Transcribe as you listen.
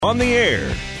On the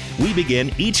air, we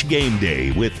begin each game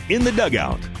day with In the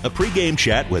Dugout, a pregame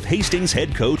chat with Hastings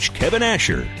head coach Kevin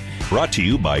Asher. Brought to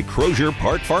you by Crozier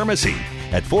Park Pharmacy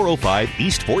at 405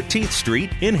 East 14th Street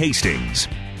in Hastings.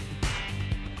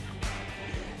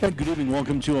 And good evening.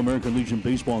 Welcome to American Legion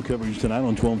baseball coverage tonight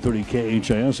on 1230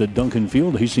 KHIS at Duncan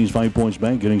Field. Hastings 5 Points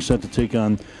Bank getting set to take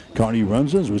on Kearney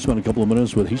Runza. We spent a couple of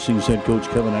minutes with Hastings head coach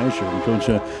Kevin Asher. And Coach,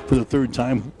 for the third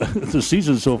time this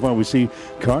season so far, we see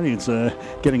Kearney. It's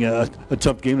getting a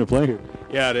tough game to play here.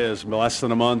 Yeah, it is. Less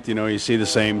than a month, you see the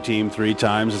same team 3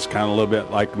 times. It's kind of a little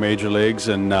bit like major leagues,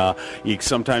 and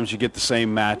sometimes you get the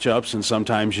same matchups, and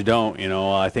sometimes you don't.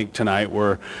 I think tonight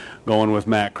we're going with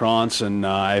Matt Krantz, and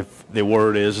the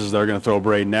word is they're going to throw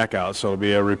Braden Eck out, so it'll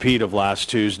be a repeat of last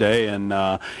Tuesday. And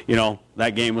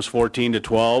that game was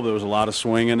 14-12. There was a lot of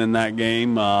swinging in that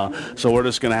game, so we're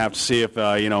just going to have to see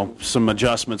if some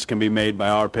adjustments can be made by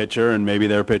our pitcher and maybe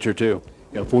their pitcher too.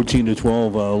 Yeah,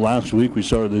 14-12 last week. We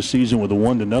started this season with a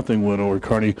 1-0 win over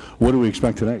Kearney. What do we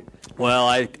expect tonight? Well,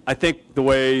 I think the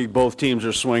way both teams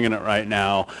are swinging it right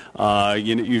now,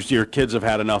 your kids have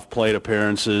had enough plate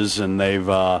appearances, and they've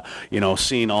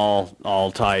seen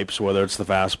all types, whether it's the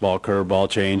fastball, curveball,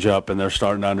 changeup, and they're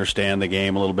starting to understand the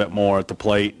game a little bit more at the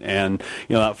plate. And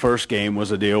that first game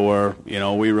was a deal where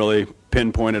we really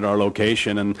pinpointed our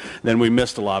location, and then we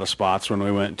missed a lot of spots when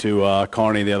we went to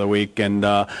Kearney the other week, and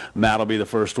Matt will be the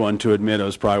first one to admit it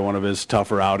was probably one of his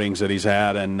tougher outings that he's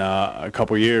had in a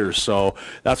couple years. So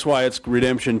that's why it's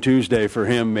Redemption Tuesday for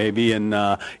him maybe, and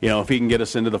if he can get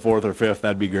us into the 4th or 5th,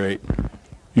 that'd be great.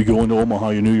 You go into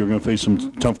Omaha, you knew you were going to face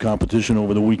some tough competition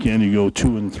over the weekend. You go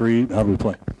 2-3. How do we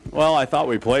play? Well, I thought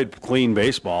we played clean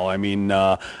baseball. I mean,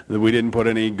 we didn't put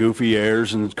any goofy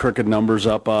errors and crooked numbers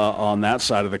up on that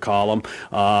side of the column.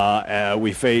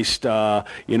 We faced,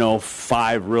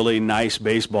 5 really nice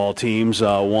baseball teams.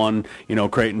 One,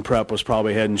 Creighton Prep was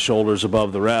probably head and shoulders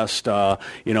above the rest.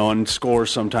 And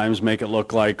scores sometimes make it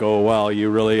look like, oh, well, you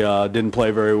really didn't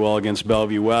play very well against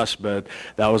Bellevue West. But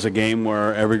that was a game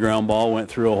where every ground ball went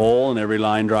through a hole and every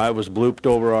line drive was blooped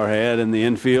over our head in the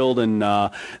infield. And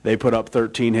they put up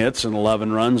 13 hits and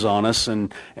 11 runs on us,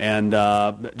 and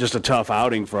just a tough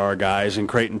outing for our guys. In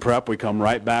Creighton Prep, we come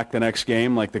right back the next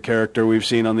game, like the character we've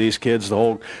seen on these kids the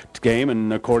whole game.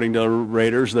 And according to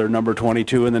Raiders, they're number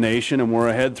 22 in the nation, and we're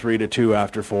ahead 3-2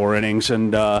 after 4 innings,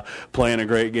 and playing a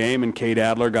great game. And Cade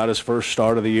Adler got his first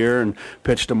start of the year and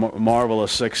pitched a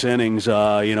marvelous 6 innings.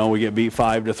 We get beat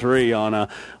 5-3 on a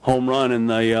home run in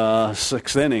the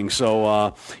 6th inning.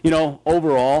 So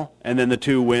overall, and then the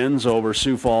 2 wins over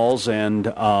Sioux Falls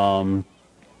and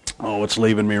it's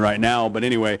leaving me right now. But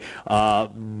anyway,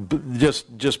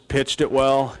 just pitched it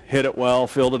well, hit it well,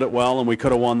 fielded it well, and we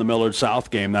could have won the Millard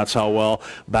South game. That's how well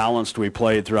balanced we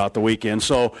played throughout the weekend.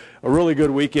 So a really good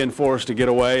weekend for us to get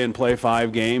away and play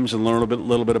 5 games and learn a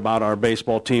little bit about our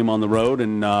baseball team on the road,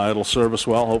 and it'll serve us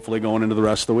well, hopefully, going into the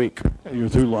rest of the week. Your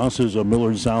 3 losses,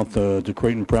 Millard South to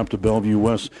Creighton Prep to Bellevue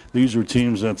West. These are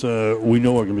teams that we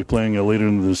know are going to be playing later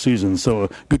into the season, so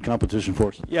good competition for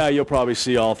us. Yeah, you'll probably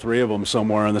see all 3 of them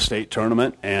somewhere in the state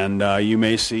tournament, and you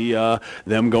may see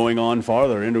them going on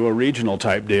farther into a regional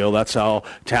type deal. That's how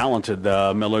talented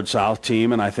the Millard South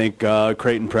team, and I think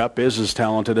Creighton Prep is as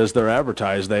talented as they're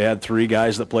advertised. They had 3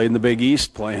 guys that played in the Big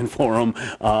East playing for them,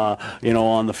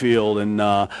 on the field, and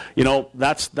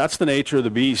that's the nature of the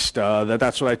beast.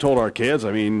 That's what I told our kids.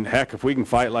 I mean, heck, if we can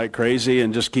fight like crazy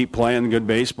and just keep playing good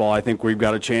baseball, I think we've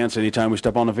got a chance anytime we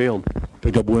step on the field.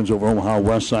 Picked up wins over Omaha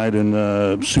West Side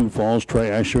and Sioux Falls.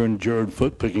 Trey Asher and Jared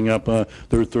Foote picking up their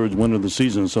 3rd win of the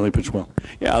season, so they pitched well.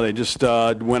 Yeah, they just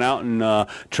went out, and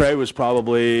Trey was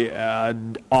probably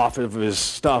off of his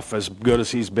stuff as good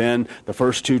as he's been. The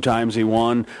first 2 times he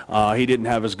won, he didn't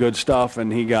have his good stuff,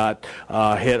 and he got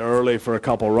hit early for a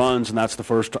couple runs, and that's the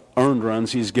first earned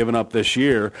runs he's given up this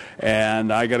year.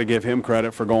 And I got to give him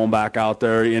credit for going back out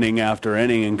there inning after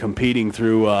inning and competing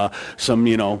through some,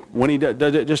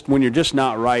 when you're just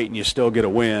not right and you still get a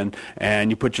win, and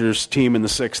you put your team in the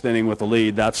 6th inning with the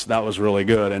lead. That was really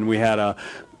good. And we had a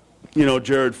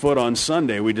Jared Foote on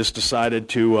Sunday. We just decided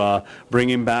to bring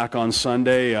him back on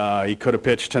Sunday. He could have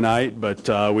pitched tonight,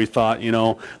 but we thought,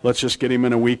 let's just get him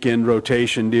in a weekend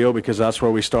rotation deal because that's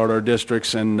where we start our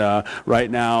districts. And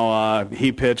right now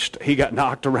he pitched. He got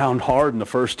knocked around hard in the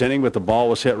first inning, but the ball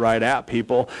was hit right at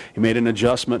people. He made an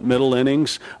adjustment middle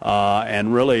innings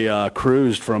and really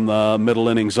cruised from the middle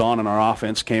innings on, and our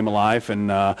offense came alive.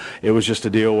 And it was just a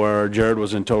deal where Jared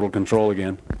was in total control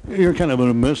again. You're kind of in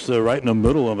a mist right in the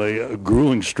middle of a a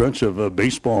grueling stretch of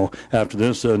baseball after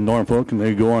this. Norfolk, and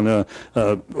they go on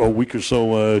a week or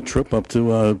so trip up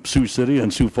to Sioux City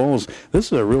and Sioux Falls. This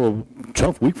is a real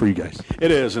tough week for you guys.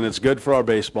 It is, and it's good for our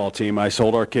baseball team. I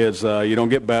told our kids, you don't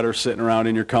get better sitting around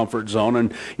in your comfort zone.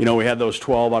 And, we had those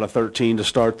 12 out of 13 to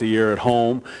start the year at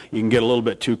home. You can get a little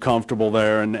bit too comfortable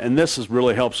there. And this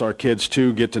really helps our kids,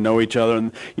 too, get to know each other.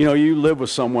 And, you live with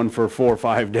someone for 4 or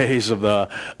 5 days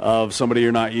of somebody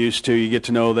you're not used to. You get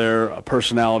to know their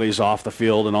personalities off the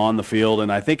field and on the field.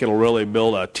 And I think it'll really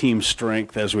build a team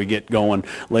strength as we get going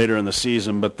later in the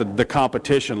season. But the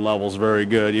competition level is very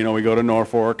good. We go to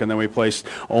Norfolk, and then we play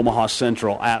Omaha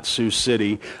Central at Sioux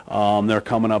City. They're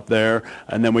coming up there.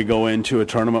 And then we go into a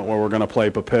tournament where we're going to play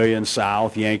Papillion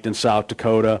South, Yankton, South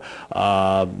Dakota,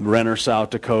 Renner,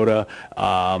 South Dakota,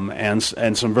 and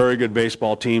some very good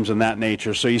baseball teams in that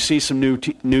nature. So you see some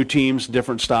new teams,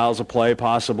 different styles of play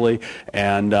possibly,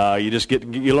 and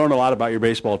you learn a lot about your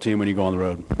baseball team when you go on the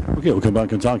road. Okay, we'll come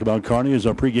back and talk about Kearney as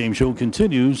our pregame show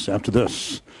continues after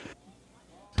this.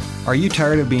 Are you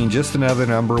tired of being just another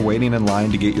number waiting in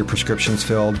line to get your prescriptions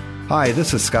filled? Hi,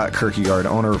 this is Scott Kierkegaard,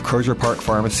 owner of Crozier Park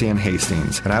Pharmacy in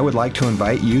Hastings, and I would like to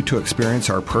invite you to experience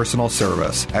our personal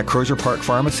service. At Crozier Park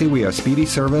Pharmacy, we have speedy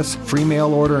service, free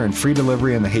mail order, and free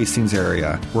delivery in the Hastings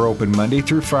area. We're open Monday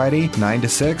through Friday, 9 to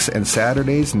 6, and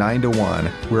Saturdays, 9 to 1.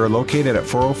 We are located at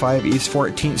 405 East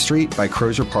 14th Street by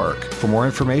Crozier Park. For more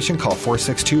information, call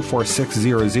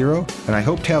 462-4600, and I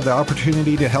hope to have the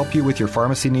opportunity to help you with your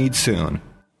pharmacy needs soon.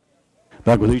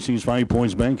 Back with Hastings 5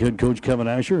 Points Bank head coach Kevin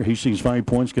Asher. Hastings 5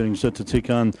 Points getting set to take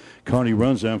on Kearney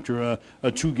Runza after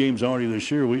 2 games already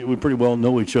this year. We pretty well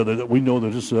know each other. We know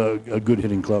that this is a good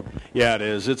hitting club. Yeah, it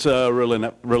is. It's a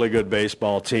really good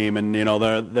baseball team, and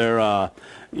they're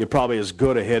you're probably as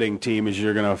good a hitting team as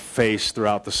you're going to face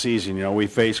throughout the season. We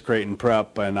faced Creighton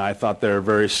Prep, and I thought they're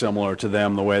very similar to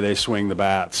them, the way they swing the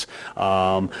bats.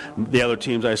 The other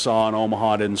teams I saw in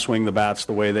Omaha didn't swing the bats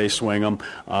the way they swing them.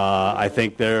 I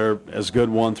think they're as good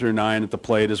 1 through 9 at the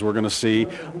plate as we're going to see.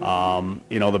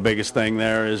 The biggest thing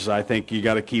there is I think you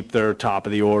got to keep their top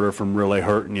of the order from really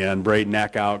hurting you. And Braden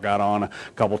Eckout got on a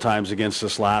couple times against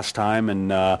us last time,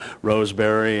 and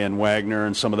Roseberry and Wagner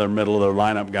and some of their middle of their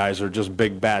lineup guys are just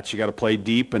big bats. You got to play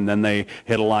deep, and then they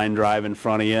hit a line drive in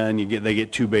front of you, and they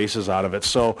get 2 bases out of it.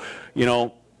 So,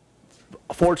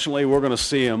 fortunately, we're going to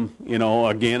see them,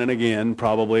 again and again,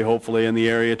 probably, hopefully, in the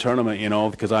area tournament,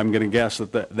 because I'm going to guess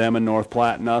that them and North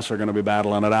Platte and us are going to be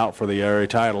battling it out for the area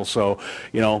title. So,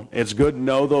 it's good to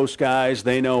know those guys.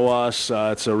 They know us.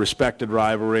 It's a respected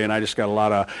rivalry, and I just got a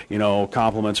lot of,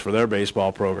 compliments for their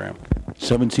baseball program.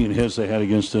 17 hits they had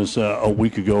against us a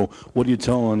week ago. What are you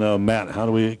telling Matt? How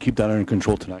do we keep that under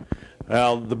control tonight?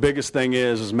 Well, the biggest thing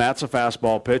is Matt's a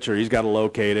fastball pitcher. He's got to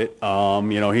locate it.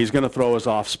 He's going to throw us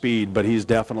off speed, but he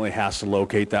definitely has to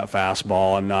locate that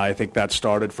fastball. And I think that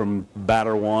started from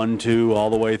batter 1, 2, all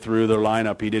the way through their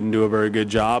lineup. He didn't do a very good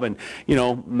job. And,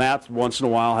 Matt once in a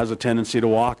while has a tendency to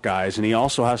walk guys, and he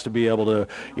also has to be able to,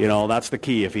 that's the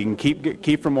key. If he can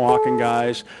keep from walking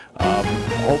guys,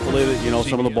 hopefully,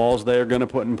 some of the balls they're going to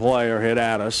put in play or hit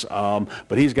at us.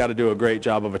 But he's got to do a great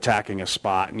job of attacking a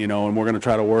spot, and we're going to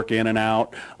try to work in and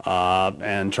out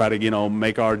and try to,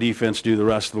 make our defense do the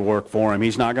rest of the work for him.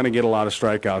 He's not going to get a lot of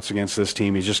strikeouts against this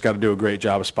team. He's just got to do a great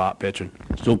job of spot pitching.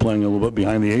 Still playing a little bit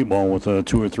behind the 8 ball with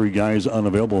 2 or 3 guys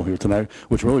unavailable here tonight,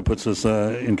 which really puts us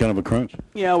in kind of a crunch.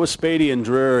 Yeah, with Spady and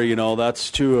Dreher,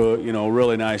 that's 2,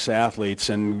 really nice athletes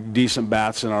and decent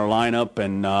bats in our lineup.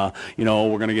 And,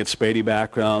 we're going to get Spady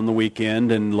back on the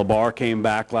weekend. And LeBar came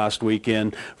back last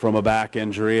weekend from a back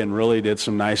injury and really did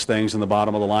some nice things in the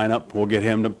bottom of the lineup. We'll get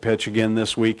him to pitch again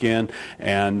this weekend.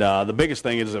 And the biggest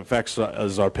thing is it affects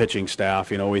our pitching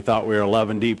staff. We thought we were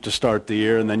 11 deep to start the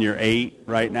year, and then you're 8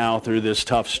 right now through this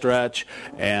tough stretch,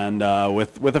 and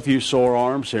with a few sore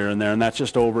arms here and there. And that's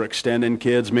just overextending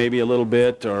kids maybe a little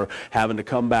bit, or having to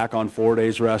come back on 4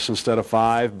 days rest instead of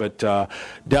 5. But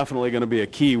definitely going to be a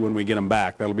key when we get them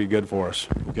back. That'll be good for us.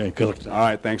 Okay, good. All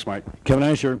right, thanks, Mike. Kevin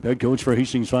Asher, head coach for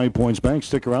Hastings 5 Points Bank.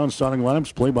 Stick around. Starting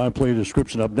lineups, play-by-play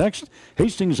description up next.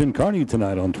 Hastings and Kearney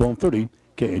tonight on 1230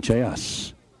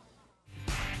 KHAS.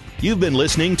 You've been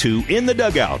listening to In the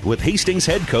Dugout with Hastings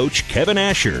head coach Kevin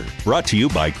Asher. Brought to you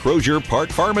by Crozier Park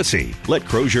Pharmacy. Let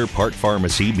Crozier Park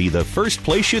Pharmacy be the first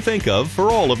place you think of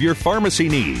for all of your pharmacy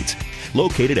needs.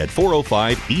 Located at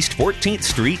 405 East 14th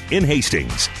Street in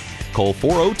Hastings. Call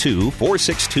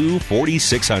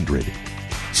 402-462-4600.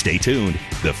 Stay tuned.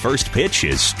 The first pitch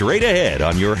is straight ahead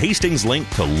on your Hastings link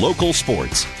to local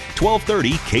sports.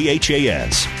 1230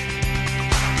 KHAS.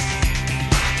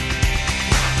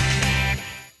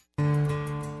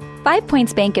 5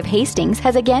 Points Bank of Hastings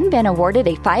has again been awarded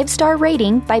a 5-star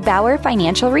rating by Bauer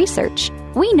Financial Research.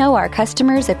 We know our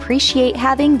customers appreciate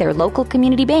having their local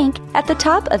community bank at the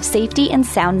top of safety and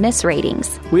soundness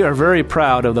ratings. We are very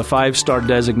proud of the 5-star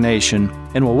designation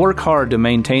and will work hard to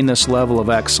maintain this level of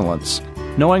excellence.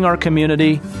 Knowing our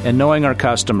community and knowing our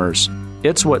customers,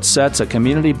 it's what sets a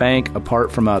community bank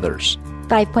apart from others.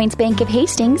 5 Points Bank of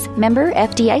Hastings, member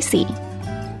FDIC.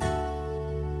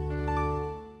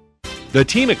 The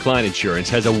team at Klein Insurance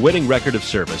has a winning record of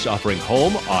service, offering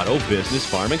home, auto, business,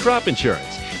 farm, and crop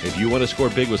insurance. If you want to score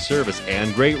big with service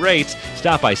and great rates,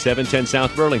 stop by 710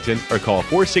 South Burlington or call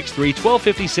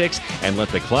 463-1256 and let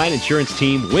the Klein Insurance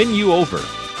team win you over.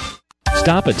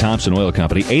 Stop at Thompson Oil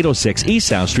Company, 806 East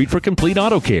South Street for complete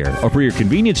auto care. Or for your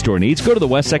convenience store needs, go to the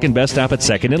West 2nd Best Stop at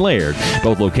 2nd and Laird.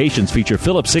 Both locations feature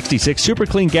Phillips 66 Super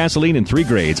Clean gasoline in 3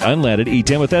 grades, unleaded,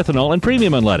 E10 with ethanol, and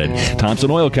premium unleaded.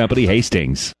 Thompson Oil Company,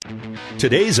 Hastings.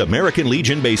 Today's American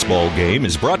Legion baseball game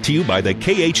is brought to you by the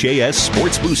KHAS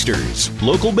Sports Boosters.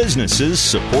 Local businesses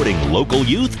supporting local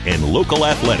youth and local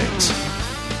athletics.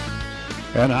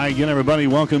 And hi again, everybody.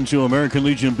 Welcome to American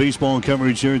Legion baseball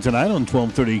coverage here tonight on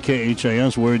 1230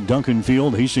 KHAS. We're at Duncan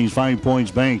Field. Hastings 5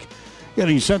 Points Bank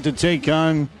getting set to take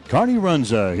on Kearney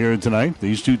Runza here tonight.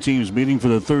 These two teams meeting for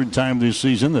the 3rd time this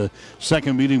season. The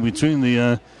second meeting between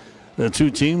the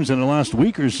two teams in the last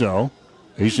week or so.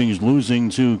 Hastings losing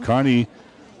to Kearney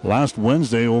last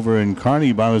Wednesday over in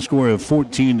Kearney by the score of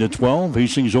 14-12.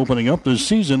 Hastings opening up this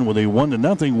season with a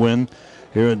 1-0 win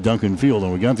here at Duncan Field.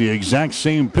 And we got the exact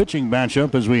same pitching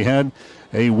matchup as we had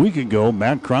a week ago.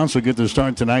 Matt Krantz will get the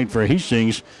start tonight for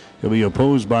Hastings. He'll be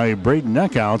opposed by Braden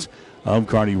Eckhout of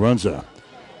Kearney Runza.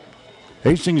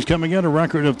 Hastings coming in a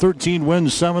record of 13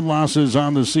 wins, 7 losses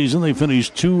on the season. They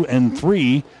finished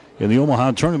 2-3 in the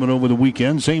Omaha tournament over the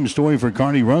weekend. Same story for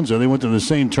Kearney Runza. They went to the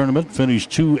same tournament, finished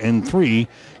 2-3.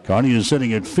 Kearney is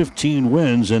sitting at 15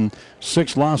 wins and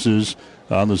 6 losses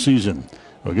on the season.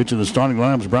 We'll get to the starting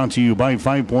lineups brought to you by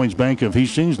 5 Points Bank of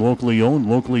Hastings, locally owned,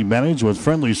 locally managed with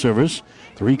friendly service,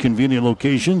 3 convenient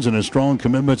locations, and a strong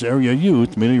commitment to area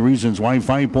youth. Many reasons why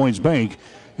 5 Points Bank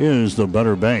is the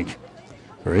better bank.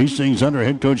 For Hastings under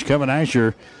head coach Kevin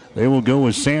Asher, they will go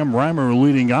with Sam Reimer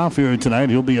leading off here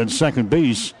tonight. He'll be at second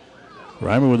base.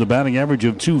 Reimer with a batting average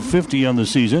of .250 on the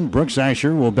season. Brooks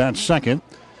Asher will bat second.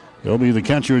 He'll be the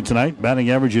catcher tonight,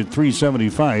 batting average at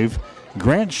 .375.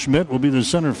 Grant Schmidt will be the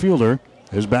center fielder.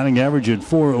 His batting average at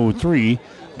 .403.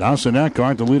 Dawson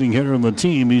Eckhart, the leading hitter on the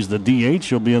team. He's the DH.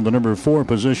 He'll be in the number 4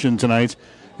 position tonight.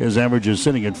 His average is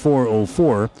sitting at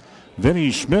 .404.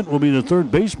 Vinny Schmidt will be the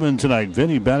third baseman tonight.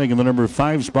 Vinny batting in the number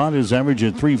 5 spot. His average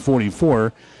at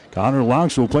 .344. Connor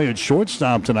Laux will play at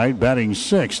shortstop tonight, batting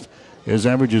 6th. His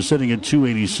average is sitting at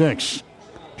 .286.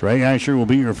 Trey Asher will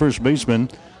be your first baseman.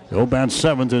 He'll bat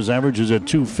 7th. His average is at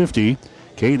 .250.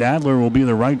 Cade Adler will be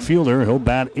the right fielder. He'll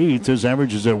bat 8th. His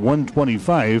average is at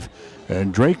 .125.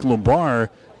 And Drake LeBar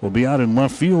will be out in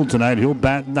left field tonight. He'll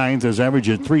bat 9th. His average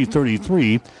at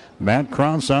 .333. Matt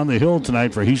Krantz on the hill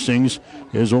tonight for Hastings.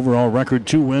 His overall record,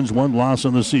 2 wins, 1 loss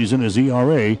on the season. His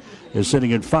ERA is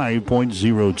sitting at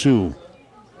 5.02.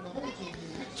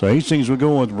 So Hastings will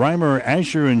go with Reimer,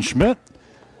 Asher, and Schmidt.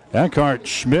 Eckhart,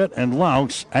 Schmidt, and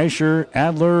Laux. Asher,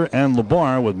 Adler, and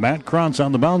LeBar with Matt Krantz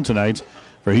on the mound tonight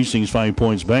for Hastings 5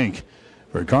 Points Bank.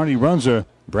 For Kearney Runza,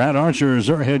 Brad Archer is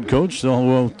their head coach.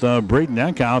 So with Braden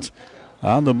Eckhout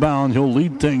on the mound, he'll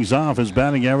lead things off. His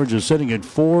batting average is sitting at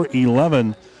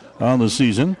 .411 on the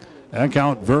season.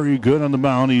 Eckhout very good on the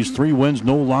mound. He's 3 wins,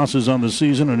 no losses on the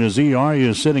season, and his ERA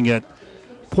is sitting at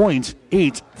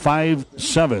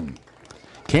 .857.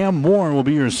 Cam Moore will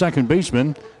be your second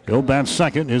baseman. He'll bat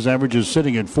second. His average is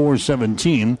sitting at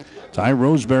 .417. Ty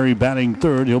Roseberry batting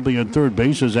third. He'll be at third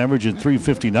base. His average at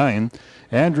 .359.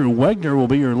 Andrew Wegner will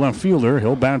be your left fielder.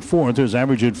 He'll bat fourth. His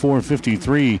average at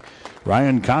 .453.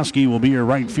 Ryan Koski will be your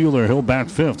right fielder. He'll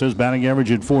bat fifth. His batting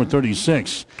average at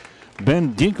 .436.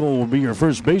 Ben Dinkel will be your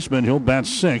first baseman. He'll bat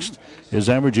sixth. His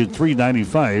average at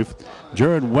 .395.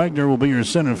 Jared Wegner will be your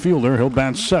center fielder. He'll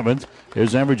bat seventh.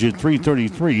 His average at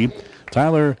 .333.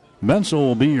 Tyler Menzel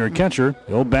will be your catcher.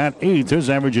 He'll bat 8th. His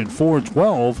average at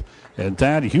 .412. And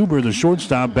Thad Huber, the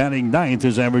shortstop, batting 9th.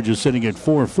 His average is sitting at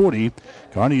 .440.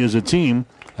 Kearney is a team,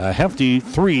 a hefty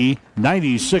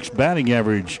 .396 batting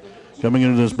average coming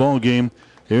into this ball game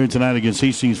here tonight against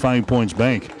Hastings 5 Points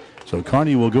Bank. So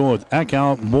Kearney will go with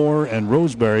Eckhout, Moore, and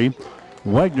Roseberry.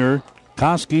 Wegner,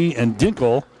 Koski, and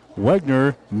Dinkel.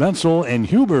 Wegner, Menzel, and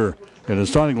Huber in the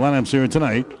starting lineups here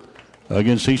tonight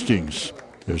against Hastings.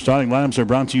 Their starting lineups are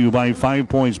brought to you by 5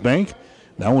 Points Bank.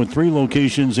 Now with 3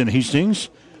 locations in Hastings.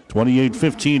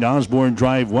 2815 Osborne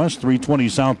Drive West, 320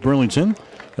 South Burlington.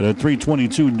 And at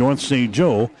 322 North St.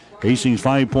 Joe, Hastings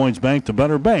 5 Points Bank, the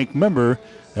better bank, member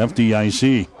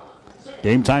FDIC.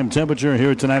 Game time temperature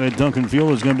here tonight at Duncan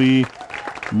Field is going to be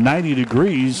 90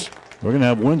 degrees. We're going to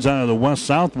have winds out of the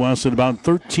west-southwest at about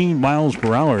 13 miles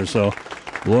per hour. So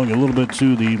blowing a little bit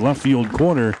to the left field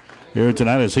corner here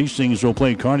tonight as Hastings will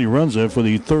play Kearney Runza for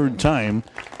the third time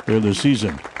here this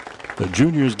season. The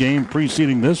juniors game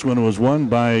preceding this one was won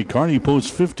by Kearney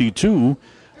Post 52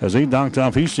 as they knocked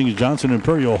off Hastings Johnson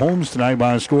Imperial Homes tonight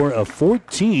by a score of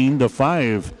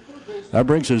 14-5. That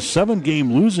breaks a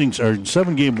 7-game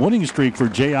winning streak for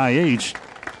JIH.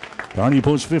 Kearney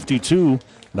Post 52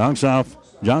 knocks off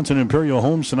Johnson Imperial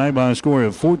Homes tonight by a score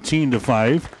of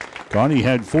 14-5. Kearney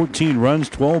had 14 runs,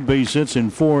 12 base hits,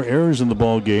 and 4 errors in the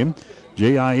ball game.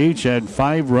 JIH had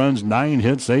 5 runs, 9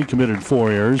 hits. They committed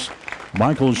 4 errors.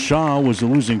 Michael Shaw was the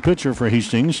losing pitcher for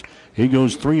Hastings. He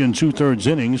goes 3 2/3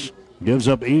 innings, gives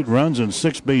up 8 runs and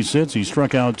 6 base hits. He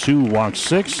struck out 2, walked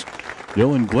 6.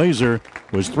 Dylan Glazer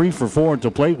was 3 for 4 at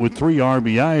the plate with 3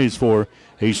 RBIs for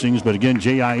Hastings. But again,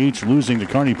 JIH losing to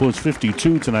Kearney Post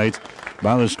 52 tonight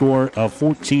by the score of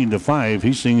 14-5.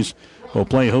 Hastings will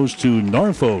play host to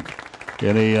Norfolk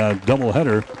in a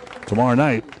doubleheader tomorrow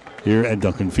night here at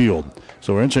Duncan Field.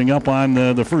 So we're inching up on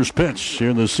the first pitch here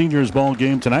in the seniors ball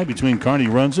game tonight between Kearney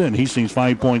Runza and Hastings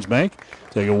 5 Points Bank.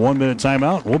 Take a 1-minute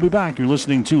timeout. We'll be back. You're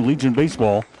listening to Legion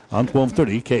Baseball on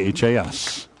 1230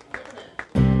 KHAS.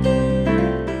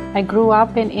 I grew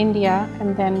up in India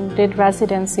and then did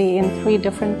residency in 3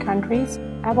 different countries.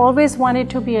 I've always wanted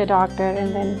to be a doctor,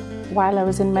 and then while I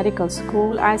was in medical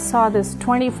school, I saw this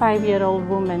 25-year-old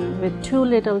woman with 2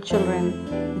 little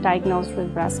children diagnosed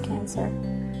with breast cancer.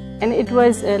 And it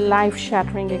was a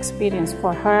life-shattering experience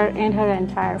for her and her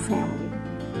entire family.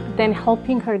 Then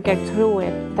helping her get through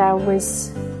it, that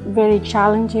was very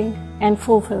challenging and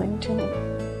fulfilling to me.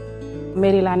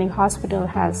 Mary Lanning Hospital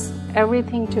has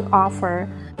everything to offer,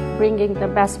 bringing the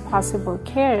best possible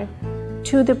care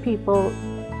to the people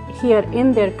here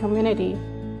in their community.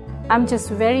 I'm just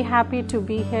very happy to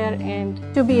be here and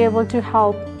to be able to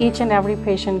help each and every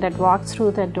patient that walks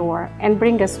through the door and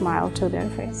bring a smile to their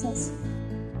faces.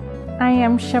 I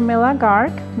am Shamila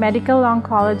Garg, medical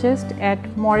oncologist at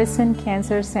Morrison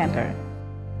Cancer Center.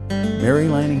 Mary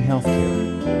Lanning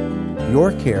Healthcare.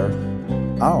 Your care,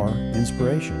 our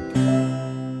inspiration.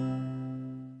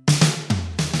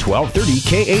 1230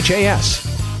 KHAS.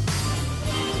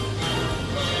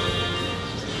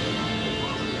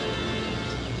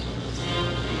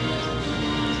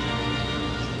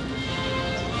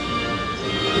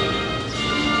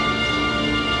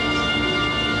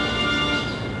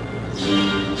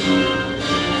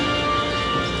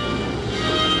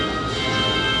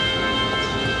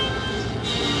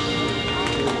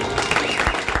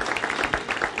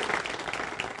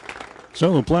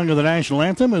 So the playing of the national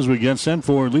anthem as we get set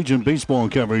for Legion baseball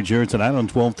coverage here tonight on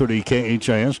 1230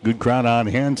 KHIS. Good crowd on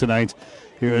hand tonight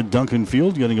here at Duncan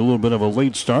Field. Getting a little bit of a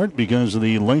late start because of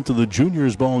the length of the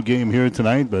juniors ball game here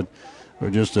tonight. But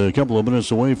we're just a couple of minutes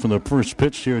away from the first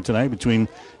pitch here tonight between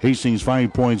Hastings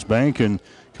 5 Points Bank and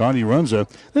Kearney Runza.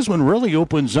 This one really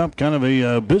opens up kind of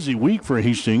a busy week for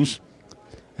Hastings.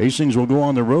 Hastings will go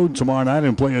on the road tomorrow night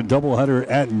and play a doubleheader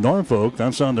at Norfolk.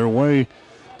 That's on their way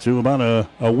to about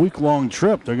a week-long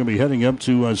trip. They're going to be heading up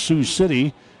to Sioux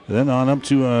City, and then on up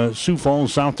to Sioux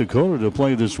Falls, South Dakota to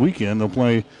play this weekend. They'll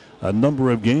play a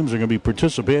number of games. They're going to be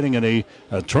participating in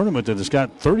a tournament that has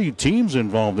got 30 teams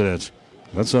involved in it.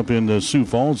 That's up in Sioux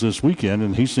Falls this weekend,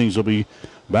 and Hastings will be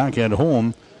back at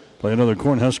home, play another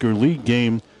Cornhusker League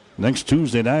game next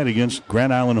Tuesday night against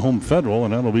Grand Island Home Federal,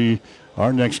 and that'll be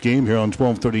our next game here on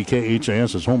 1230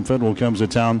 KHAS as Home Federal comes to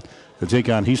town to take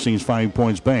on Hastings 5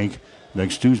 Points Bank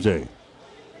next Tuesday.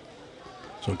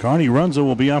 So Kearney Runza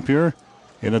will be up here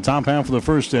in the top half of the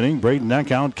first inning. Braden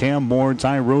Eck out, Cam Moore,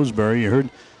 Ty Roseberry. You heard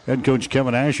head coach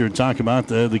Kevin Asher talk about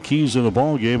the keys of the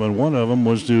ball game, and one of them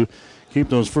was to keep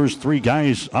those first 3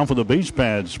 guys off of the base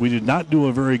pads. We did not do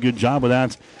a very good job of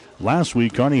that last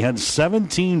week. Kearney had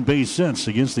 17 base hits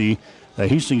against the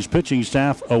Hastings pitching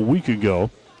staff a week ago.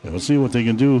 And we'll see what they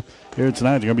can do here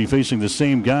tonight. They're going to be facing the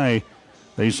same guy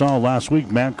they saw last week,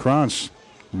 Matt Krantz.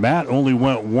 Matt only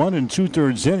went 1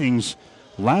 2/3 innings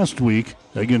last week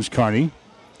against Kearney.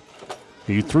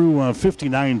 He threw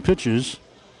 59 pitches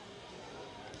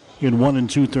in 1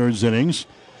 2/3 innings.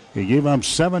 He gave up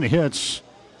 7 hits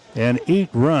and 8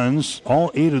 runs,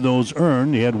 all 8 of those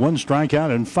earned. He had 1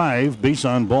 strikeout and 5 base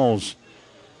on balls.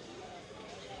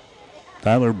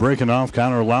 Tyler Brekenoff,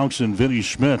 Connor Laux, and Vinny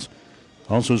Schmidt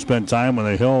also spent time on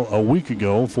the hill a week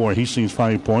ago for Hastings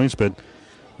 5 Points, but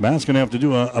Matt's going to have to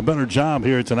do a better job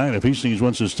here tonight if Hastings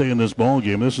wants to stay in this ball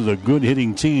game. This is a good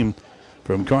hitting team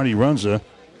from Kearney Runza.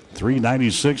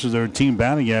 .396 is their team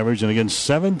batting average, and against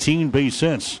 17 base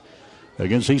hits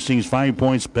against Hastings 5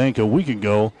 Points Bank a week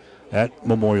ago at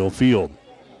Memorial Field.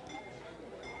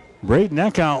 Braden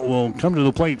Eckhout will come to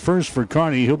the plate first for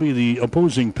Kearney. He'll be the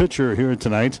opposing pitcher here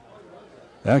tonight.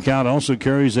 Eckhout also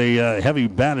carries a heavy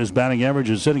bat. His batting average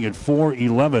is sitting at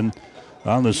 .411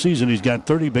 on the season. He's got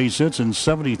 30 base hits and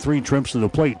 73 trips to the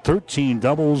plate, 13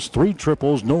 doubles, 3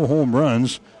 triples, no home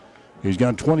runs. He's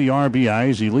got 20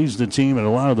 RBIs. He leads the team in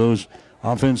a lot of those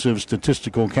offensive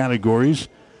statistical categories.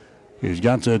 He's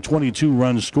got 22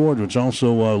 runs scored, which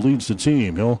also leads the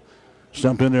team. He'll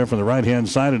stump in there from the right-hand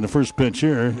side, and the first pitch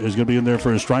here is going to be in there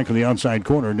for a strike on the outside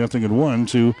corner. 0-1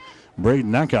 to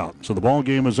Braden Eckhout. So the ball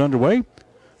game is underway.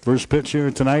 First pitch here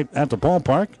tonight at the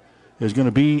ballpark is going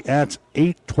to be at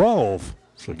 8:12.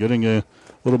 So getting a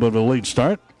little bit of a late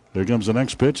start. There comes the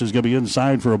next pitch. It's going to be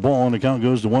inside for a ball, and the count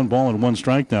goes to 1 ball and 1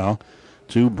 strike now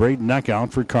to Braden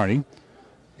Eckhout for Kearney.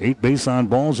 8 base on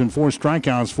balls and 4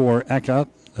 strikeouts for Eckhout.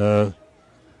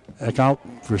 Eckhout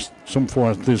for some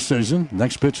fourth this season.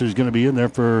 Next pitch is going to be in there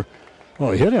for,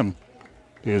 he hit him.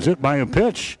 He is hit by a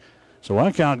pitch. So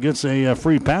Eckhout gets a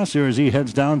free pass here as he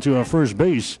heads down to first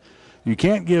base. You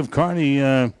can't give Kearney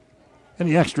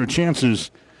any extra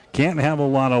chances. Can't have a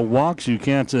lot of walks. You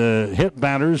can't hit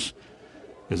batters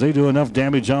as they do enough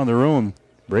damage on their own.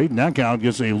 Braden Eckhout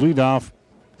gets a leadoff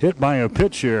hit by a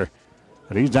pitch here.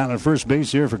 And he's down at first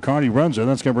base here for Kearney Runza.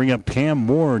 That's going to bring up Cam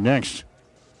Moore next.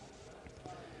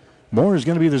 Moore is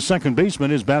going to be the second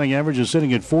baseman. His batting average is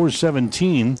sitting at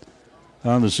 .417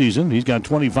 on the season. He's got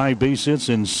 25 base hits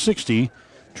and 60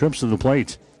 trips to the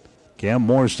plate. Cam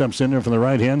Moore steps in there from the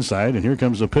right-hand side, and here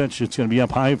comes the pitch. It's going to be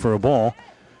up high for a ball.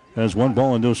 Has 1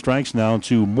 ball and no strikes now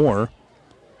to Moore.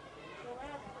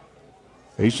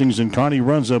 Hastings and Kearney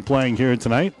Runza playing here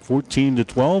tonight,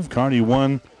 14-12. Kearney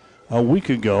won a week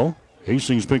ago.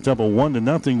 Hastings picked up a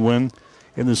 1-0 win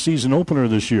in the season opener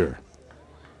this year.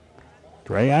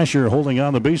 Trey Asher holding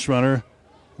on the base runner.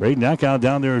 Braden Eckhout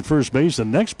down there at first base. The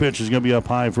next pitch is going to be up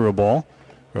high for a ball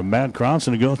from Matt Krantz,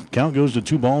 and the count goes to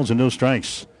 2 balls and no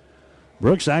strikes.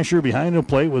 Brooks Asher behind the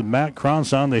plate with Matt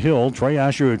Krantz on the hill. Trey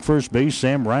Asher at first base.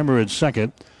 Sam Reimer at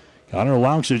second. Connor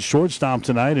Laux at shortstop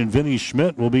tonight, and Vinny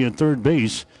Schmidt will be at third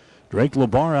base. Drake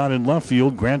LeBar out in left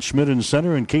field. Grant Schmidt in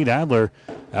center, and Kate Adler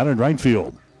out in right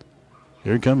field.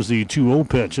 Here comes the 2-0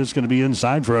 pitch. It's going to be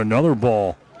inside for another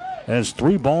ball. Has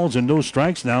 3 balls and no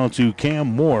strikes now to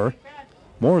Cam Moore.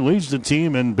 Moore leads the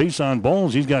team in base on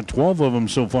balls. He's got 12 of them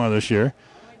so far this year.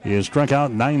 He has struck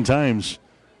out 9 times.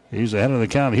 He's ahead of the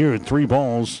count here at 3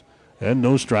 balls and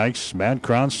no strikes. Matt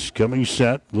Krantz coming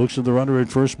set. Looks at the runner at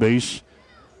first base.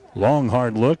 Long,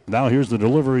 hard look. Now here's the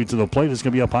delivery to the plate. It's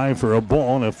going to be up high for a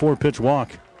ball and a 4-pitch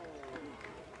walk.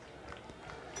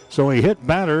 So a hit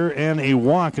batter and a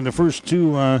walk in the first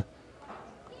 2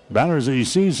 batters that he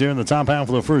sees here in the top half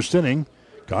of the first inning.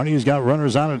 Kearney's got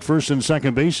runners on at first and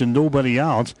second base and nobody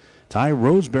out. Ty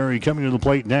Roseberry coming to the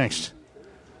plate next.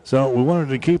 So we wanted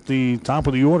to keep the top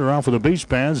of the order off of the base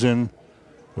paths, and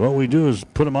what we do is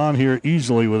put them on here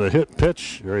easily with a hit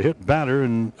pitch or a hit batter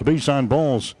and a base on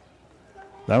balls.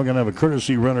 Now we're going to have a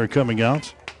courtesy runner coming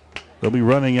out. They'll be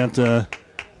running at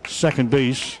second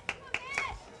base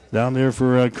down there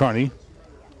for Kearney.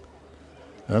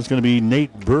 That's going to be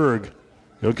Nate Berg.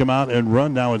 He'll come out and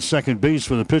run now at second base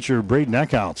for the pitcher, Braden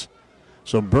Eckhout.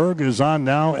 So Berg is on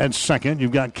now at second.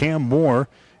 You've got Cam Moore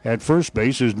at first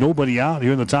base. There's nobody out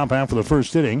here in the top half of the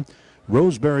first inning.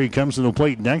 Roseberry comes to the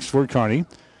plate next for Kearney.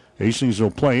 Hastings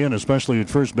will play in, especially at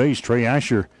first base. Trey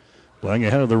Asher playing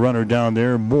ahead of the runner down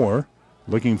there, Moore.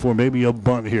 Looking for maybe a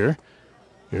bunt here.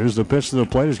 Here's the pitch to the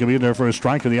plate. It's going to be in there for a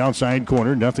strike in the outside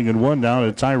corner. 0-1 down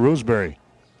to Ty Roseberry.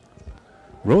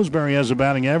 Roseberry has a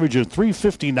batting average of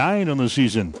 .359 on the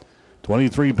season.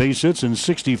 23 base hits and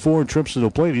 64 trips to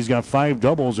the plate. He's got 5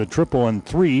 doubles, a triple, and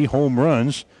 3 home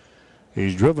runs.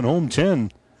 He's driven home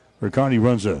 10 for Kearney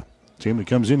Runza. Team that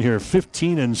comes in here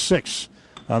 15-6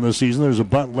 on the season. There's a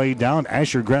bunt laid down.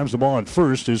 Asher grabs the ball at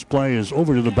first. His play is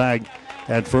over to the bag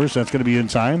at first. That's going to be in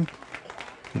time.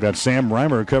 We've got Sam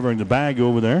Reimer covering the bag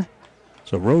over there.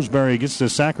 So Roseberry gets the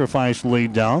sacrifice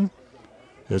laid down.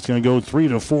 It's going to go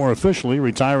 3-4 officially,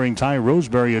 retiring Ty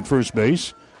Roseberry at first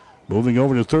base. Moving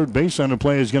over to third base on the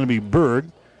play is going to be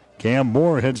Berg. Cam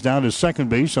Moore heads down to second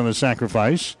base on the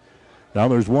sacrifice. Now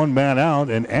there's one man out,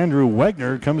 and Andrew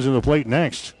Wegner comes to the plate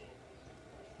next.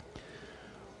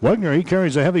 Wegner, he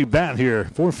carries a heavy bat here.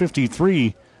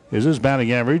 .453 is his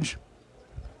batting average.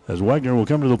 As Wegner will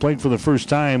come to the plate for the first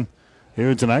time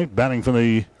here tonight, batting from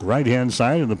the right-hand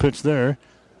side, and the pitch there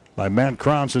by Matt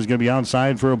Krantz is going to be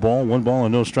outside for a ball. 1 ball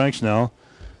and no strikes now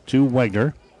to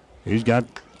Wegner. He's got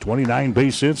 29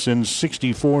 base hits and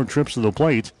 64 trips to the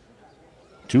plate.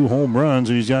 2 home runs,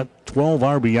 and he's got 12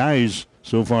 RBIs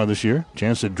so far this year.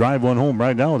 Chance to drive one home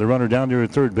right now with the runner down there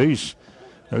at third base.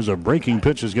 There's a breaking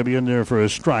pitch that's going to be in there for a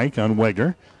strike on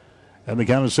Wegner. And the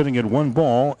count is sitting at 1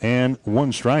 ball and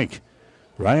 1 strike.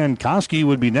 Ryan Koski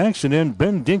would be next, and then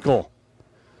Ben Dinkle.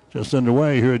 Just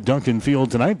underway here at Duncan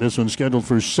Field tonight. This one's scheduled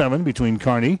for 7 between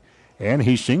Kearney and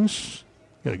Hastings.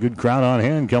 Got a good crowd on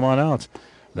hand. Come on out.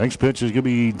 Next pitch is going to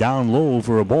be down low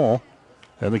for a ball.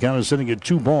 And the count is sitting at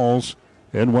 2 balls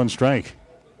and 1 strike.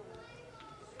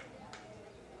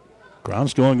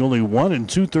 Grounds going only 1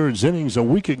 2/3 innings a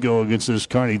week ago against this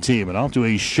Kearney team. And off to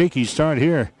a shaky start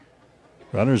here.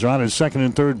 Runners are on at second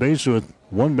and third base with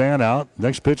 1 man out.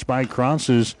 Next pitch by Krantz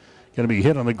is going to be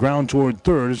hit on the ground toward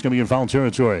third. It's going to be in foul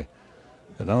territory.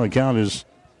 And now the count is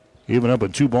even up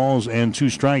at 2 balls and 2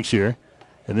 strikes here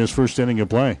in this first inning of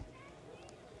play.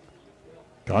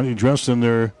 Kearney dressed in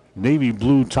their navy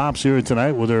blue tops here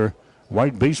tonight with their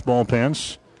white baseball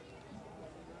pants.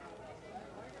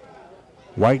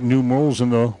 White numerals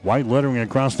and the white lettering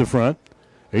across the front.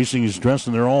 Hastings is dressed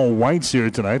in their all whites here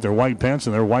tonight. Their white pants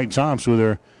and their white tops with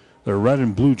their red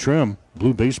and blue trim.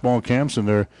 Blue baseball caps and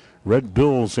their red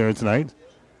bills there tonight.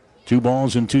 2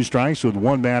 balls and 2 strikes with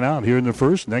 1 man out here in the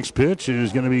first. Next pitch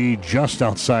is going to be just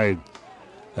outside.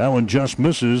 That one just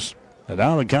misses. And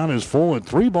now the count is full at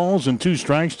 3 balls and 2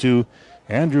 strikes to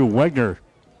Andrew Wegner.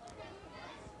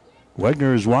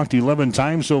 Wegner has walked 11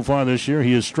 times so far this year.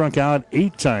 He has struck out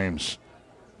 8 times.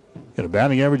 Got a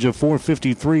batting average of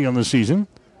 .453 on the season.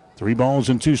 3 balls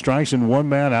and 2 strikes and 1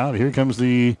 man out. Here comes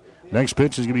the next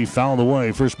pitch. Is going to be fouled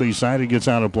away. First base side, it gets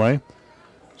out of play.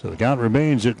 So the count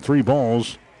remains at 3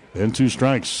 balls and 2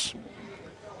 strikes.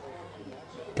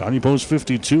 Kearney posts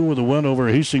 52 with a win over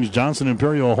Hastings Johnson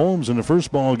Imperial Homes in the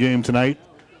first ball game tonight.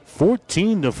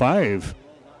 14-5.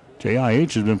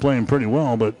 JIH has been playing pretty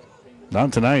well, but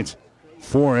not tonight.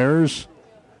 4 errors.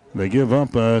 They give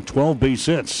up 12 base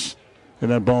hits in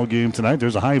that ball game tonight.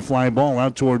 There's a high fly ball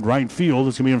out toward right field.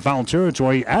 It's going to be in foul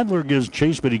territory. Adler gives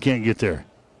chase, but he can't get there.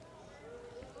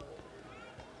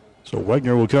 So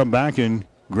Wegner will come back and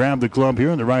grab the club here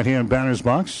in the right-hand batter's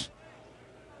box.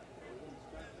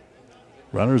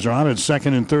 Runners are on at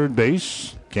second and third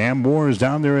base. Cam Moore is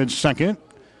down there at second.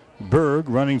 Berg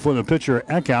running for the pitcher.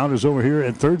 Eckhout is over here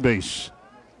at third base.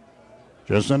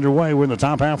 Just underway. We're in the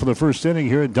top half of the first inning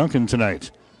here at Duncan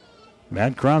tonight.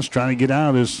 Matt Krantz trying to get out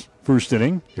of this first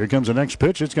inning. Here comes the next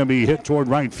pitch. It's going to be hit toward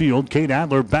right field. Cade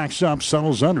Adler backs up,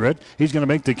 settles under it. He's going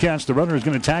to make the catch. The runner is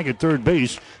going to tag at third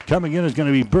base. Coming in is going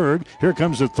to be Berg. Here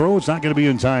comes the throw. It's not going to be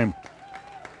in time.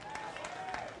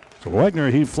 So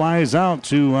Wegner, he flies out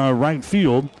to right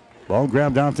field. Ball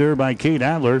grabbed out there by Cade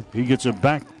Adler. He gets it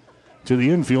back to the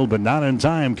infield, but not in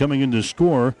time. Coming in to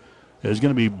score is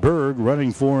going to be Berg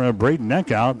running for Braden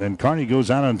Eckhout, and Kearney goes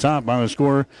out on top on a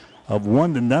score of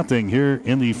 1-0 here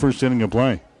in the first inning of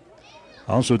play.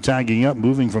 Also tagging up,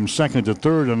 moving from second to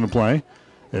third on the play,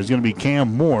 is going to be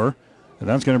Cam Moore, and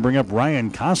that's going to bring up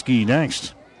Ryan Koski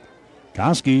next.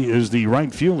 Koski is the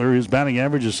right fielder. His batting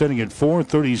average is sitting at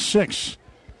 .436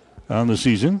 on the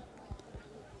season.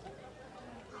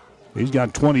 He's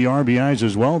got 20 RBIs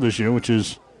as well this year, which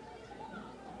is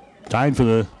tied for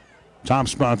the top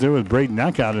spot there with Braden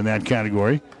Eckhout in that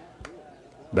category.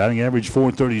 Batting average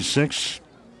 .436,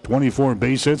 24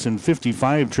 base hits and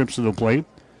 55 trips to the plate.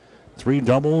 3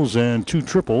 doubles and 2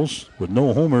 triples with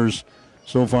no homers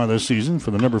so far this season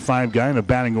for the number 5 guy in the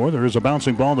batting order. There is a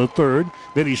bouncing ball to third.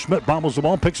 Vinny Schmidt bobbles the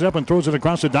ball, picks it up and throws it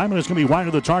across the diamond. It's going to be wide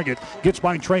of the target. Gets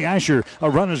by Trey Asher. A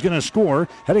run is going to score.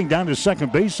 Heading down to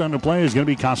second base on the play is going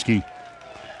to be Koski.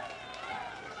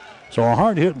 So a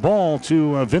hard hit ball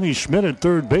to Vinny Schmidt at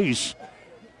third base.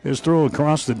 His throw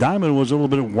across the diamond was a little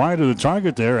bit wide of the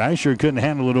target there. Asher couldn't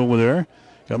handle it over there.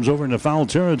 Comes over into foul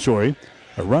territory.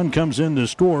 A run comes in to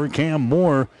score. Cam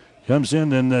Moore comes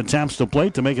in and taps the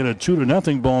plate to make it a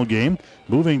 2-0 ball game.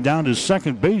 Moving down to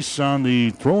second base on the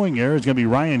throwing error is going to be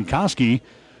Ryan Koski.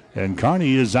 And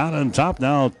Kearney is out on top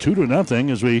now, 2-0,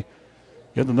 as we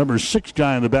get the number 6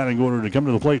 guy in the batting order to come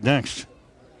to the plate next.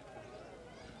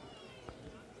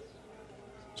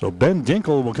 So Ben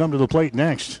Dinkle will come to the plate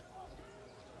next.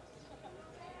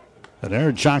 An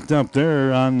error chalked up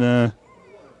there on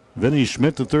Vinny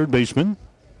Schmidt, the third baseman.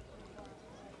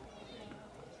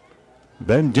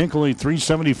 Ben Dinkle, a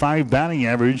 .375 batting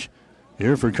average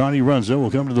here for Kearney Runza, will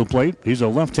come to the plate. He's a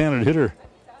left-handed hitter.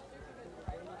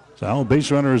 So base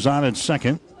runner is on at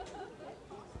second.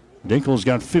 Dinkle's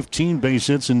got 15 base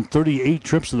hits and 38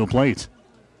 trips to the plate.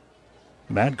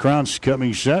 Matt Krantz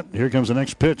coming set. Here comes the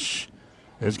next pitch.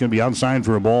 It's going to be outside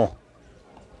for a ball.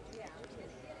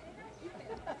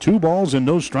 2 balls and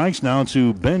no strikes now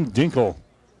to Ben Dinkle.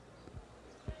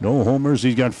 No homers.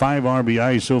 He's got 5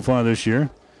 RBIs so far this year.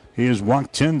 He has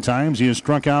walked 10 times. He has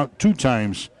struck out 2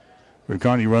 times for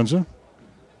Kearney Runza.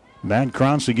 Matt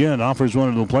Krantz again offers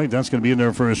one to the plate. That's going to be in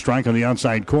there for a strike on the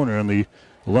outside corner on the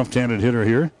left-handed hitter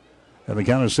here. And the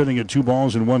count is sitting at 2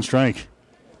 balls and 1 strike.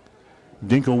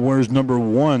 Dinkle wears number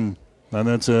 1 on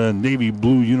that navy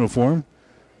blue uniform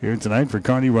here tonight for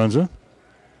Kearney Runza.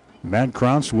 Matt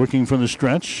Krantz working from the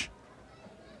stretch.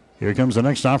 Here comes the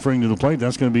next offering to the plate.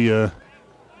 That's going to be a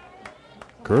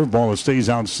curveball that stays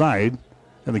outside.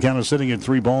 And the count is sitting at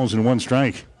 3 balls and 1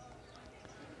 strike.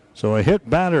 So a hit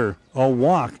batter, a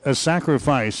walk, a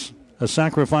sacrifice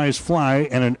fly,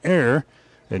 and an error.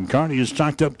 And Kearney has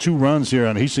chalked up 2 runs here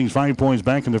on Hastings 5 points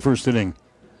back in the first inning.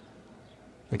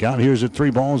 The count here is at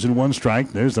 3 balls and 1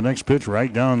 strike. There's the next pitch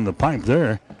right down the pipe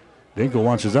there. Dinkle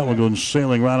watches that one go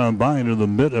sailing right on by into the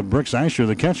mid of Brooks Asher,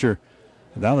 the catcher.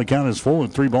 And now the count is full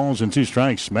at 3 balls and 2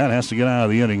 strikes. Matt has to get out of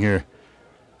the inning here.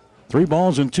 3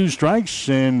 balls and 2 strikes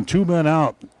and 2 men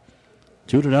out.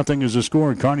 2-0 is the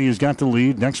score. Kearney has got the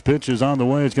lead. Next pitch is on the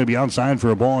way. It's going to be outside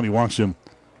for a ball, and he walks him.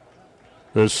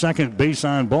 The second base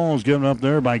on ball is given up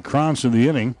there by Krantz in the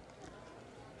inning.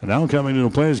 And now coming to the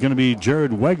play is going to be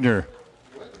Jared Wegner.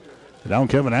 And now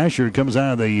Kevin Asher comes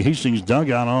out of the Hastings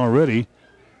dugout already.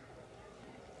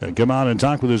 And come out and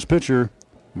talk with his pitcher,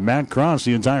 Matt Krantz.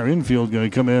 The entire infield is going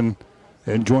to come in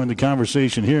and join the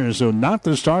conversation here. So not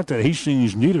the start that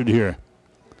Hastings needed here.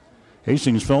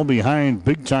 Hastings fell behind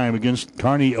big time against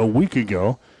Kearney a week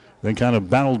ago. Then kind of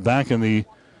battled back in the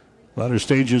latter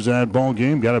stages of that ball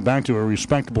game. Got it back to a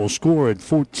respectable score at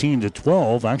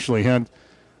 14-12. Actually had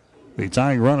the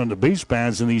tying run on the base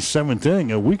paths in the 7th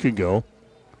inning a week ago.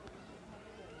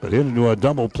 But hit into a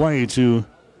double play to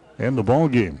end the ball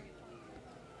game.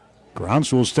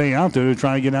 Krantz will stay out there to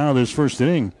try to get out of this first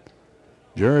inning.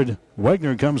 Jared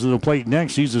Wegner comes to the plate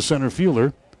next. He's the center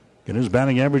fielder. And his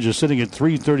batting average is sitting at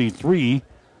 .333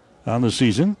 on the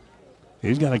season.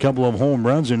 He's got a couple of home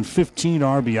runs and 15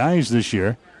 RBIs this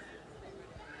year.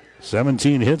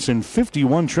 17 hits and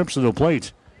 51 trips to the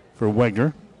plate for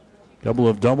Wegner. Couple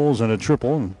of doubles and a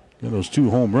triple, and those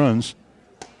 2 home runs.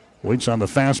 Waits on the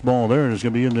fastball there, and it's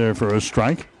going to be in there for a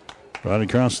strike. Right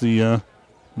across the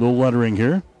little lettering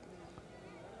here.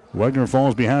 Wegner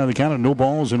falls behind the count of no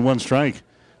balls and 1 strike.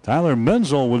 Tyler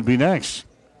Menzel would be next.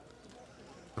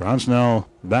 Krantz now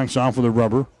backs off with a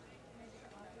rubber.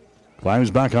 Climbs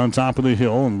back on top of the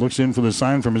hill and looks in for the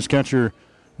sign from his catcher,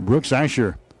 Brooks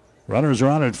Asher. Runners are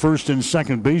on at first and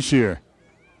second base here.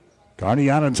 Kearney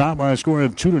out on top by a score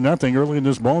of 2-0 early in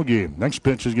this ball game. Next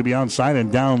pitch is going to be outside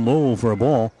and down low for a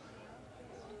ball.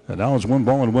 And now it's 1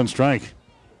 ball and 1 strike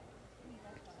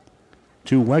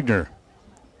to Wegner.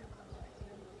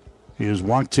 He has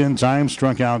walked 10 times,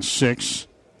 struck out 6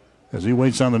 as he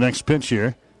waits on the next pitch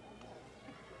here.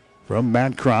 From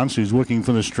Matt Krantz, who's looking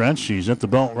for the stretch. He's at the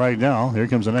belt right now. Here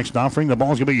comes the next offering. The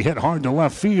ball's going to be hit hard to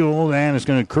left field, and it's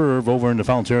going to curve over into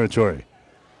foul territory.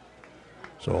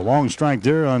 So a long strike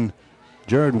there on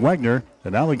Jared Wegner,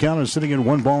 and now the count is sitting at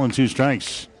 1 ball and 2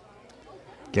 strikes.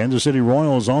 Kansas City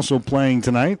Royals also playing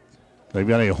tonight. They've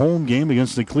got a home game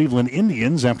against the Cleveland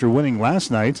Indians after winning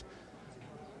last night.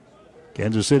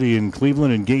 Kansas City and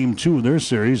Cleveland in Game 2 of their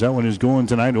series. That one is going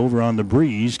tonight over on the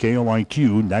Breeze,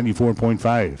 KOIQ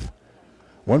 94.5.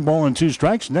 1 ball and 2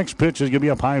 strikes. Next pitch is going to be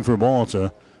up high for a ball. It's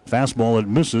a fastball that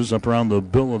misses up around the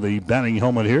bill of the batting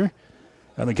helmet here.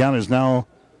 And the count is now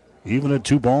even at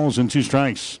 2 balls and 2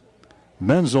 strikes.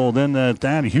 Menzel, then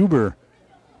Thad Huber.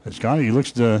 As Kearney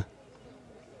looks to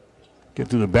get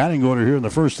to the batting order here in the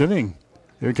first inning.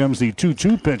 Here comes the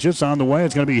 2-2 pitch. It's on the way.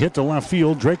 It's going to be hit to left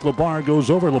field. Drake LeBar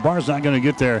goes over. LeBar's not going to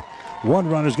get there. 1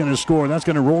 run is going to score. That's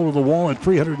going to roll to the wall at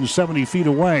 370 feet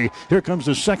away. Here comes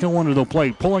the second one to the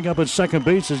plate. Pulling up at second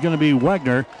base is going to be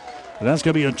Wegner. And that's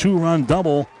going to be a 2-run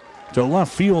double to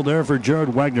left field there for Jared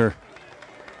Wegner.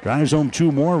 Drives home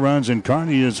 2 more runs, and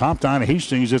Kearney has hopped on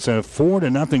Hastings. It's a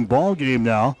 4-0 ball game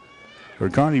now for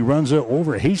Kearney Runza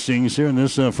over Hastings here in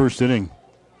this first inning.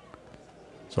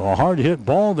 So a hard-hit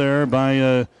ball there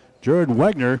by Jared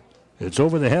Wegner. It's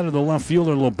over the head of the left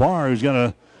fielder, LeBar, who's going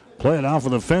to play it off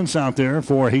of the fence out there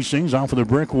for Hastings, off of the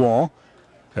brick wall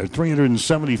at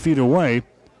 370 feet away.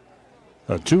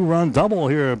 A 2-run double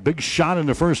here, a big shot in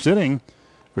the first inning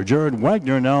for Jared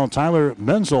Wegner. Now Tyler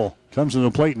Menzel comes to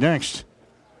the plate next.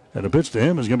 And the pitch to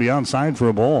him is going to be outside for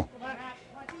a ball.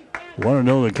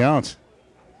 1-0 the count.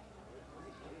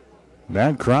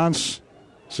 Matt Krantz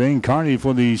saying Kearney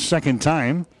for the second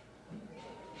time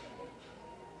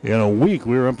in a week.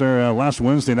 We were up there last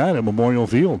Wednesday night at Memorial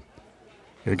Field.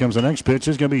 Here comes the next pitch.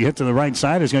 It's going to be hit to the right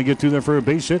side. It's going to get through there for a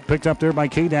base hit. Picked up there by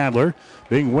Cade Adler.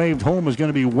 Being waved home is going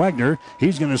to be Wegner.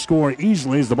 He's going to score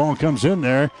easily as the ball comes in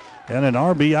there. And an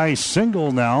RBI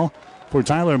single now for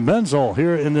Tyler Menzel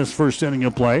here in this first inning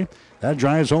of play. That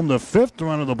drives home the 5th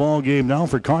run of the ball game now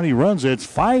for Kearney Runza. It's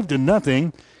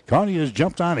 5-0. Kearney has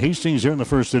jumped on Hastings here in the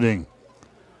first inning.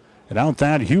 And out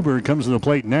Thad Huber comes to the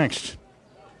plate next.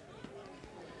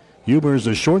 Huber is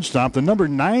the shortstop, the number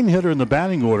 9 hitter in the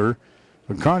batting order.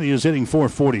 But Kearney is hitting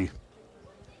 .440.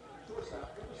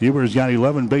 Huber's got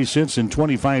 11 base hits and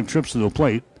 25 trips to the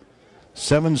plate.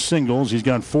 7 singles. He's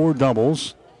got 4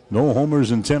 doubles. No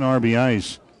homers and 10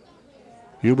 RBIs.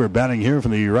 Huber batting here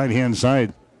from the right-hand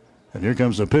side. And here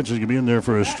comes the pitch. He's going to be in there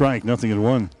for a strike.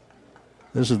 0-1.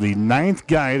 This is the 9th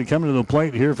guy to come into the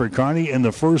plate here for Kearney in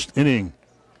the first inning.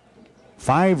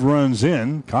 5 runs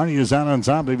in. Kearney is out on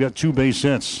top. They've got 2 base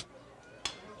hits.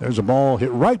 There's a ball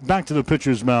hit right back to the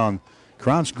pitcher's mound.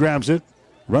 Krantz grabs it,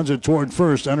 runs it toward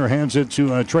first, underhands it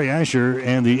to Trey Asher,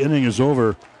 and the inning is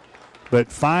over.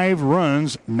 But 5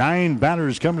 runs, 9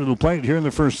 batters coming to the plate here in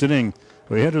the first inning.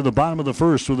 We head to the bottom of the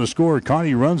first with a score.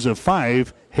 Kearney Runza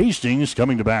 5, Hastings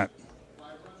coming to bat.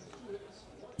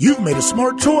 You've made a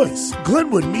smart choice.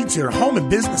 Glenwood meets your home and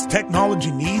business technology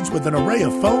needs with an array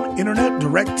of phone, internet,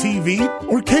 direct TV,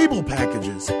 or cable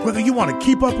packages. Whether you want to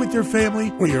keep up with your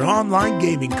family or your online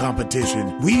gaming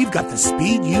competition, we've got the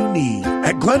speed you need.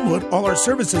 At Glenwood, all our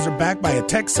services are backed by a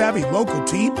tech-savvy local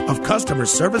team of customer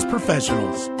service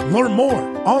professionals. Learn more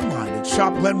online at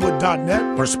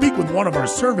shopglenwood.net or speak with one of our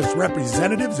service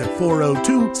representatives at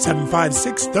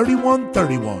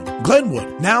 402-756-3131.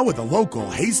 Glenwood, now with a local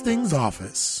Hastings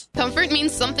office. Comfort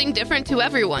means something different to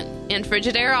everyone, and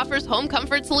Frigidaire offers home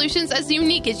comfort solutions as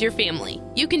unique as your family.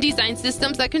 You can design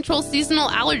systems that control seasonal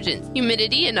allergens,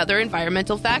 humidity, and other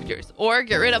environmental factors, or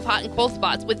get rid of hot and cold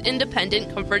spots with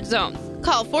independent comfort zones.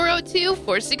 Call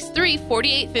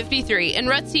 402-463-4853, and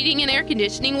Ruts Heating and Air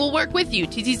Conditioning will work with you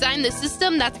to design the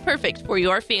system that's perfect for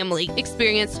your family.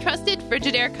 Experience trusted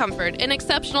Frigidaire comfort and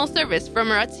exceptional service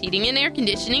from Ruts Heating and Air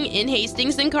Conditioning in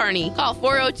Hastings and Kearney. Call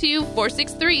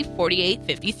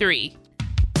 402-463-4853.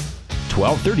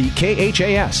 1230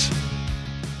 KHAS.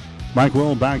 Mike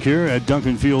Will back here at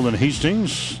Duncan Field in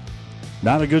Hastings.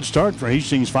 Not a good start for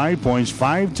Hastings. 5 points,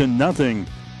 5-0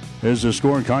 is the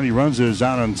score. Kearney Runza is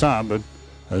out on top, but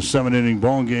a 7-inning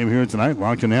ball game here tonight. A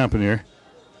lot can happen here.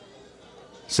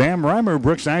 Sam Reimer,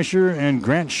 Brooks Asher, and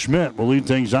Grant Schmidt will lead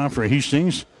things off for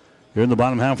Hastings here in the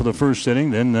bottom half of the first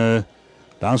inning. Then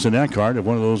Dawson Eckhart, if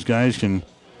one of those guys can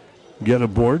get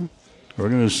aboard. We're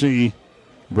going to see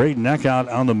Braden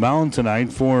Eckhout on the mound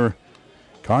tonight for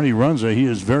Kearney Runza. He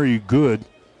is very good.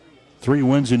 3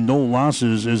 wins and no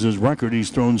losses is his record.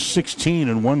 He's thrown 16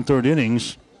 and 1/3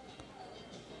 innings.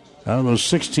 Out of those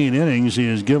 16 innings, he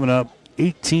has given up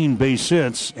 18 base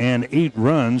hits and 8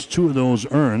 runs, 2 of those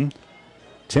earned.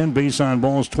 10 base on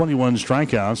balls, 21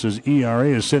 strikeouts. His ERA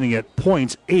is sitting at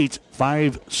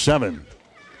 .857.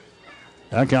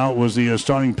 Eckhout was the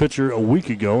starting pitcher a week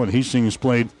ago, and Hastings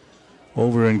played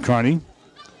over in Kearney.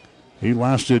 He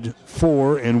lasted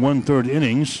 4 and 1/3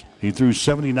 innings. He threw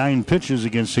 79 pitches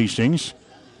against Hastings.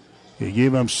 He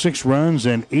gave up 6 runs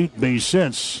and 8 base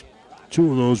hits. 2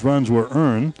 of those runs were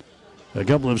earned. A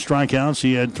couple of strikeouts.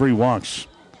 He had 3 walks.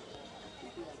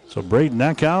 So Braden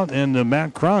Eckhout and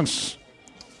Matt Krantz,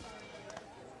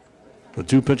 the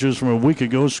 2 pitchers from a week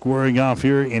ago, squaring off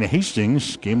here in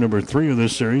Hastings. Game number 3 of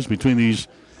this series between these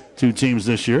 2 teams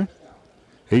this year.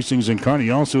 Hastings and Kearney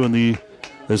also in the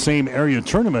same area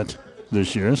tournament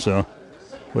this year. So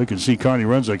we could see Kearney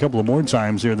Runza a couple of more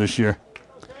times here this year.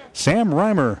 Sam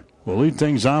Reimer will lead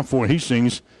things off for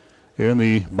Hastings here in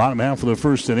the bottom half of the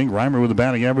first inning. Reimer with a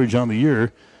batting average on the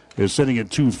year is sitting at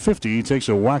 .250. He takes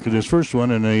a whack at his first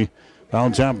one and a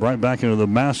foul tap right back into the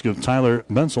mask of Tyler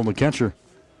Menzel, the catcher.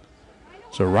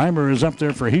 So Reimer is up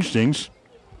there for Hastings.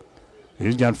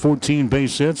 He's got 14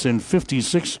 base hits and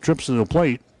 56 trips to the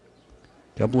plate.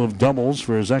 Couple of doubles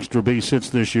for his extra base hits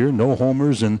this year. No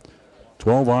homers and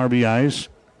 12 RBIs.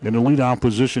 In the leadoff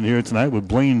position here tonight with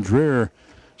Blaine Dreher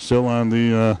still on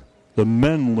the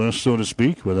men list, so to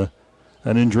speak, with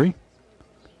an injury.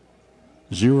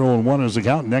 0-1 is the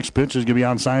count. Next pitch is going to be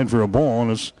outside for a ball,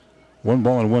 and it's 1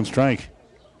 ball and 1 strike.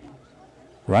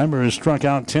 Reimer has struck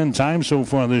out 10 times so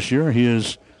far this year. He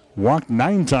has walked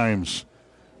 9 times.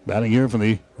 Batting here from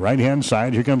the right-hand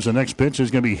side. Here comes the next pitch.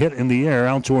 It's going to be hit in the air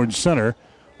out towards center.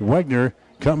 Wegner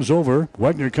comes over,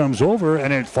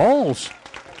 and it falls.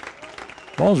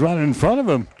 Falls right in front of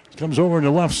him. Comes over to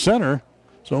left center.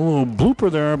 So a little blooper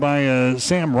there by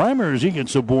Sam Reimer as he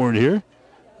gets aboard here.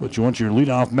 What you want your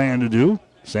leadoff man to do.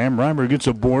 Sam Reimer gets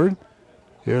aboard.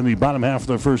 here in the bottom half of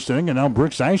the first inning. And now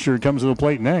Brooks Asher comes to the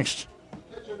plate next.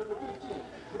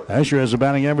 Asher has a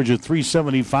batting average of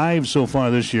 .375 so far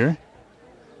this year.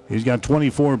 He's got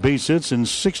 24 base hits and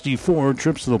 64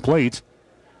 trips to the plate.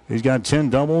 He's got 10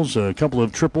 doubles, a couple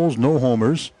of triples, no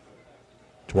homers,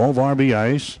 12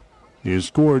 RBIs. He has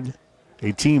scored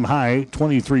a team-high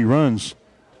 23 runs.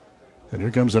 And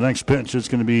here comes the next pitch. It's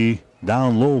going to be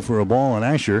down low for a ball on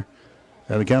Asher.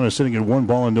 And the count is sitting at 1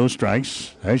 ball and no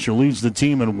strikes. Asher leads the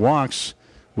team in walks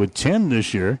with 10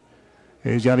 this year.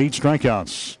 He's got 8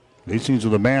 strikeouts. Hastings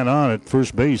with a man on at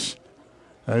first base.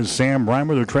 As Sam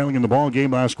Reimer, they're trailing in the ball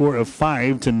game by a score of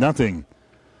 5-0.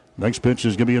 Next pitch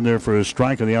is going to be in there for a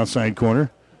strike on the outside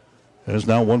corner. There's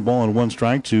now 1 ball and 1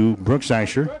 strike to Brooks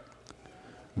Asher.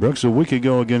 Brooks a week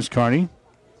ago against Kearney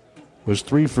was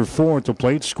 3 for 4 at the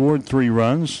plate, scored 3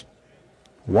 runs,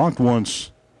 walked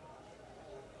once.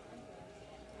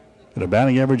 And a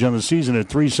batting average on the season at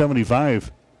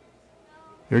 .375.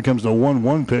 Here comes the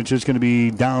 1-1 pitch. It's going to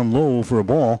be down low for a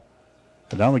ball.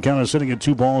 And now the count is sitting at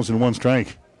 2 balls and 1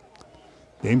 strike.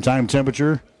 Game time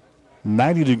temperature,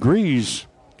 90 degrees.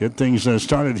 Get things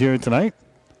started here tonight.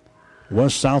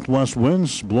 West-southwest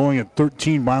winds blowing at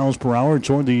 13 miles per hour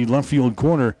toward the left field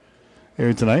corner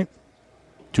here tonight.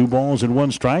 2 balls and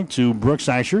 1 strike to Brooks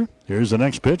Asher. Here's the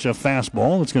next pitch, a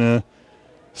fastball. It's going to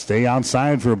stay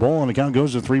outside for a ball, and the count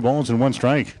goes to 3 balls and 1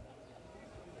 strike.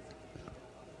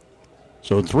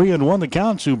 So 3-1 the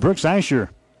count to Brooks Asher.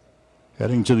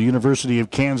 Heading to the University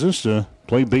of Kansas to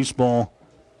play baseball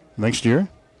next year.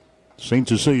 St.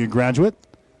 Cecilia graduate.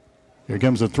 Here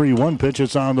comes the 3-1 pitch.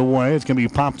 It's on the way. It's going to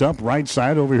be popped up right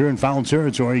side over here in foul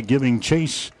territory, giving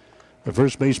chase the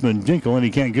first baseman Dinkle, and he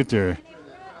can't get there.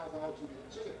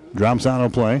 Drops out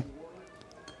of play.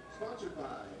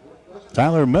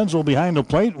 Tyler Menzel behind the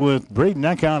plate with Braden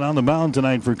Eckhout on the mound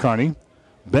tonight for Kearney.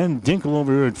 Ben Dinkle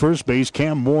over here at first base.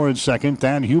 Cam Moore at second.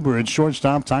 Thad Huber at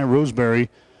shortstop. Ty Roseberry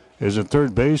is at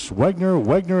third base.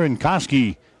 Wegner, and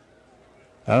Koski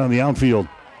out on the outfield.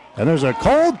 And there's a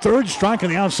called third strike in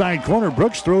the outside corner.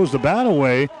 Brooks throws the bat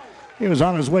away. He was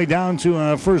on his way down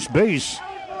to first base,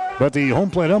 but the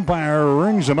home plate umpire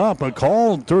rings him up. A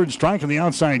called third strike in the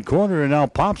outside corner, and now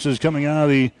Pops is coming out of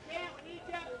the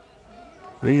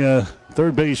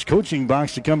third base coaching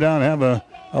box to come down and have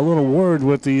a little word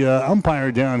with the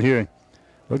umpire down here.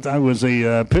 Looked like it was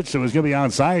a pitch that was going to be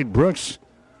outside. Brooks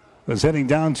was heading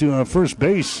down to first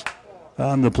base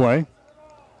on the play.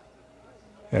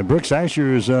 And Brooks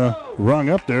Asher is rung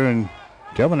up there, and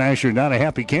Kevin Asher not a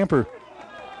happy camper.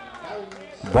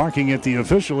 Barking at the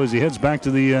official as he heads back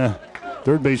to the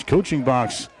third base coaching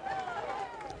box.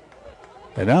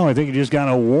 And now I think he just got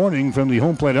a warning from the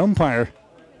home plate umpire.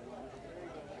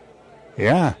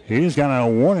 Yeah, he's got a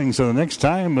warning, so the next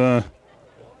time the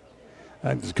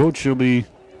coach will be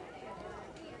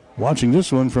watching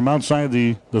this one from outside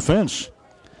the fence.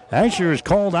 Asher is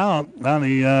called out on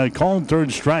the called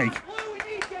third strike.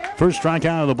 First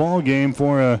strikeout of the ball game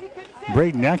for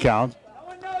Braden Eckhout.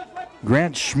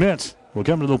 Grant Schmidt will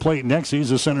come to the plate next. He's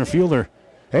a center fielder.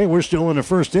 Hey, we're still in the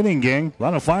first inning, gang. A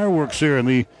lot of fireworks here in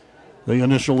the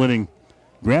initial inning.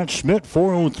 Grant Schmidt,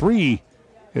 403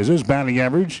 is his batting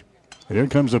average. And here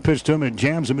comes the pitch to him. It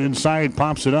jams him inside,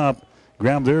 pops it up.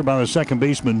 Grabbed there by the second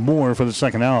baseman Moore for the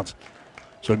second out.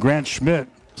 So Grant Schmidt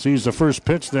sees the first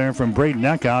pitch there from Braden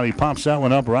Eckhout. He pops that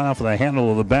one up right off of the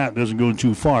handle of the bat. Doesn't go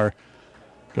too far.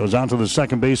 Goes out to the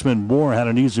second baseman. Moore had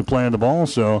an easy play on the ball,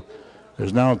 so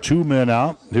there's now 2 men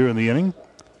out here in the inning.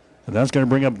 And that's going to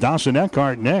bring up Dawson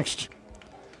Eckhart next.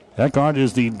 Eckhart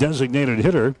is the designated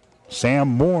hitter. Sam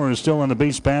Moore is still on the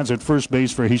base pads at first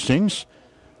base for Hastings.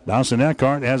 Dawson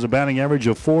Eckhart has a batting average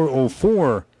of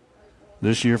 .404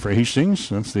 this year for Hastings.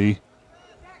 That's the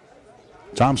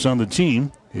tops on the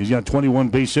team. He's got 21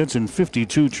 base hits and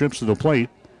 52 trips to the plate.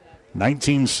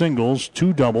 19 singles,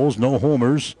 2 doubles, no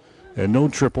homers, and no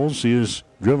triples. He has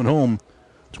driven home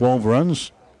 12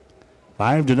 runs.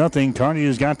 5-0. Kearney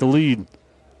has got the lead.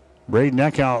 Braden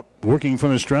Eckhout working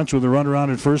from the stretch with a runner on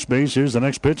at first base. Here's the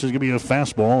next pitch. It's going to be a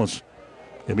fastball. It's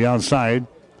going to be outside.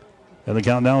 And the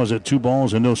count now is at 2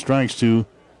 balls and no strikes to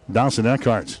Dawson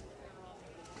Eckhart.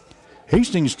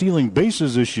 Hastings stealing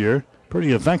bases this year.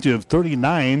 Pretty effective.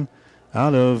 39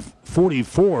 out of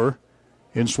 44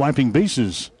 in swiping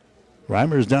bases.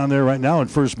 Reimer's down there right now at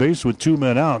first base with 2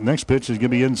 men out. Next pitch is going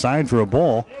to be inside for a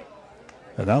ball.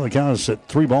 And now the count is at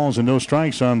 3 balls and no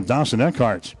strikes on Dawson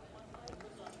Eckhart.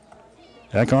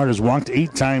 Eckhart has walked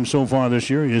 8 times so far this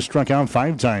year. He has struck out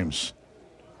 5 times.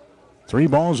 3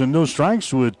 balls and no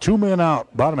strikes with 2 men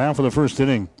out. Bottom half of the first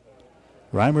inning.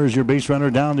 Reimer is your base runner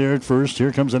down there at first.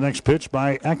 Here comes the next pitch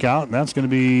by Eckhout, and that's going to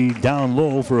be down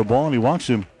low for a ball, and he walks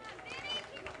him.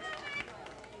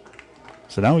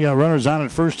 So now we got runners on at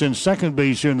first and second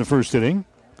base here in the first inning.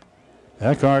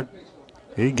 Eckhart,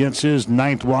 he gets his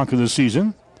 9th walk of the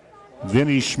season.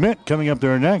 Vinny Schmidt coming up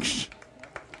there next.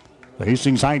 The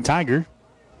Hastings High Tiger.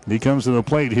 He comes to the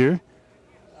plate here.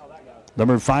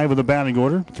 Number 5 of the batting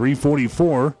order.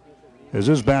 344 is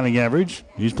his batting average.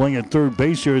 He's playing at third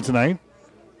base here tonight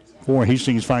for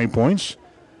Hastings 5 points.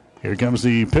 Here comes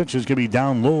the pitch. It's going to be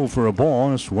down low for a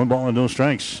ball. It's 1 ball and no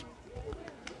strikes.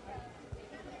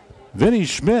 Vinny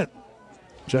Schmidt,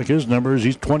 check his numbers.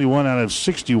 He's 21 out of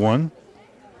 61.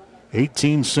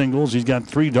 18 singles. He's got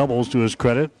 3 doubles to his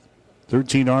credit.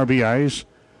 13 RBIs.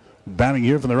 Batting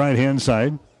here from the right-hand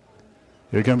side.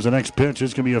 Here comes the next pitch.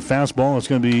 It's going to be a fastball. It's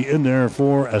going to be in there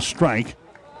for a strike.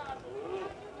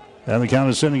 And the count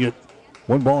is sending it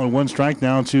 1 ball and 1 strike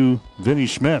now to Vinny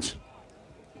Schmidt.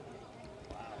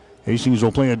 Hastings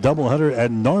will play a doubleheader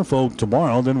at Norfolk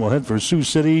tomorrow. Then we'll head for Sioux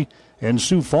City and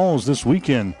Sioux Falls this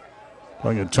weekend.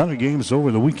 Playing a ton of games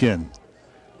over the weekend.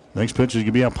 Next pitch is going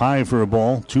to be up high for a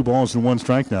ball. 2 balls and 1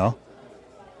 strike now.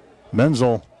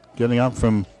 Menzel getting out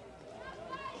from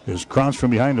his crouch from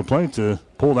behind the plate to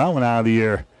pull that one out of the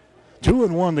air.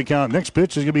 2-1 the count. Next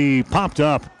pitch is going to be popped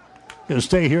up. Going to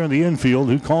stay here in the infield.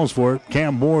 Who calls for it?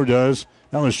 Cam Moore does.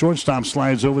 Now the shortstop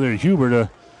slides over there. Huber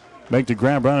to make the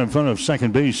grab right in front of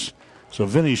second base. So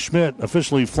Vinny Schmidt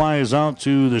officially flies out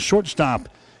to the shortstop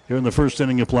here in the first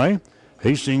inning of play.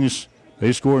 Hastings,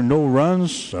 they score no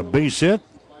runs, a base hit,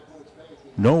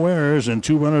 no errors, and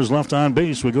 2 runners left on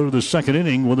base. We go to the second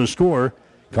inning with a score.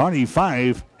 Kearney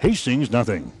 5, Hastings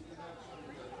nothing.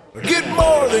 Get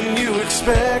more than you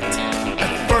expect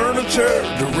at Furniture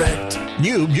Direct.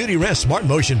 New Beauty Rest Smart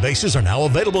Motion bases are now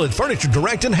available at Furniture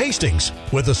Direct in Hastings.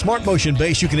 With the Smart Motion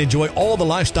base, you can enjoy all the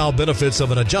lifestyle benefits of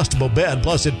an adjustable bed,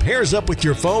 plus it pairs up with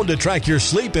your phone to track your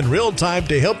sleep in real time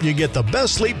to help you get the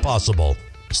best sleep possible.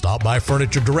 Stop by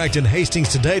Furniture Direct in Hastings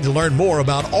today to learn more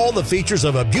about all the features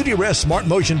of a Beauty Rest Smart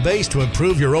Motion base to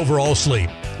improve your overall sleep.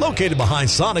 Located behind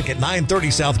Sonic at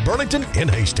 930 South Burlington in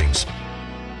Hastings.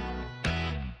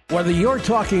 Whether you're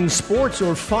talking sports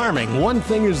or farming, one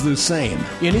thing is the same.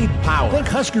 You need power. Think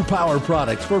Husker Power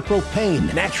products for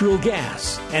propane, natural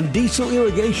gas, and diesel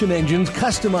irrigation engines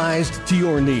customized to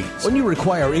your needs. When you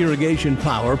require irrigation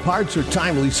power, parts, or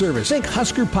timely service, think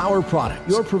Husker Power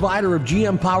products, your provider of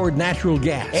GM-powered natural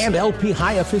gas and LP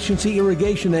high-efficiency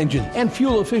irrigation engine and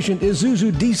fuel-efficient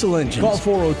Isuzu diesel engines. Call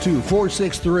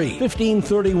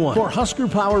 402-463-1531 for Husker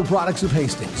Power products of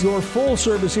Hastings, your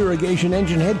full-service irrigation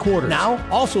engine headquarters. Now,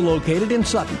 also located in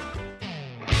Sutton.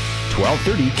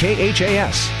 1230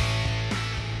 KHAS.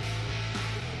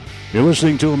 You're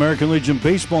listening to American Legion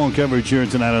baseball coverage here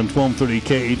tonight on 1230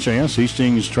 KHAS.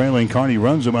 Hastings trailing Kearney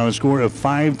Runza by a score of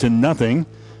 5-0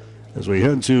 as we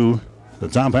head to the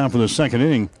top half of the second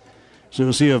inning. So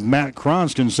we'll see if Matt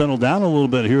Krantz can settle down a little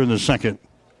bit here in the second.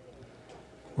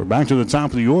 We're back to the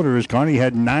top of the order as Kearney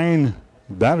had 9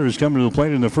 batters coming to the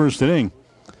plate in the first inning.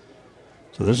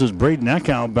 So this is Braden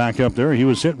Eckhout back up there. He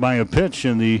was hit by a pitch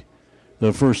in the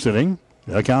first inning.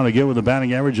 Eckhout again with a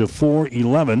batting average of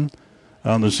 .411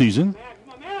 on the season.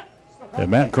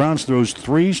 And Matt Krantz throws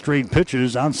 3 straight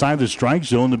pitches outside the strike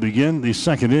zone to begin the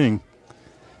second inning.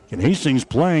 And Hastings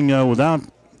playing without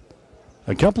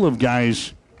a couple of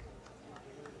guys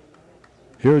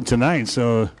here tonight.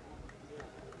 So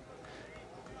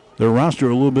their roster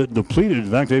a little bit depleted.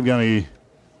 In fact, they've got a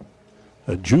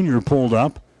junior pulled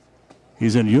up.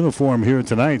 He's in uniform here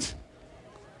tonight.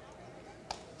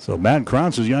 So Matt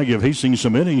Krantz is going to give Hastings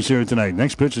some innings here tonight.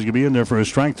 Next pitch is going to be in there for a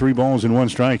strike. 3 balls and 1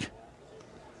 strike.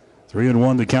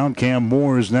 3-1 to count. Cam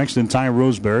Moore is next and Ty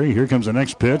Roseberry. Here comes the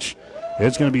next pitch.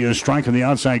 It's going to be a strike on the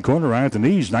outside corner right at the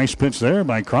knees. Nice pitch there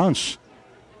by Krantz.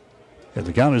 And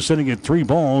the count is sitting at 3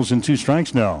 balls and 2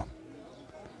 strikes now.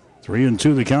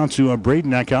 3-2 the count to Braden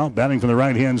Eckhout batting from the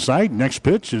right-hand side. Next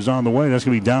pitch is on the way. That's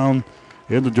going to be down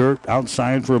in the dirt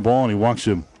outside for a ball, and he walks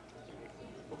him.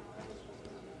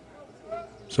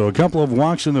 So a couple of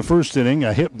walks in the first inning,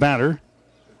 a hit batter.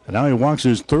 And now he walks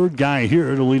his third guy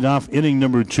here to lead off inning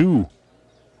number 2.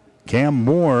 Cam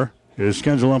Moore is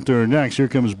scheduled up there next. Here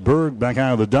comes Berg back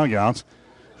out of the dugout.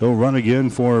 He'll run again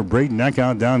for Braden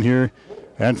Eckhout down here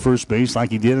at first base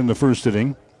like he did in the first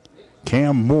inning.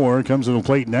 Cam Moore comes to the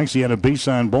plate next. He had a base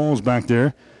on balls back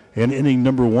there in inning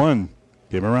number 1.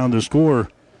 Came around to score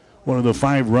one of the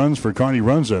 5 runs for Kearney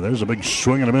Runza. There's a big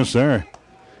swing and a miss there.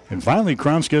 And finally,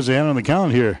 Krantz gets ahead on the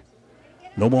count here.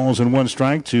 No balls and 1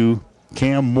 strike to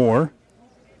Cam Moore.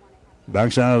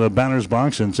 Backs out of the batter's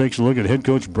box and takes a look at head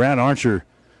coach Brad Archer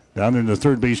down there in the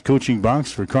third base coaching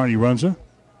box for Kearney Runza.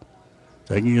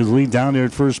 Taking his lead down there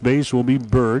at first base will be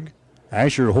Berg.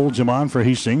 Asher holds him on for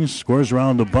Hastings. Squares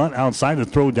around the bunt outside to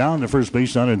throw down to first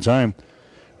base, not in time.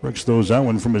 Brooks throws that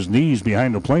one from his knees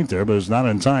behind the plate there, but it's not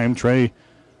in time. Trey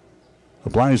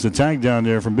applies the tag down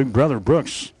there from big brother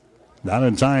Brooks. Not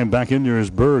in time. Back in there is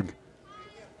Berg.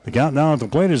 The count now at the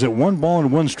plate is at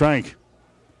 1-1 strike.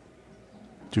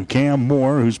 To Cam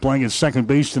Moore, who's playing at second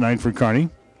base tonight for Kearney.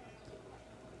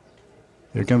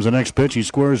 Here comes the next pitch. He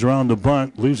squares around the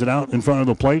bunt, leaves it out in front of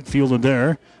the plate, fielded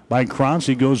there by Krantz.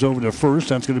 He goes over to first.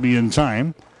 That's going to be in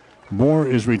time. Moore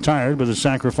is retired, but the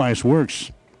sacrifice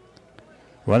works.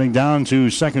 Running down to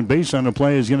second base on the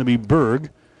play is going to be Berg.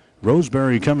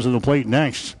 Roseberry comes to the plate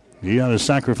next. He had a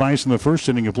sacrifice in the first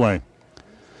inning of play.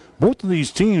 Both of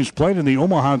these teams played in the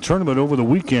Omaha tournament over the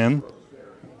weekend.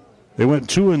 They went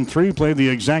 2-3, played the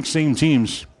exact same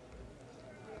teams.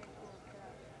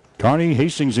 Kearney,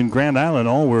 Hastings, and Grand Island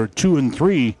all were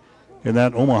 2-3 in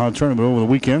that Omaha tournament over the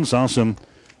weekend. Saw some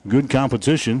good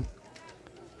competition.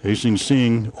 Hastings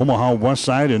seeing Omaha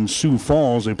Westside and Sioux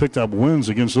Falls. They picked up wins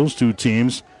against those two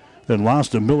teams, then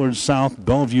lost to Millard South,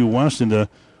 Bellevue West, and to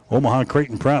Omaha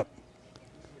Creighton Prep.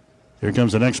 Here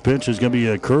comes the next pitch. It's going to be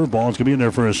a curveball. It's going to be in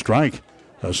there for a strike.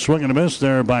 A swing and a miss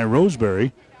there by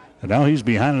Roseberry. And now he's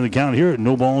behind in the count here at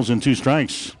 0-2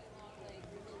 strikes.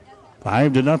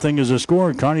 5-0 is the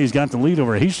score. Kearney's got the lead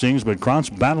over Hastings, but Krantz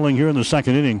battling here in the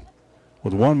second inning.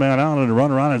 With one man out and a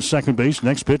runner on at second base.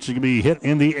 Next pitch is going to be hit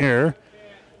in the air.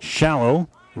 Shallow.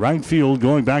 Right field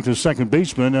going back to second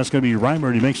baseman. That's going to be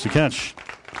Reimer. He makes the catch.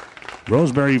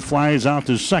 Roseberry flies out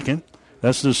to second.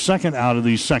 That's the second out of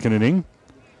the second inning.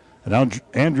 And now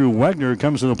Andrew Wegner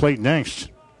comes to the plate next.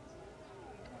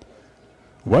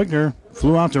 Wegner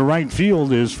flew out to right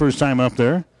field his first time up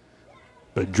there,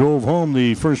 but drove home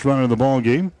the first run of the ball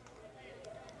game.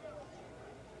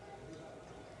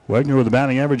 Wegner with a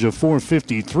batting average of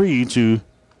 .453 to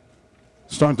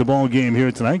start the ball game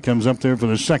here tonight. Comes up there for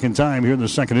the second time here in the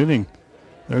second inning.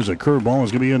 There's a curveball.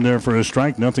 It's going to be in there for a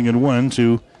strike. 0-1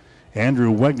 to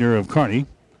Andrew Wegner of Kearney.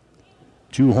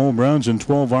 2 home runs and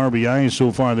 12 RBIs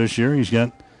so far this year. He's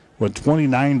got,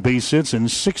 29 base hits and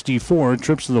 64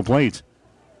 trips to the plate.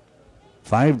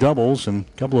 5 doubles and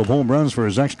a couple of home runs for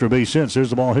his extra base hits.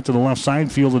 There's the ball hit to the left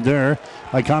side, fielded there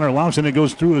by Connor Laux, and it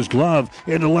goes through his glove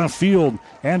into left field.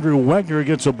 Andrew Wegner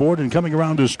gets aboard, and coming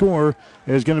around to score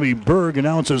is going to be Berg, and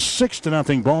now it's a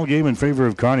 6-0 ball game in favor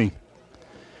of Kearney.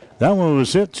 That one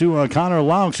was hit to Connor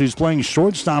Laux. He's playing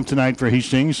shortstop tonight for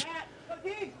Hastings.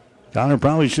 Connor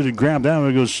probably should have grabbed that one.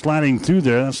 It goes sliding through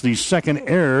there. That's the second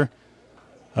error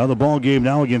of the ball game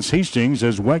now against Hastings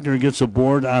as Wegner gets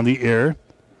aboard on the air.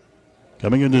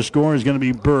 Coming in to score is going to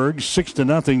be Berg.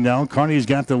 6-0 now. Kearney's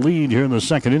got the lead here in the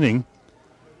second inning.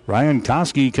 Ryan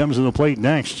Koski comes to the plate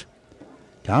next.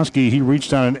 Koski, he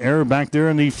reached on an error back there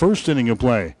in the first inning of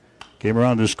play. Came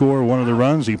around to score one of the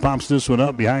runs. He pops this one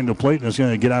up behind the plate, and it's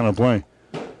going to get out of play.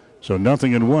 So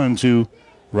 0-1 to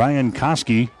Ryan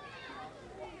Koski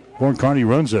for Kearney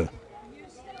Runza.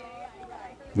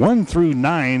 1 through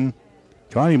 9,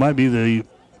 Kearney might be the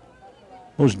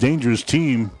most dangerous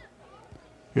team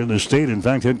here in the state. In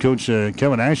fact, head coach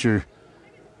Kevin Asher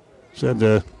said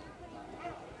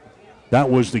that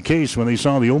was the case when they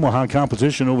saw the Omaha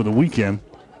competition over the weekend.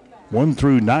 1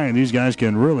 through 9, these guys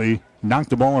can really knock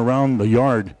the ball around the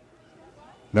yard.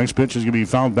 Next pitch is going to be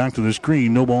fouled back to the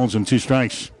screen. 0-2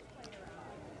 strikes.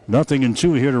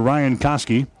 0-2 here to Ryan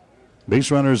Koski.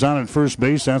 Base runners on at first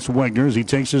base. That's Wegner as he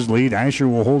takes his lead. Asher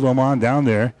will hold him on down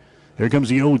there. Here comes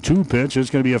the 0-2 pitch. It's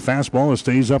going to be a fastball that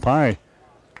stays up high.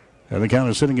 And the count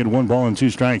is sitting at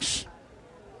 1-2 strikes.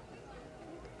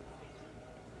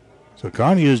 So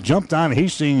Kearney has jumped on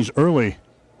Hastings early.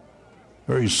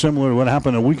 Very similar to what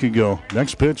happened a week ago.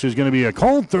 Next pitch is going to be a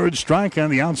called third strike on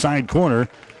the outside corner.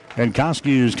 And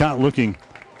Koski is caught looking.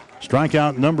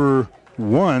 Strikeout number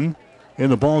 1 in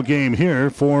the ball game here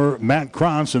for Matt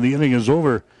Krantz, and the inning is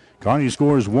over. Kearney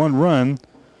scores 1 run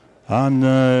on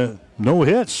no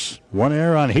hits. 1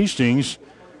 error on Hastings,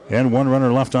 and 1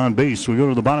 runner left on base. We go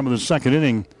to the bottom of the second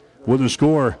inning with the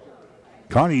score.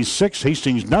 Kearney 6,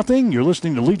 Hastings nothing. You're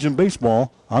listening to Legion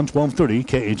Baseball on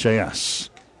 1230 KHAS.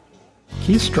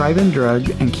 Keith's Drive-In Drug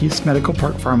and Keith's Medical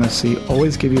Park Pharmacy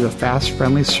always give you the fast,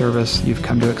 friendly service you've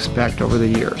come to expect over the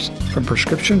years. From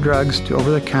prescription drugs to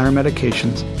over-the-counter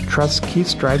medications, trust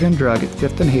Keith's Drive-In Drug at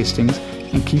 5th and Hastings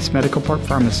and Keith's Medical Park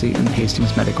Pharmacy in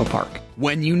Hastings Medical Park.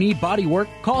 When you need body work,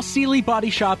 call Seeley Body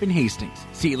Shop in Hastings.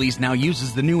 Seeley's now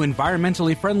uses the new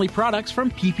environmentally friendly products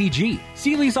from PPG.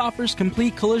 Seeley's offers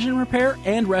complete collision repair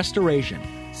and restoration.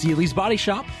 Seeley's Body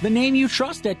Shop, the name you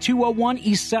trust at 201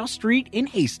 East South Street in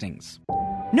Hastings.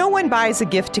 No one buys a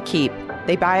gift to keep.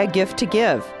 They buy a gift to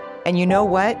give. And you know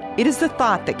what? It is the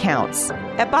thought that counts.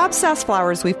 At Bob Sass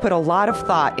Flowers, we've put a lot of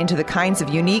thought into the kinds of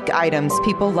unique items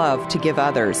people love to give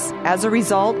others. As a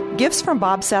result, gifts from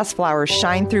Bob Sass Flowers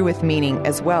shine through with meaning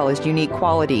as well as unique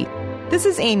quality. This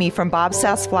is Amy from Bob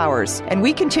Sass Flowers, and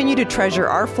we continue to treasure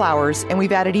our flowers, and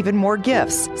we've added even more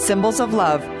gifts, symbols of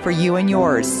love for you and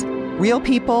yours. Real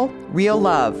people, real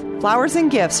love. Flowers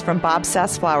and gifts from Bob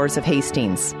Sass Flowers of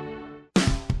Hastings.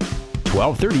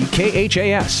 1230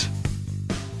 KHAS.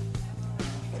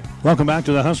 Welcome back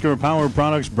to the Husker Power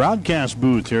Products broadcast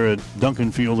booth here at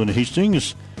Duncan Field in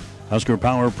Hastings. Husker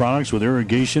Power Products with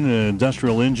irrigation and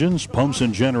industrial engines, pumps,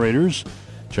 and generators.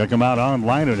 Check them out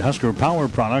online at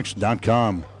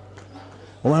HuskerPowerProducts.com.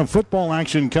 We'll have football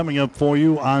action coming up for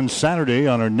you on Saturday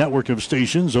on our network of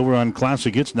stations over on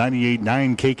Classic Hits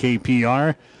 98.9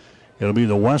 KKPR. It'll be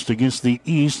the West against the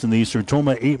East in the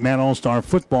Sertoma 8-Man All-Star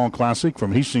Football Classic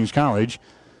from Hastings College.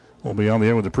 We'll be on the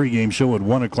air with the pregame show at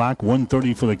 1 o'clock,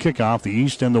 1:30 for the kickoff, the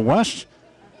East and the West.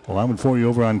 We'll have it for you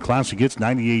over on Classic Hits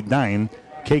 98.9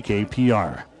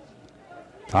 KKPR.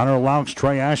 Connor Laux,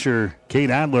 Trey Asher,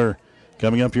 Kate Adler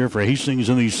coming up here for Hastings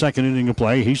in the second inning of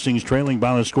play. Hastings trailing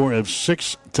by the score of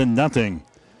 6-0.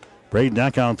 Braden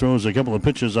Eckhout throws a couple of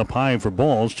pitches up high for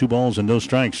balls, 2 balls and no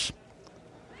strikes.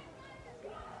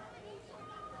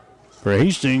 For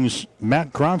Hastings,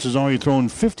 Matt Krantz has already thrown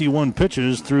 51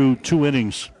 pitches through 2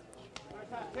 innings.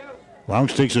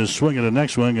 Laux takes a swing at the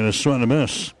next one and a swing and a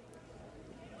miss.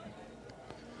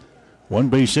 1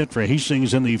 base hit for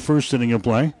Hastings in the first inning of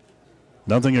play.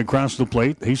 Nothing across the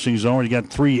plate. Hastings already got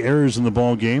 3 errors in the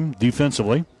ball game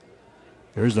defensively.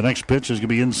 Here's the next pitch. Is going to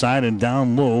be inside and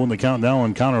down low. And the count now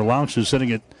on Connor Laux is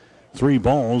sitting at 3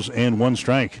 balls and 1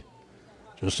 strike.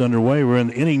 Just underway. We're in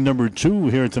inning number 2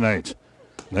 here tonight.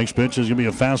 Next pitch is going to be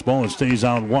a fastball that stays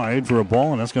out wide for a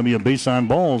ball, and that's going to be a base on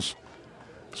balls.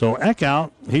 So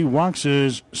Eckhout, he walks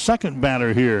his second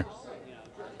batter here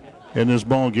in this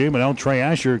ball game, and now Trey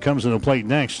Asher comes to the plate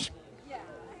next.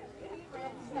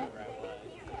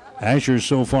 Asher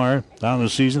so far down the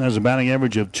season has a batting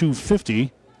average of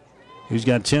 .250. He's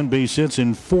got 10 base hits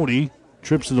and 40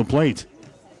 trips to the plate.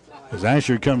 As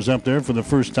Asher comes up there for the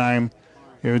first time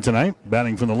here tonight,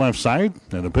 batting from the left side,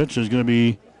 and the pitch is going to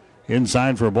be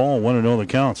inside for a ball, 1-0 the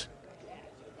count.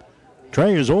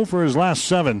 Trey is 0 for his last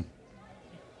 7.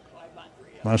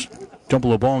 Last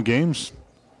couple of ball games.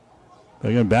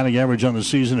 Again, batting average on the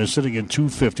season is sitting at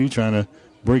 .250, trying to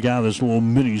break out of this little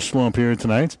mini slump here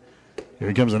tonight.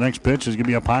 Here comes the next pitch. It's going to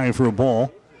be up high for a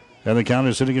ball. And the count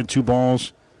is sitting at 2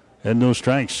 balls and no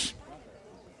strikes.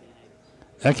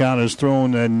 Eckhout has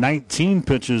thrown 19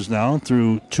 pitches now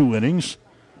through 2 innings.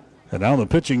 And now the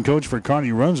pitching coach for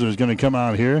Kearney Runza is going to come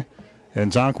out here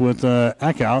and talk with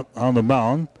Eckhout on the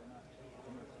mound.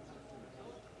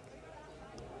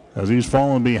 As he's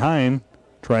fallen behind,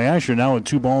 Trey Asher now at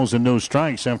 2 balls and no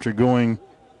strikes after going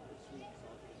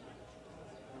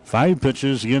 5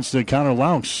 pitches against the Connor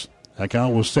Laux.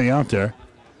 Eckhout will stay out there.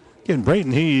 Again,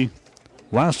 Brayton, he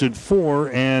lasted 4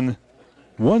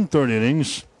 1/3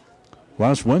 innings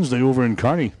last Wednesday over in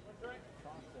Kearney.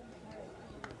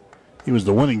 He was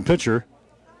the winning pitcher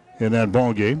in that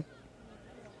ball game.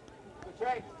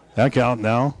 Eckhout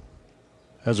now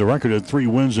has a record of 3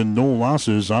 wins and no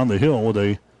losses on the hill with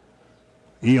a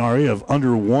ERA of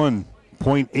under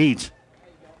 1.8.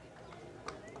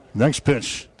 Next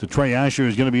pitch to Trey Asher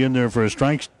is going to be in there for a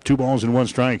strike. 2 balls and 1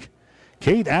 strike.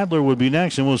 Kate Adler would be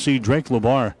next, and we'll see Drake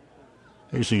Labar.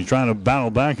 He's trying to battle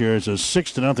back here. It's a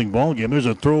 6-0 ball game. There's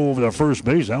a throw over the first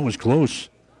base. That was close.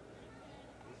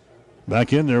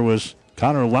 Back in there was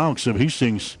Connor Laux of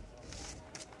Hastings.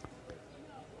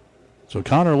 So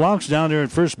Connor Laux down there at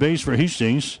first base for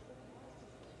Hastings.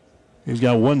 He's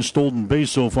got 1 stolen base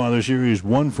so far this year. He's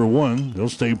 1 for 1. He'll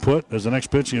stay put as the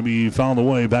next pitch is going to be fouled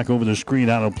away back over the screen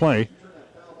out of play.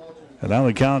 And now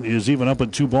the count is even up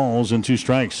at 2 balls and 2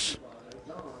 strikes.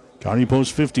 Kearney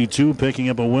posts 52, picking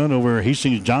up a win over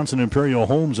Hastings Johnson Imperial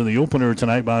Homes in the opener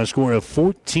tonight by a score of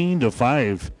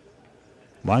 14-5.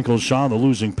 Michael Shaw, the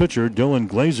losing pitcher. Dylan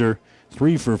Glazer,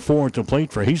 3 for 4 to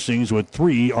plate for Hastings with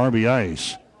 3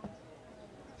 RBIs.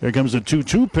 Here comes the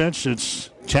 2-2 pitch.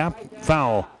 It's tapped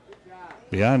foul.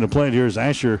 Behind the plate, here's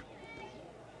Asher.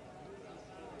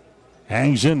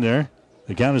 Hangs in there.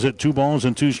 The count is at 2 balls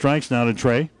and 2 strikes now to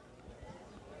Trey.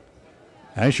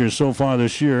 Asher so far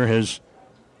this year has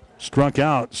struck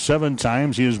out 7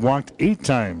 times. He has walked 8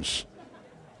 times.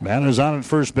 Man is on at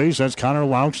first base. That's Connor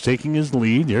Laux taking his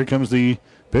lead. Here comes the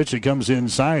pitch. It comes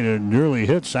inside and nearly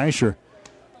hits Asher.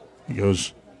 He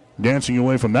goes dancing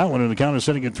away from that one, and the count is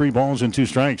sitting at 3 balls and 2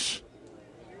 strikes.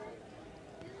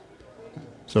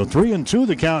 So 3-2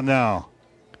 the count now.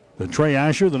 Trey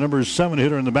Asher, the number 7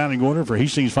 hitter in the batting order for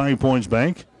Hastings 5 Points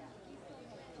Bank.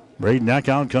 Braden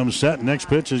Eckhout comes set. Next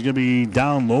pitch is going to be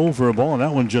down low for a ball, and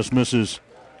that one just misses.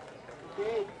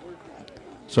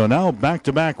 So now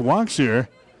back-to-back walks here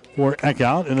for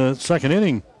Eckhout in the second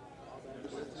inning.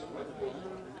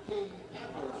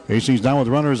 Hastings now with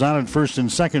runners on at first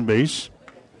and second base.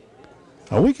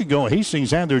 A week ago,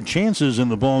 Hastings had their chances in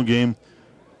the ball game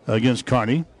against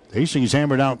Kearney. Hastings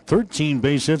hammered out 13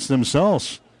 base hits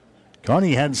themselves.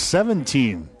 Kearney had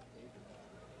 17.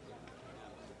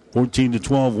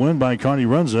 14-12 win by Kearney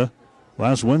Runza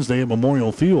last Wednesday at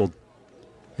Memorial Field.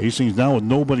 Hastings now with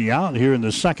nobody out here in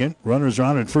the second. Runners are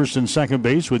on at first and second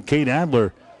base with Cade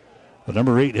Adler, the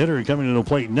number 8 hitter, coming to the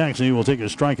plate next, and he will take a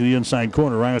strike in the inside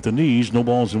corner right at the knees. No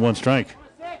balls and 1 strike.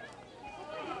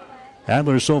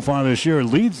 Adler so far this year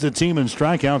leads the team in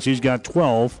strikeouts. He's got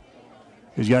 12.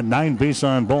 He's got 9 base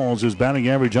on balls. His batting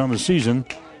average on the season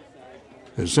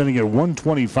is sitting at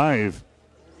 125.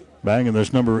 Bagging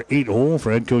this number 8 hole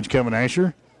for head coach Kevin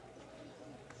Asher.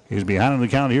 He's behind on the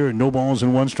count here at no balls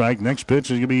and 1 strike. Next pitch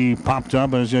is going to be popped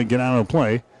up and it's going to get out of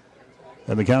play.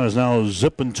 And the count is now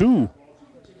 0-2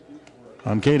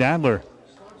 on Cade Adler.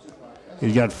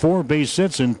 He's got 4 base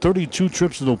hits and 32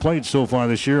 trips to the plate so far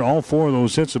this year. All 4 of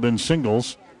those hits have been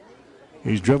singles.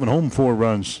 He's driven home 4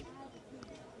 runs.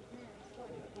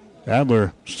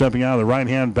 Adler stepping out of the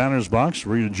right-hand batter's box,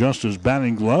 readjusts his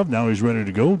batting glove. Now he's ready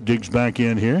to go. Digs back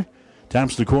in here.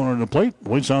 Taps the corner of the plate.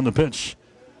 Waits on the pitch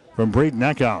from Braden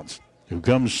Eckhout, who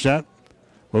comes set.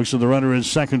 Looks at the runner at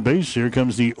second base. Here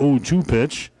comes the 0-2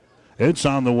 pitch. It's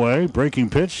on the way. Breaking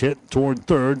pitch hit toward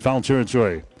third. Foul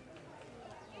territory.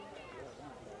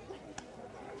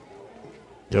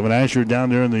 Kevin Asher down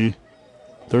there in the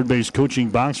third base coaching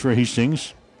box for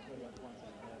Hastings.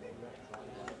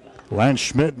 Lance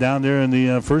Schmidt down there in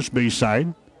the first base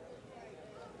side.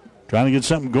 Trying to get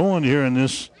something going here in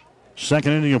this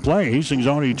second inning of play. Hastings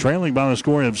already trailing by a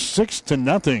score of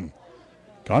 6-0.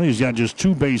 Kearney's got just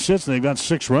 2 base hits and they've got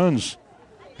 6 runs.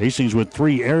 Hastings with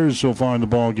 3 errors so far in the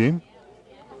ball game.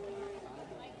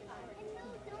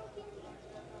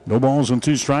 No balls and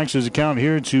 2 strikes is the count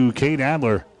here to Cade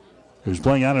Adler, who's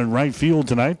playing out in right field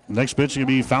tonight. Next pitch is going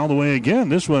to be fouled away again.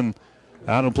 This one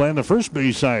out of play on the first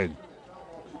base side.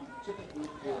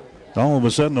 All of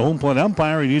a sudden, the home plate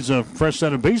umpire, he needs a fresh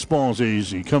set of baseballs.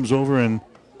 He comes over and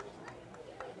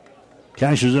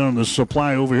cashes in on the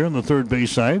supply over here on the third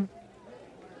base side.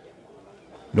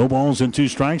 No balls and 2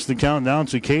 strikes. The count down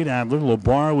to Cade Adler.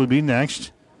 LeBar would be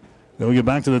next. Then we get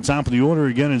back to the top of the order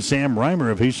again, and Sam Reimer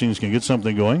if Hastings can get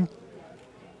something going.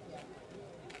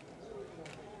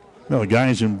 Now the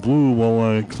guys in blue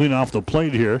will clean off the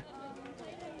plate here.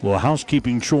 A little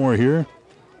housekeeping chore here.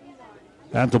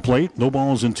 At the plate, no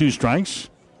balls and 2 strikes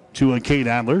to Cade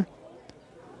Adler.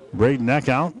 Braden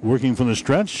Eckhout working from the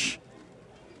stretch.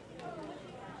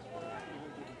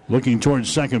 Looking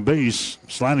towards second base.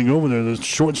 Sliding over there, the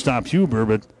shortstop Huber,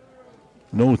 but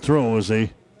no throw as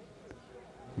they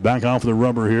back off the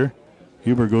rubber here.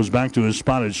 Huber goes back to his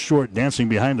spot at short, dancing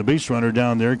behind the base runner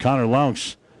down there, Connor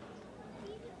Laux.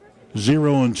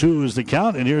 0-2 is the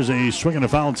count, and here's a swing and a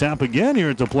foul tap again here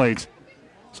at the plate.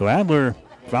 So Adler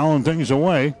fouling things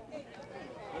away.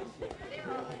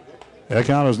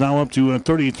 Eckhout is now up to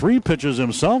 33 pitches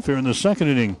himself here in the second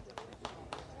inning.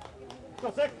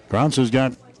 Runza's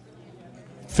got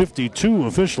 52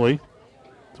 officially.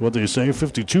 That's what they say.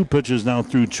 52 pitches now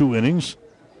through 2 innings.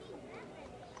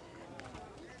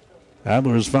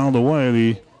 Adler has fouled away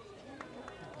the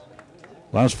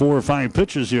last 4 or 5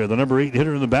 pitches here. The number 8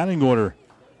 hitter in the batting order.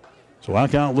 So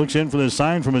Eckhout looks in for the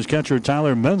sign from his catcher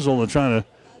Tyler Menzel to try to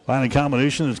find a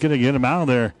combination that's going to get him out of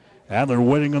there. Adler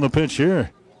waiting on the pitch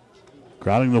here.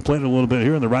 Crowding the plate a little bit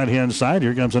here on the right-hand side.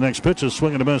 Here comes the next pitch. A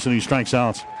swing and a miss, and he strikes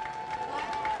out.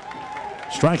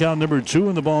 Strikeout number 2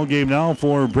 in the ball game now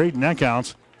for Braden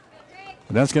Eckhout.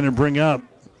 And that's going to bring up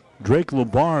Drake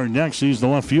LeBar next. He's the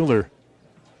left fielder.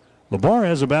 LeBar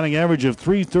has a batting average of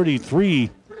 .333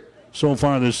 so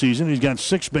far this season. He's got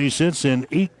 6 base hits and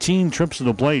 18 trips to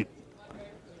the plate.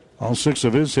 All 6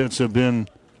 of his hits have been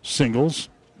singles.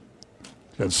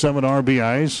 Got 7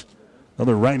 RBIs.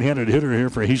 Another right-handed hitter here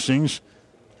for Hastings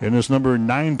in this number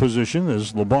 9 position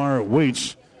as LeBar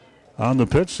waits on the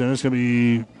pitch, and it's going to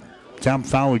be tapped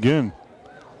foul again.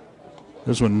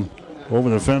 This one over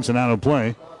the fence and out of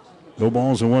play. No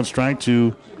balls and 1 strike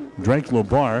to Drake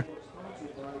LeBar.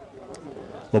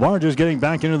 LeBar just getting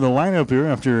back into the lineup here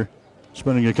after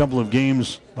spending a couple of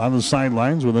games on the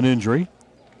sidelines with an injury.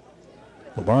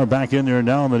 LeBar back in there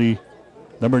now in the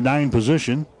number 9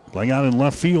 position. Playing out in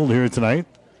left field here tonight.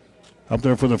 Up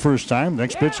there for the first time.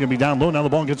 Next pitch is going to be down low. Now the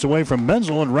ball gets away from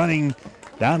Menzel, and running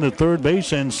Down to third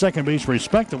base and second base,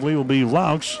 respectively, will be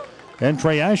Laux and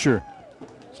Trey Asher.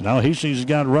 So now Hastings has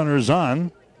got runners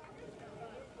on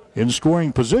in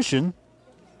scoring position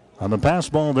on the pass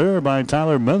ball there by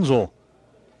Tyler Menzel.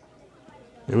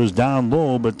 It was down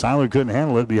low, but Tyler couldn't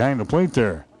handle it behind the plate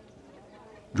there.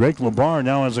 Drake LeBar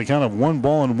now has a count of 1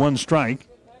 ball and 1 strike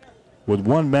with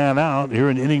 1 man out here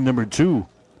in inning number 2.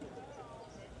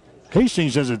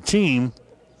 Hastings as a team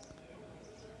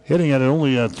hitting at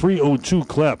only a .302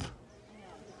 clip.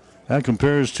 That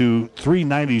compares to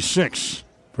 .396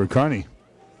 for Kearney.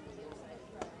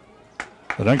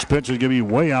 The next pitch is going to be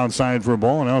way outside for a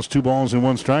ball, and now it's 2 balls and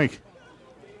 1 strike.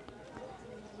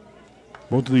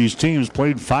 Both of these teams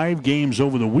played 5 games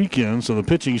over the weekend, so the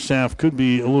pitching staff could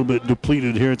be a little bit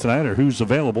depleted here tonight, or who's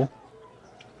available.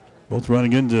 Both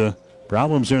running into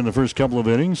problems here in the first couple of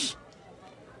innings.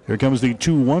 Here comes the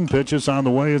 2-1 pitch. It's on the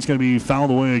way. It's going to be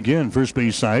fouled away again, first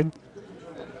base side.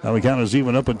 Now the count is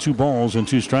even up at 2 balls and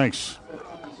 2 strikes.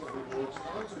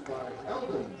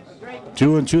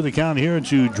 2-2 the count here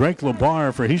to Drake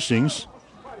LeBar for Hastings.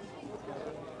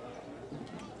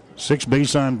 6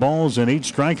 base on balls and 8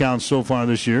 strikeouts so far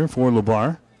this year for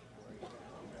LeBar.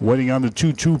 Waiting on the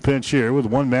 2-2 pitch here with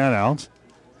 1 man out.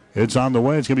 It's on the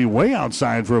way. It's going to be way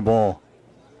outside for a ball.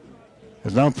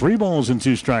 It's now 3 balls and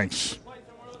 2 strikes.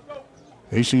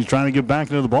 Hastings trying to get back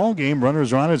into the ball game.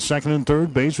 Runners are on at second and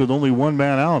third base with only 1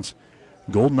 man out.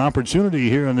 Golden opportunity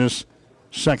here in this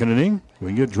second inning. We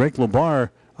can get Drake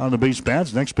LeBar on the base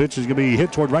paths. Next pitch is going to be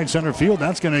hit toward right center field.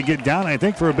 That's going to get down, I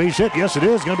think, for a base hit. Yes, it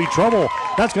is. Going to be trouble.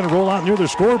 That's going to roll out near the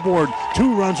scoreboard.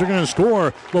 2 runs are going to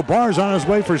score. LeBar's on his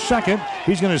way for second.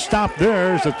 He's going to stop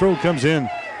there as the throw comes in.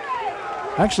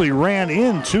 Actually ran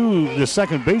into the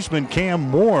second baseman, Cam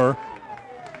Moore.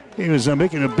 He was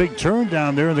making a big turn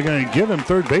down there, and they're going to give him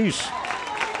third base.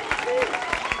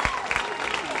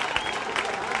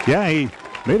 Yeah, he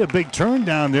made a big turn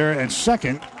down there at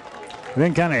second,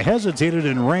 then kind of hesitated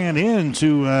and ran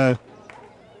into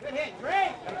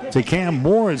to Cam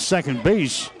Moore at second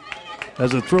base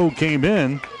as the throw came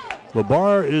in.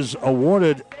 LeBar is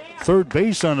awarded third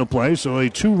base on the play, so a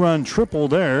 2-run triple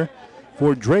there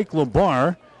for Drake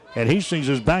LeBar. And Hastings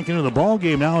is back into the ball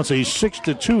game now. It's a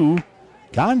 6-2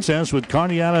 contest with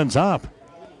Kearney out on top.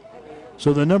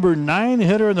 So the number 9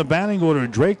 hitter in the batting order,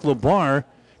 Drake LeBar,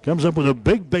 comes up with a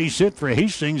big base hit for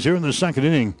Hastings here in the second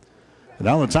inning. And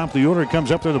down the top of the order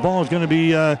comes up there. The ball is going to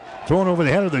be thrown over the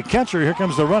head of the catcher. Here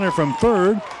comes the runner from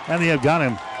third, and they have got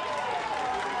him.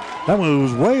 That one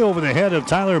was way over the head of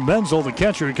Tyler Menzel, the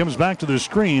catcher. It comes back to the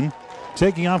screen.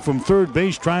 Taking off from third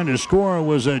base, trying to score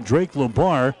was Drake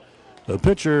LeBar. The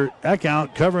pitcher,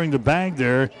 Eckhout, covering the bag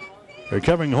there. They're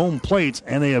covering home plate,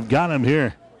 and they have got him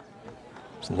here.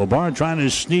 So LeBar trying to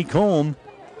sneak home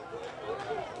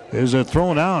is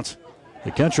thrown out.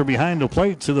 The catcher behind the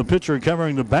plate to the pitcher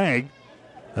covering the bag.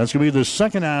 That's going to be the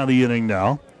second out of the inning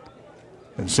now.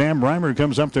 And Sam Reimer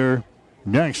comes up there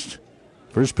next.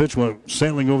 First pitch went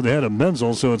sailing over the head of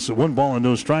Menzel, so it's 1 ball and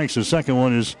no strikes. The second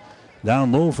one is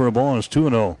down low for a ball, and it's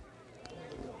 2-0.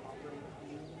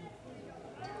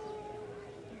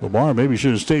 LeBar maybe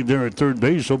should have stayed there at third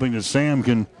base, hoping that Sam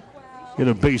can get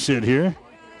a base hit here.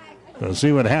 Let's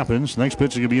see what happens. Next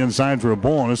pitch is going to be inside for a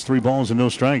ball, and it's 3 balls and no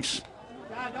strikes.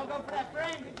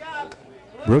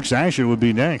 Brooks Asher would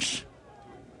be next.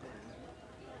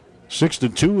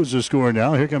 6-2 is the score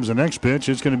now. Here comes the next pitch.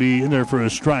 It's going to be in there for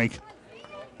a strike.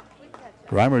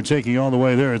 Reimer taking all the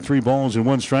way there at 3 balls and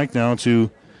 1 strike now to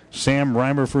Sam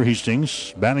Reimer for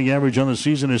Hastings. Batting average on the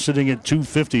season is sitting at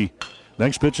 .250.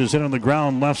 Next pitch is hit on the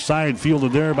ground, left side,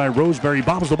 fielded there by Roseberry.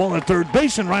 Bobbles the ball at third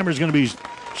base, and Reimer's going to be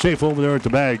safe over there at the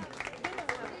bag.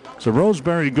 So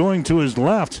Roseberry going to his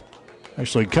left.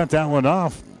 Actually cut that one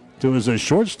off to his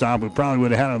shortstop, who probably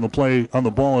would have had it on the play on the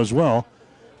ball as well.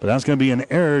 But that's going to be an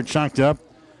error chalked up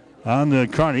on the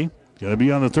Kearney. Going to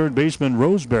be on the third baseman,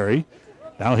 Roseberry.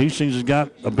 Now Hastings has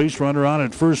got a base runner on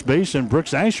at first base, and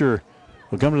Brooks Asher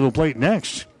will come to the plate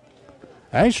next.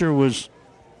 Asher was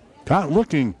caught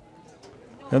looking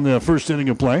in the first inning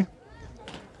of play.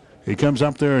 He comes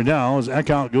up there now as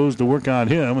Eckhout goes to work on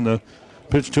him, and the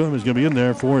pitch to him is going to be in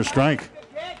there for a strike.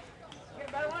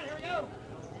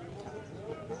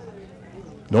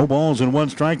 No balls and 1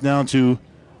 strike now to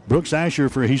Brooks Asher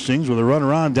for Hastings with a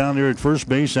runner on down there at first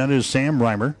base. That is Sam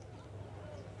Reimer.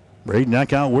 Braden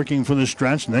Eckhout working for the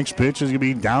stretch. Next pitch is going to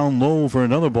be down low for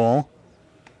another ball.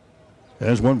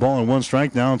 There's 1 ball and 1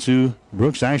 strike now to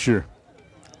Brooks Asher.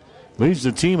 Leads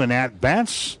the team in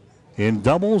at-bats, in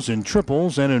doubles, in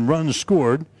triples, and in runs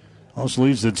scored. Also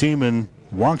leads the team in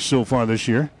walks so far this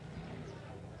year.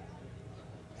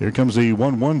 Here comes the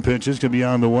 1-1 pitch. It's going to be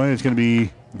on the way. It's going to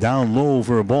be down low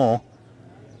for a ball.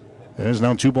 There's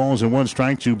now 2 balls and 1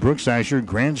 strike to Brooks Asher.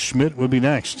 Grant Schmidt would be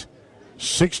next.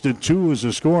 6-2 is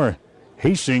the score.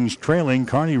 Hastings trailing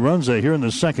Kearney Runza here in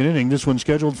the second inning. This one's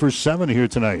scheduled for 7 here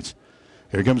tonight.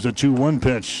 Here comes the 2-1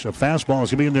 pitch. A fastball is going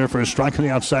to be in there for a strike on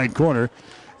the outside corner.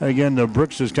 And again,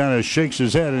 Brooks just kind of shakes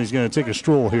his head, and he's going to take a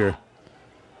stroll here.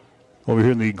 Over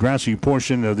here in the grassy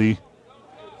portion of the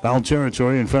foul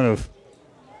territory in front of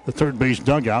the third base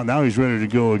dugout. Now he's ready to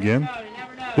go again.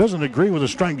 Doesn't agree with the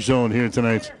strike zone here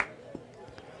tonight.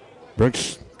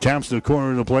 Brooks taps the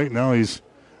corner of the plate. Now he's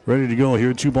ready to go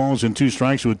here. 2 balls and 2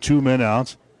 strikes with 2 men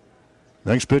out.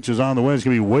 Next pitch is on the way. It's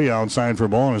going to be way outside for a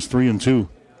ball, and it's 3-2.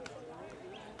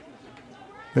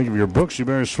 Think of your Brooks. You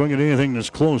better swing at anything that's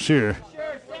close here.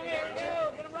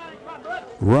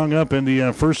 Rung up in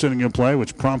the first inning of play,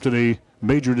 which prompted a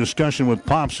major discussion with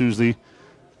Pops, who's the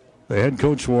head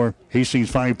coach for Hastings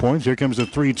 5 Points. Here comes the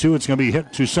 3-2. It's going to be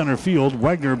hit to center field.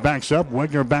 Wagner backs up.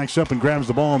 And grabs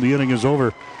the ball, and the inning is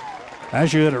over.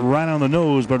 Asher hit it right on the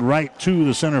nose, but right to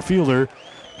the center fielder,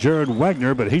 Jared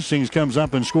Wagner. But Hastings comes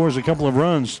up and scores a couple of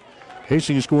runs.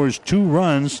 Hastings scores 2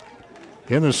 runs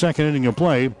in the second inning of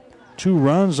play. 2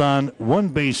 runs on 1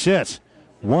 base hit,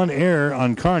 1 error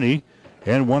on Kearney,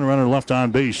 and 1 runner left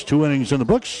on base. 2 innings in the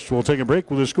books. We'll take a break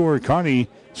with the score. Kearney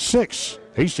 6,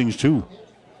 Hastings 2.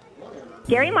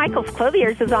 Gary Michaels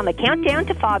Clothiers is on the countdown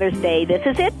to Father's Day. This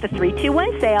is it, the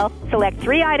 3-2-1 sale. Select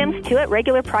 3 items, 2 at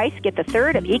regular price, get the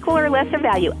third of equal or lesser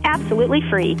value absolutely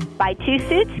free. Buy 2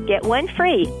 suits, get 1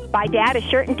 free. Buy Dad a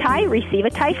shirt and tie, receive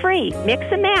a tie free. Mix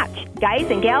and match. Guys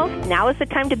and gals, now is the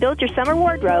time to build your summer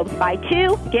wardrobe. Buy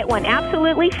 2, get 1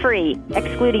 absolutely free.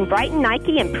 Excluding Brighton,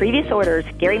 Nike, and previous orders,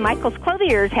 Gary Michaels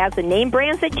Clothiers has the name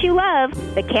brands that you love.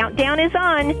 The countdown is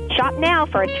on. Shop now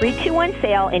for a 3-2-1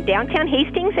 sale in downtown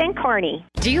Hastings and Kearney.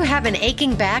 Do you have an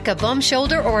aching back, a bum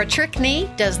shoulder, or a trick knee?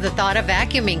 Does the thought of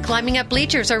vacuuming, climbing up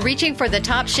bleachers, or reaching for the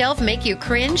top shelf make you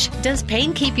cringe? Does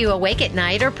pain keep you awake at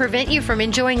night or prevent you from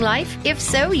enjoying life? If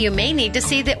so, you may need to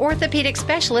see the orthopedic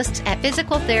specialists at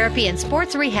Physical Therapy and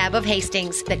Sports Rehab of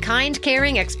Hastings. The kind,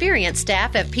 caring, experienced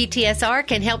staff of PTSR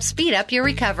can help speed up your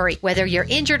recovery. Whether you're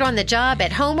injured on the job,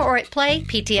 at home, or at play,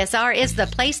 PTSR is the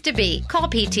place to be. Call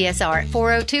PTSR at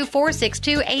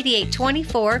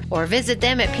 402-462-8824 or visit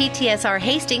them at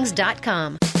PTSRHastings.com.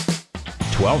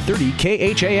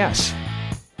 1230 KHAS.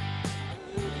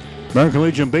 American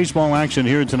Legion baseball action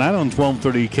here tonight on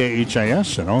 1230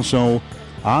 KHAS and also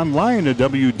online at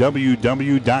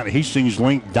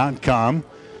www.hastingslink.com.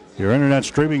 Your internet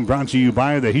streaming brought to you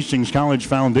by the Hastings College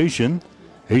Foundation.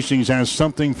 Hastings has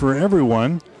something for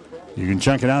everyone. You can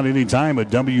check it out anytime at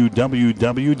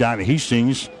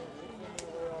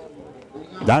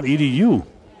www.hastings.edu.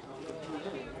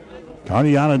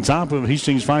 Kearney out on top of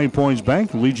Hastings 5 Points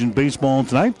Bank. Legion baseball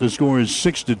tonight. The score is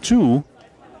 6-2.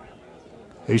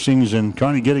 Hastings and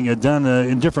Kearney getting it done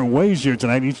in different ways here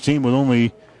tonight. Each team with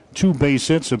only 2 base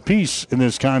hits apiece in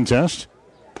this contest.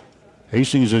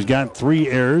 Hastings has got 3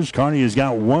 errors. Kearney has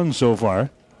got 1 so far.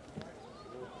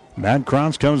 Matt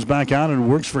Krantz comes back out and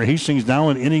works for Hastings now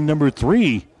in inning number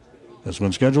 3. This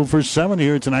one's scheduled for 7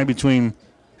 here tonight between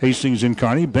Hastings and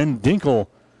Kearney. Ben Dinkel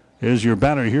is your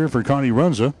batter here for Kearney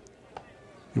Runza.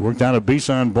 He worked out a base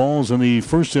on balls in the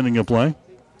first inning of play.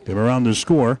 Came around to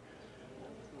score.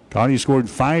 Kearney scored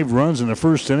 5 runs in the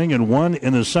first inning and 1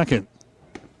 in the second.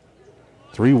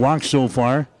 3 walks so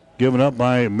far given up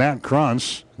by Matt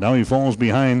Krantz. Now he falls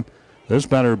behind this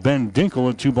batter, Ben Dinkel,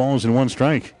 at 2 balls and 1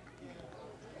 strike.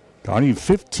 Kearney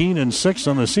 15-6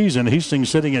 on the season. Hastings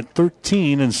sitting at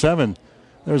 13-7.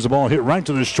 There's the ball hit right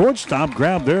to the shortstop.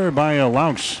 Grabbed there by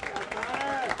Laux.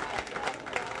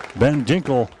 Ben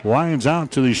Dinkel lines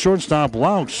out to the shortstop,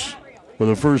 Laux, for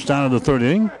the first out of the third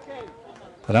inning.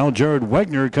 And now Jared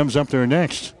Wagner comes up there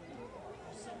next.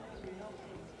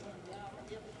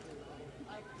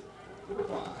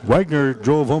 Wagner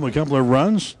drove home a couple of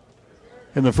runs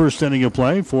in the first inning of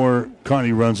play for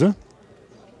Kearney Runza.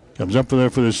 Comes up there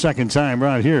for the second time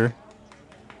right here.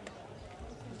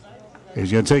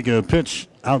 He's going to take a pitch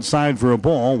outside for a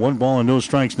ball. 1 ball and no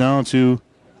strikes now to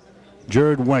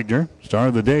Jared Wagner. Star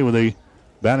of the day with a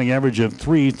batting average of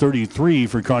 .333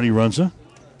 for Kearney Runza.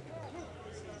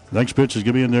 Next pitch is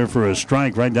going to be in there for a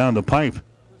strike right down the pipe.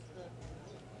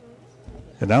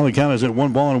 And now the count is at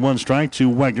 1 ball and 1 strike to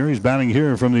Wagner. He's batting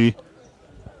here from the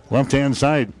left-hand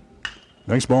side.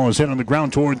 Next ball is hit on the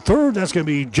ground toward third. That's going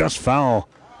to be just foul.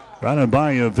 Right on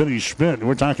by Vinny Schmidt.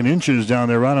 We're talking inches down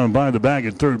there, right on by the bag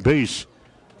at third base.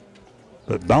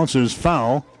 But bounces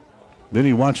foul.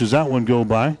 Vinny watches that one go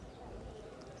by.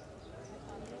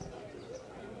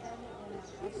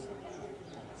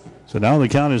 So now the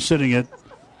count is sitting at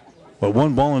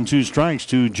 1 ball and 2 strikes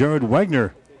to Jared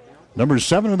Wagner. number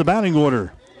 7 in the batting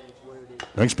order.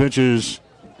 Next pitch is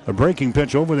a breaking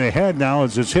pitch over the head now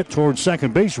as it's hit towards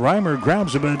second base. Reimer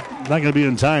grabs it, but not going to be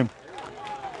in time.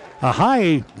 A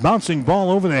high bouncing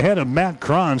ball over the head of Matt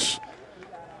Krantz.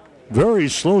 Very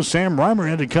slow. Sam Reimer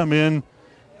had to come in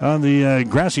on the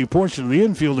grassy portion of the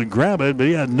infield to grab it, but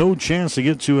he had no chance to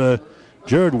get to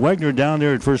Jared Wegner down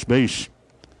there at first base.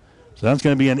 So that's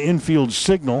going to be an infield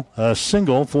single for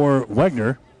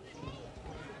Wegner.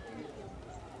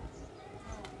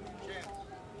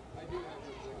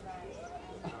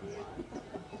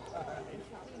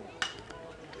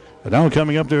 But now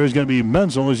coming up there is going to be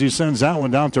Menzel as he sends that one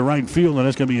down to right field, and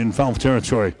it's going to be in foul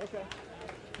territory.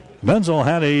 Menzel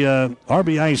had a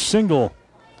RBI single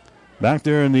back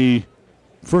there in the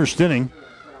first inning.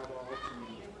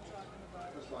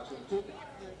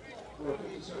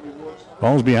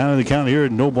 Ball's behind the count here,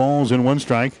 no balls and 1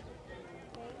 strike.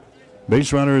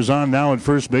 Base runner is on now at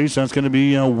first base. That's going to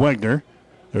be Wegner.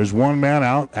 There's 1 man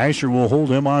out. Asher will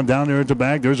hold him on down there at the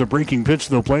bag. There's a breaking pitch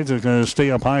to the plate that's going to stay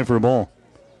up high for a ball.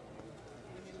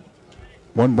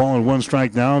 1 ball and 1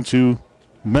 strike now to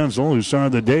Menzel, who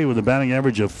started the day with a batting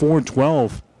average of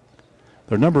 .412.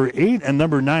 Their number 8 and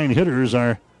number 9 hitters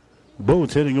are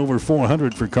both hitting over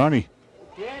 .400 for Kearney.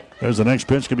 There's the next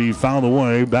pitch, can be fouled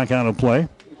away, back out of play.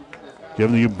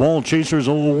 Giving the ball chasers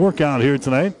a little workout here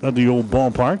tonight at the old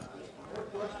ballpark.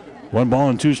 1 ball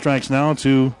and 2 strikes now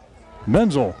to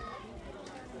Menzel.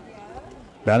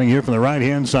 Batting here from the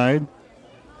right-hand side.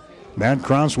 Matt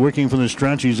Krantz working from the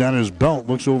stretch. He's at his belt,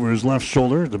 looks over his left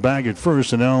shoulder, the bag at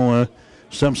first, and now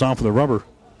steps off of the rubber.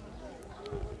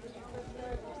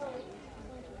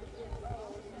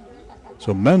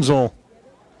 So Menzel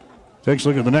takes a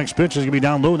look at the next pitch. It's going to be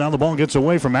down low. Now the ball gets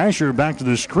away from Asher back to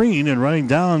the screen, and running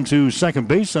down to second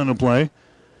base on the play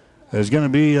is going to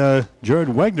be Jared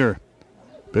Wegner.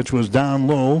 Pitch was down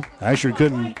low. Asher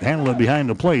couldn't handle it behind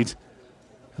the plate.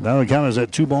 And now the count is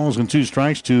at 2 balls and 2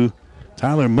 strikes to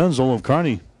Tyler Menzel of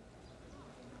Kearney.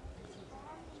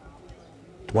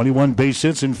 21 base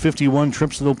hits and 51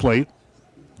 trips to the plate.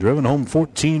 Driven home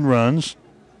 14 runs.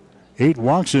 8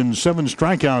 walks and 7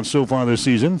 strikeouts so far this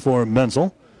season for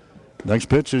Menzel. Next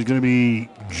pitch is going to be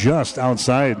just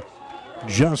outside.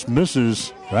 Just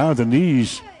misses right at the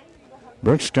knees.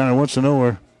 Brooks kind of wants to know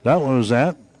where that one was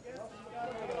at.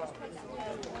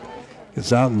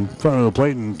 Gets out in front of the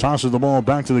plate and tosses the ball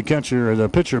back to the catcher, the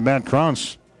pitcher, Matt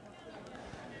Krantz.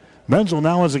 Menzel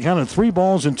now has a count of 3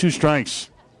 balls and 2 strikes.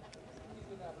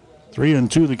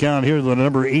 3-2 the count here. The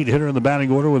number 8 hitter in the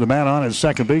batting order with a man on at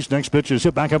second base. Next pitch is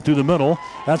hit back up through the middle.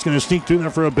 That's going to sneak through there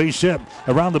for a base hit.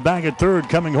 Around the bag at third,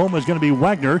 coming home is going to be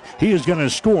Wagner. He is going to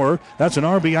score. That's an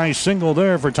RBI single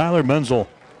there for Tyler Menzel.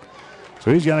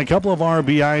 So he's got a couple of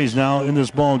RBIs now in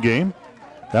this ball game.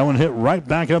 That one hit right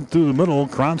back up through the middle.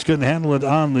 Krantz couldn't handle it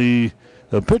on the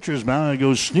pitcher's mound. It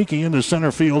goes sneaking into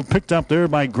center field. Picked up there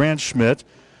by Grant Schmidt.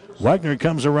 Wagner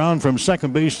comes around from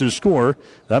second base to score.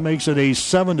 That makes it a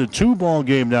 7-2 ball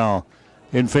game now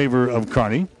in favor of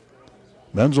Kearney.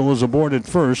 Menzel is aboard at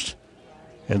first,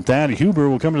 and Thad Huber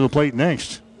will come to the plate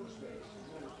next.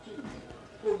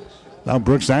 Now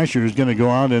Brooks Asher is going to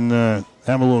go out and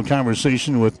have a little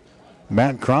conversation with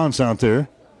Matt Krantz out there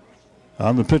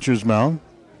on the pitcher's mound.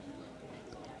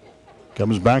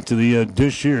 Comes back to the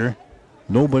dish here.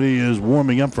 Nobody is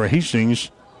warming up for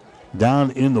Hastings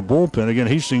down in the bullpen. Again,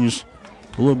 Hastings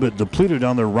a little bit depleted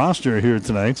on their roster here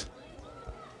tonight.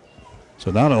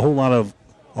 So not a whole lot of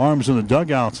arms in the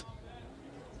dugout.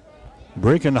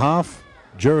 Breakenhoff,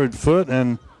 Jared Foote,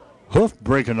 and Hoof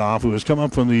Breakenhoff, who has come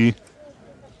up from the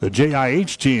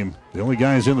JIH team. The only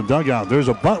guys in the dugout. There's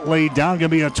a bunt laid down. Going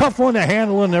to be a tough one to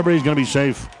handle, and everybody's going to be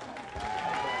safe.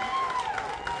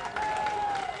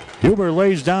 Huber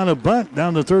lays down a bunt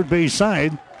down the third base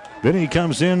side. Then he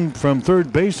comes in from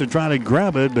third base to try to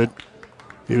grab it, but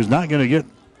he was not going to get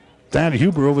Thad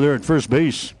Huber over there at first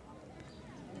base.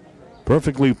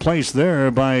 Perfectly placed there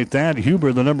by Thad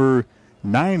Huber, the number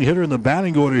 9 hitter in the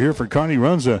batting order here for Kearney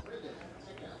Runza.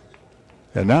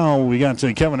 And now we got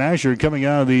Kevin Asher coming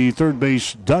out of the third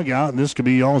base dugout, and this could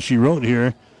be all she wrote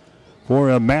here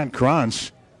for Matt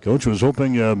Krantz. Coach was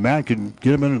hoping Matt could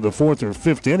get him into the 4th or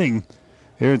 5th inning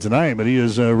here tonight, but he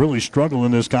has really struggled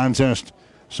in this contest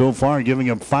so far, giving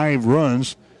up 5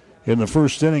 runs in the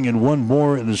first inning and 1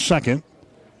 more in the second.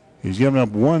 He's given up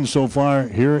 1 so far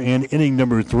here in inning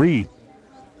number 3.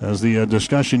 As the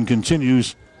discussion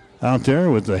continues out there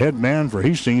with the head man for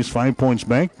Hastings, 5 Points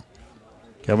Bank,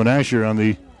 Kevin Asher on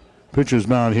the pitcher's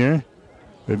mound here.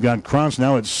 We've got Krantz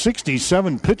now at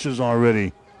 67 pitches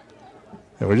already.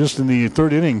 And we're just in the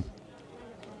 3rd inning.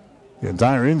 The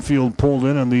entire infield pulled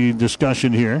in on the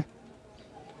discussion here.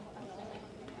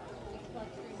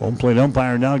 Home plate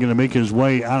umpire now going to make his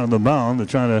way out of the mound to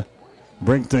try to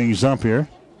break things up here.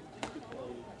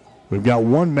 We've got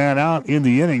one man out in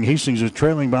the inning. Hastings is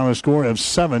trailing by a score of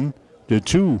 7-2.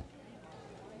 So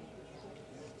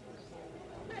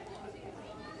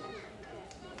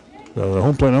the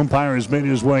home plate umpire has made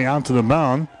his way out to the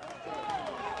mound.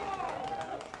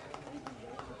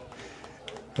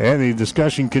 And the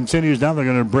discussion continues. Now they're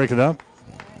going to break it up.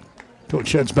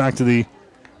 Coach heads back to the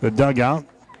dugout.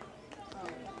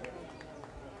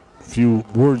 A few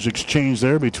words exchanged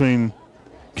there between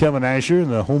Kevin Asher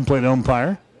and the home plate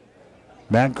umpire.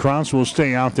 Matt Krantz will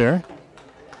stay out there.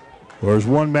 There's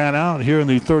one man out here in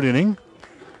the third inning.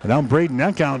 And now Braden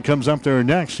Eckhout comes up there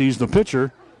next. He's the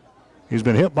pitcher. He's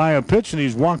been hit by a pitch, and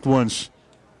he's walked once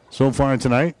so far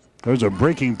tonight. There's a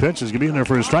breaking pitch. It's going to be in there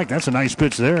for a strike. That's a nice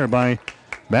pitch there by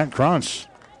Matt Krantz.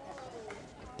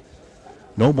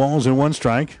 No balls and one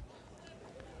strike.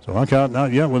 So Eckhout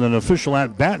not yet with an official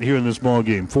at-bat here in this ball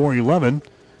game. .411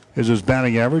 is his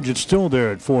batting average. It's still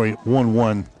there at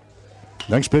 .411.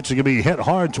 Next pitch is going to be hit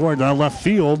hard toward left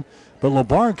field, but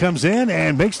LeBar comes in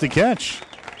and makes the catch.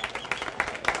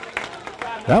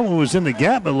 That one was in the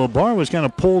gap, but LeBar was kind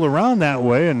of pulled around that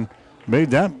way and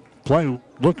made that play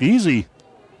look easy.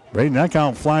 Braden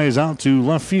Eckhout flies out to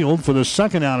left field for the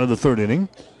second out of the third inning.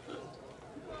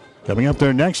 Coming up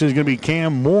there next is going to be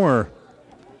Cam Moore.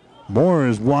 Moore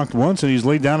has walked once, and he's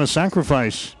laid down a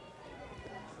sacrifice.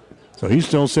 So he's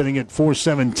still sitting at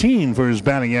 .417 for his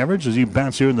batting average as he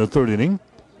bats here in the third inning.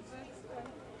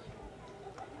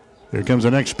 Here comes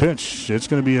the next pitch. It's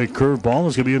going to be a curveball.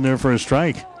 It's going to be in there for a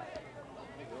strike.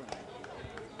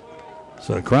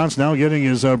 So Krantz now getting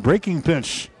his breaking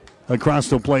pitch across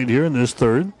the plate here in this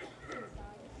third.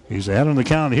 He's ahead on the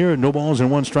count here. No balls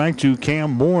and one strike to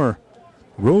Cam Moore.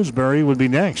 Roseberry would be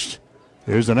next.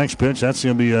 Here's the next pitch. That's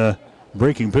going to be a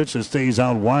breaking pitch that stays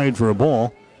out wide for a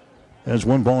ball. That's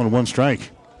 1 ball and 1 strike.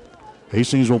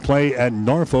 Hastings will play at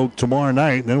Norfolk tomorrow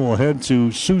night. Then we'll head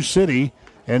to Sioux City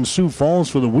and Sioux Falls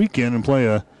for the weekend and play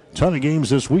a ton of games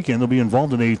this weekend. They'll be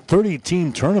involved in a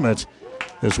 30-team tournament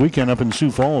this weekend up in Sioux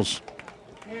Falls.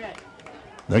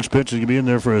 Next pitch is going to be in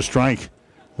there for a strike.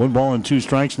 1 ball and 2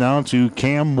 strikes now to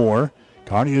Cam Moore.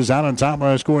 Kearney is out on top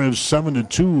by a score of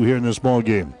 7-2 here in this ball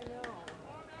game.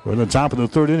 We're in the top of the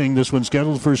third inning. This one's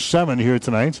scheduled for 7 here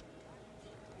tonight.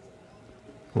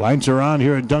 Lights are on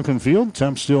here at Duncan Field.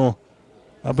 Temps still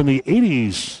up in the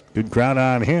 80s. Good crowd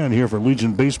on hand here for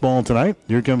Legion baseball tonight.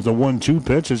 Here comes the 1-2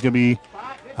 pitch. It's going to be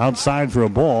outside for a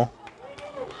ball.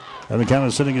 And the count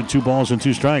is sitting at 2 balls and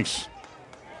 2 strikes.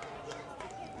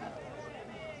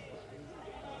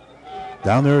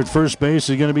 Down there at first base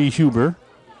is going to be Huber.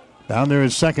 Down there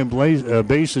at second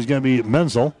base is going to be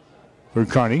Menzel for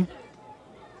Kearney.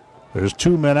 There's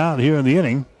 2 men out here in the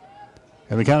inning.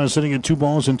 And the count is sitting at 2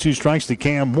 balls and 2 strikes to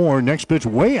Cam Moore. Next pitch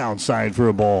way outside for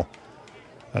a ball.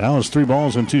 And now it's 3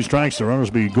 balls and 2 strikes. The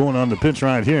runners will be going on the pitch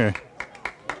right here.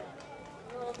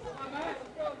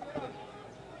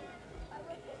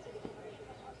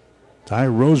 Ty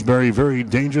Roseberry, very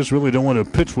dangerous. Really don't want to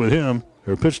pitch with him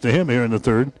or pitch to him here in the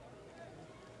third.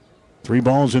 3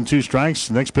 balls and 2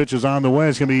 strikes. Next pitch is on the way.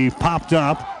 It's going to be popped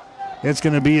up. It's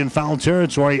going to be in foul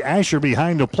territory. Asher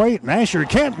behind the plate, and Asher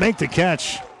can't make the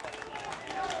catch.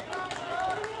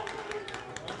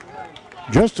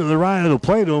 Just to the right of the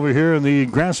plate over here in the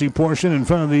grassy portion in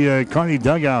front of the Kearney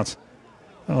dugout.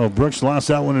 Oh, Brooks lost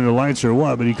that one in the lights or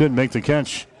what, but he couldn't make the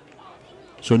catch.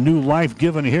 So new life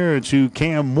given here to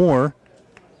Cam Moore.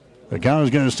 The count is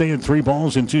going to stay at 3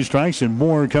 balls and 2 strikes, and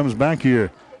Moore comes back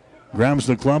here. Grabs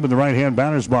the club in the right-hand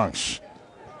batter's box.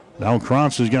 Now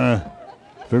Krantz is going to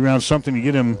figure out something to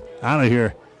get him out of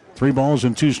here. 3 balls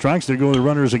and 2 strikes. There go the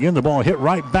runners again. The ball hit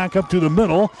right back up to the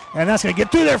middle, and that's going to get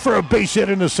through there for a base hit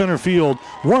into center field.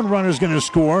 1 runner's going to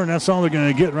score, and that's all they're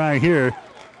going to get right here.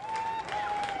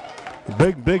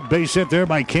 Big base hit there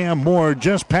by Cam Moore,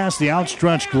 just past the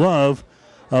outstretched glove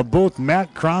of both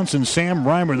Matt Krantz and Sam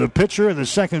Reimer, the pitcher and the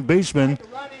second baseman.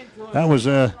 That was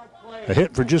a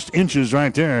hit for just inches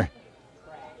right there.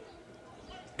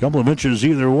 Couple of inches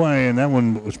either way, and that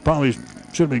one was probably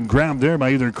should have been grabbed there by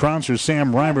either Krantz or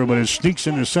Sam Reimer, but it sneaks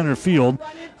into center field.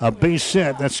 A base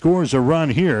hit that scores a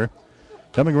run here.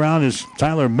 Coming around is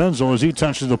Tyler Menzel as he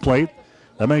touches the plate.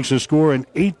 That makes the score an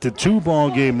 8-2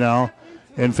 ball game now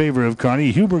in favor of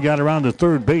Kearney. Huber got around to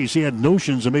third base. He had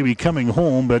notions of maybe coming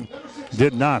home, but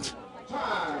did not.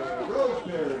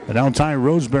 And now Ty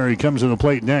Roseberry comes to the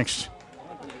plate next.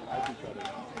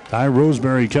 Ty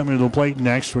Roseberry coming to the plate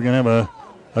next. We're going to have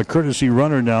a courtesy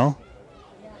runner now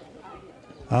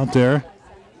out there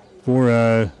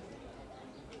for,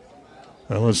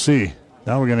 let's see.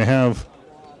 Now we're going to have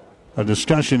a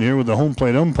discussion here with the home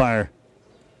plate umpire.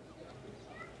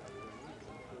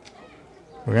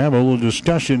 We're going to have a little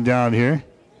discussion down here.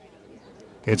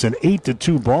 It's an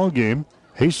 8-2 ball game.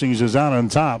 Hastings is out on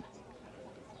top.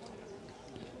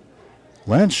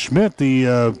 Lance Schmidt,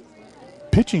 the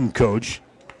pitching coach,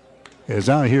 is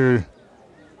out here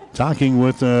talking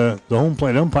with the home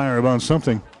plate umpire about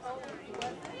something.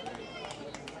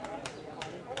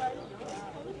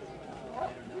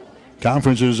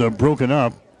 Conference is broken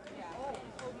up.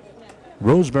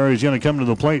 Roseberry's going to come to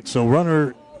the plate, so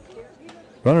runners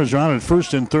are on at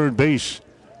first and third base.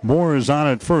 Moore is on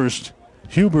at first.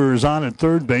 Huber is on at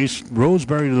third base.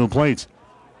 Roseberry to the plate.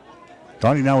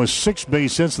 Kearney now has 6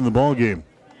 base hits in the ball game.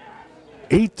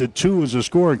 8-2 is the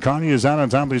score. Kearney is out on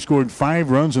top. They scored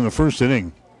 5 runs in the first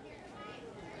inning.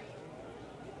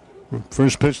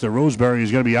 First pitch to Roseberry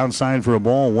is going to be outside for a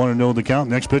ball. 1-0 the count.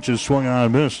 Next pitch is swung on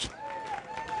and missed.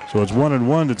 So it's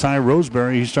 1-1 to Ty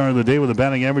Roseberry. He started the day with a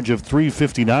batting average of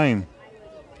 .359.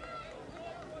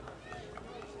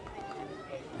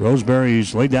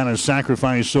 Roseberry's laid down his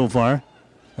sacrifice so far.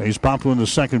 He's popped one to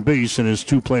second base in his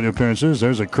 2 plate appearances.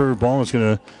 There's a curveball that's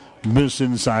going to miss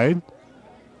inside.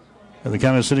 And the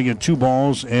count is sitting at 2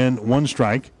 balls and 1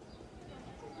 strike.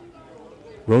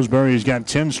 Roseberry's got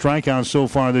 10 strikeouts so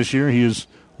far this year. He has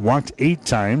walked 8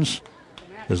 times.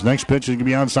 His next pitch is going to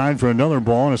be outside for another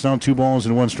ball, and it's now 2 balls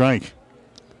and 1 strike.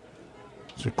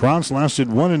 So Krantz lasted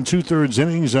 1 2/3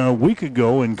 innings a week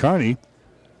ago in Kearney.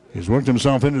 He's worked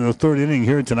himself into the 3rd inning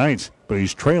here tonight, but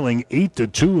he's trailing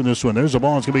 8-2 in this one. There's a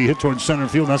ball that's going to be hit towards center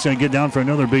field. That's going to get down for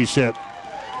another base hit.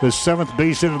 The 7th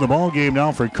base hit of the ball game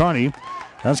now for Kearney.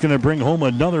 That's going to bring home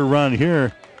another run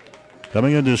here.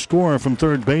 Coming in to score from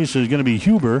third base is going to be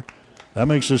Huber. That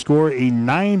makes the score a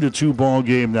 9-2 ball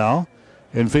game now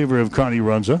in favor of Kearney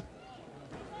Runza.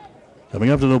 Coming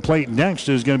up to the plate next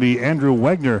is going to be Andrew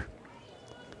Wegner.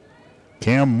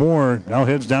 Cam Moore now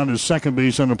heads down to second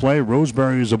base on the play.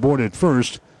 Roseberry is aboard at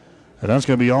first. And that's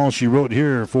going to be all she wrote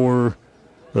here for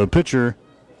the pitcher,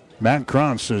 Matt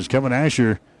Krantz, as Kevin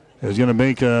Asher is going to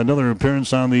make another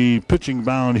appearance on the pitching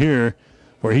mound here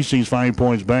for Hastings 5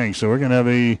 Points Bank. So we're going to have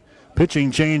a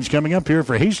pitching change coming up here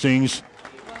for Hastings.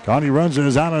 Kearney Runza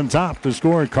is out on top. The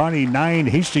score, Kearney 9,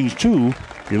 Hastings 2.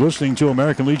 You're listening to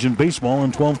American Legion Baseball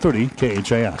on 1230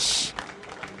 KHAS.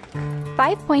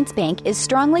 5 Points Bank is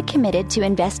strongly committed to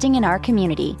investing in our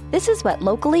community. This is what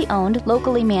locally owned,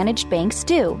 locally managed banks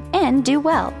do, and do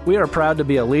well. We are proud to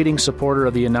be a leading supporter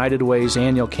of the United Way's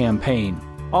annual campaign.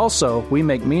 Also, we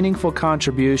make meaningful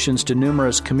contributions to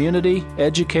numerous community,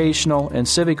 educational, and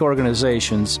civic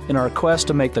organizations in our quest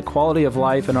to make the quality of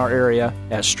life in our area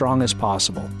as strong as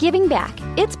possible. Giving back.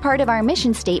 It's part of our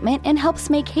mission statement and helps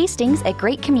make Hastings a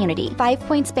great community. 5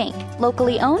 Points Bank.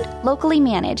 Locally owned, locally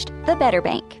managed. The better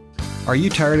bank. Are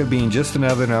you tired of being just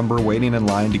another number waiting in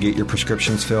line to get your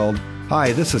prescriptions filled?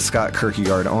 Hi, this is Scott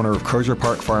Kierkegaard, owner of Crozier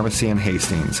Park Pharmacy in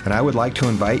Hastings, and I would like to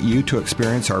invite you to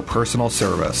experience our personal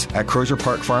service. At Crozier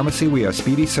Park Pharmacy, we have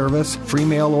speedy service, free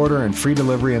mail order, and free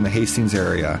delivery in the Hastings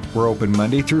area. We're open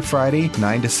Monday through Friday,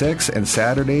 9 to 6, and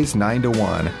Saturdays, 9 to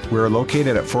 1. We are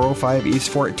located at 405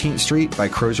 East 14th Street by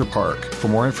Crozier Park. For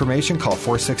more information, call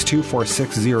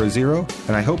 462-4600,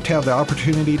 and I hope to have the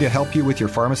opportunity to help you with your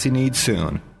pharmacy needs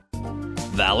soon.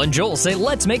 Val and Joel say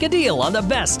let's make a deal on the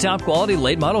best top-quality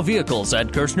late-model vehicles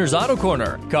at Kirshner's Auto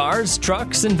Corner. Cars,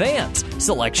 trucks, and vans.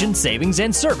 Selection, savings,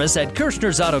 and service at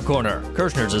Kirshner's Auto Corner.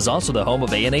 Kirshner's is also the home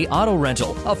of A&A Auto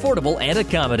Rental, affordable and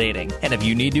accommodating. And if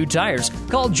you need new tires,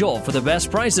 call Joel for the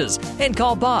best prices. And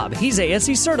call Bob. He's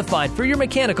ASE certified for your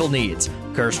mechanical needs.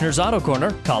 Kirshner's Auto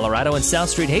Corner, Colorado and South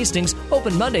Street, Hastings,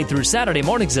 open Monday through Saturday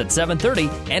mornings at 7:30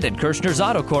 and at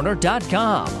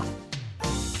Kirshner'sAutocorner.com.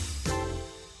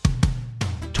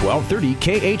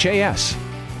 1230 KHAS.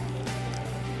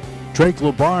 Drake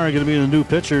LeBar going to be the new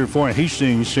pitcher for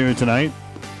Hastings here tonight.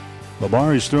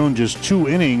 LeBar has thrown just 2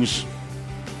 innings.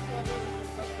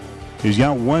 He's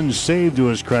got 1 save to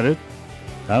his credit.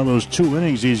 Out of those 2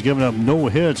 innings, he's given up no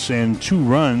hits and 2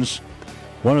 runs.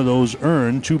 One of those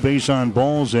earned, 2 base on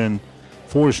balls and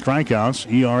 4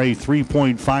 strikeouts. ERA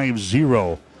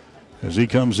 3.50 as he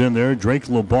comes in there. Drake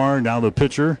LeBar now the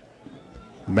pitcher.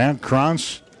 Matt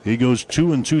Krantz, he goes 2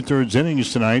 2/3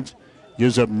 innings tonight.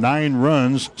 Gives up 9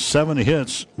 runs, 7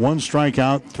 hits, 1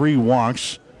 strikeout, 3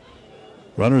 walks.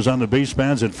 Runners on the base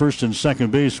paths at first and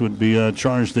second base would be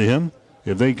charged to him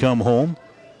if they come home.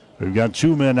 We've got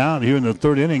 2 men out here in the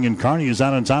 3rd inning, and Kearney is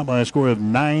out on top by a score of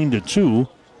 9-2.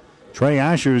 Trey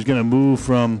Asher is going to move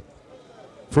from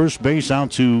first base out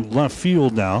to left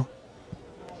field now.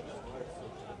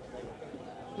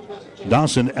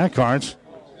 Dawson Eckhart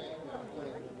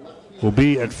will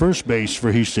be at first base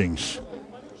for Hastings.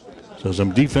 So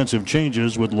some defensive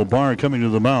changes with LeBar coming to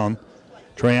the mound.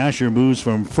 Trey Asher moves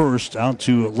from first out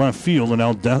to left field, and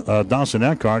now Dawson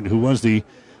Eckhart, who was the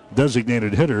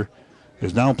designated hitter,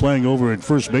 is now playing over at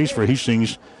first base for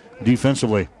Hastings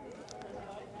defensively.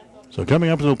 So coming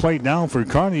up to the plate now for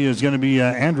Kearney is going to be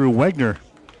Andrew Wagner.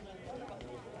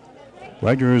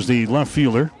 Wagner is the left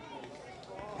fielder.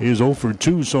 He is 0 for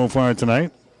 2 so far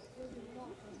tonight.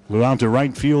 Flew out to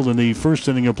right field in the first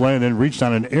inning of play and then reached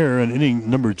on an error in inning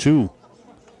number 2.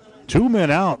 2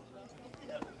 men out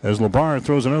as LeBar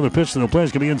throws another pitch to the plate.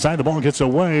 It's going to be inside. The ball gets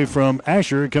away from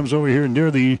Asher. It comes over here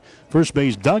near the first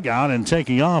base dugout and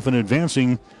taking off and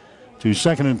advancing to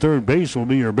second and third base will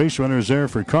be your base runners there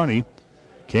for Kearney.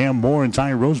 Cam Moore and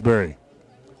Ty Roseberry.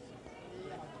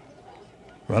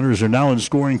 Runners are now in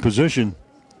scoring position.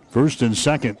 First and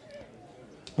second.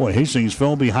 Boy, Hastings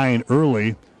fell behind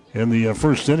early in the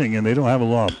first inning, and they don't have a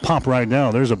lot of pop right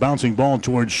now. There's a bouncing ball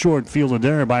towards short, fielded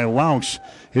there by Laux.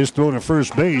 His throw to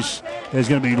first base is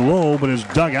going to be low, but is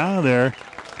dug out of there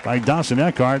by Dawson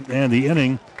Eckhart, and the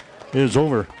inning is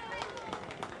over.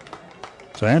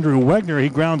 So Andrew Wagner, he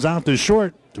grounds out to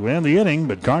short to end the inning,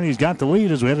 but Kearney's got the lead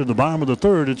as we head to the bottom of the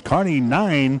third. It's Kearney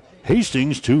 9,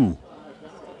 Hastings 2.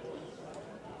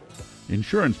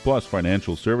 Insurance Plus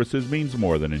Financial Services means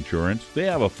more than insurance. They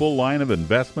have a full line of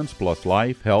investments plus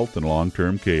life, health, and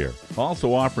long-term care.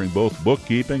 Also offering both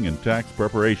bookkeeping and tax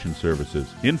preparation services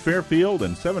in Fairfield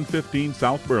and 715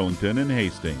 South Burlington in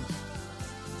Hastings.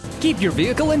 Keep your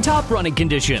vehicle in top running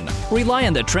condition. Rely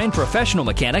on the trained professional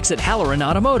mechanics at Halloran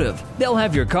Automotive. They'll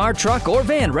have your car, truck, or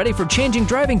van ready for changing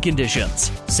driving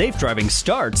conditions. Safe driving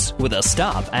starts with a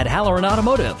stop at Halloran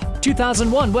Automotive,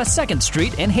 2001 West 2nd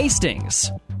Street in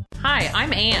Hastings. Hi,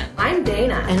 I'm Ann. I'm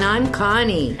Dana. And I'm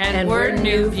Connie. And we're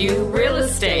New View Real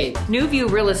Estate. New View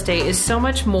Real Estate is so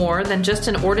much more than just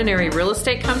an ordinary real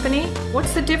estate company.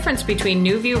 What's the difference between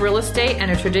New View Real Estate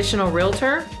and a traditional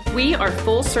realtor? We are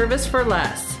full service for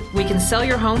less. We can sell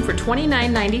your home for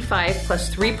 $29.95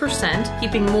 plus 3%,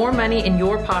 keeping more money in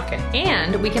your pocket.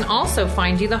 And we can also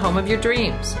find you the home of your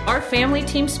dreams. Our family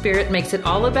team spirit makes it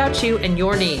all about you and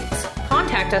your needs.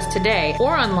 Contact us today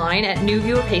or online at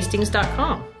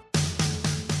newviewofhastings.com.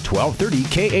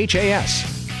 1230 KHAS.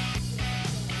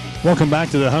 Welcome back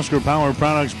to the Husker Power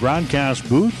Products broadcast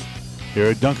booth here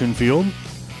at Duncan Field.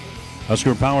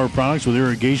 Husker Power Products with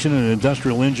irrigation and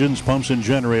industrial engines, pumps, and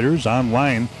generators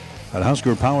online at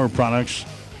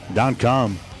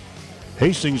HuskerPowerProducts.com.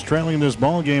 Hastings trailing this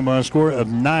ball game by a score of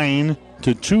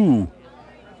 9-2.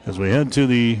 As we head to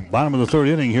the bottom of the third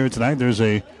inning here tonight, there's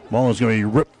a ball that's going to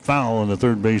be ripped foul on the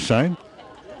third base side.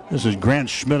 This is Grant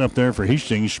Schmidt up there for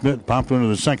Hastings. Schmidt popped into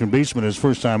the second baseman his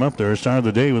first time up there. Started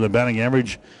the day with a batting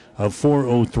average of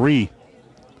 .403.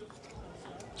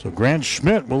 So Grant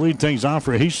Schmidt will lead things off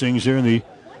for Hastings here in the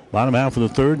bottom half of the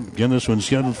third. Again, this one's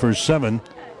scheduled for 7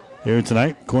 here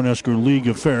tonight. Cornhusker League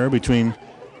affair between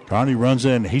Kearney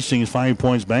Runza and Hastings 5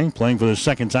 Points Bank, playing for the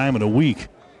second time in a week.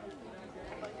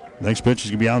 Next pitch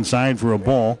is going to be outside for a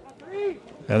ball.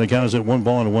 And the count is at 1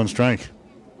 ball and 1 strike.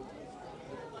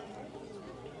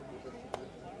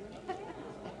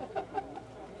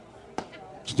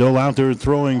 Still out there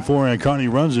throwing for Kearney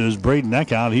Runza is Braden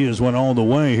Eckhout. He has went all the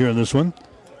way here in this one.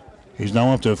 He's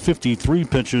now up to 53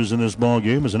 pitches in this ball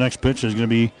game as the next pitch is going to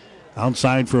be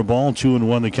outside for a ball,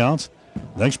 2-1 the count.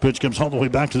 Next pitch comes all the way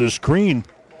back to the screen.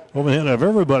 Over the head of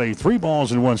everybody, 3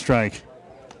 balls and 1 strike.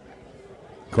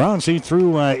 Krantz, he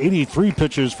threw 83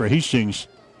 pitches for Hastings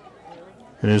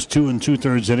in his 2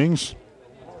 2/3 innings.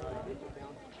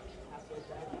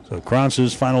 So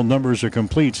Krantz's final numbers are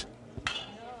complete.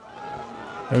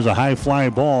 There's a high fly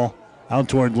ball out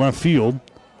toward left field.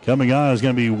 Coming on is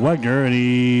going to be Wagner, and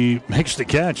he makes the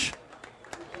catch.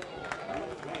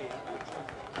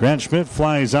 Grant Schmidt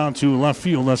flies out to left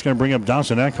field. That's going to bring up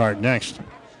Dawson Eckhart next.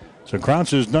 So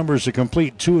Krantz's numbers are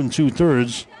complete, 2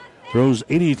 2/3. Throws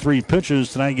 83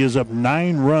 pitches. Tonight gives up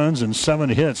 9 runs and 7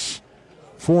 hits.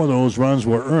 4 of those runs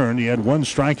were earned. He had 1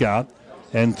 strikeout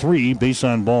and 3 base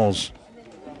on balls.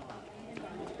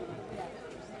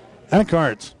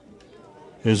 Eckhart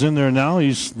is in there now.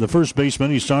 He's the first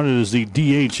baseman. He started as the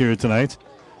DH here tonight.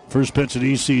 First pitch at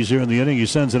EC's here in the inning. He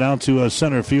sends it out to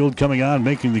center field. Coming on,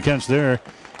 making the catch there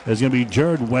is going to be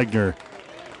Jared Wagner.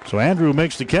 So Andrew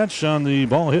makes the catch on the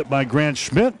ball hit by Grant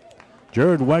Schmidt.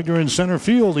 Jared Wagner in center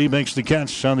field. He makes the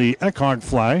catch on the Eckhart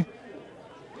fly.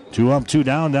 2 up, 2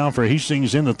 down now for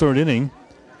Hastings in the third inning.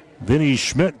 Vinny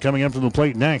Schmidt coming up to the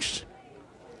plate next.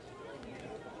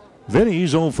 Vinny's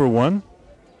 0 for 1.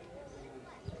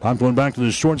 Popped one back to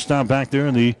the shortstop back there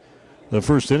in the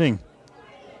first inning.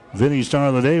 Vinny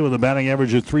started the day with a batting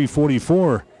average of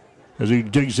 .344 as he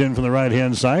digs in from the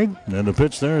right-hand side. And the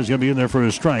pitch there is going to be in there for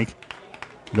a strike.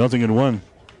 0-1.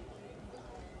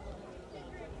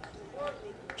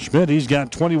 Schmidt, he's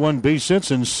got 21 base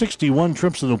hits and 61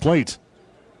 trips to the plate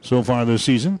so far this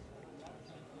season.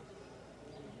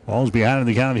 Ball's behind in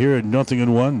the count here at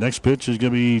 0-1. Next pitch is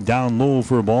going to be down low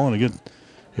for a ball, and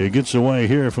it gets away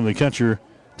here from the catcher,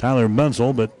 Tyler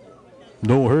Menzel, but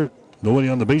no hurt. Nobody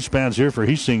on the base pads here for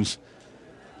Hastings.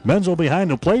 Menzel behind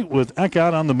the plate with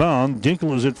Eckhout on the mound.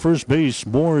 Dinkel is at first base.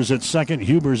 Moore is at second.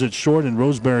 Huber's at short, and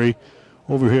Roseberry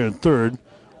over here at third.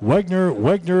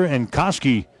 Wegner, and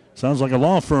Koski. Sounds like a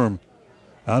law firm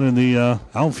out in the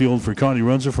outfield for Kearney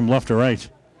Runza from left to right.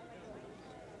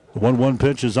 The 1-1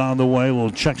 pitch is on the way. A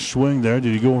little check swing there.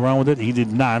 Did he go around with it? He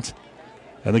did not.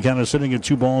 And the count is sitting at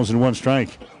 2 balls and 1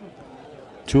 strike.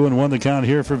 2-1 the count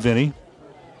here for Vinny.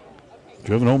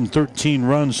 Driven home 13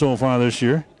 runs so far this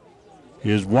year. He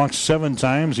has walked 7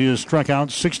 times. He has struck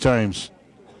out 6 times.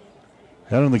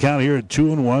 Head on the count here at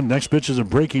 2-1. Next pitch is a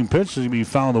breaking pitch. It's going to be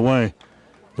fouled away.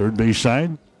 Third base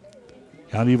side.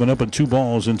 Count even up at 2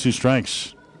 balls and 2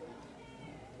 strikes.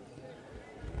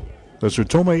 The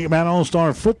Sertome 8-Man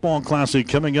All-Star Football Classic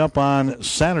coming up on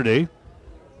Saturday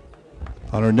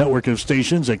on our network of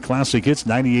stations at Classic Hits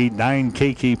 98.9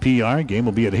 KKPR. Game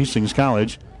will be at Hastings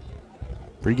College.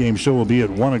 Pre-game show will be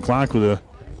at 1 o'clock with a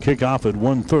kickoff at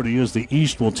 1:30 as the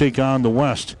East will take on the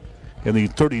West in the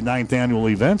 39th annual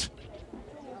event.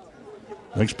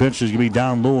 Next pitch is going to be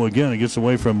down low again. It gets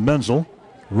away from Menzel.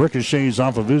 Ricochets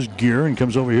off of his gear and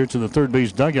comes over here to the third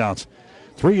base dugout.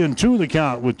 3-2 the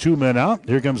count with 2 men out.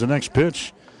 Here comes the next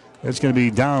pitch. It's going to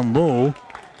be down low,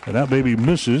 and that baby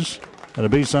misses. And a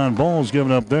base on ball is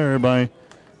given up there by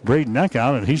Braden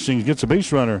Eckhout, and Hastings gets a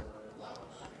base runner.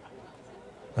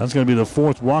 That's going to be the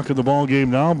 4th walk of the ball game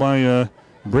now by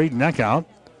Braden Eckhout.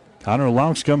 Connor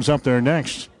Laux comes up there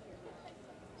next.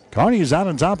 Kearney is out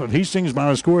on top of Hastings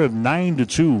by a score of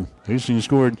 9-2. Hastings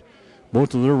scored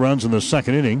both of their runs in the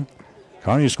second inning.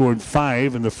 Kearney scored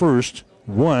 5 in the first,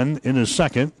 1 in the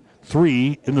second,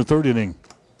 3 in the third inning.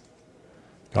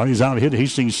 Kearney's out hit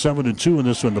Hastings 7-2 in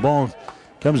this one. The ball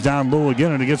comes down low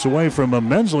again, and it gets away from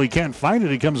Menzel. He can't find it.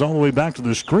 He comes all the way back to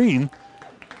the screen.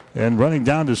 And running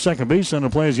down to second base on the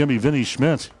play is going to be Vinny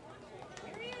Schmidt.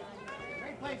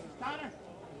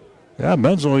 Yeah,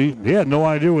 Menzel, he had no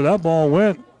idea where that ball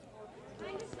went.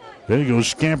 Then he goes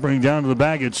scampering down to the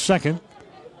bag at second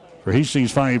for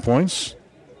Hastings 5 points.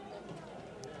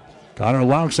 Connor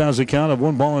Laux has a count of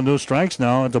 1 ball and no strikes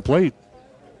now at the plate.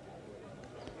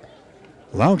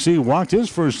 Laux, he walked his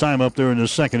first time up there in the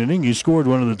second inning. He scored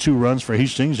 1 of the 2 runs for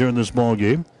Hastings during this ball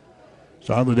game.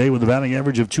 Started the day with a batting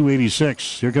average of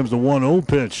 .286. Here comes the 1-0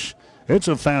 pitch. It's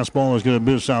a fastball that's going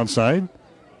to miss outside.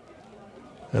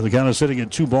 And the count is sitting at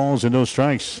 2 balls and no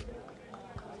strikes.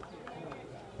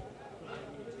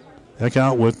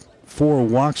 Eckhout with 4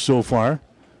 walks so far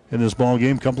in this ball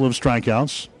game. Couple of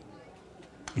strikeouts.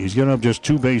 He's given up just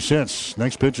 2 base hits.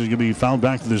 Next pitch is going to be fouled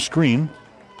back to the screen.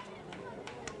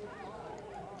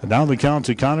 And now the count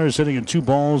to Connor is sitting at 2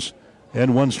 balls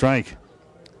and 1 strike.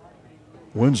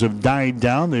 Winds have died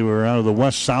down. They were out of the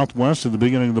west-southwest at the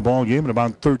beginning of the ball game at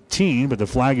about 13, but the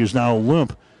flag is now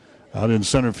limp out in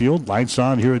center field. Lights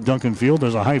on here at Duncan Field.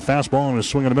 There's a high fastball and a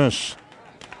swing and a miss.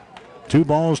 2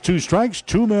 balls, 2 strikes,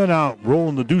 2 men out.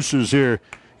 Rolling the deuces here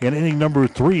in inning number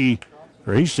 3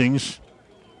 for Hastings.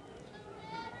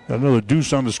 Got another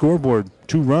deuce on the scoreboard.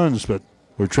 2 runs, but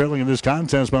we're trailing in this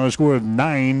contest by a score of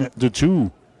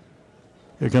 9-2.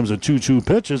 Here comes a 2-2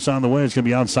 pitch. It's on the way. It's going to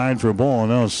be outside for a ball. And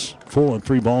now it's full at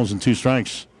 3 balls and 2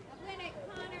 strikes.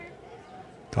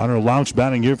 Connor Laux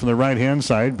batting here from the right-hand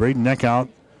side. Braden Eckhout,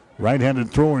 right-handed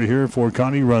thrower here for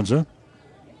Kearney Runza.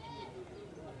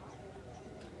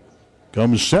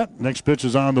 Comes set. Next pitch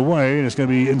is on the way. And it's going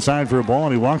to be inside for a ball,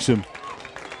 and he walks him.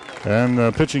 And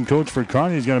the pitching coach for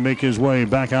Kearney is going to make his way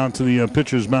back out to the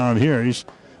pitcher's mound here. He's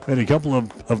made a couple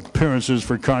of appearances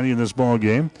for Kearney in this ball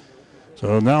game.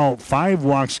 So now 5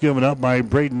 walks given up by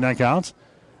Braden Eckhout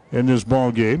in this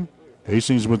ball game.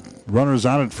 Hastings with runners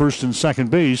out at first and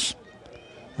second base.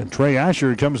 And Trey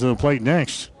Asher comes to the plate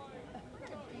next.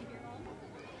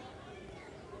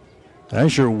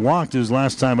 Asher walked his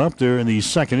last time up there in the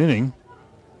second inning.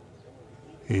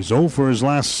 He's 0 for his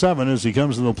last 7 as he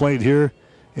comes to the plate here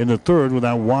in the third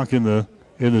without walk in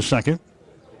the second.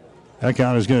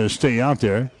 Eckhout is going to stay out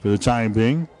there for the time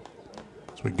being.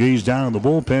 So we gaze down in the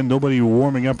bullpen. Nobody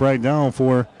warming up right now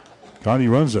for Kearney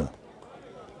Runza.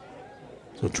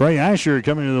 So Trey Asher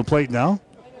coming to the plate now.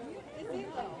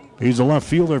 He's a left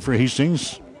fielder for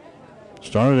Hastings.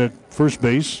 Started at first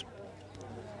base.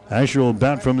 Asher will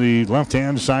bat from the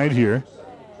left-hand side here.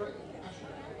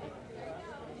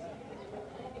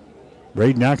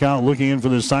 Braden Knockout looking in for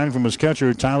the sign from his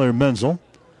catcher, Tyler Menzel.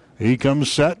 He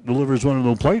comes set, delivers one to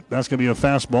the plate. That's going to be a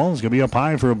fastball. It's going to be up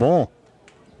high for a ball.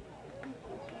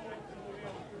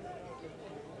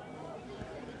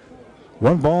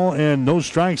 One ball and no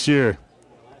strikes here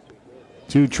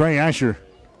to Trey Asher.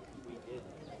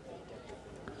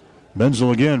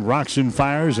 Menzel again rocks and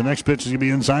fires. The next pitch is going to be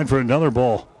inside for another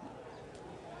ball.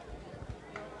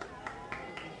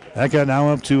 Eka now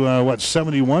up to,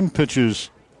 71 pitches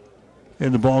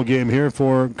in the ball game here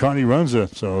for Kearney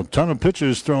Runza. So a ton of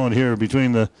pitches thrown here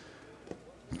between the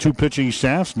two pitching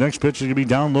staffs. Next pitch is going to be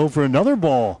down low for another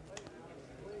ball.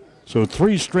 So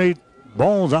 3 straight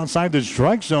balls outside the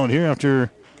strike zone here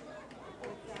after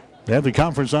they have the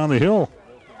conference on the hill.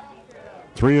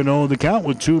 3-0 the count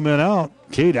with 2 men out.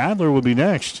 Cade Adler will be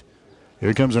next.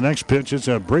 Here comes the next pitch. It's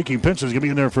a breaking pitch. It's going to be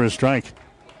in there for a strike.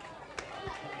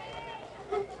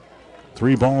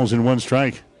 3 balls and 1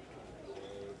 strike.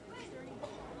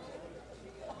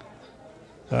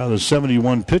 The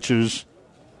 71 pitches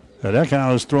that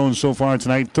Eckhouse has thrown so far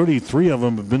tonight, 33 of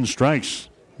them have been strikes.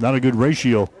 Not a good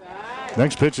ratio.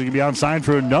 Next pitch is going to be outside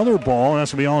for another ball.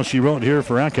 That's going to be all she wrote here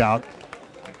for Eckhout.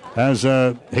 As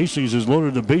Hastings has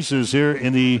loaded the bases here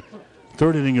in the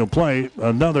 3rd inning of play.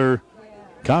 Another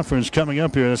conference coming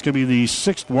up here. That's going to be the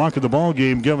 6th walk of the ball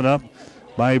game given up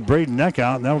by Braden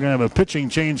Eckhout. Now we're going to have a pitching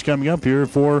change coming up here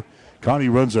for Kearney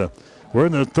Runza. We're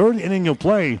in the 3rd inning of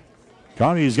play.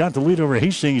 Kearney's got the lead over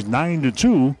Hastings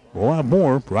 9-2. We'll have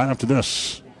more right after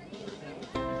this.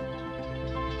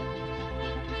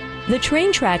 The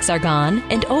train tracks are gone,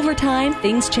 and over time,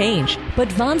 things change. But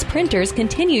Vaughn's Printers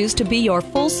continues to be your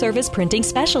full-service printing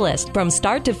specialist. From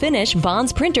start to finish,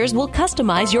 Vaughn's Printers will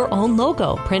customize your own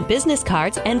logo, print business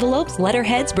cards, envelopes,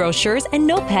 letterheads, brochures, and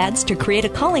notepads to create a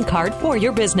calling card for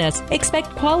your business. Expect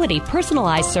quality,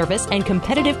 personalized service and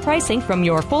competitive pricing from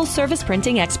your full-service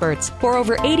printing experts. For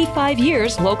over 85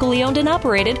 years, locally owned and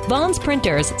operated, Vaughn's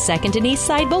Printers, 2nd and East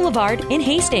Side Boulevard in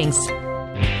Hastings.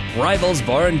 Rivals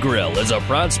Bar and Grill is a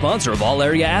proud sponsor of all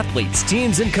area athletes,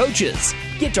 teams, and coaches.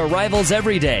 Get to Rivals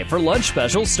every day for lunch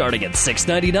specials starting at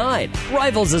 $6.99.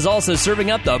 Rivals is also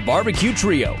serving up the barbecue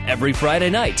trio every Friday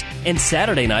night, and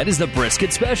Saturday night is the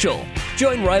brisket special.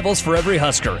 Join Rivals for every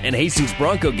Husker and Hastings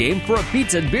Bronco game for a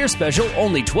pizza and beer special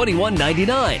only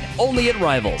 $21.99. Only at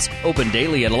Rivals. Open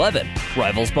daily at 11.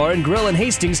 Rivals Bar and Grill in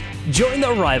Hastings. Join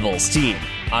the Rivals team.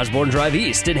 Osborne Drive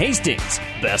East in Hastings.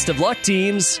 Best of luck,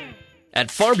 teams. At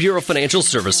Farm Bureau Financial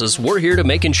Services, we're here to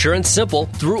make insurance simple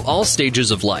through all stages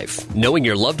of life. Knowing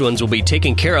your loved ones will be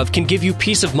taken care of can give you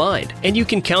peace of mind, and you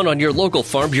can count on your local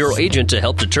Farm Bureau agent to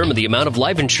help determine the amount of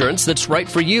life insurance that's right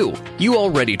for you. You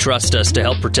already trust us to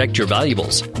help protect your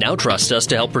valuables. Now trust us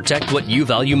to help protect what you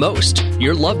value most,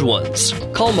 your loved ones.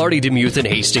 Call Marty Demuth in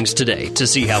Hastings today to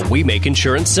see how we make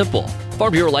insurance simple.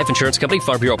 Farm Bureau Life Insurance Company,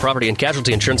 Farm Bureau Property and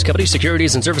Casualty Insurance Company,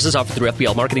 securities and services offered through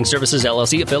FBL Marketing Services,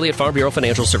 LLC, affiliate Farm Bureau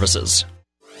Financial Services.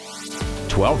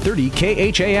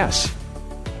 1230 KHAS.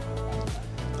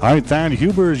 All right, Thad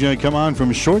Huber is going to come on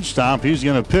from shortstop. He's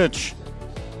going to pitch.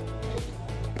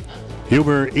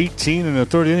 Huber, 18 in the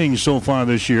 3rd inning so far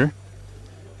this year.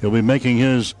 He'll be making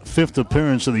his 5th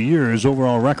appearance of the year. His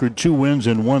overall record, 2 wins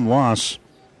and 1 loss.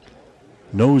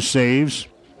 No saves.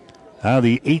 Out of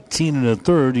the 18 in the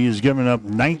 3rd, he has given up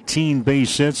 19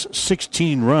 base hits,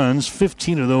 16 runs,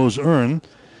 15 of those earned,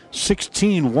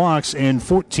 16 walks, and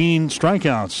 14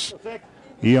 strikeouts.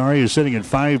 ERA is sitting at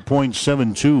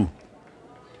 5.72. So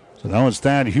now it's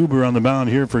Thad Huber on the mound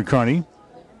here for Kearney.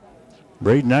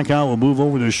 Braden Eckhout will move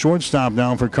over to shortstop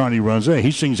now for Kearney Runza.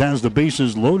 Hastings has the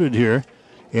bases loaded here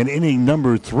in inning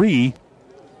number 3.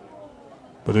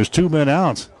 But there's 2 men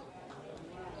out.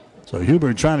 So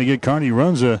Huber trying to get Kearney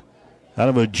Runza out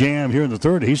of a jam here in the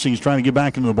 3rd. Hastings trying to get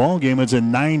back into the ball game. It's a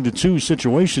 9-2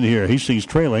 situation here. Hastings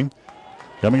trailing.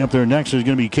 Coming up there next is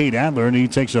going to be Cade Adler, and he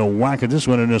takes a whack at this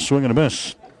one and a swing and a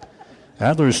miss.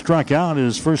 Adler struck out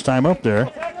his first time up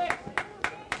there.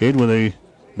 Cade with a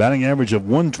batting average of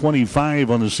 125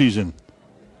 on the season.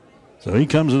 So he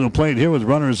comes to the plate here with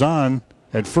runners on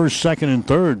at 1st, 2nd, and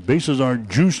 3rd. Bases are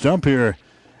juiced up here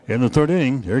in the 3rd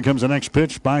inning. Here comes the next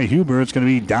pitch by Huber. It's going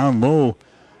to be down low.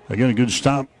 Again, a good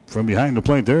stop from behind the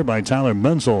plate there by Tyler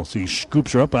Menzel. So he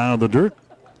scoops her up out of the dirt.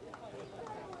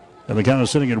 And the count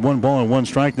is sitting at 1 ball and 1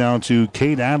 strike now to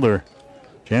Cade Adler.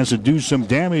 Chance to do some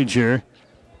damage here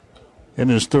in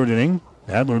this 3rd inning.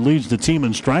 Adler leads the team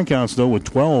in strikeouts, though, with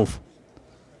 12.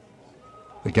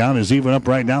 The count is even up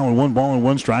right now with 1 ball and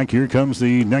 1 strike. Here comes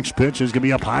the next pitch. It's going to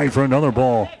be up high for another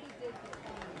ball.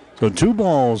 So 2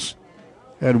 balls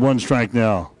and 1 strike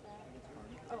now.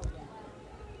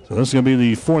 So this is going to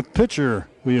be the 4th pitcher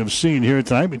we have seen here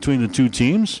tonight between the two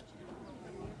teams.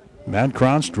 Matt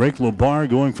Krantz, Drake LeBar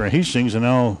going for Hastings, and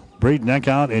now Braden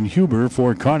Eckhout and Huber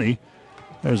for Kearney.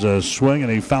 There's a swing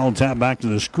and a foul tap back to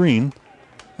the screen.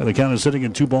 And the count is sitting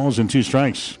at 2 balls and 2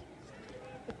 strikes.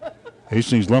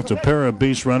 Hastings left a pair of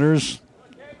base runners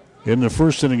in the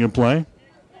first inning of play.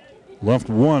 Left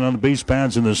one on the base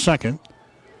pads in the second.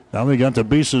 Now they got the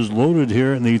bases loaded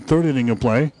here in the third inning of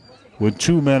play with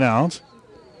 2 men out.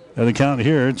 And the count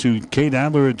here to Cade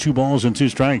Adler at 2 balls and 2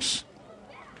 strikes.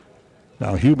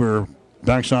 Now Huber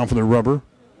backs off of the rubber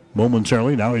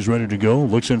momentarily. Now he's ready to go.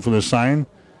 Looks in for the sign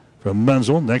from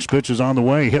Menzel. Next pitch is on the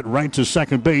way. Hit right to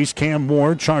second base. Cam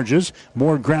Moore charges.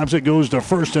 Moore grabs it, goes to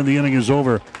first, and the inning is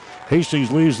over.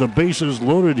 Hastings leaves the bases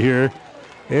loaded here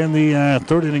in the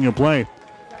third inning of play.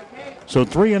 So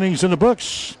 3 innings in the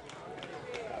books.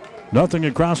 Nothing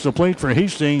across the plate for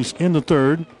Hastings in the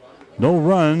third. No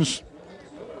runs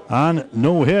on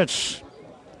no hits.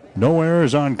 No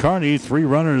errors on Kearney. 3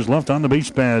 runners left on the base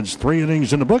pads. 3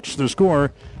 innings in the books. The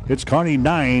score, it's Kearney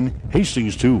 9,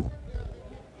 Hastings 2.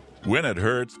 When it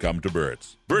hurts, come to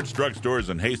Burt's. Burt's Drug Stores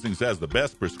in Hastings has the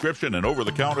best prescription and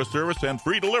over-the-counter service and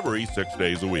free delivery 6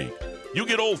 days a week. You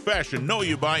get old-fashioned, know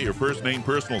you buy your first name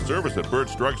personal service at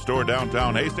Burt's Drug Store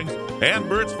downtown Hastings and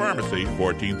Burt's Pharmacy,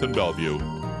 14th and Bellevue.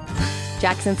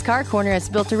 Jackson's Car Corner has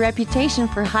built a reputation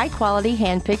for high-quality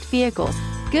hand-picked vehicles.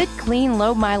 Good, clean,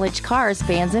 low-mileage cars,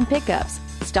 vans, and pickups.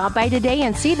 Stop by today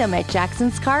and see them at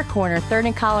Jackson's Car Corner, 3rd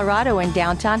and Colorado in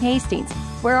downtown Hastings,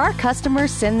 where our customers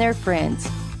send their friends.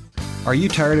 Are you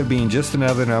tired of being just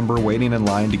another number waiting in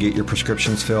line to get your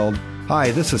prescriptions filled?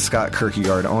 Hi, this is Scott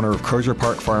Kierkegaard, owner of Crozier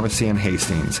Park Pharmacy in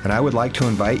Hastings, and I would like to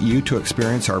invite you to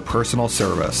experience our personal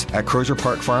service. At Crozier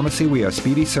Park Pharmacy, we have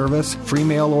speedy service, free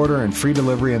mail order, and free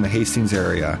delivery in the Hastings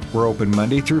area. We're open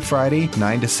Monday through Friday,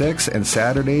 9 to 6, and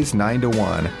Saturdays, 9 to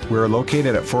 1. We are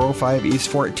located at 405 East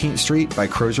 14th Street by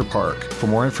Crozier Park. For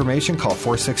more information, call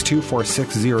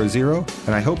 462-4600,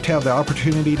 and I hope to have the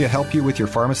opportunity to help you with your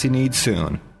pharmacy needs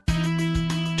soon.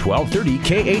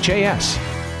 1230 KHAS.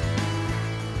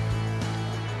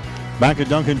 Back at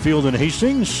Duncan Field in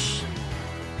Hastings.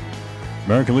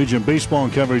 American Legion baseball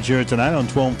coverage here tonight on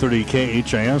 1230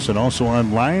 KHAS and also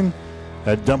online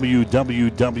at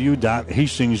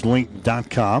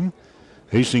www.hastingslink.com.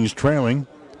 Hastings trailing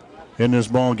in this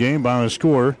ball game by a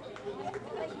score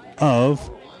of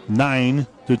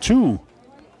 9-2.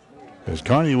 As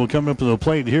Kearney will come up to the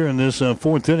plate here in this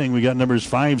fourth inning, we got numbers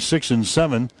 5, 6, and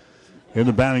 7 in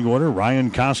the batting order.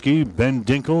 Ryan Koski, Ben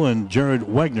Dinkel, and Jared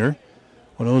Wegner.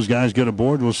 When those guys get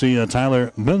aboard, we'll see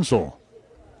Tyler Menzel.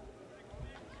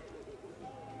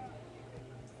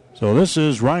 So this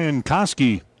is Ryan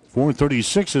Koski.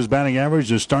 436 his batting average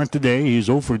to start the day. He's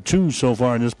 0 for 2 so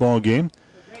far in this ball game.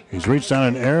 He's reached out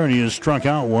an error and he has struck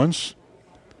out once.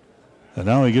 And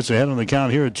now he gets ahead on the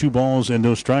count here at 2 balls and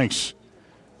no strikes.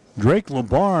 Drake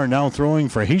LeBar now throwing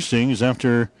for Hastings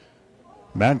after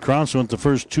Matt Krantz went the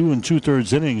first 2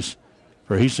 2/3 innings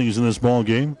for Hastings in this ball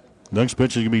game. Next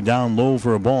pitch is going to be down low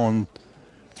for a ball, and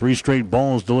 3 straight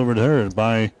balls delivered here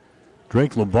by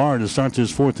Drake LeBar to start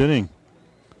this fourth inning.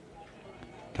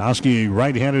 Koski, a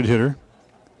right-handed hitter.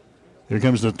 Here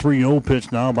comes the 3-0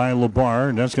 pitch now by LeBar,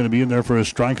 and that's going to be in there for a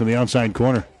strike on the outside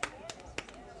corner.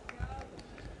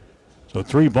 So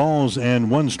 3 balls and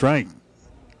 1 strike.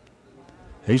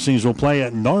 Hastings will play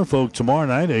at Norfolk tomorrow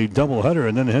night, a doubleheader,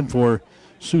 and then head for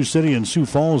Sioux City and Sioux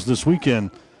Falls this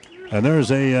weekend. And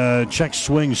there's a check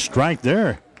swing strike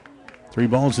there. 3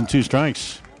 balls and 2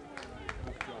 strikes.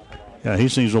 Yeah,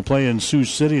 Hastings will play in Sioux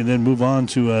City and then move on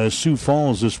to Sioux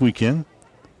Falls this weekend.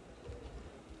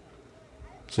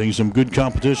 Seeing some good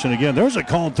competition again. There's a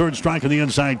called third strike in the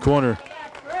inside corner.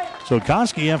 So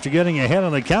Koski, after getting ahead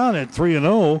on the count at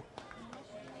 3-0,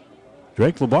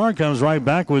 Drake LeBar comes right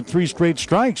back with 3 straight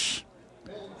strikes.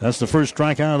 That's the first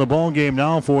strikeout of the ball game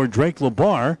now for Drake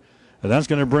LeBar. And that's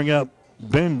going to bring up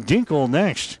Ben Dinkel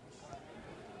next.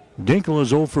 Dinkel is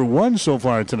 0 for 1 so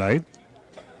far tonight.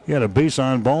 He had a base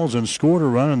on balls and scored a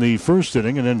run in the first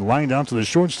inning and then lined out to the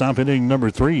shortstop inning number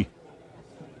 3.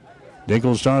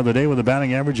 Dinkel started the day with a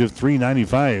batting average of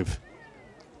 .395.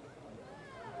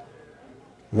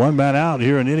 1 bat out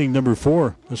here in inning number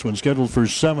 4. This one's scheduled for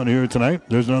 7 here tonight.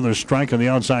 There's another strike on the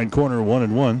outside corner,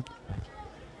 1-1.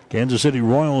 Kansas City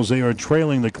Royals, they are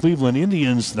trailing the Cleveland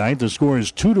Indians tonight. The score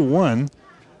is 2-1.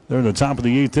 They're in the top of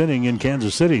the 8th inning in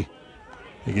Kansas City.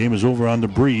 The game is over on the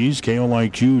Breeze.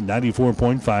 KOIQ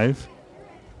 94.5.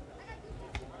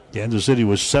 Kansas City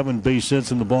with 7 base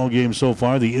hits in the ball game so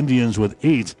far. The Indians with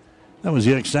 8. That was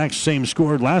the exact same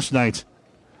score last night.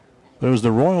 It was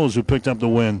the Royals who picked up the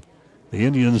win. The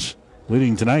Indians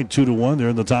leading tonight 2-1. They're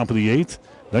in the top of the 8th.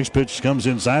 Next pitch comes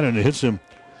inside and it hits him.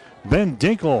 Ben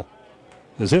Dinkel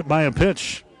is hit by a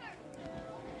pitch.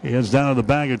 He heads down to the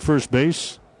bag at first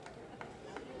base.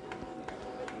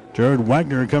 Jared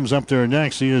Wagner comes up there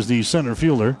next. He is the center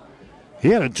fielder. He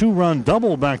had a 2-run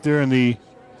double back there in the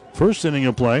first inning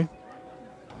of play.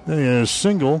 Then he had a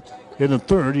single in the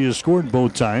third. He has scored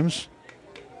both times.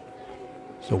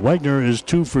 So Wagner is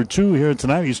 2 for 2 here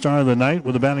tonight. He started the night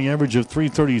with a batting average of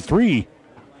 .333.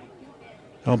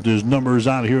 Helped his numbers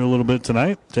out here a little bit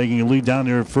tonight. Taking a lead down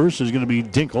there at first is going to be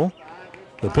Dinkle.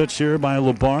 The pitch here by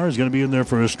LeBar is going to be in there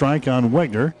for a strike on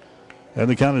Wagner. And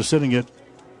the count is sitting at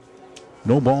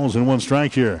no balls and 1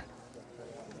 strike here.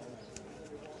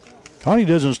 Kearney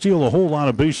doesn't steal a whole lot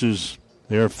of bases.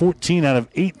 They are 14 out of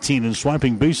 18 in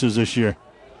swiping bases this year.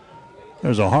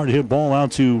 There's a hard hit ball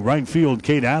out to right field.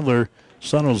 Cade Adler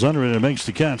settles under it and makes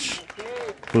the catch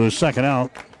for the second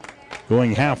out.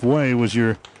 Going halfway was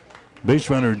your base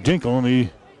runner Dinkle, and he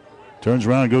turns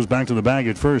around and goes back to the bag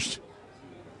at first.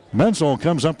 Menzel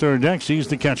comes up there next. He's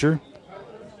the catcher.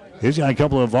 He's got a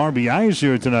couple of RBIs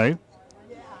here tonight.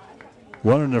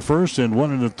 1 in the first and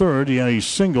 1 in the third. He had a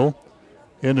single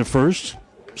in the first,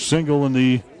 single in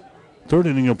the third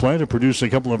inning of play to produce a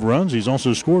couple of runs. He's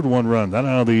also scored 1 run. That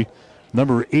out of the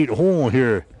number 8 hole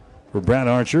here for Brad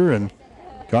Archer and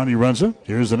Kearney Runza.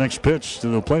 Here's the next pitch to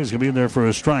the plate. It's going to be in there for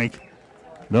a strike.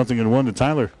 0-1 to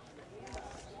Tyler.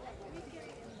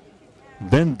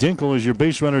 Ben Dinkle is your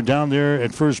base runner down there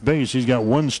at first base. He's got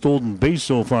 1 stolen base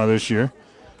so far this year.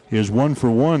 He is 1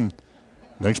 for 1.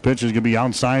 Next pitch is going to be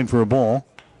outside for a ball.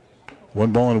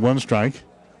 1 ball and 1 strike.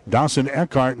 Dawson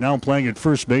Eckhart now playing at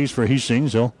first base for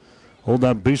Hastings. He'll hold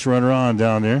that base runner on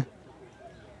down there.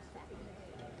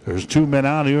 There's 2 men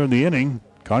out here in the inning.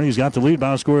 Kearney's got the lead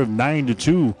by a score of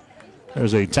 9-2.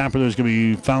 There's a tapper that's going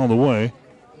to be fouled away.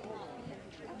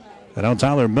 And now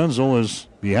Tyler Menzel is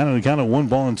behind on the count of 1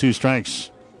 ball and 2 strikes.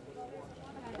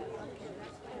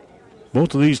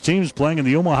 Both of these teams playing in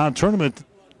the Omaha tournament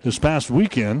this past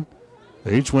weekend.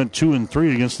 They each went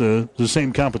 2-3 against the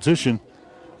same competition.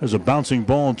 There's a bouncing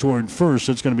ball toward first.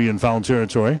 It's going to be in foul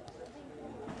territory.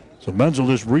 So Menzel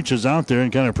just reaches out there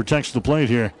and kind of protects the plate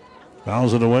here.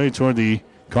 Fouls it away toward the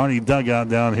Kearney dugout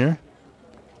down here.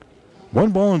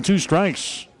 1 ball and 2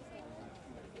 strikes.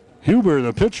 Huber,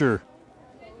 the pitcher,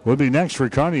 would be next for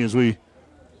Kearney as we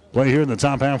play here in the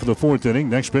top half of the 4th inning.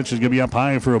 Next pitch is going to be up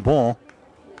high for a ball.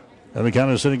 And the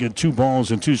count is sitting at 2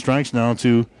 balls and 2 strikes now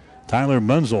to Tyler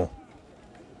Menzel.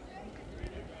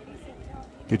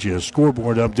 Get you a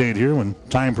scoreboard update here when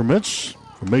time permits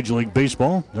for Major League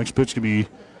Baseball. Next pitch can be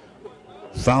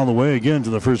fouled away again to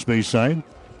the first base side.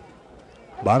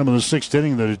 Bottom of the 6th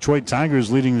inning, the Detroit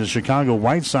Tigers leading the Chicago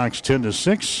White Sox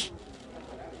 10-6.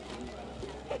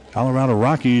 Colorado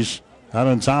Rockies out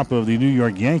on top of the New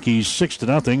York Yankees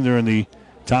 6-0. They're in the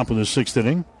top of the 6th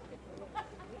inning.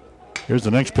 Here's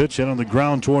the next pitch, hit on the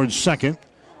ground towards second.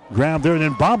 Grab there and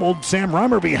then bobbled. Sam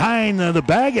Reimer behind the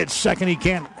bag at second. He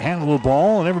can't handle the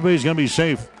ball, and everybody's going to be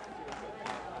safe.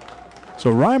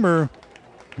 So Reimer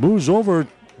moves over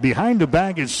behind the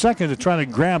bag at second to try to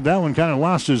grab that one. Kind of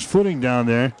lost his footing down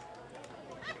there.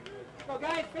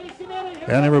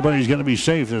 And everybody's going to be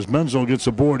safe as Menzel gets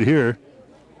aboard here.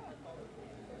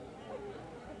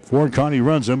 For Kearney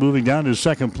Runza, moving down to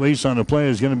second place on the play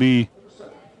is going to be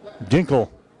Dinkle.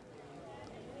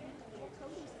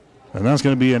 And that's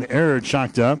going to be an error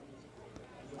chalked up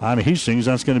on Hastings.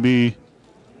 That's going to be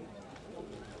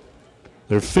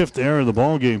their 5th error of the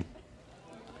ball game.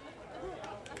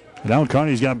 Now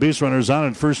Kearney's got base runners on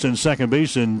at first and second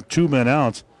base and 2 men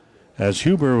out. As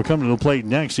Huber will come to the plate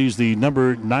next. He's the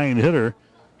number 9 hitter.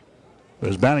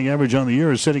 His batting average on the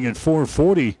year is sitting at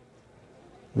 .440.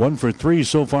 1 for 3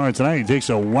 so far tonight. He takes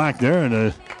a whack there and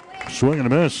a swing and a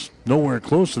miss. Nowhere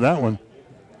close to that one.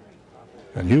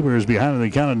 And Huber is behind on the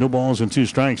count of no balls and 2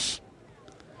 strikes.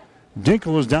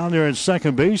 Dinkle is down there at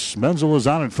second base. Menzel is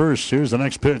on at first. Here's the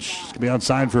next pitch. It's going to be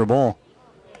outside for a ball.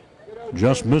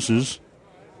 Just misses.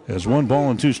 Has 1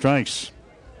 ball and 2 strikes.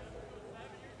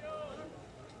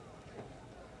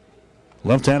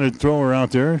 Left-handed thrower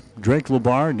out there. Drake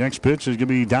LeBar. Next pitch is going to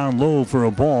be down low for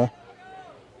a ball.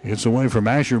 Gets away from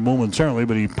Asher momentarily,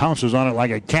 but he pounces on it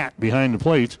like a cat behind the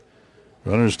plate.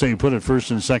 Runners stay put at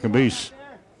first and second base.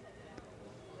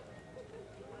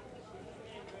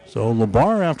 So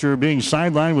LeBar, after being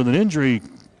sidelined with an injury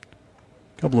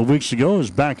a couple of weeks ago, is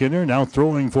back in there, now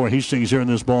throwing for Hastings here in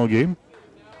this ball game.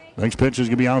 Next pitch is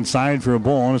going to be outside for a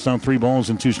ball, and it's now 3 balls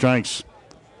and 2 strikes.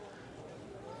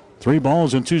 3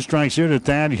 balls and 2 strikes here to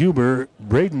Thad Huber.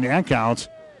 Braden Eckhout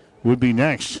would be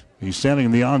next. He's standing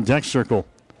in the on-deck circle.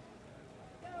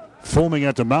 Foaming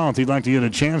at the mouth. He'd like to get a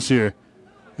chance here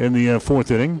in the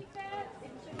 4th inning.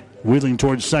 Wheeling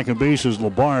towards second base is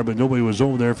LeBar, but nobody was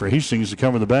over there for Hastings to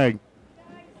cover the bag.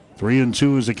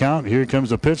 3-2 is the count. Here comes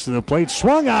the pitch to the plate.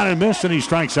 Swung on and missed, and he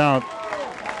strikes out.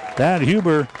 Thad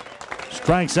Huber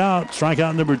strikes out.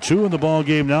 Strikeout number 2 in the ball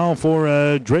game now for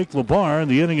Drake LeBar,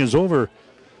 and the inning is over.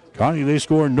 Kearney, they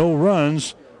score no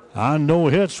runs on no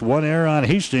hits. 1 error on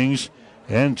Hastings,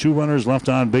 and 2 runners left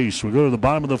on base. We go to the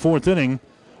bottom of the 4th inning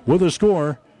with a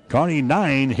score. Kearney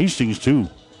 9, Hastings 2.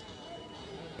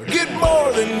 Get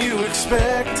more than you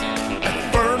expect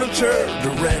at Furniture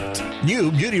Direct.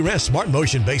 New Beauty Rest Smart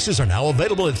Motion bases are now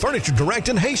available at Furniture Direct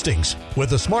in Hastings.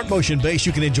 With the Smart Motion base,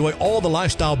 you can enjoy all the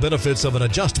lifestyle benefits of an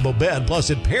adjustable bed,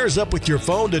 plus it pairs up with your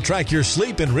phone to track your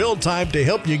sleep in real time to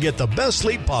help you get the best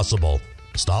sleep possible.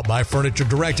 Stop by Furniture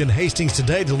Direct in Hastings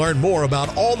today to learn more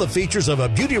about all the features of a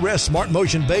Beauty Rest Smart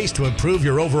Motion base to improve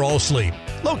your overall sleep.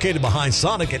 Located behind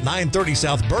Sonic at 930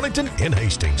 South Burlington in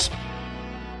Hastings.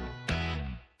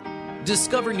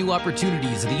 Discover new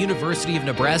opportunities at the University of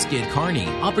Nebraska at Kearney.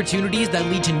 Opportunities that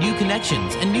lead to new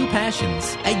connections and new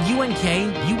passions. At UNK,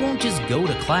 you won't just go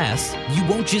to class. You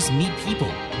won't just meet people.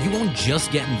 You won't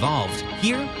just get involved.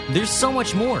 Here, there's so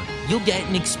much more. You'll get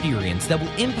an experience that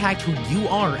will impact who you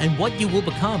are and what you will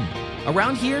become.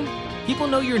 Around here, people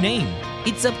know your name.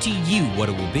 It's up to you what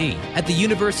it will be. At the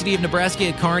University of Nebraska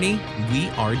at Kearney, we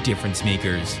are difference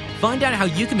makers. Find out how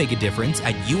you can make a difference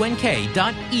at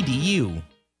unk.edu.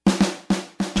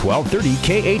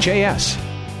 1230 KHAS.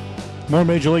 More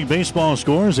Major League Baseball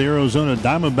scores. The Arizona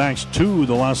Diamondbacks 2,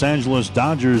 the Los Angeles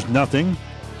Dodgers nothing.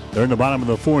 They're in the bottom of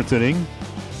the 4th inning.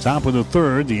 Top of the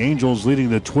 3rd, the Angels leading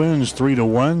the Twins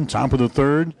 3-1. Top of the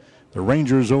 3rd, the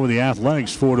Rangers over the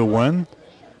Athletics 4-1.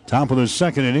 Top of the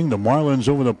 2nd inning, the Marlins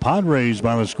over the Padres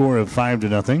by the score of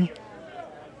 5-0.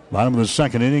 Bottom of the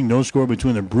 2nd inning, no score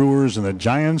between the Brewers and the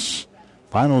Giants.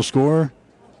 Final score,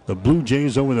 the Blue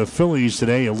Jays over the Phillies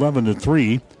today,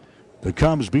 11-3. The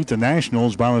Cubs beat the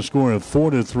Nationals by a score of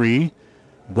 4-3.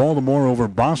 Baltimore over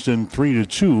Boston,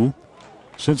 3-2.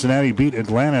 Cincinnati beat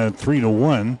Atlanta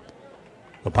 3-1.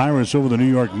 The Pirates over the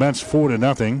New York Mets,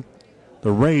 4-0.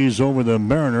 The Rays over the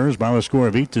Mariners by a score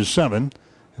of 8-7. And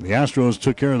the Astros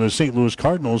took care of the St. Louis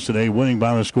Cardinals today, winning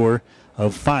by a score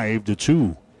of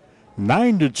 5-2.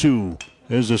 9-2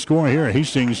 is the score here at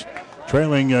Hastings,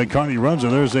 trailing Kearney Runza.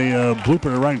 There's a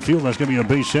blooper to right field. That's going to be a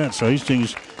base hit. So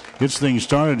Hastings gets things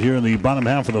started here in the bottom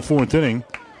half of the 4th inning.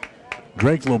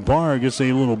 Drake LeBar gets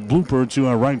a little blooper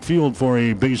to right field for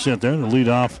a base hit there to lead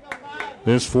off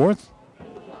this 4th.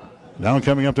 Now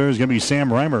coming up there is going to be Sam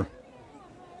Reimer.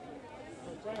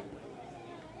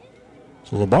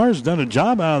 So LeBar's done a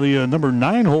job out of the number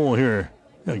 9 hole here.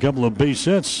 Got a couple of base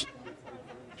hits.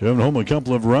 Driving home a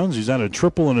couple of runs. He's had a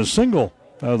triple and a single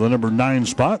out of the number 9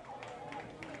 spot.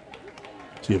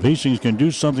 See if Hastings can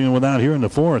do something with that here in the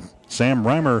 4th. Sam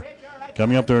Reimer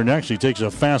coming up there next. He takes a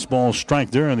fastball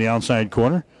strike there in the outside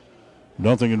corner.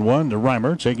 0-1 to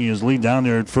Reimer. Taking his lead down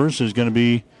there at first is going to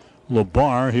be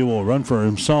LeBar. He will run for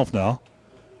himself now.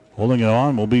 Holding it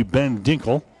on will be Ben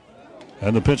Dinkle.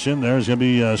 And the pitch in there is going to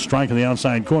be a strike in the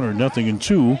outside corner.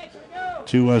 0-2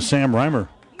 to Sam Reimer.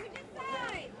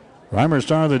 Reimer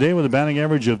started the day with a batting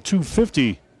average of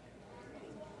 .250.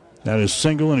 That is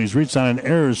single, and he's reached on an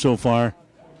error so far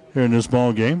here in this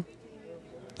ball game.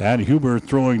 Thad Huber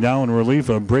throwing down in relief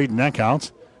of Braden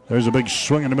Eckhout. There's a big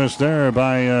swing and a miss there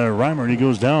by Reimer, and he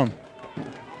goes down.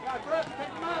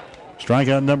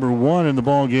 Strikeout number 1 in the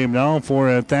ball game now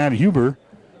for Thad Huber.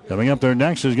 Coming up there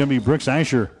next is going to be Brooks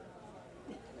Asher.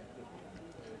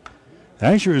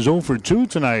 Asher is 0 for 2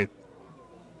 tonight.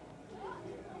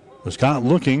 Was caught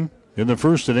looking in the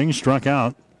first inning, struck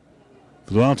out.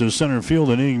 Flew out to center field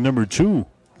in inning number 2.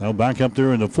 Now back up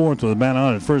there in the 4th with a man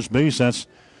on at first base. That's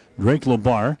Drake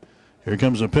LeBar. Here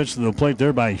comes a pitch to the plate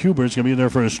there by Huber. It's going to be there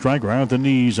for a strike right at the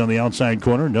knees on the outside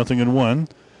corner. 0-1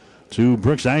 to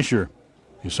Brooks Asher.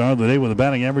 He started the day with a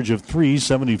batting average of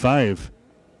 .375.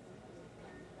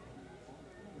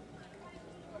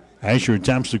 Asher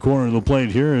taps the corner of the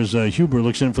plate here as Huber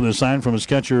looks in for the sign from his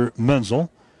catcher,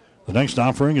 Menzel. The next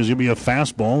offering is going to be a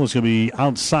fastball. It's going to be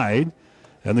outside.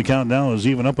 And the count now is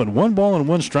even up at 1 ball and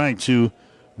 1 strike to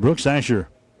Brooks Asher.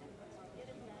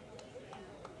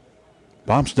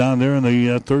 Pops down there in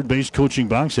the third base coaching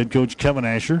box. Head coach Kevin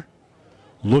Asher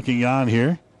looking on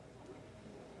here.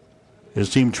 His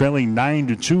team trailing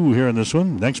 9-2 here in this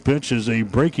one. Next pitch is a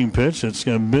breaking pitch. It's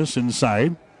going to miss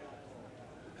inside.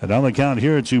 And on the count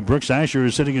here to Brooks Asher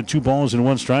is sitting at 2 balls and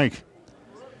 1 strike.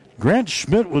 Grant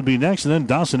Schmidt would be next, and then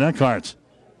Dawson Eckhart.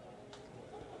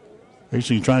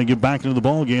 Basically trying to get back into the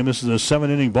ball game. This is a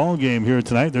 7-inning ball game here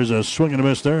tonight. There's a swing and a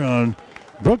miss there on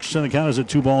Brooks, and the count is at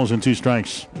 2 balls and 2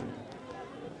 strikes.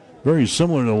 Very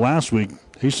similar to last week.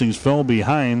 Hastings fell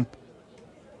behind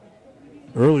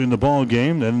early in the ball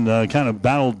game, then kind of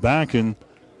battled back and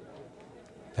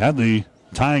had the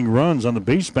tying runs on the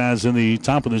base paths in the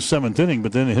top of the 7th inning,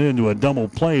 but then hit into a double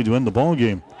play to end the ball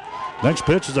game. Next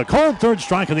pitch is a called third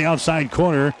strike in the outside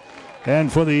corner,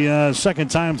 and for the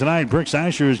second time tonight, Brooks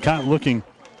Asher is caught looking.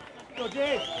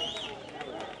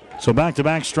 So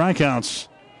back-to-back strikeouts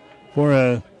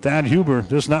for Thad Huber.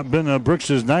 This has not been Brooks'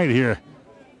 night here.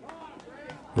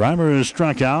 Reimer is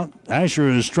struck out. Asher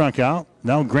is struck out.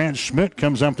 Now Grant Schmidt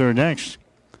comes up there next.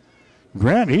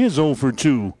 Grant, he is 0 for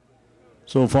 2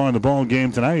 so far in the ball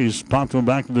game tonight. He's popped him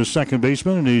back to the second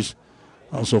baseman, and he's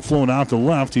also flown out to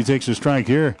left. He takes a strike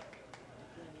here.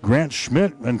 Grant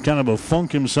Schmidt in kind of a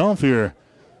funk himself here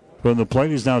from the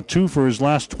plate. He's now 2 for his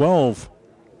last 12.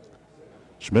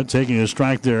 Schmidt taking a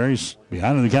strike there. He's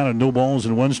behind in the count of no balls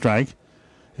and 1 strike.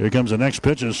 Here comes the next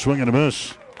pitch, a swing and a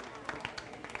miss.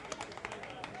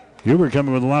 Huber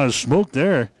coming with a lot of smoke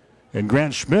there. And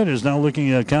Grant Schmidt is now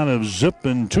looking at kind of zip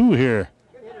and 2 here.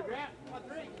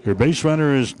 Your base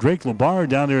runner is Drake Labar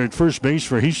down there at first base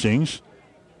for Hastings.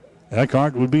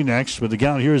 Eckhart would be next, but the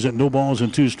count here is at no balls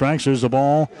and 2 strikes. There's the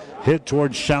ball hit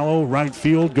towards shallow right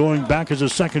field. Going back as a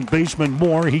second baseman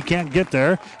Moore. He can't get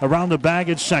there. Around the bag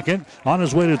at second. On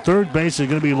his way to third base is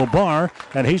going to be Labar.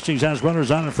 And Hastings has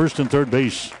runners on at first and third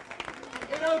base.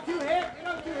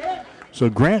 So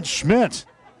Grant Schmidt,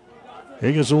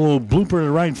 he gets a little blooper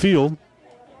to right field.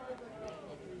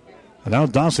 And now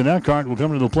Dawson Eckhart will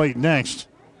come to the plate next.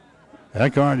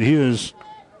 Eckhart, he has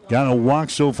got a walk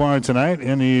so far tonight,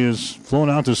 and he is flown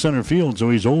out to center field, so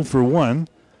he's 0 for 1.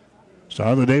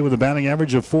 Started the day with a batting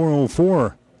average of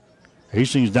 .404.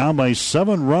 Hastings down by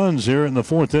 7 runs here in the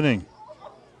 4th inning.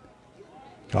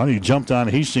 Kearney jumped on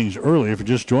Hastings early for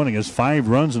just joining us. 5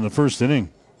 runs in the 1st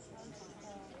inning.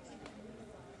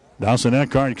 Dawson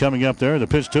Eckhart coming up there. The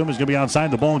pitch to him is going to be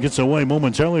outside. The ball gets away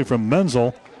momentarily from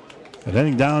Menzel. And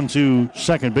heading down to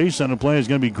second base on the play is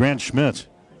going to be Grant Schmidt.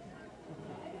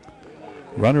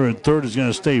 Runner at third is going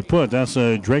to stay put. That's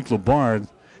Drake Labar.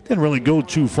 Didn't really go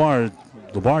too far.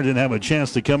 Labar didn't have a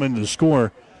chance to come in to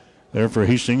score there for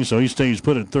Hastings, so he stays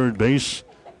put at third base.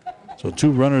 So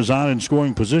 2 runners on in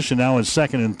scoring position now at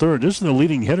second and third. This is the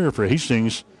leading hitter for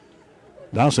Hastings.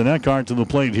 Dawson Eckhart to the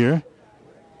plate here.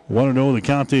 1-0 the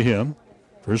count to him.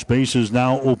 First base is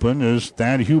now open as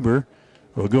Thad Huber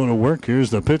will go to work. Here's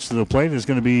the pitch to the plate. It's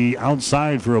going to be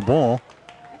outside for a ball.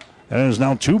 And it is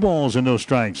now 2 balls and no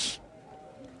strikes.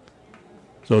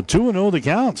 So 2-0 the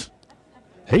count.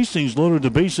 Hastings loaded the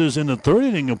bases in the 3rd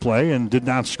inning of play and did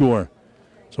not score.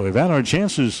 So we've had our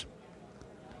chances.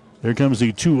 There comes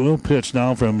the 2-0 pitch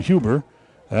now from Huber.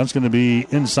 That's going to be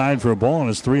inside for a ball, and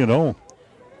it's 3-0.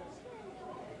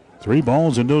 3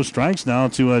 balls and no strikes now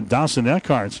to Dawson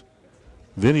Eckhart.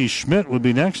 Vinny Schmidt would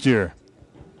be next here.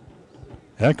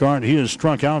 Eckhart, he has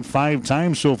struck out 5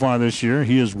 times so far this year.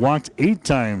 He has walked 8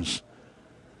 times.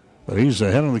 But he's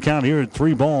ahead on the count here at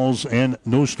 3 balls and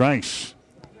no strikes.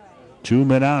 2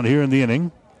 men out here in the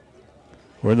inning.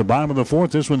 We're in the bottom of the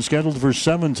 4th. This one's scheduled for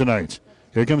 7 tonight.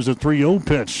 Here comes the 3-0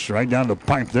 pitch right down the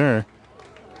pipe there.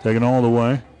 Taken all the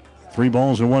way. 3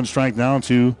 balls and 1 strike now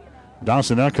to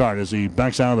Dawson Eckhart as he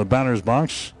backs out of the batter's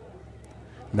box.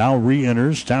 Now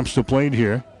re-enters, taps the plate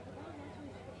here.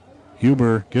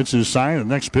 Huber gets his sign. The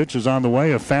next pitch is on the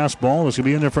way. A fastball. It's going to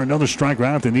be in there for another strike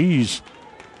right at the knees.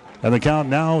 And the count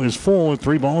now is full at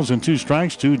 3 balls and 2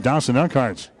 strikes to Dawson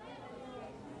Eckhart.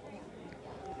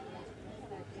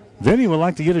 Vinny would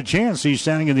like to get a chance. He's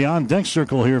standing in the on-deck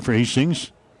circle here for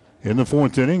Hastings. In the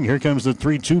 4th inning, here comes the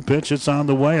 3-2 pitch. It's on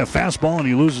the way. A fastball, and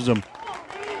he loses him.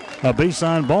 A base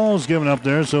on ball is given up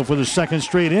there. So for the 2nd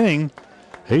straight inning,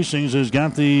 Hastings has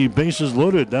got the bases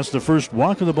loaded. That's the first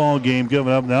walk of the ball game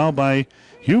given up now by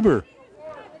Huber.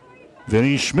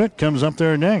 Vinny Schmidt comes up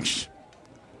there next.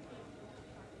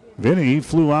 Vinny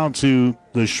flew out to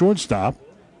the shortstop,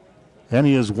 and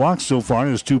he has walked so far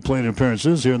in his 2 plate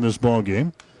appearances here in this ball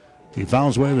game. He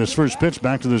fouls away this first pitch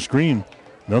back to the screen.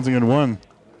 0-1.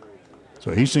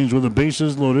 So Hastings with the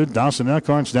bases loaded. Dawson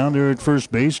Eckhart's down there at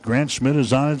first base. Grant Schmidt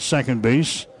is on at second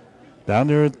base. Down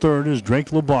there at third is Drake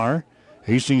Labar.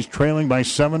 Hastings trailing by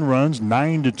 7 runs.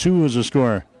 9-2 is the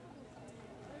score.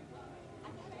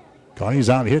 Kearney's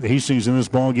out hit Hastings in this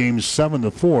ball game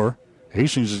 7-4.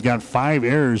 Hastings has got 5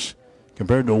 errors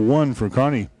compared to 1 for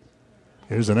Kearney.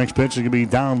 Here's the next pitch. It's going to be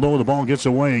down low. The ball gets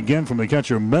away again from the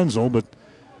catcher Menzel, but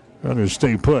runners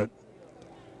stay put.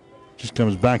 Just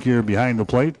comes back here behind the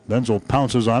plate. Menzel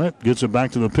pounces on it. Gets it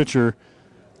back to the pitcher,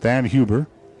 Thad Huber,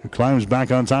 who climbs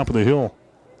back on top of the hill.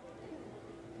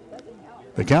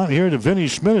 The count here to Vinny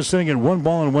Schmidt is sitting at 1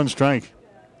 ball and 1 strike.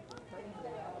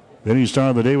 Then he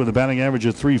started the day with a batting average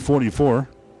of .344.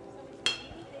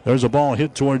 There's a ball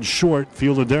hit towards short,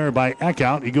 fielded there by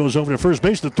Eckhout. He goes over to first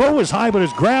base. The throw is high, but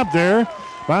it's grabbed there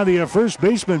by the first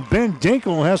baseman. Ben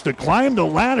Dinkel has to climb the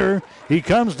ladder. He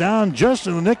comes down just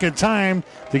in the nick of time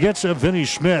to get to Vinny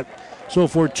Schmidt. So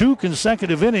for 2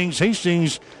 consecutive innings,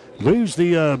 Hastings leaves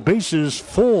the bases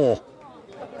full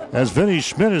as Vinny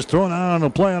Schmidt is thrown out on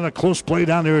a play on a close play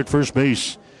down there at first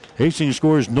base. Hastings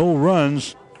scores no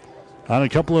runs on a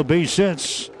couple of base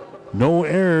hits. No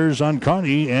errors on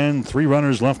Kearney and 3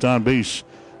 runners left on base.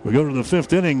 We go to the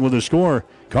 5th inning with a score.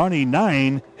 Kearney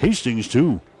 9, Hastings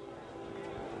 2.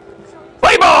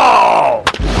 Play ball!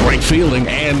 Great fielding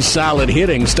and solid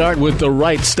hitting start with the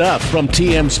right stuff from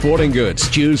TM Sporting Goods.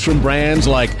 Choose from brands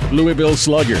like Louisville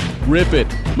Slugger, Rip It,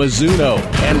 Mizuno,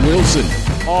 and Wilson.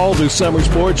 All the summer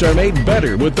sports are made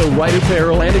better with the right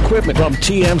apparel and equipment from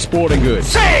TM Sporting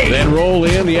Goods. Then roll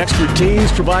in the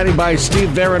expertise provided by Steve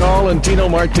Veronal and Tino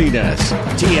Martinez.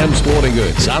 TM Sporting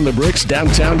Goods on the Bricks,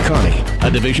 downtown Kearney, a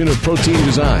division of Protein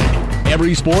Design.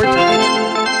 Every sport done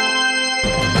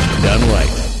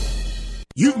right.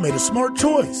 You've made a smart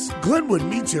choice. Glenwood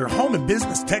meets your home and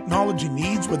business technology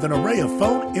needs with an array of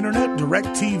phone, internet, direct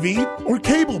TV, or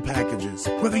cable packages.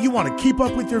 Whether you want to keep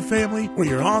up with your family or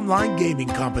your online gaming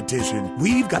competition,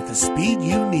 we've got the speed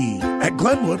you need. At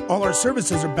Glenwood, all our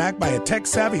services are backed by a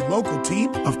tech-savvy local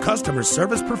team of customer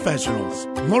service professionals.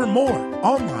 Learn more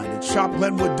online at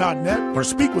shopglenwood.net or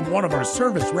speak with one of our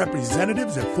service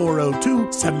representatives at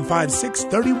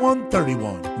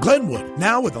 402-756-3131. Glenwood,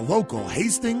 now with a local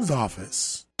Hastings office.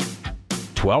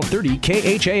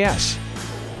 1230 KHAS.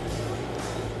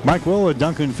 Mike Will at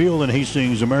Duncan Field and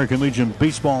Hastings American Legion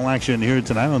baseball action here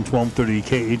tonight on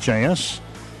 1230 KHIS.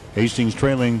 Hastings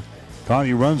trailing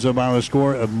Kearney Runza by a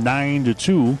score of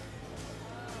 9-2.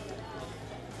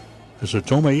 The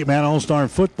Sertoma 8-Man All-Star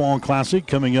Football Classic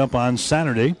coming up on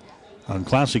Saturday. On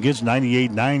Classic, it's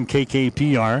 98.9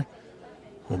 KKPR.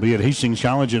 We'll be at Hastings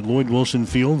College at Lloyd Wilson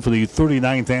Field for the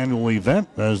 39th annual event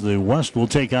as the West will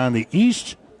take on the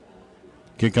East.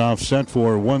 Kickoff set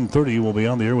for 1:30. We'll be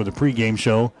on the air with a pregame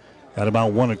show at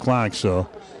about 1 o'clock. So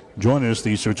join us.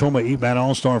 The Sertoma 8-Man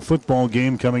All-Star Football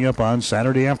game coming up on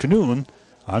Saturday afternoon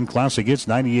on Classic. It's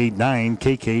 98.9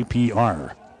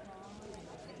 KKPR.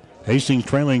 Hastings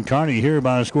trailing Kearney here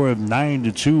by a score of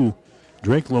 9-2.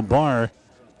 Drake LeBar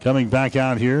coming back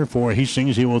out here for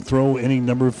Hastings. He will throw inning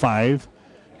number 5.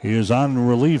 He is on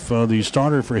relief, the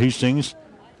starter for Hastings,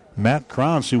 Matt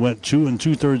Krantz, who went 2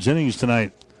 2/3 innings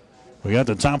tonight. We got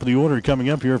the top of the order coming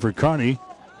up here for Kearney.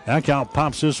 Eckhout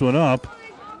pops this one up,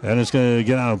 and it's going to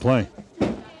get out of play.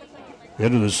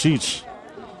 Into the seats.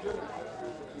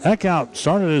 Eckhout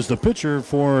started as the pitcher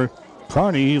for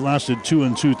Kearney. He lasted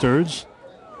 2 2/3.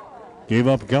 Gave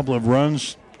up a couple of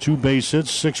runs, 2 base hits,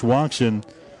 6 walks, and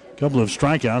a couple of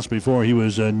strikeouts before he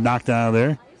was knocked out of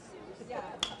there.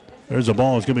 There's a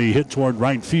ball that's going to be hit toward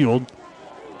right field.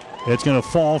 It's going to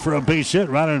fall for a base hit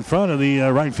right in front of the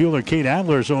right fielder, Kate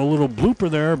Adler. So a little blooper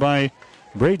there by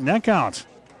Braden Eckhout.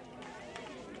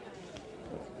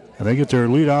 And they get their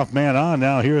leadoff man on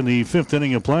now here in the 5th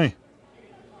inning of play.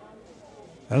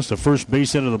 That's the first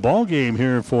base hit of the ball game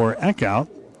here for Eckhout,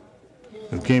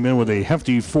 who came in with a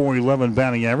hefty .411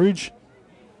 batting average.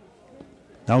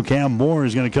 Now Cam Moore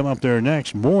is going to come up there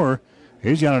next. Moore,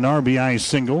 he's got an RBI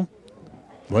single.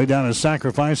 Laid down a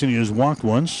sacrifice, and he has walked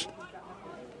once.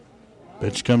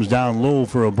 Pitch comes down low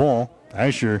for a ball.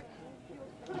 Asher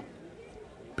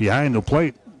behind the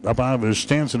plate, up out of his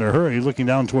stance in a hurry, looking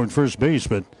down toward first base,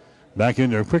 but back in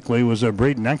there quickly was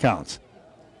Braden Eckhout.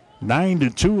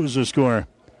 9-2 is the score.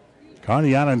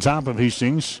 Kearney out on top of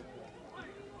Hastings.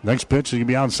 Next pitch is going to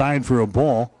be outside for a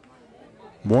ball.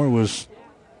 Moore was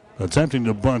attempting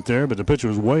to bunt there, but the pitcher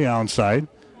was way outside.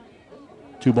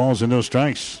 2 balls and no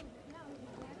strikes.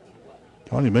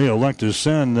 Kearney may elect to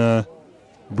send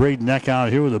Braden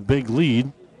Eckhout here with a big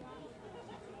lead.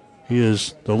 He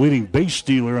is the leading base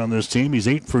stealer on this team. He's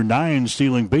 8 for 9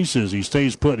 stealing bases. He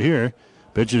stays put here.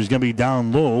 Pitch is going to be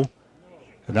down low.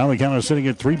 And now the count is sitting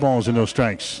at 3 balls and no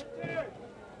strikes.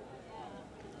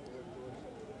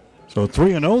 So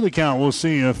 3-0 the count. We'll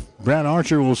see if Brad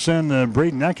Archer will send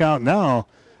Braden Eckhout now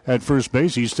at first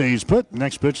base. He stays put.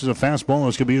 Next pitch is a fastball.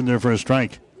 It's going to be in there for a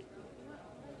strike.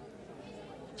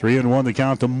 3-1 the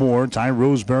count to Moore. Ty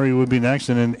Roseberry would be next,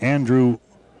 and then Andrew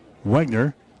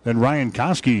Wegner. Then Ryan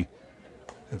Koski.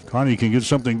 If Kearney can get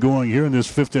something going here in this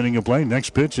 5th inning of play, next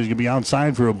pitch is going to be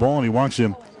outside for a ball, and he walks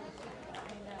him.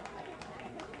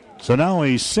 So now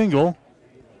a single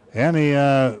and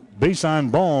a base on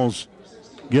balls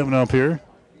given up here.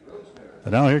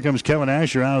 And now here comes Kevin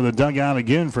Asher out of the dugout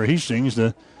again for Hastings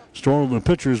to stroll the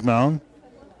pitcher's mound.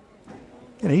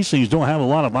 And Hastings don't have a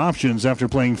lot of options after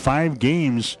playing 5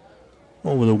 games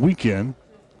over the weekend.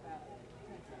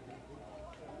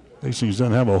 Hastings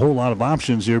doesn't have a whole lot of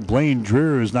options here. Blaine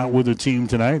Dreer is not with the team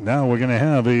tonight. Now we're going to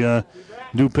have a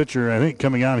new pitcher, I think,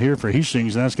 coming out here for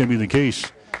Hastings, and that's going to be the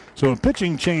case. So a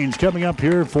pitching change coming up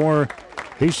here for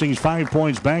Hastings 5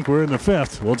 Points Bank. We're in the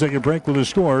 5th. We'll take a break with the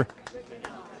score.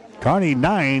 Kearney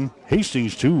 9,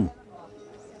 Hastings 2.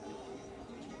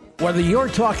 Whether you're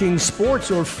talking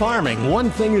sports or farming, one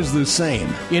thing is the same.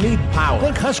 You need power.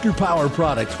 Think Husker Power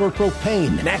products for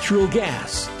propane, natural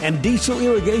gas, and diesel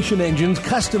irrigation engines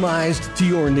customized to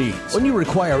your needs. When you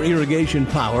require irrigation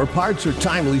power, parts, or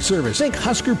timely service, think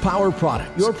Husker Power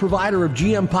products, your provider of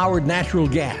GM-powered natural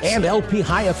gas and LP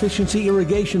high-efficiency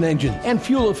irrigation engine and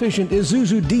fuel-efficient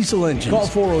Isuzu diesel engines. Call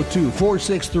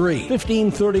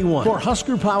 402-463-1531 for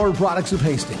Husker Power products of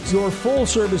Hastings, your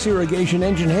full-service irrigation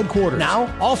engine headquarters.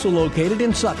 Now, also located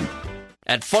in Sutton.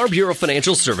 At Farm Bureau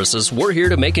Financial Services, we're here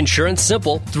to make insurance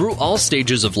simple through all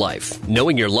stages of life.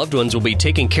 Knowing your loved ones will be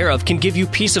taken care of can give you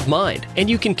peace of mind, and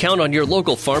you can count on your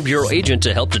local Farm Bureau agent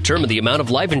to help determine the amount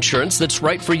of life insurance that's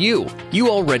right for you. You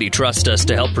already trust us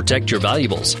to help protect your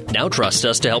valuables. Now trust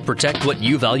us to help protect what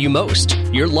you value most,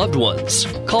 your loved ones.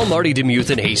 Call Marty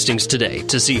DeMuth in Hastings today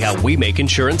to see how we make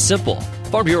insurance simple.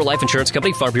 Farm Bureau Life Insurance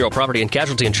Company, Farm Bureau Property and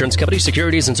Casualty Insurance Company,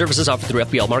 securities and services offered through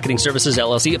FBL Marketing Services,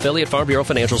 LLC, affiliate Farm Bureau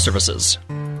Financial Services.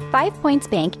 5 Points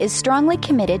Bank is strongly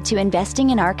committed to investing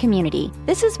in our community.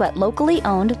 This is what locally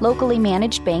owned, locally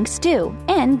managed banks do,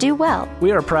 and do well.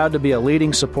 We are proud to be a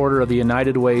leading supporter of the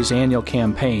United Way's annual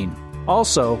campaign.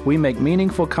 Also, we make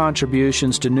meaningful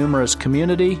contributions to numerous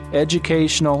community,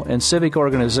 educational, and civic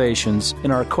organizations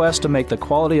in our quest to make the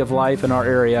quality of life in our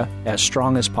area as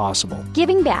strong as possible.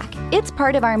 Giving back. It's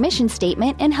part of our mission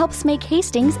statement and helps make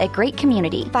Hastings a great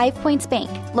community. 5 Points Bank.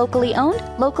 Locally owned,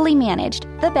 locally managed.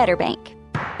 The better bank.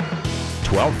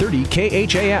 1230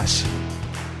 KHAS.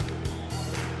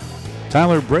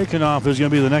 Tyler Brakenoff is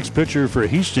going to be the next pitcher for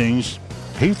Hastings.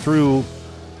 He threw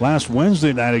last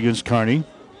Wednesday night against Kearney.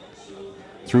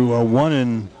 Through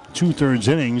 1 2/3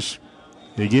 innings.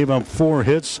 They gave up 4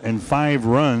 hits and 5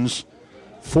 runs.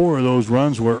 4 of those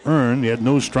runs were earned. He had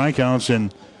no strikeouts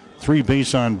and 3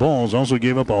 base on balls. Also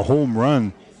gave up a home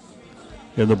run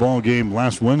in the ball game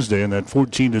last Wednesday in that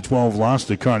 14-12 loss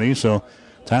to Kearney. So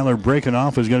Tyler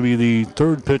Brakenoff is going to be the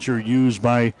 3rd pitcher used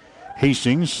by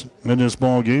Hastings in this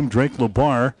ball game. Drake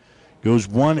LeBar goes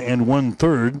 1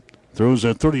 1/3. Throws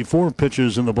 34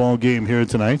 pitches in the ball game here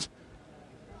tonight.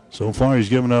 So far, he's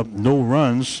given up no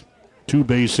runs, 2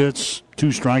 base hits, 2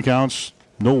 strikeouts,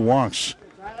 no walks.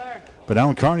 But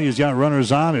Al Kearney has got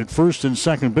runners on at first and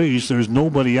second base. There's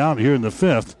nobody out here in the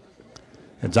 5th.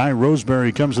 And Ty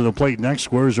Roseberry comes to the plate next,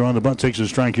 squares her on the butt, takes a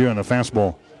strike here on a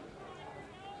fastball.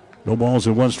 No balls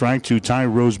and 1 strike to Ty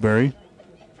Roseberry.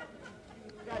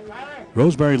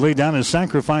 Roseberry laid down his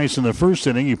sacrifice in the 1st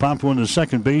inning. He popped one to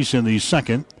second base in the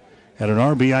 2nd. Had an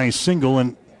RBI single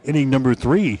in inning number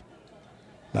 3.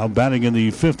 Now batting in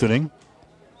the 5th inning.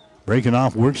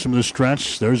 Brakenoff works from the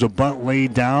stretch. There's a bunt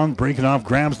laid down. Brakenoff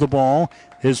grabs the ball.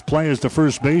 His play is to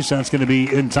first base. That's going to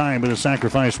be in time, but the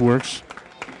sacrifice works.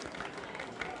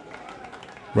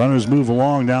 Runners move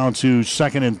along now to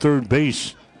second and third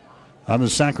base on the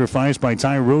sacrifice by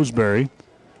Ty Roseberry.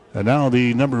 And now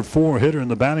the number 4 hitter in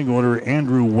the batting order,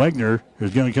 Andrew Wegner,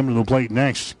 is going to come to the plate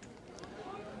next.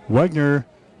 Wegner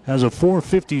has a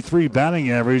 .453 batting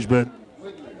average, but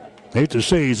hate to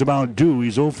say he's about due.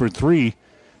 He's 0 for 3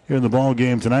 here in the ball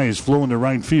game tonight. He's flown to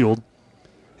right field.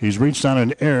 He's reached on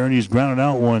an error, and he's grounded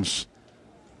out once.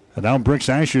 And now Brooks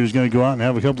Asher is going to go out and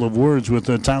have a couple of words with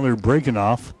Tyler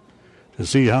Brakenoff to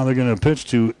see how they're going to pitch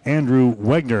to Andrew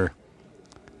Wegner.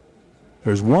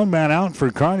 There's 1 man out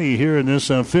for Kearney here in this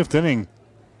 5th inning.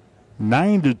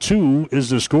 9-2 is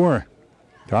the score.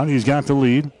 Kearney's got the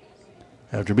lead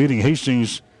after beating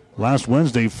Hastings last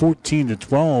Wednesday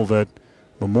 14-12 at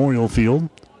Memorial Field.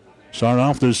 Started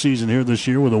off this season here this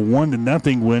year with a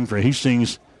 1-0 win for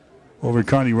Hastings over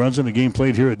Kearney Runza. The game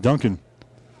played here at Duncan.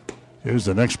 Here's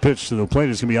the next pitch to the plate.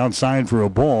 It's going to be outside for a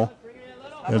ball.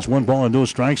 That's 1 ball and no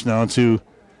strikes now to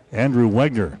Andrew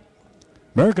Wegner.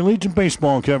 American Legion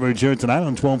baseball coverage here tonight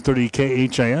on 1230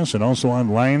 KHAS and also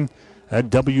online at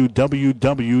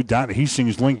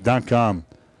www.hastingslink.com.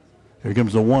 Here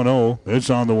comes the 1-0. It's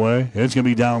on the way. It's going to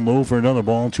be down low for another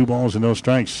ball. 2 balls and no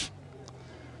strikes.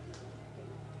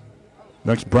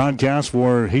 Next broadcast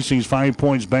for Hastings 5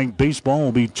 Points Bank baseball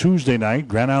will be Tuesday night.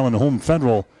 Grand Island Home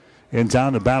Federal in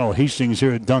town to battle Hastings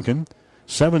here at Duncan.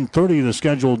 7:30 the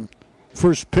scheduled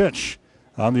first pitch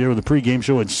on the air of the pregame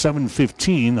show at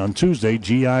 7:15 on Tuesday.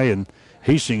 GI and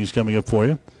Hastings coming up for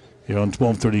you here on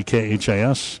 1230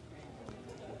 KHIS.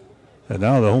 And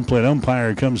now the home plate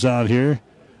umpire comes out here,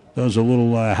 does a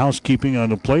little housekeeping on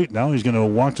the plate. Now he's going to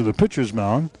walk to the pitcher's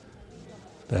mound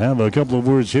to have a couple of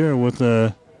words here with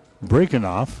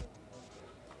Breakenoff.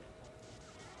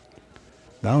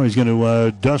 Now he's going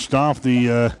to dust off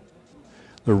the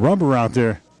rubber out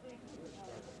there.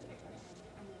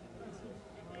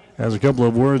 Has a couple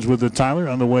of words with the Tyler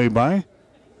on the way by.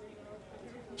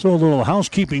 So a little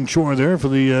housekeeping chore there for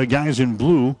the guys in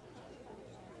blue.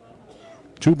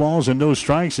 2 balls and no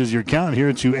strikes is your count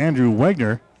here to Andrew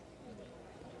Wegner.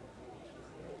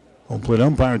 Home plate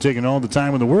umpire taking all the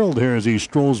time in the world here as he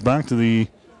strolls back to the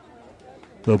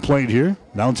plate here.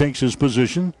 Now takes his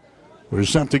position. We're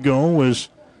set to go as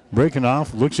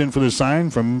Breakenoff looks in for the sign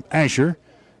from Asher.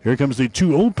 Here comes the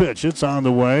 2-0 pitch. It's on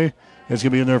the way. It's going to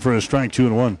be in there for a strike,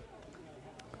 2-1.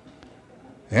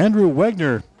 Andrew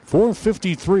Wegner,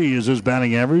 .453 is his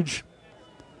batting average.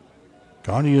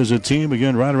 Kearney is a team,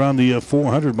 again, right around the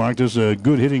 400 mark. This is a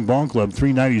good hitting ball club,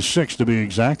 396 to be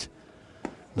exact.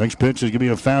 Next pitch is going to be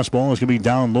a fastball. It's going to be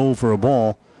down low for a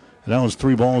ball. And that was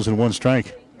 3 balls and 1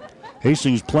 strike.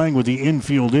 Hastings playing with the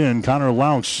infield in. Connor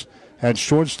Laux at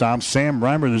shortstop. Sam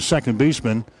Reimer, the second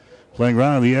baseman, playing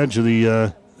right on the edge of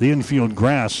the infield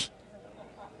grass.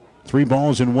 3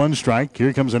 balls and 1 strike.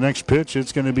 Here comes the next pitch.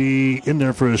 It's going to be in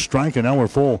there for a strike, and now we're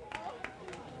full.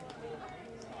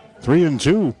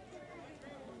 3-2.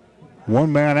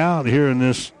 1 man out here in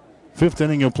this 5th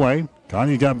inning of play.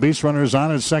 Kearney's got base runners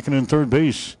on at second and third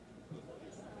base.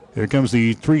 Here comes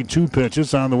the 3-2 pitch.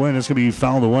 It's on the way, and it's going to be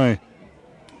fouled away.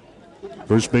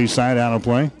 First base side out of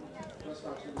play.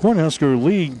 Cornhusker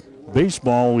League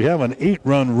baseball, we have an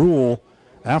 8-run rule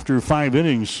after 5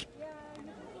 innings.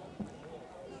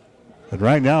 And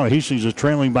right now, Hastings is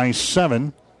trailing by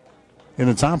 7 in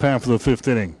the top half of the 5th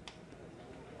inning.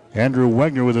 Andrew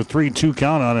Wegner with a 3-2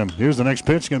 count on him. Here's the next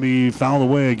pitch. Going to be fouled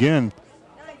away again.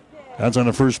 That's on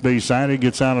the first base side. It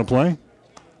gets out of play.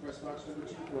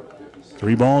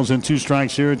 3 balls and 2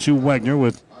 strikes here to Wegner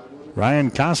with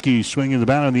Ryan Koski swinging the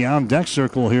bat on the on-deck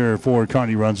circle here for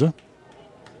Kearney Runza.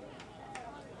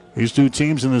 These 2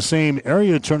 teams in the same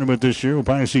area tournament this year. We'll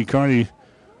probably see Kearney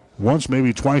once,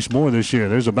 maybe twice more this year.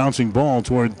 There's a bouncing ball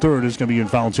toward third. It's going to be in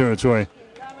foul territory.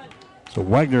 So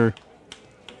Wegner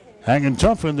hanging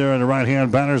tough in there in the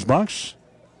right-hand batter's box.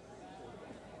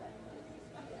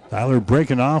 Tyler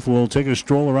Breakenoff will take a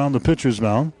stroll around the pitcher's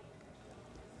mound.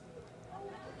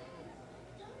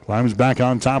 Climbs back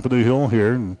on top of the hill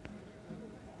here. And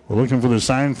we're looking for the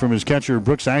sign from his catcher,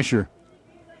 Brooks Asher.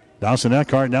 Dawson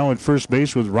Eckhart now at first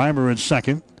base with Reimer at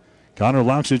second. Connor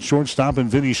Laux at shortstop and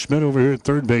Vinny Schmidt over here at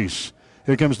third base.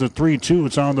 Here comes the 3-2.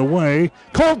 It's on the way.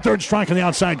 Called third strike in the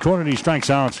outside corner, and he strikes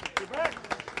out.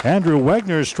 Andrew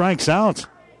Wegner strikes out.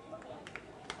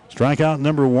 Strikeout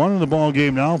number 1 in the ball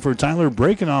game now for Tyler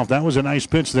Breakenoff. That was a nice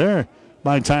pitch there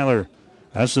by Tyler.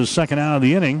 That's the second out of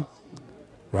the inning.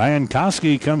 Ryan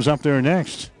Koski comes up there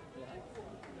next.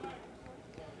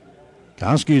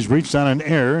 Koski's reached on an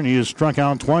error, and he has struck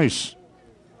out twice.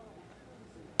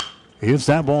 He hits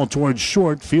that ball towards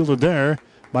short, fielded there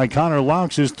by Connor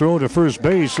Laux. His throw to first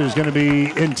base is going to be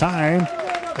in time,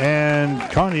 and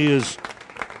Kearney is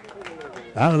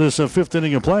out of this 5th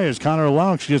inning of play as Connor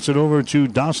Laux gets it over to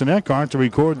Dawson Eckhart to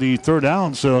record the 3rd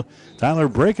out. So Tyler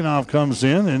Breakenoff comes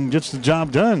in and gets the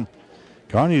job done.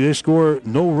 Kearney, they score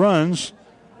no runs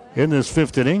in this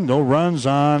 5th inning. No runs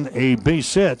on a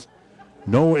base hit.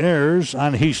 No errors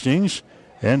on Hastings.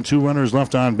 And 2 runners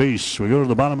left on base. We go to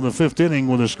the bottom of the 5th inning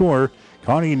with a score.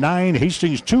 Kearney 9,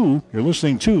 Hastings 2. You're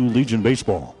listening to Legion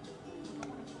Baseball.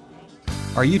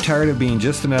 Are you tired of being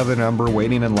just another number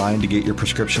waiting in line to get your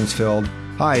prescriptions filled?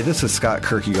 Hi, this is Scott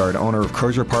Kierkegaard, owner of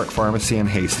Crozier Park Pharmacy in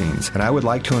Hastings, and I would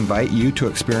like to invite you to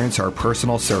experience our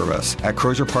personal service. At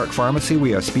Crozier Park Pharmacy,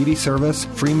 we have speedy service,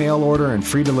 free mail order, and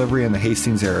free delivery in the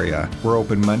Hastings area. We're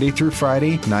open Monday through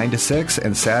Friday, 9 to 6,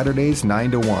 and Saturdays,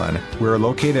 9 to 1. We are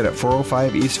located at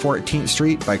 405 East 14th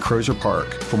Street by Crozier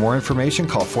Park. For more information,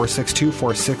 call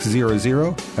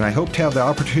 462-4600, and I hope to have the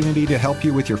opportunity to help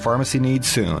you with your pharmacy needs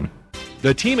soon.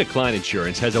 The team at Klein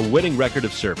Insurance has a winning record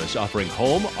of service, offering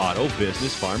home, auto,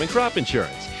 business, farm, and crop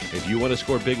insurance. If you want to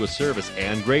score big with service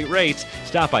and great rates,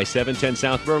 stop by 710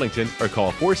 South Burlington or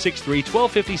call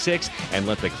 463-1256 and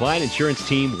let the Klein Insurance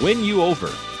team win you over.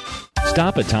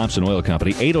 Stop at Thompson Oil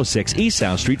Company, 806 East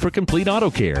South Street for complete auto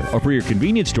care. Or for your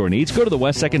convenience store needs, go to the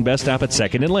West 2nd Best Stop at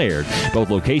 2nd and Laird. Both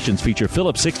locations feature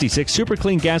Phillips 66 Super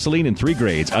Clean gasoline in 3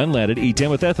 grades, unleaded, E10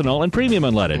 with ethanol, and premium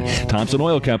unleaded. Thompson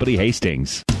Oil Company,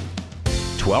 Hastings.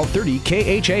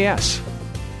 1230 KHAS.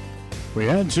 We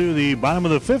head to the bottom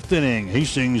of the 5th inning.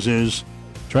 Hastings is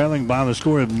trailing by the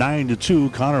score of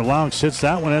 9-2. Connor Laux hits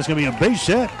that one. That's going to be a base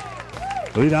hit.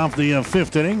 Lead off the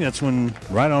fifth inning. That's when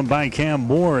right on by Cam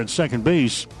Moore at second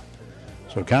base.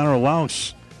 So Connor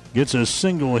Laux gets a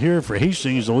single here for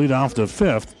Hastings to lead off the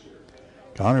fifth.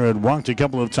 Connor had walked a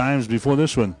couple of times before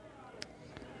this one.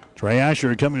 Trey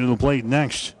Asher coming to the plate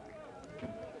next.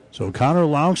 So Connor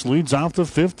Laux leads off the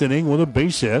fifth inning with a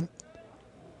base hit.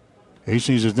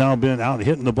 Hastings has now been out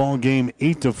hitting the ball game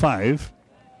 8-5.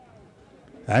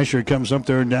 Asher comes up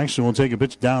there next and will take a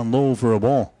pitch down low for a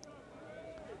ball.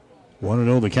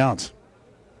 1-0 the count.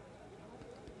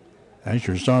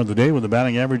 Asher started the day with a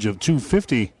batting average of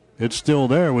 .250. It's still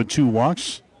there with 2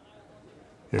 walks.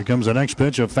 Here comes the next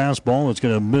pitch, a fastball. It's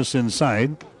going to miss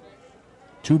inside.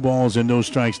 2 balls and no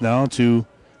strikes now to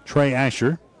Trey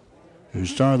Asher, who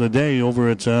started the day over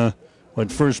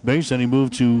at first base, and he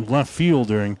moved to left field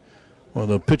during one of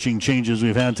the pitching changes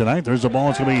we've had tonight. There's the ball.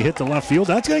 It's going to be hit to left field.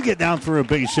 That's going to get down for a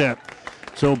base hit.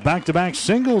 So back-to-back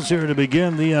singles here to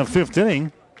begin the fifth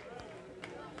inning.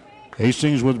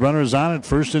 Hastings with runners on at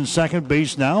first and second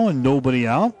base now and nobody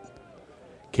out.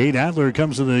 Cade Adler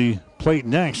comes to the plate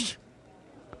next.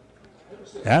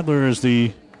 Adler is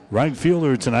the right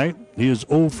fielder tonight. He is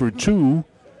 0 for 2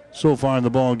 so far in the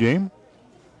ball game.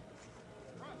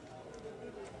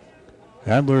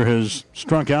 Adler has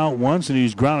struck out once and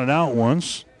he's grounded out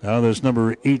once out of this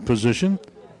number 8 position.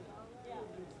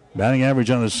 Batting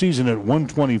average on the season at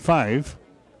 .125.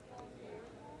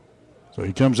 So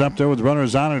he comes up there with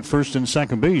runners on at first and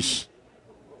second base.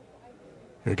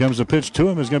 Here comes the pitch to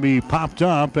him. It's going to be popped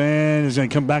up and it's going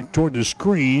to come back toward the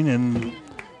screen, and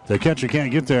the catcher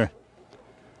can't get there.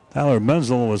 Tyler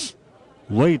Menzel was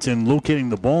late in locating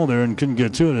the ball there and couldn't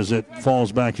get to it as it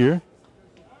falls back here.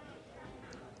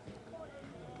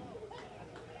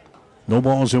 No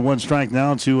balls and 1 strike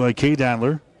now to Cade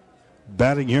Adler.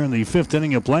 Batting here in the fifth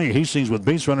inning of play. Hastings with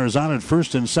base runners on at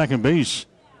first and second base.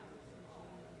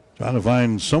 Trying to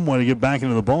find some way to get back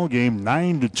into the ball game.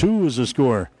 9-2 is the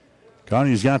score.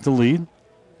 Kearney's got the lead.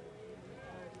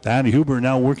 Dan Huber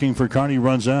now working for Kearney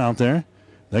Runza out there.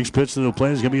 Next pitch to the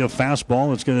plate is going to be a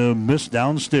fastball. It's going to miss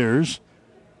downstairs.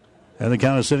 And the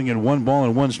count is sitting at 1 ball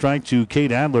and 1 strike to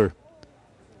Cade Adler.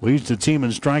 Leads the team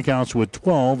in strikeouts with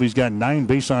 12. He's got 9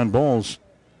 base on balls.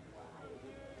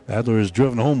 Adler has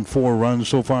driven home 4 runs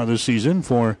so far this season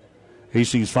for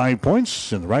Hastings 5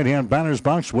 points. In the right-hand batter's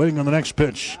box waiting on the next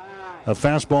pitch. A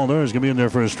fastball there is going to be in there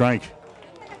for a strike.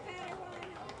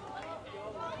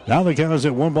 Now the count is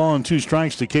at 1 ball and 2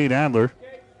 strikes to Cade Adler.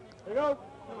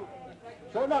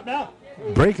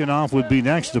 Breaking off would be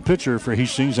next, the pitcher for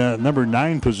Hastings at number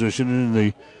 9 position in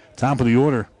the top of the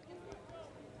order.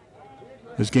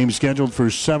 This game's scheduled for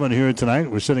 7 here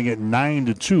tonight. We're sitting at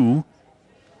 9-2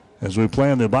 as we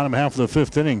play in the bottom half of the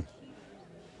fifth inning.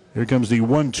 Here comes the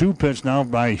 1-2 pitch now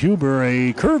by Huber.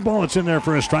 A curveball that's in there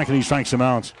for a strike, and he strikes him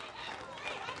out.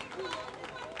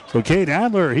 So Cade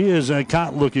Adler, he is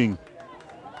caught looking.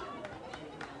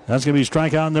 That's going to be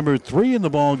strikeout number 3 in the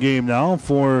ball game now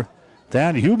for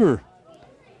Thad Huber.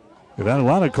 We've had a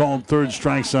lot of called third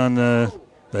strikes on the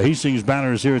Hastings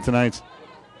batters here tonight.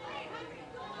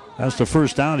 That's the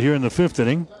first out here in the fifth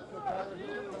inning.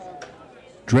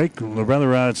 This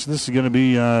is going to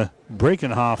be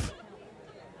Breakenhoff,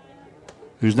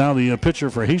 who's now the pitcher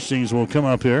for Hastings, will come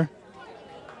up here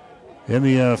in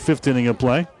the fifth inning of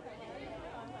play.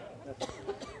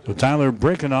 So Tyler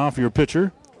Breakenhoff, your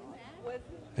pitcher.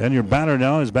 And your batter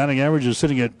now, his batting average is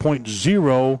sitting at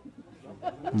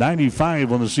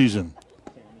 .095 on the season.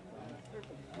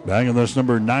 Batting in this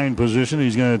number 9 position,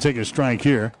 he's going to take a strike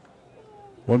here.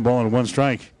 1 ball and 1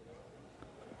 strike.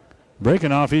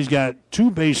 Breakenhoff, he's got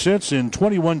 2 base hits and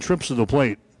 21 trips to the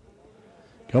plate.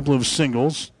 A couple of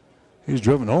singles. He's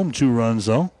driven home 2 runs,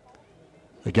 though.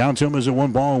 The count to him is at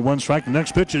 1 ball and 1 strike. The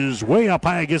next pitch is way up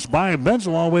high. It gets by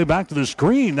Menzel all the way back to the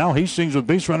screen. Now Hastings with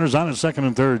base runners on at second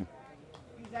and third.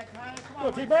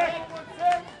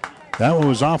 That one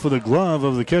was off with a glove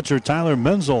of the catcher, Tyler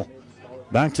Menzel.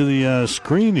 Back to the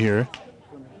screen here.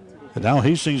 And now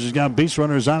Hastings has got base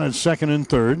runners on at second and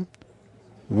third.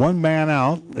 1 man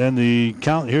out, and the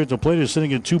count here at the plate is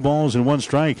sitting at 2 balls and 1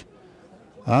 strike.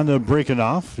 On the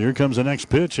Breakenhoff. Here comes the next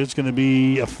pitch. It's going to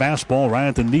be a fastball right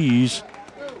at the knees.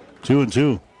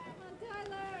 2-2.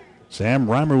 Sam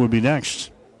Reimer would be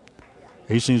next.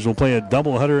 Hastings will play a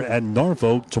doubleheader at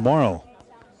Norfolk tomorrow.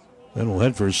 Then we'll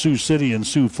head for Sioux City and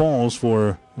Sioux Falls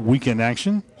for weekend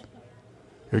action.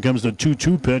 Here comes the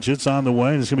 2-2 pitch. It's on the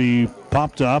way. It's going to be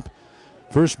popped up.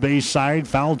 First base side,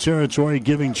 foul territory,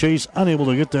 giving chase. Unable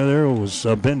to get there was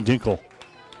Ben Dinkle.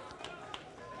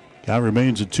 Count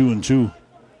remains at 2-2.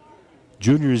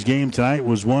 Juniors game tonight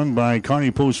was won by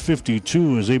Kearney Post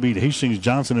 52 as they beat Hastings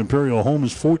Johnson Imperial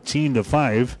Homes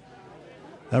 14-5.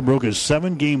 That broke a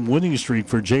 7-game winning streak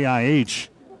for JIH.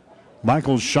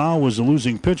 Michael Shaw was the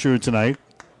losing pitcher tonight.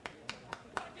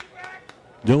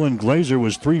 Dylan Glazer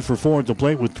was 3 for 4 at the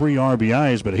plate with 3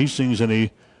 RBIs, but Hastings in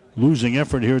a losing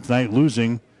effort here tonight,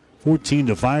 losing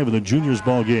 14-5 in the juniors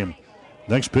ball game.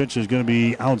 Next pitch is going to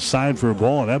be outside for a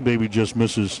ball, and that baby just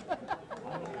misses.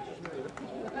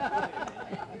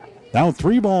 Now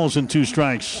 3 balls and 2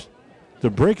 strikes. To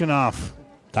breaking off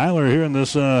Tyler here in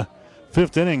this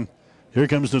 5th inning. Here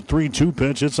comes the 3-2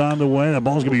 pitch. It's on the way. The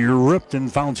ball's going to be ripped in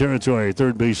foul territory,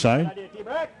 third base side.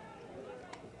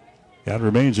 That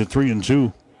remains at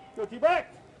 3-2.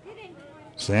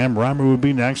 Sam Reimer would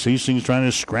be next. Hastings trying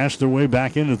to scratch their way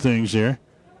back into things here.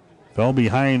 Fell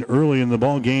behind early in the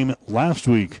ball game last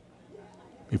week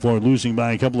before losing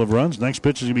by a couple of runs. Next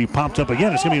pitch is going to be popped up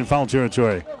again. It's going to be in foul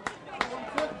territory.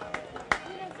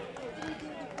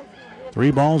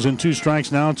 3 balls and 2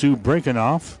 strikes now to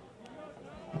Breakenoff.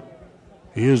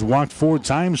 He has walked 4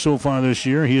 times so far this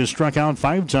year. He has struck out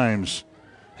 5 times.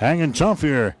 Hanging tough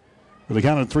here with a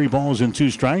count of 3 balls and 2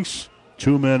 strikes.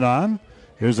 2 men on.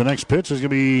 Here's the next pitch. It's going to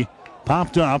be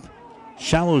popped up.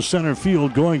 Shallow center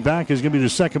field. Going back is going to be the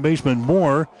second baseman,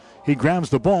 Moore. He grabs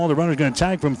the ball. The runner's going to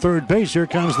tag from third base. Here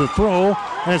comes the throw.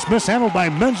 And it's mishandled by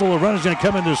Menzel. The runner's going to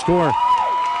come in to score.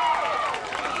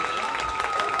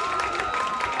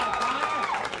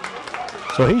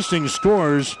 So Hastings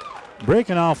scores.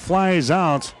 Breakenoff flies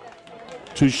out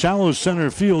to shallow center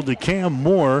field to Cam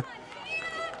Moore.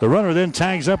 The runner then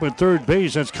tags up at third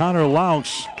base. That's Connor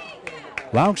Laux.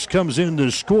 Laux comes in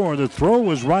to score. The throw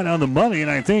was right on the money,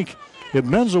 and I think if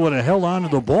Menzel would have held on to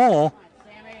the ball,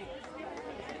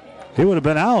 he would have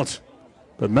been out.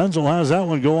 But Menzel has that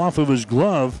one go off of his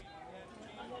glove.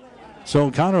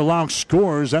 So Connor Laux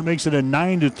scores. That makes it a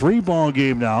 9-3 ball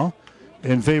game now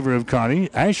in favor of Kearney.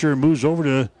 Asher moves over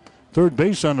to third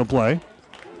base on the play.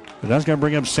 And that's going to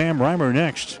bring up Sam Reimer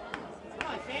next.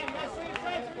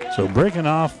 So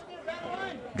Breakenoff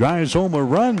drives home a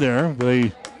run there.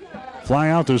 They fly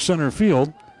out to center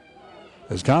field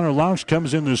as Connor Laux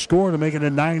comes in to score to make it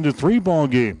a 9-3 ball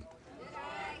game.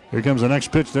 Here comes the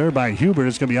next pitch there by Hubert.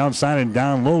 It's going to be outside and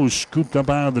down low, scooped up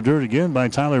out of the dirt again by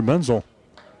Tyler Menzel.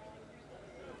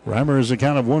 Reimer is a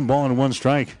count of 1 ball and 1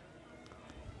 strike.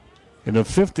 In the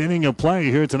 5th inning of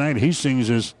play here tonight, Hastings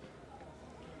is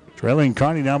trailing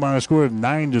Kearney now by a score of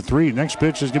 9-3. Next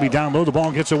pitch is going to be down low. The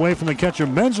ball gets away from the catcher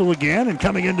Menzel again, and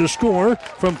coming in to score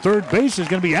from third base is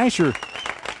going to be Asher.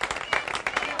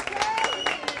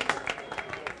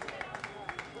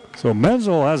 So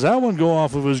Menzel has that one go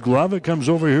off of his glove. It comes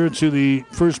over here to the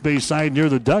first base side near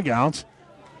the dugout.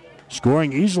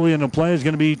 Scoring easily in the play is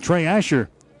going to be Trey Asher.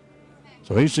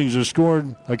 So Hastings has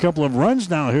scored a couple of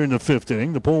runs now here in the 5th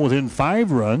inning. The pull within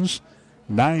 5 runs.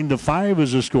 9-5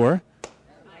 is the score.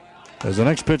 As the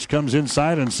next pitch comes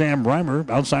inside, and Sam Reimer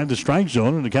outside the strike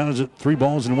zone, and the count is at 3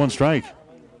 balls and 1 strike.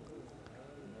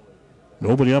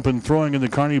 Nobody up and throwing in the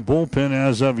Kearney bullpen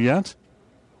as of yet.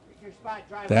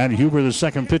 Thad Huber, the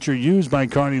second pitcher used by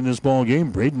Kearney in this ball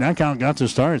game. Braden Eckhout got the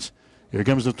starts. Here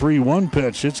comes the 3-1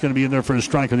 pitch. It's going to be in there for a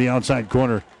strike in the outside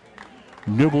corner.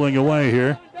 Nibbling away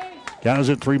here. Count is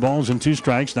at 3 balls and 2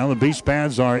 strikes. Now the base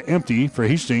pads are empty for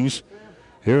Hastings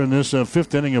here in this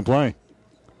 5th inning of play.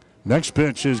 Next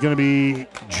pitch is going to be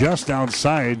just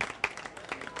outside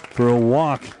for a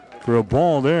walk, for a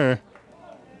ball there.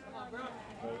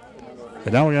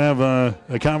 And now we're going to have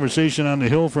a conversation on the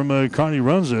hill from Kearney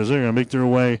Runza as they're going to make their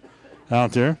way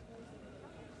out there.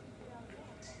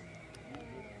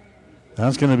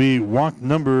 That's going to be walk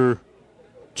number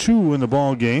 2 in the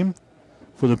ball game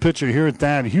for the pitcher here at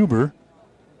Thad Huber.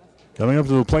 Coming up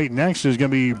to the plate next is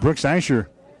going to be Brooks Asher.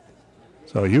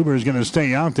 So Huber is going to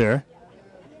stay out there.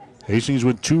 Hastings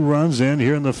with 2 runs in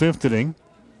here in the 5th inning.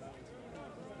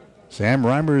 Sam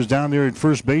Reimer is down there at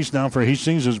first base now for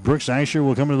Hastings as Brooks Asher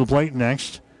will come to the plate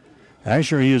next.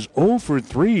 Asher, he is 0 for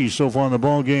 3 so far in the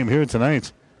ball game here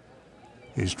tonight.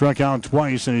 He struck out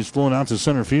twice and he's flown out to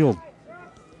center field.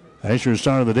 Asher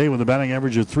started the day with a batting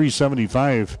average of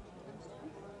 .375.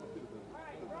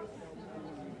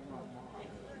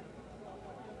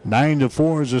 Nine to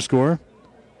 4 is the score.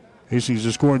 Hastings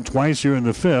has scored twice here in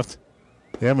the 5th.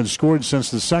 They haven't scored since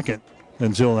the 2nd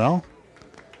until now.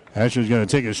 Asher's going to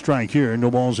take a strike here. No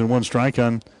balls and 1 strike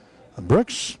on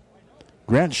Brooks.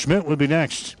 Grant Schmidt would be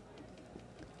next.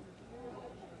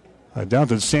 I doubt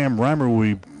that Sam Reimer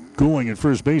will be going at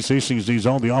first base. Hastings needs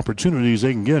all the opportunities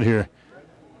they can get here.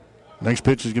 Next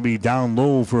pitch is going to be down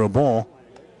low for a ball.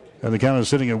 And the count is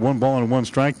sitting at 1 ball and 1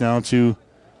 strike now to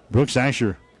Brooks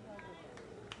Asher.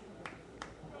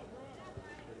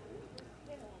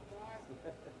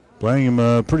 Playing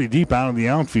him pretty deep out in the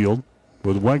outfield.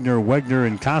 with Wegner,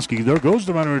 and Koski. There goes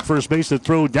the runner at first base. The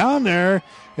throw down there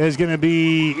is going to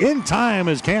be in time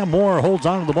as Cam Moore holds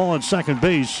on to the ball at second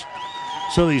base.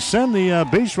 So they send the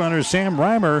base runner, Sam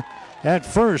Reimer, at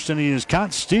first, and he is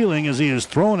caught stealing as he is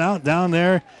thrown out down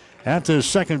there at the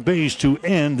second base to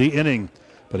end the inning.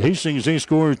 But Hastings, they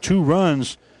score 2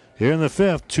 runs here in the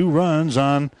 5th. 2 runs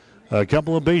on a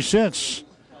couple of base hits.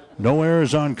 No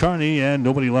errors on Kearney and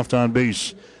nobody left on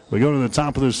base. We go to the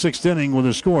top of the 6th inning with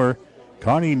a score.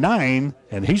 Kearney 9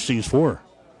 and Hastings 4.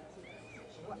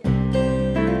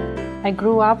 I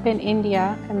grew up in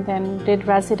India and then did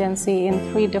residency in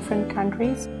 3 different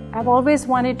countries. I've always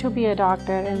wanted to be a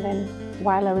doctor, and then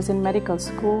while I was in medical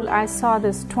school, I saw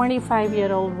this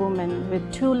 25-year-old woman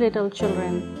with 2 little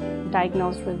children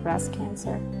diagnosed with breast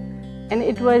cancer. And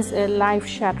it was a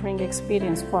life-shattering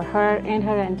experience for her and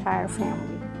her entire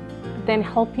family. Then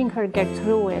helping her get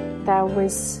through it, that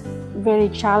was very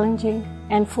challenging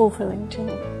and fulfilling to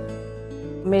me.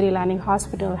 Mary Lanning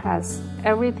Hospital has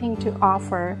everything to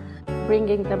offer,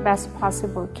 bringing the best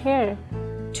possible care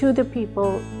to the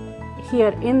people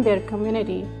here in their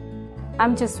community.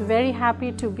 I'm just very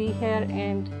happy to be here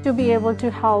and to be able to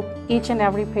help each and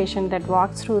every patient that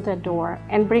walks through the door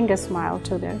and bring a smile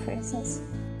to their faces.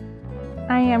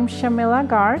 I am Shamila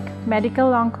Garg, medical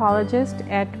oncologist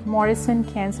at Morrison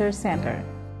Cancer Center.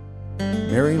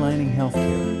 Mary Lanning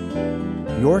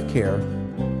Healthcare. Your care,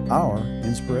 our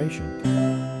inspiration.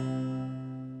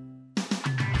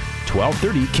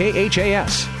 1230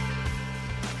 KHAS.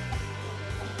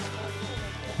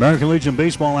 American Legion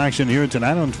baseball action here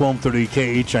tonight on 1230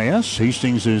 KHIS.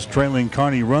 Hastings is trailing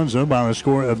Kearney Runza by a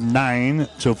score of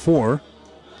 9-4.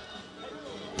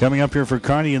 Coming up here for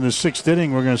Kearney in the 6th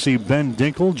inning, we're going to see Ben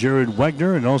Dinkel, Jared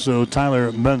Wegner, and also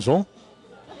Tyler Menzel.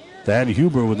 Thad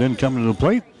Huber will then come to the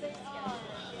plate.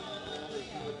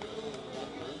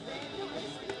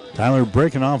 Tyler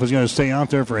Breakenoff is going to stay out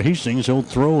there for Hastings. He'll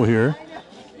throw here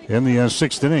in the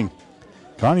 6th inning.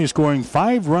 Kearney scoring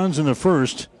 5 runs in the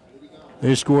first.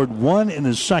 They scored 1 in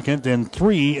the second and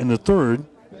 3 in the third.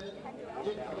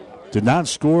 Did not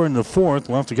score in the fourth.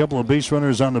 Left a couple of base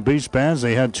runners on the base pads.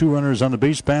 They had 2 runners on the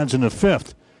base pads in the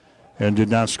 5th and did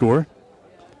not score.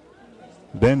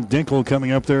 Ben Dinkel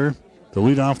coming up there to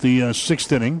lead off the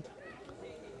 6th inning.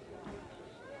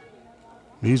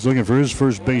 He's looking for his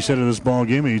first base hit of this ball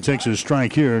game, and he takes a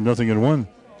strike here, 0-1.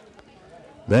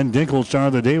 Ben Dinkel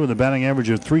started the day with a batting average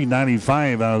of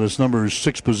 .395 out of this number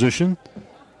 6 position.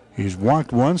 He's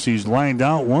walked once, he's lined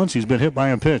out once, he's been hit by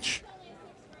a pitch.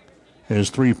 His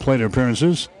 3 plate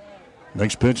appearances.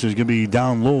 Next pitch is going to be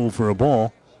down low for a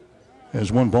ball.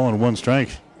 Has 1 ball and 1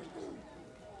 strike.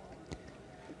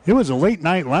 It was a late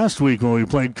night last week when we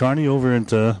played Kearney over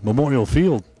at Memorial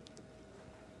Field.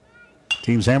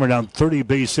 Teams hammered out 30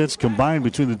 base hits combined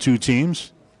between the 2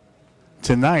 teams.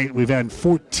 Tonight, we've had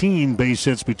 14 base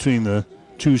hits between the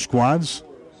 2 squads,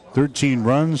 13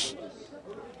 runs.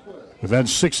 We've had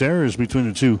 6 errors between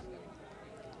the 2.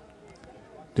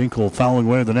 Dinkel fouling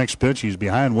away the next pitch. He's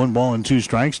behind 1 ball and 2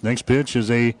 strikes. Next pitch is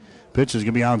going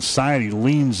to be outside. He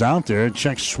leans out there,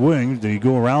 checks swing. Did he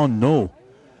go around? No.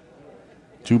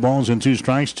 2 balls and 2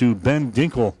 strikes to Ben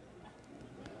Dinkel.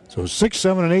 So 6,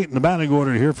 7, and 8 in the batting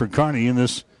order here for Kearney in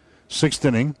this 6th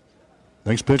inning.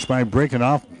 Next pitch by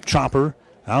Breakenoff. Chopper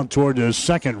out toward the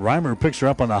second. Reimer picks her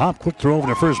up on the hop. Quick throw over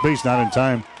to first base, not in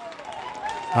time.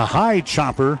 A high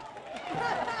chopper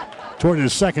toward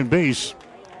his second base.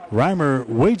 Reimer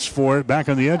waits for it back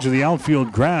on the edge of the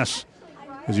outfield grass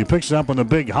as he picks it up on the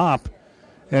big hop.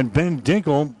 And Ben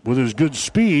Dinkel, with his good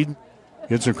speed,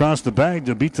 gets across the bag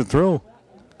to beat the throw.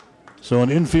 So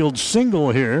an infield single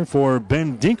here for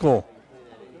Ben Dinkel.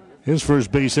 His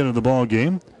first base hit of the ball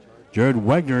game. Jared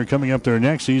Wegner coming up there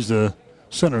next. He's the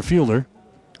center fielder.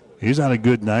 He's had a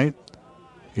good night.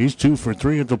 He's 2 for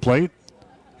 3 at the plate.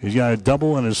 He's got a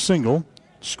double and a single.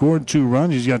 Scored 2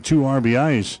 runs. He's got 2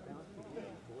 RBIs.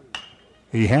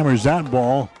 He hammers that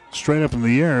ball straight up in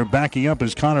the air. Backing up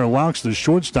is Connor Laux, the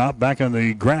shortstop, back on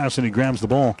the grass, and he grabs the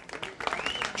ball.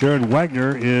 Jared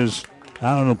Wegner is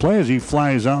out on the play as he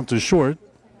flies out to short.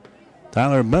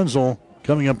 Tyler Menzel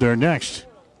coming up there next.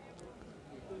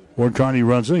 Or Kearney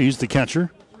Runza, he's the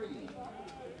catcher.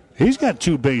 He's got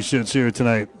 2 base hits here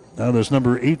tonight out of this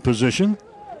number 8 position.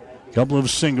 A couple of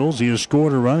singles. He has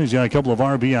scored a run. He's got a couple of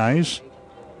RBIs.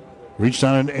 Reached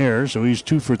on an error, so he's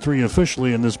 2 for 3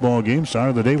 officially in this ball game.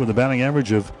 Started the day with a batting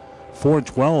average of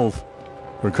 .412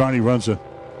 for Kearney Runza.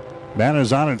 Man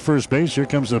is on at first base. Here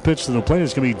comes the pitch to the plate.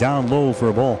 It's going to be down low for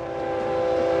a ball.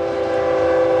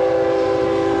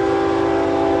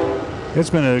 It's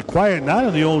been a quiet night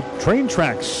on the old train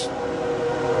tracks.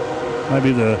 Might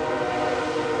be the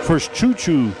first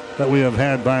choo-choo that we have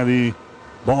had by the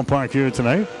ballpark here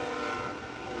tonight.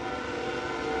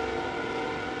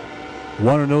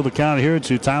 1-0 the count here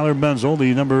to Tyler Menzel,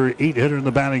 the number 8 hitter in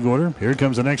the batting order. Here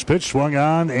comes the next pitch, swung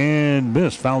on and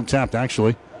missed. Foul tapped,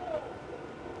 actually.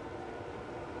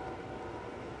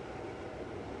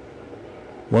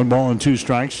 One ball and 2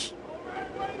 strikes.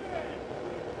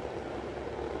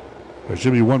 There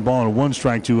should be 1 ball and 1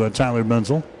 strike to Tyler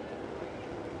Menzel.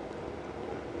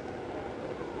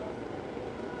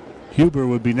 Huber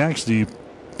would be next, the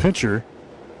pitcher,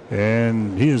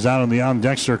 and he is out on the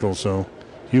on-deck circle, so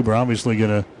Huber obviously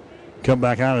going to come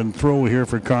back out and throw here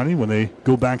for Kearney when they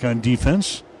go back on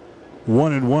defense.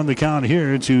 1-1 the count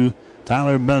here to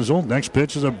Tyler Menzel. Next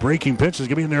pitch is a breaking pitch. It's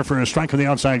going to be in there for a strike on the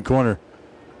outside corner.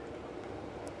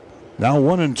 Now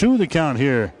 1-2 the count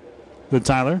here to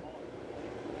Tyler.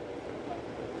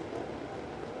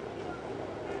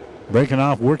 Breaking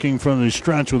off, working from the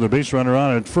stretch with a base runner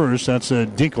on at first. That's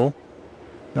Dinkel.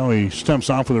 Now he stumps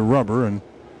off with a rubber, and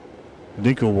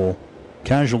Dinkel will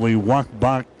casually walk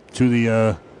back to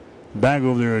the bag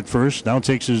over there at first. Now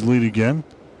takes his lead again.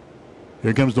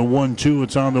 Here comes the 1-2.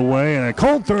 It's on the way, and a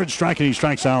cold third strike, and he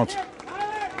strikes out.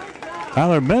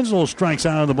 Tyler Menzel strikes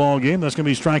out of the ball game. That's going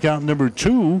to be strikeout number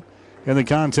 2 in the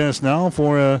contest now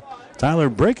for Tyler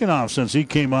Breakenoff since he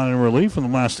came on in relief in the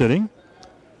last inning.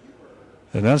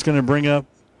 And that's going to bring up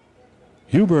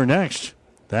Huber next.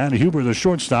 Dan Huber, the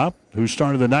shortstop, who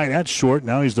started the night at short.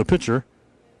 Now he's the pitcher.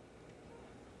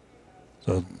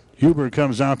 So Huber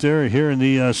comes out there here in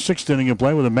the 6th inning of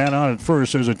play with a man on at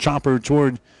first. There's a chopper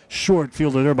toward short,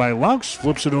 fielded there by Laux.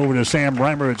 Flips it over to Sam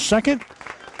Reimer at second.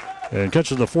 And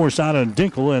catches the force out on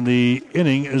Dinkel, and the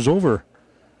inning is over.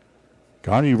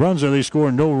 Kearney Runza, they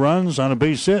score no runs on a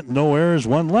base hit, no errors,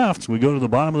 1 left. We go to the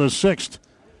bottom of the 6th.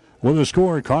 With a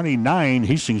score, Kearney 9,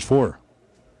 Hastings 4.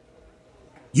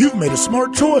 You've made a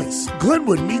smart choice.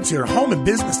 Glenwood meets your home and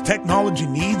business technology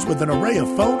needs with an array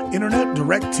of phone, internet,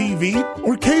 direct TV,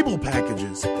 or cable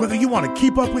packages. Whether you want to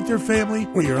keep up with your family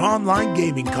or your online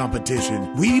gaming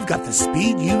competition, we've got the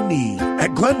speed you need.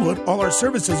 At Glenwood, all our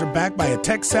services are backed by a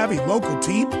tech-savvy local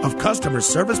team of customer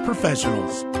service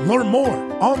professionals. Learn more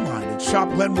online at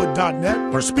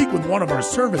shopglenwood.net or speak with one of our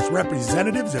service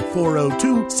representatives at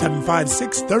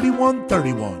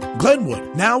 402-756-3131.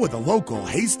 Glenwood, now with a local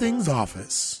Hastings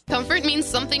office. Comfort means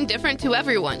something different to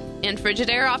everyone, and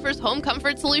Frigidaire offers home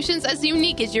comfort solutions as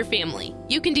unique as your family.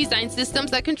 You can design systems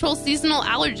that control seasonal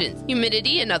allergens,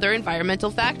 humidity, and other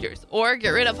environmental factors, or get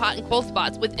rid of hot and cold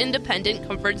spots with independent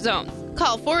comfort zones.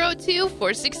 Call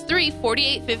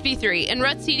 402-463-4853, and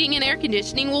Ruts Heating and Air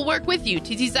Conditioning will work with you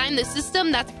to design the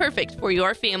system that's perfect for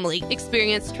your family.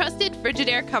 Experience trusted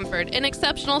Frigidaire comfort and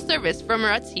exceptional service from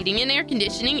Ruts Heating and Air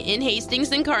Conditioning in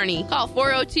Hastings and Kearney. Call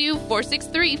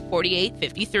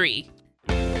 402-463-4853.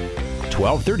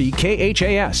 1230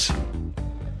 KHAS.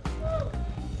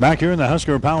 Back here in the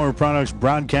Husker Power Products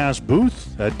broadcast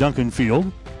booth at Duncan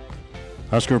Field.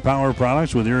 Husker Power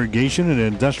Products with irrigation and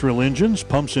industrial engines,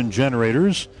 pumps, and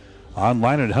generators.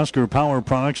 Online at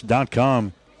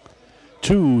huskerpowerproducts.com.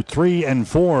 2, 3, and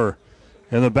 4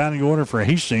 in the batting order for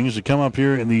Hastings to come up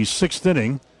here in the 6th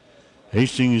inning.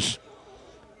 Hastings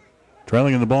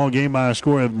trailing in the ball game by a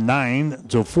score of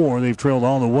 9-4. They've trailed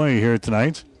all the way here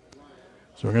tonight.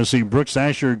 So we're going to see Brooks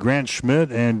Asher, Grant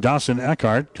Schmidt, and Dawson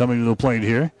Eckhart coming to the plate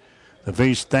here to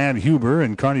face Thad Huber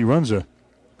and Kearney Runza.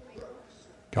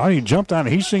 Kearney jumped on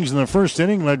Hastings in the first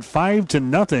inning, led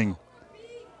 5-0.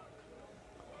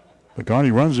 But Kearney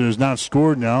Runza has not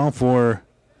scored now for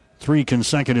 3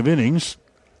 consecutive innings.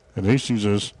 And Hastings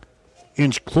is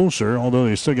inch closer, although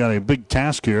they still got a big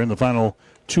task here in the final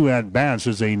 2 at-bats.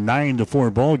 It's a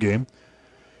 9-4 ball game.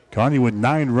 Kearney with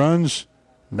 9 runs,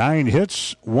 9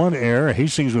 hits, 1 error.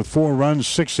 Hastings with 4 runs,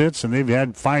 6 hits, and they've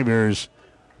had 5 errors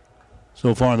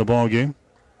so far in the ball game.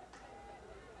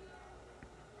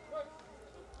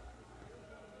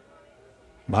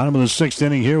 Bottom of the 6th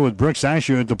inning here with Brooks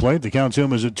Asher at the plate. The count to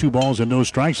him is at 2 balls and no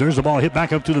strikes. There's the ball hit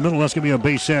back up to the middle. That's going to be a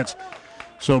base hit.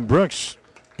 So Brooks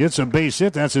gets a base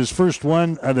hit. That's his first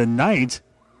one of the night.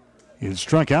 He had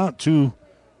struck out 2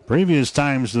 previous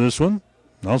times to this one.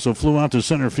 Also flew out to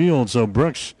center field. So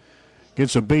Brooks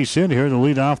gets a base hit here to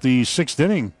lead off the 6th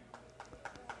inning.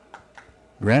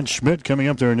 Grant Schmidt coming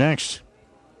up there next.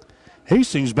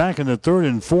 Hastings back in the 3rd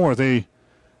and 4th. They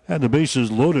had the bases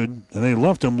loaded, and they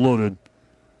left them loaded.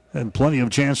 Had plenty of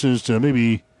chances to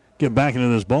maybe get back into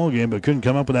this ball game, but couldn't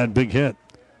come up with that big hit.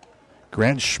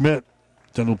 Grant Schmidt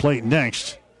to the plate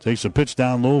next. Takes a pitch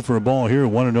down low for a ball here.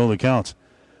 1-0 the count.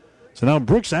 So now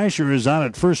Brooks Asher is on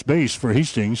at first base for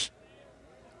Hastings.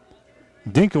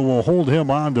 Dinkel will hold him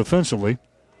on defensively.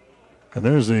 And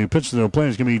there's the pitch to the plate.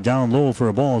 It's going to be down low for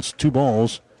a ball. It's 2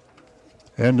 balls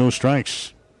and no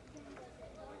strikes.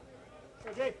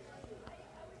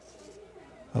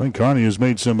 I think Kearney has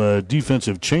made some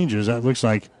defensive changes. That looks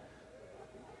like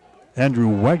Andrew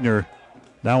Wagner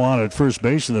now on at first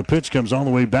base, and the pitch comes all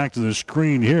the way back to the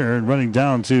screen here, and running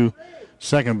down to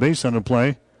second base on the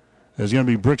play is going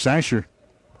to be Brooks Asher.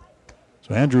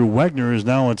 So Andrew Wagner is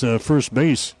now at first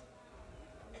base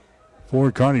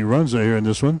for Kearney Runza here in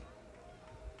this one.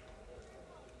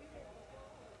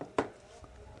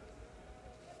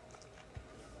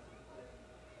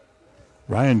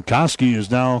 Ryan Koski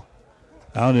is now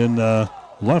out in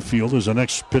left field as the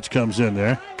next pitch comes in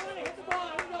there.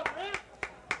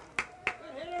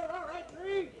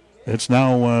 It's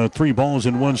now 3 balls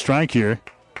and 1 strike here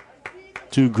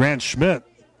to Grant Schmidt.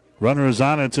 Runner is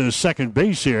on at second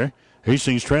base here.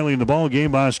 Hastings trailing the ball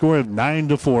game by a score of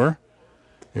 9-4.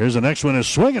 Here's the next one, a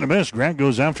swing and a miss. Grant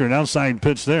goes after an outside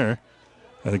pitch there.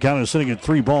 And the count is sitting at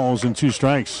 3 balls and 2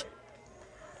 strikes.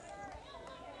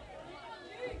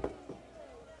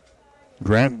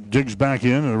 Grant digs back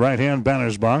in the right-hand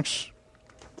batter's box.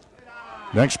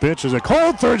 Next pitch is a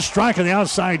cold third strike in the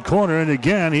outside corner, and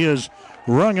again he is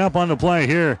rung up on the play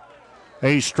here.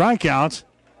 A strikeout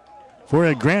for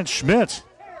a Grant Schmidt.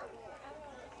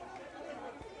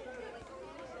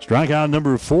 Strikeout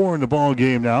number 4 in the ball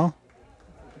game now.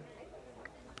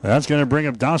 That's going to bring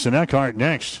up Dawson Eckhart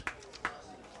next.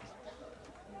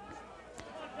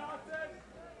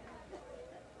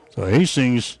 So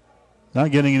Hastings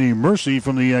not getting any mercy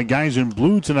from the guys in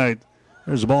blue tonight.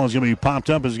 There's the ball that's going to be popped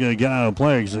up. It's going to get out of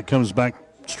play because it comes back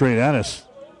straight at us.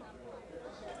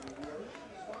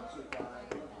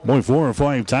 Boy, 4 or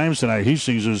 5 times tonight,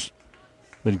 Hastings has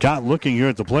been caught looking here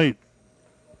at the plate.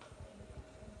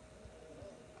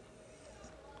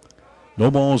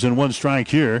 No balls and 1 strike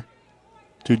here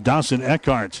to Dawson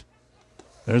Eckhart.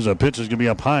 There's a pitch that's going to be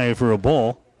up high for a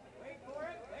ball.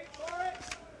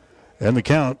 And the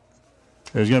count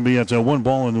is going to be at 1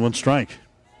 ball and 1 strike.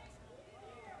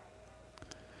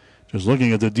 Just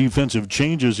looking at the defensive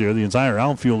changes here, the entire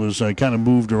outfield is kind of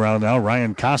moved around now.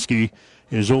 Ryan Koski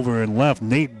is over in left.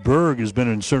 Nate Berg has been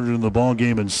inserted in the ball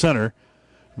game in center.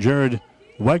 Jared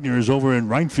Wagner is over in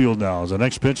right field now. The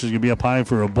next pitch is going to be up high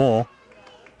for a ball.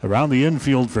 Around the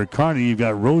infield for Kearney, you've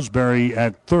got Roseberry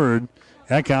at third,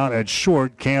 Eckhout at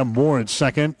short, Cam Moore at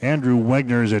second, Andrew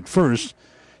Wagner is at first,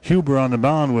 Huber on the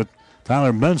mound with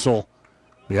Tyler Menzel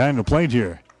behind the plate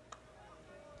here.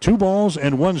 2 balls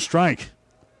and 1 strike.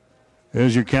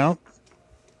 There's your count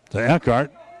to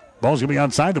Eckhart. Ball's going to be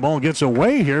outside. The ball gets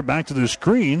away here, back to the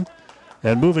screen.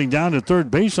 And moving down to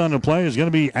third base on the play is going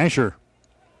to be Asher.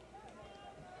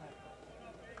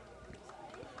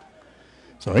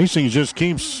 So Hastings just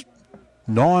keeps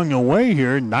gnawing away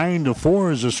here.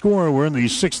 9-4 is the score. We're in the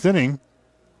 6th inning.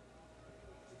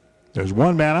 There's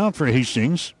 1 man out for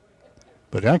Hastings.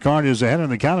 But Eckhart is ahead in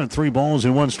the count at 3 balls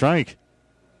and 1 strike.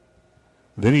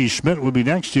 Vinny Schmidt will be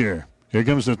next here. Here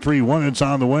comes the 3-1. It's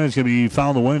on the way. It's going to be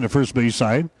fouled away in the first base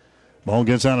side. Ball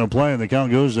gets out of play, and the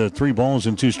count goes to 3 balls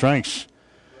and 2 strikes.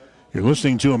 You're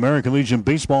listening to American Legion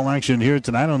baseball action here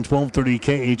tonight on 1230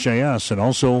 KHAS and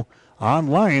also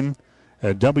online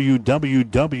at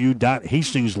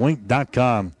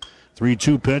www.hastingslink.com.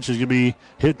 3-2 pitch is going to be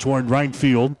hit toward right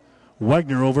field.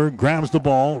 Wagner over, grabs the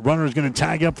ball. Runner is going to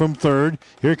tag up from third.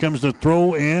 Here comes the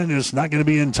throw in. It's not going to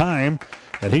be in time.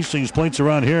 And Hastings plates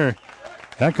around here.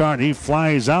 Eckhart, he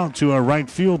flies out to a right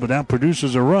field, but that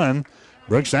produces a run.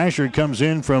 Brooks Asher comes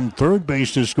in from third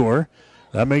base to score.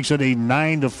 That makes it a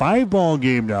 9-5 ball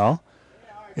game now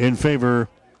in favor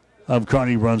of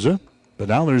Kearney Runza. But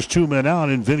now there's 2 men out,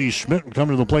 and Vinny Schmidt will come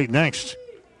to the plate next.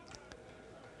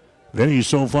 Vinny,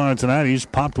 so far tonight, he's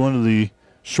popped one to the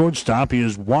shortstop. He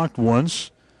has walked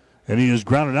once, and he has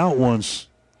grounded out once.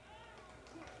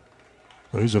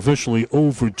 So he's officially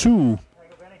 0 for 2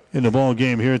 in the ball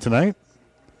game here tonight.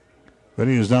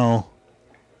 Vinny is now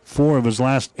 4 of his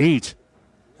last 8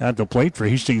 at the plate for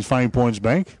Hastings 5 Points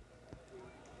Bank.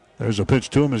 There's a pitch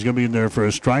to him. He's going to be in there for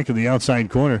a strike in the outside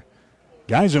corner.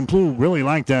 Guys in blue really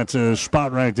like that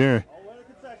spot right there.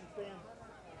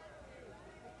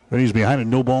 But he's behind it.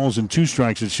 No balls and 2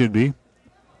 strikes it should be.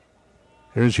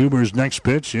 Here's Huber's next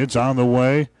pitch. It's on the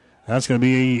way. That's going to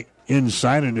be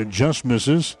inside and it just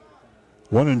misses.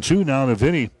 1-2 now to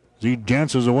Vinny. He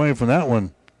dances away from that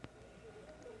one.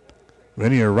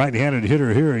 Vinny, a right-handed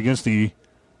hitter here against the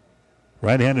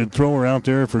right-handed thrower out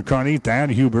there for Kearney,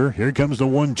 Thad Huber. Here comes the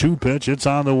 1-2 pitch. It's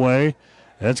on the way.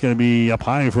 That's going to be up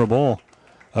high for a ball.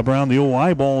 Up around the old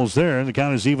eyeballs there. The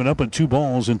count is even up at 2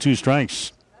 balls and 2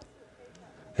 strikes.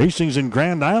 Hastings and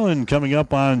Grand Island coming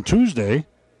up on Tuesday.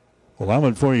 We'll have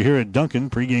it for you here at Duncan.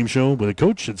 Pregame show with a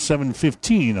coach at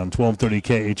 7:15 on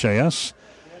 1230 KHIS.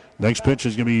 Next pitch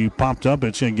is going to be popped up.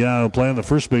 It's going to get out of play on the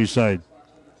first base side.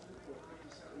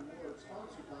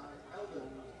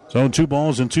 So 2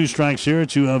 balls and 2 strikes here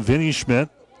to Vinny Schmidt.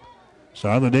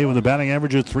 Start of the day with a batting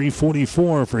average of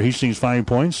 .344 for Hastings, 5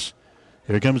 points.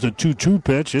 Here comes the 2-2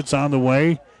 pitch. It's on the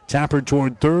way. Tapper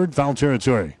toward third. Foul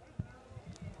territory.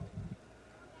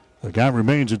 The count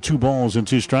remains at 2 balls and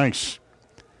 2 strikes.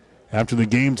 After the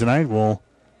game tonight, we'll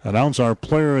announce our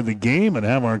player of the game and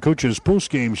have our coach's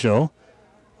post-game show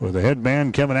with the head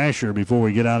man, Kevin Asher, before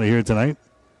we get out of here tonight.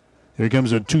 Here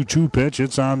comes a 2-2 pitch.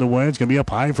 It's on the way. It's going to be up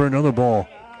high for another ball.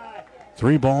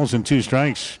 3 balls and 2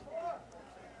 strikes.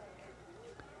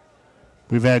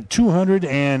 We've had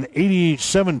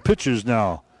 287 pitches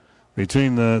now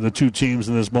between the 2 teams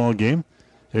in this ball game.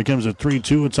 Here comes a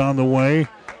 3-2. It's on the way.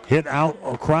 Hit out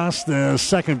across the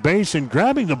second base and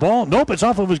grabbing the ball. Nope, it's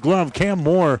off of his glove. Cam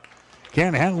Moore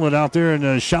can't handle it out there in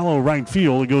the shallow right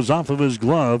field. It goes off of his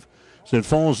glove. So it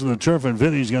falls to the turf, and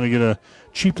Vinny's going to get a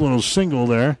cheap little single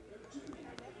there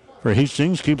for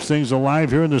Hastings. Keeps things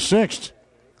alive here in the 6th.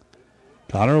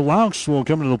 Connor Laux will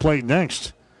come to the plate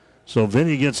next. So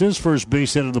Vinny gets his first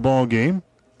base hit of the ball game.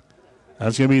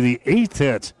 That's going to be the 8th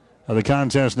hit of the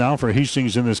contest now for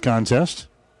Hastings in this contest.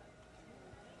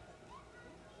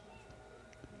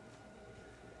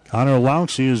 Connor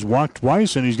Laux, he has walked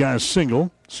twice and he's got a single.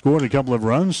 Scored a couple of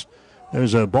runs.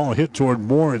 There's a ball hit toward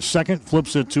Moore at second.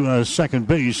 Flips it to second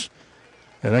base.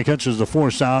 And that catches the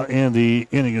force out and the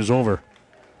inning is over.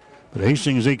 But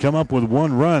Hastings, they come up with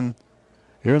 1 run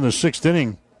here in the 6th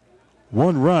inning.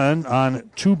 1 run on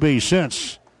 2 base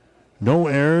hits. No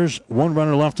errors. 1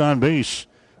 runner left on base.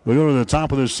 We go to the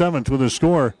top of the 7th with a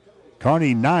score.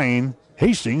 Kearney 9,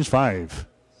 Hastings 5.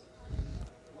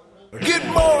 Get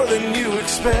more than you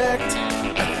expect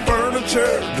at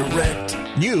Furniture Direct.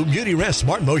 New Beauty Rest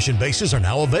Smart Motion bases are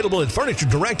now available at Furniture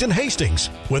Direct in Hastings.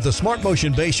 With the Smart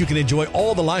Motion base, you can enjoy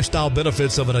all the lifestyle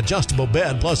benefits of an adjustable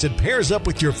bed, plus it pairs up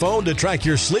with your phone to track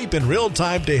your sleep in real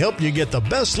time to help you get the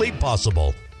best sleep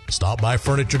possible. Stop by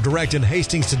Furniture Direct in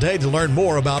Hastings today to learn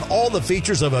more about all the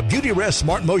features of a Beauty Rest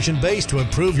Smart Motion base to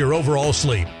improve your overall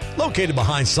sleep. Located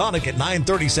behind Sonic at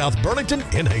 930 South Burlington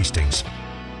in Hastings.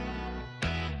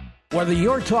 Whether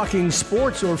you're talking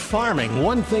sports or farming,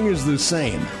 one thing is the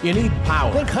same. You need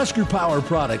power. Think Husker Power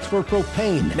products for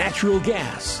propane, natural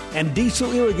gas, and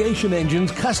diesel irrigation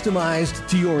engines customized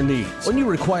to your needs. When you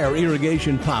require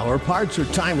irrigation power, parts, or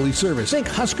timely service, think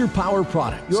Husker Power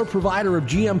products, your provider of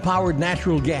GM-powered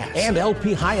natural gas and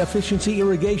LP high-efficiency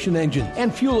irrigation engine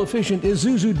and fuel-efficient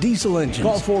Isuzu diesel engines.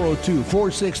 Call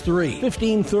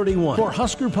 402-463-1531 for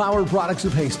Husker Power Products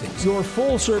of Hastings, your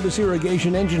full-service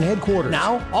irrigation engine headquarters.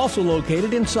 Now, also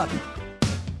located in Sutton.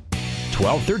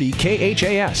 1230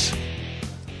 KHAS.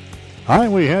 All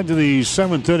right, we head to the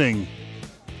 7th inning.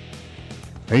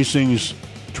 Hastings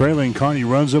trailing Kearney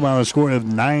Runza by a score of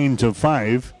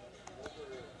 9-5.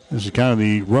 This is kind of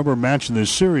the rubber match in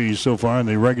this series so far in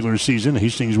the regular season.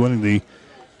 Hastings winning the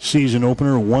season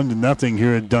opener 1-0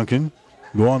 here at Duncan.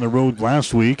 Go on the road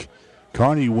last week.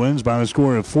 Kearney wins by a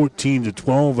score of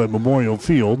 14-12 at Memorial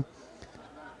Field.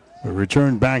 We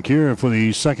return back here for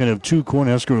the second of 2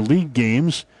 Cornhusker League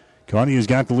games. Kearney has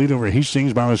got the lead over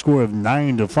Hastings by a score of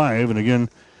 9-5. And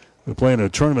again, we're playing a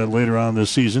tournament later on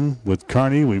this season with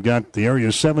Kearney. We've got the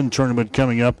Area 7 tournament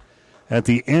coming up at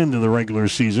the end of the regular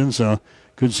season. So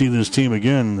could see this team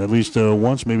again at least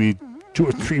once, maybe 2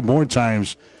 or 3 more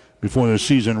times before the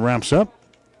season wraps up.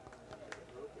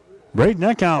 Braden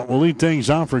Eckhout will lead things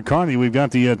off for Kearney. We've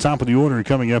got the top of the order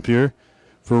coming up here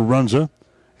for Runza.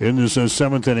 In this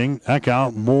 7th inning,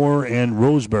 Eckhout, Moore, and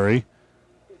Roseberry.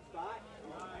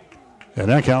 And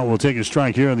Eckhout will take a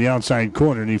strike here in the outside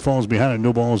corner, and he falls behind it,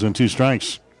 no balls and 2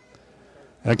 strikes.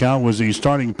 Eckhout was the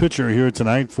starting pitcher here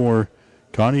tonight for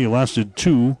Kearney. He lasted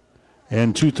 2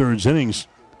 2/3 innings.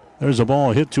 There's a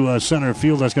ball hit to center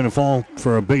field. That's going to fall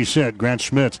for a base hit. Grant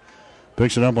Schmidt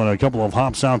picks it up on a couple of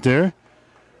hops out there.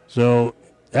 So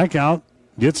Eckhout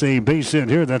gets a base hit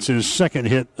here. That's his 2nd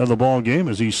hit of the ball game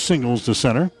as he singles to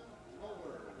center.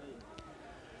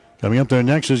 Coming up there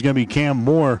next is going to be Cam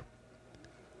Moore.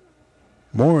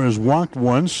 Moore has walked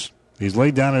once. He's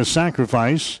laid down a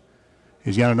sacrifice.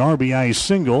 He's got an RBI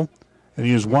single, and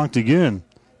he has walked again.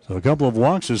 So a couple of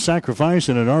walks, a sacrifice,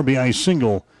 and an RBI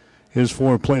single. His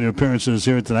 4 plate appearances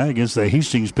here tonight against the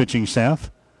Hastings pitching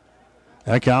staff.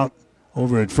 Eckhout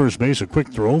over at first base. A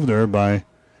quick throw over there by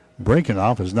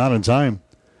Breakenoff is not in time.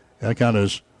 Eckhout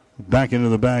is back into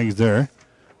the bags there.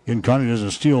 And Kearney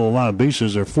doesn't steal a lot of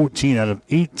bases. They're 14 out of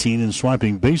 18 in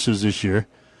swiping bases this year.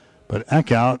 But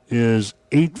Eckhout is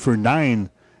 8 for 9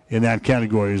 in that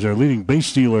category. He's their leading base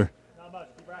stealer.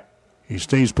 He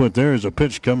stays put there as a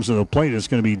pitch comes to the plate. It's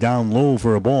going to be down low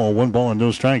for a ball. 1 ball and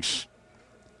no strikes.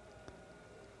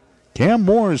 Cam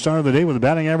Moore has started the day with a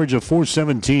batting average of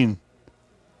 .417.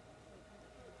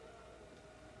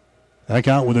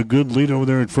 Eckhart with a good lead over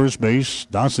there at first base.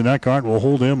 Dawson Eckhart will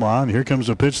hold him on. Here comes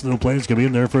the pitch to the plate. It's going to be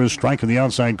in there for a strike in the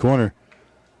outside corner.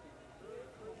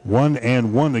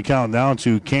 1-1 the count now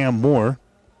to Cam Moore.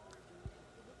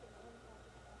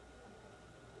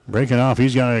 Breaking off,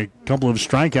 he's got a couple of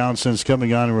strikeouts since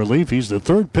coming on in relief. He's the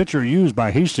third pitcher used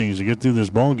by Hastings to get through this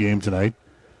ball game tonight.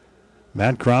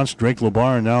 Matt Krantz, Drake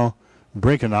LeBar now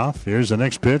breaking off. Here's the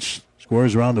next pitch.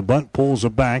 Squares around the bunt, pulls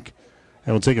it back,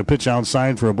 and will take a pitch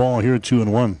outside for a ball here at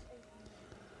 2-1.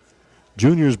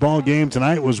 Juniors ball game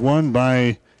tonight was won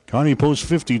by Kearney Post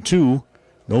 52.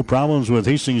 No problems with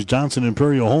Hastings Johnson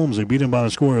Imperial Homes. They beat him by a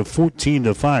score of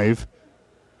 14-5.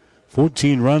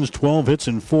 14 runs, 12 hits,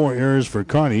 and 4 errors for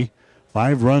Kearney.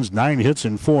 5 runs, 9 hits,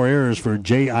 and 4 errors for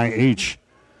JIH.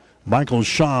 Michael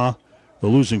Shaw, the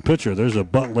losing pitcher. There's a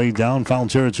bunt laid down, foul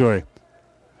territory.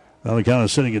 Now the count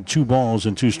is sitting at 2 balls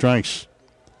and 2 strikes.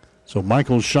 So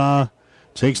Michael Shaw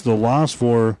takes the loss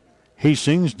for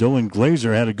Hastings. Dylan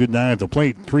Glazer had a good night at the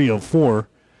plate, 3 of 4.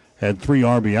 Had 3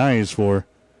 RBIs for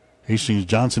Hastings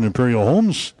Johnson Imperial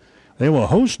Homes. They will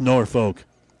host Norfolk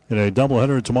in a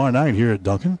doubleheader tomorrow night here at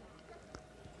Duncan.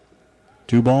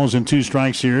 2 balls and 2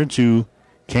 strikes here to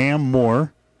Cam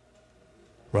Moore.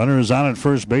 Runner is on at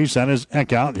first base. That is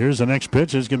Eckhout. Here's the next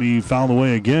pitch. It's going to be fouled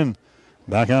away again.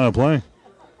 Back out of play.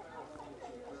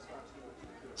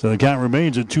 So the count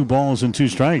remains at 2 balls and 2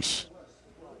 strikes.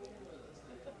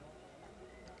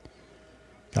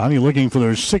 Kearney looking for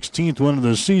their 16th win of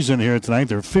the season here tonight.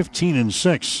 They're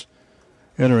 15-6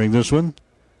 entering this one.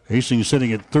 Hastings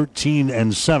sitting at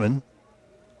 13-7.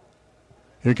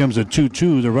 Here comes a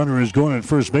 2-2. The runner is going at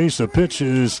first base. The pitch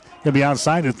is going to be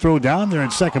outside to throw down. They're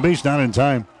at second base, not in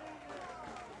time.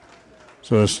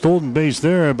 So a stolen base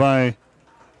there by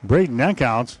Braden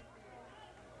Eckhout.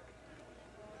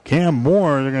 Cam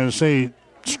Moore, they're going to say,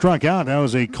 struck out. That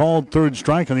was a called third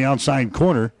strike on the outside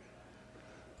corner.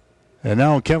 And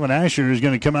now Kevin Asher is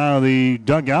going to come out of the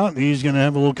dugout. He's going to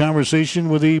have a little conversation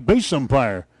with the base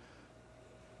umpire.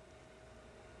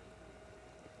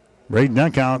 Braden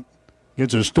Eckhout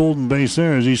gets a stolen base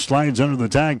there as he slides under the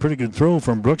tag. Pretty good throw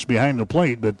from Brooks behind the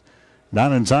plate, but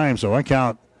not in time. So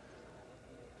Eckhout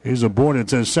is aboard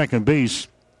at second base.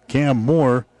 Cam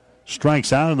Moore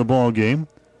strikes out of the ball game.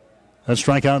 That's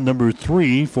strikeout number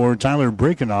 3 for Tyler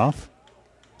Brakenoff.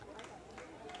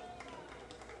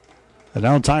 And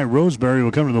now Ty Roseberry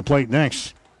will come to the plate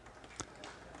next.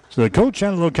 So the coach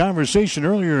had a little conversation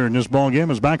earlier in this ball game.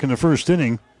 Was back in the first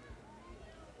inning,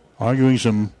 arguing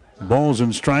some balls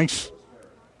and strikes.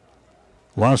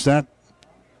 Lost that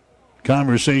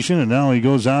conversation, and now he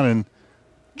goes out and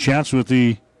chats with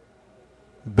the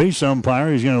base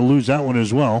umpire. He's going to lose that one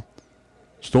as well.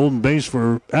 Stolen base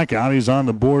for Eckhout. He's on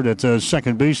the board at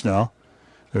second base now.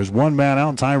 There's one man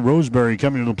out. Ty Roseberry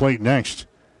coming to the plate next.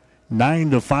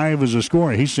 9-5 is the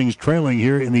score. Hastings trailing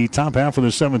here in the top half of the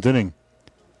 7th inning.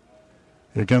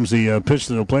 Here comes the pitch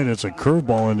to the plate. It's a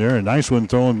curveball in there. A nice one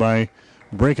thrown by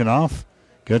Brakenoff.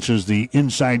 Catches the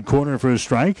inside corner for a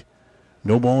strike.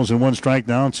 No balls and 1 strike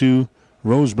now to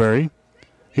Roseberry.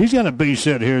 He's got a base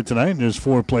hit here tonight in his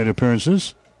 4 plate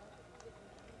appearances.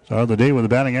 Started the day with a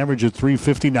batting average of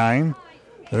 .359.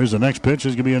 There's the next pitch.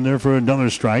 Is going to be in there for another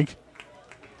strike.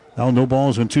 Now no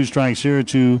balls and 2 strikes here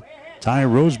to Ty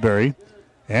Roseberry.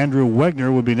 Andrew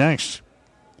Wegner would be next.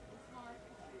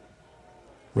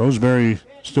 Roseberry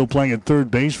still playing at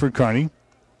third base for Kearney.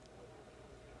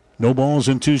 No balls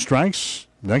and 2 strikes.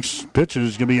 Next pitch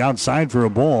is going to be outside for a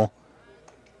ball.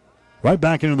 Right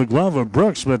back into the glove of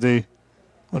Brooks, but they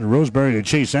wanted Roseberry to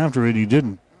chase after it. He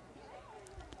didn't.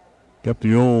 Kept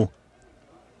the old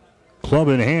club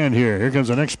in hand here. Here comes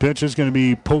the next pitch. It's going to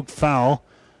be poked foul.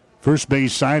 First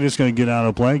base side is going to get out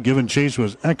of play. Given chase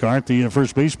was Eckhout, the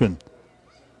first baseman.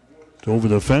 It's over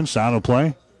the fence, out of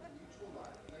play.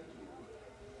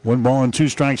 1 ball and 2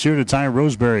 strikes here to Ty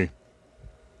Roseberry.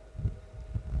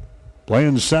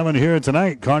 Playing 7 here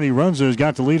tonight. Kearney Runza has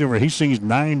got the lead over Hastings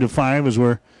 9-5 as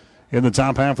we're in the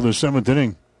top half of the 7th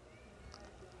inning.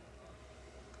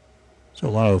 So a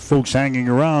lot of folks hanging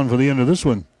around for the end of this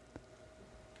one.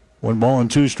 1 ball and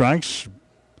 2 strikes.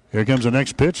 Here comes the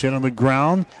next pitch, hit on the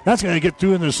ground. That's going to get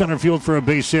through in the center field for a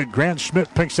base hit. Grant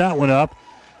Schmidt picks that one up.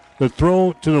 The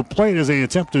throw to the plate as they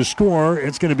attempt to score.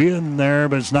 It's going to be in there,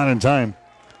 but it's not in time.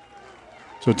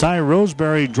 So Ty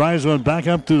Roseberry drives one back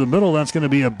up through the middle. That's going to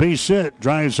be a base hit.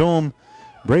 Drives home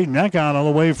Braden Eckhout all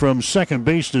the way from second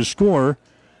base to score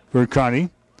for Kearney.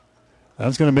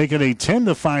 That's going to make it a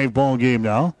 10-5 ball game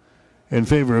now in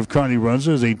favor of Kearney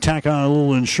Runza as they tack on a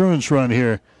little insurance run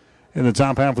here in the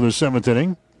top half of the 7th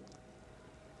inning.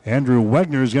 Andrew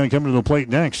Wegner is going to come to the plate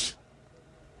next.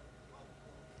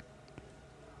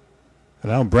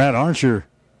 And now Brad Archer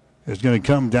is going to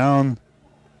come down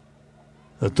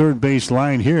the third base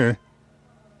line here.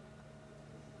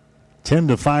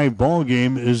 10-5 ball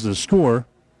game is the score.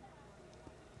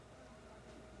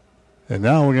 And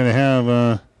now we're going to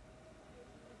have,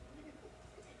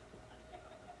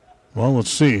 let's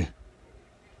see.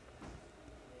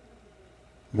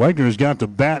 Wegner's got the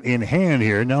bat in hand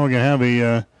here. Now we're going to have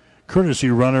a courtesy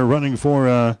runner running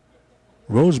for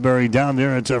Roseberry down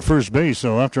there at first base.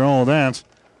 So after all that,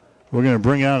 we're going to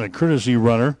bring out a courtesy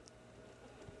runner.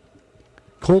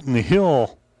 Colton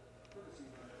Hill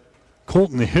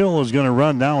is going to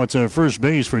run now at first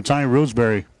base for Ty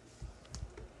Roseberry.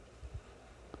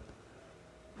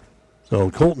 So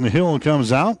Colton Hill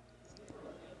comes out.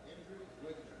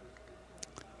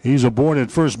 He's aboard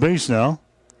at first base now.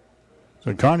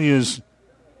 So Kearney has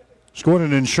scored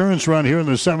an insurance run here in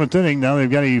the 7th inning. Now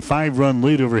they've got a 5-run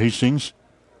lead over Hastings.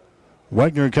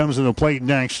 Wegner comes to the plate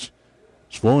next.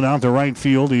 He's flown out to right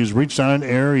field. He has reached on an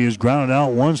error. He has grounded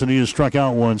out once, and he has struck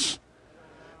out once.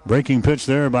 Breaking pitch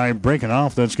there by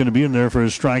Breakenoff. That's going to be in there for a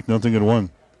strike. 0-1.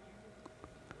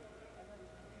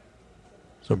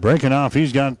 So Breakenoff,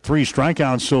 he's got 3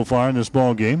 strikeouts so far in this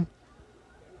ball game.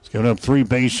 He's given up 3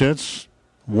 base hits,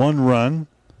 1 run,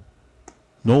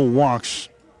 no walks.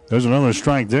 There's another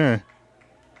strike there.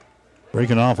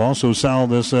 Breakenoff also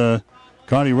salved this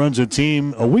Kearney Runza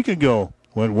team a week ago.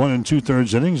 Went 1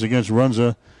 2/3 innings against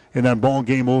Runza in that ball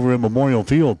game over at Memorial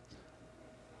Field.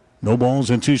 No balls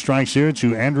and 2 strikes here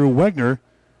to Andrew Wegner.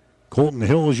 Colton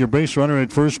Hill is your base runner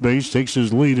at first base, takes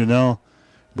his lead, and now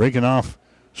Breakenoff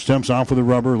steps off with a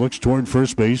rubber, looks toward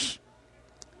first base.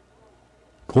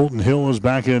 Colton Hill is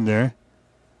back in there.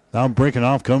 Now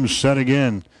Breakenoff comes set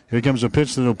again. Here comes a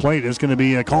pitch to the plate. It's going to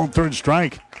be a called third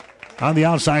strike on the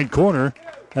outside corner.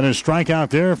 And a strikeout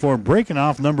there for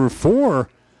Breakenoff, number 4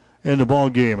 in the ball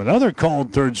game. Another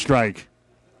called third strike.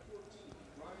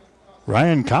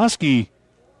 Ryan Koski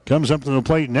comes up to the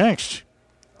plate next.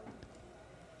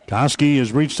 Koski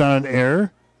has reached on an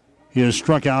error. He has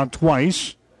struck out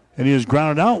twice, and he has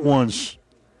grounded out once.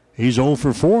 He's 0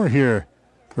 for 4 here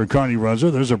for Kearney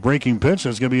Runza. There's a breaking pitch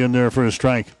that's going to be in there for a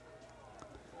strike.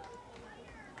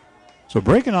 So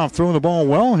Breakenoff throwing the ball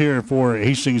well here for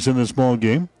Hastings in this ball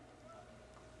game.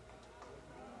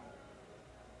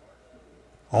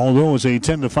 Although it's a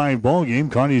 10-5 ball game,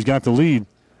 Kearney's got the lead.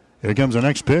 Here comes the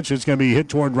next pitch. It's going to be hit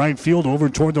toward right field, over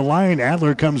toward the line.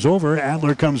 Adler comes over,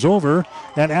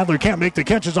 and Adler can't make the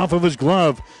catches off of his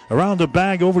glove. Around the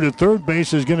bag over to third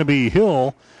base is going to be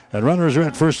Hill, and runners are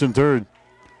at first and third.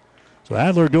 So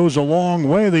Adler goes a long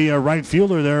way, the right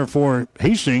fielder there for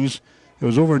Hastings. It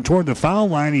was over toward the foul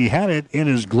line. He had it in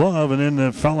his glove, and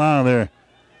then fell out of there.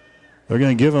 They're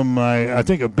going to give him, I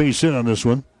think, a base hit on this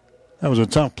one. That was a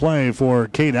tough play for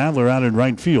Cade Adler out in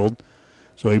right field.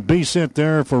 So a base hit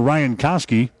there for Ryan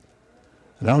Koski.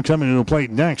 And now coming to the plate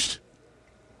next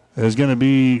is going to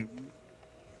be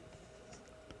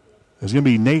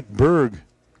Nate Berg.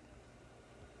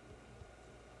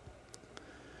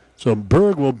 So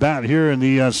Berg will bat here in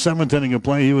the 7th inning of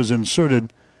play. He was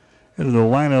inserted into the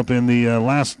lineup in the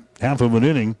last half of an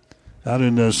inning out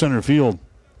in center field.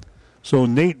 So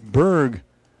Nate Berg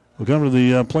will come to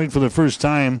the plate for the first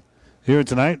time here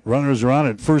tonight. Runners are on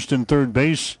at first and third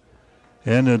base,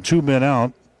 and 2 men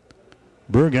out.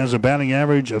 Berg has a batting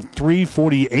average of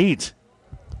 .348.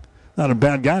 Not a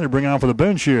bad guy to bring out for the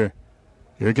bench here.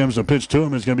 Here comes the pitch to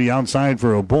him. It's going to be outside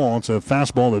for a ball. It's a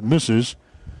fastball that misses.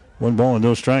 1 ball and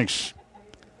no strikes.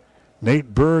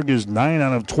 Nate Berg is 9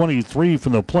 out of 23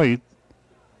 from the plate.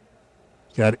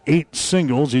 He's got 8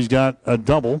 singles. He's got a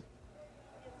double.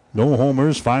 No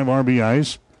homers, 5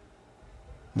 RBIs.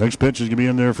 Next pitch is going to be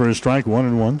in there for a strike,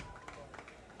 1-1.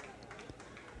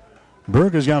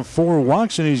 Berg has got 4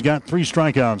 walks, and he's got 3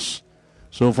 strikeouts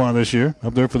so far this year.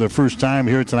 Up there for the first time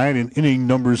here tonight in inning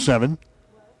number 7.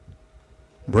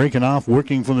 Breakenoff,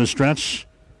 working from the stretch.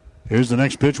 Here's the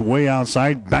next pitch, way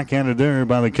outside. Backhanded there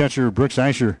by the catcher, Brooks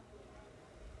Asher.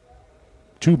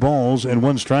 2 balls and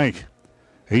 1 strike.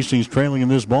 Hastings trailing in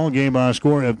this ball game by a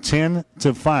score of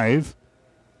 10-5.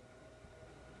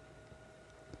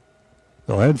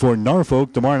 They'll head for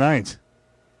Norfolk tomorrow night.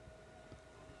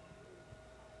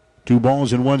 2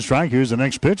 balls and 1 strike. Here's the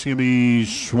next pitch. It's going to be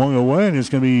swung away, and it's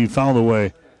going to be fouled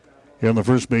away here on the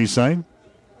first base side.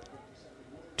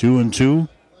 2-2.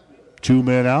 2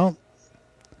 men out.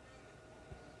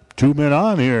 2 men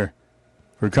on here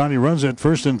for Kearney Runza at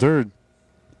first and third.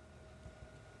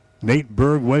 Nate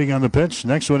Berg waiting on the pitch.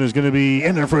 Next one is going to be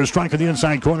in there for a strike at the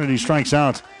inside corner, and he strikes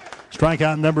out.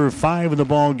 Strikeout number 5 in the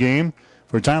ball game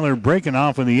for Tyler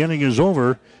Brakenoff, and the inning is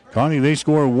over. Kearney, they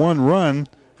score 1 run,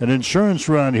 an insurance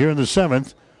run here in the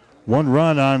 7th. 1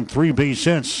 run on 3 base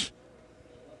hits.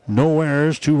 No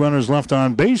errors, 2 runners left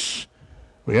on base.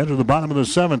 We head to the bottom of the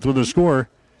 7th with a score.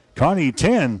 Kearney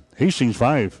 10, Hastings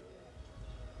 5.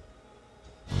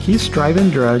 Keith's Drive-In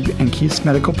Drug and Keith's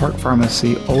Medical Park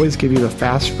Pharmacy always give you the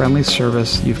fast, friendly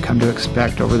service you've come to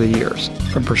expect over the years.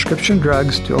 From prescription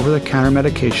drugs to over-the-counter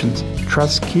medications,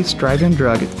 trust Keith's Drive-In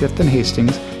Drug at 5th and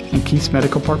Hastings and Keith's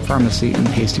Medical Park Pharmacy in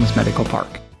Hastings Medical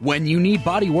Park. When you need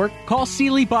body work, call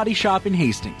Seeley Body Shop in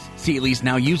Hastings. Seeley's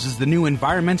now uses the new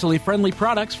environmentally friendly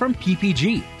products from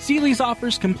PPG. Seeley's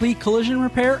offers complete collision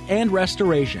repair and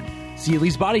restoration.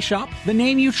 Seeley's Body Shop, the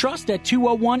name you trust at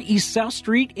 201 East South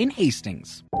Street in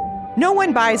Hastings. No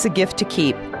one buys a gift to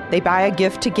keep. They buy a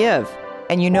gift to give.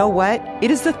 And you know what? It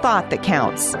is the thought that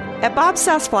counts. At Bob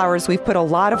Sass Flowers, we've put a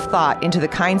lot of thought into the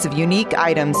kinds of unique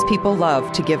items people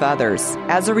love to give others.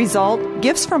 As a result,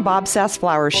 gifts from Bob Sass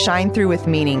Flowers shine through with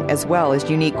meaning as well as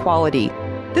unique quality.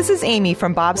 This is Amy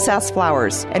from Bob Sass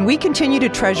Flowers, and we continue to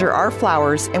treasure our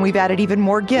flowers, and we've added even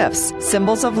more gifts,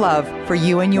 symbols of love for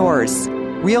you and yours.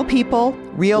 Real people,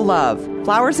 real love.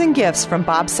 Flowers and gifts from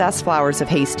Bob Sass Flowers of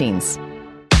Hastings.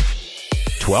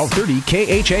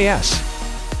 1230 KHAS.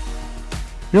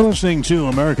 You're listening to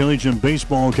American Legion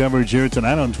baseball coverage here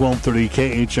tonight on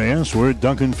 1230 KHAS. We're at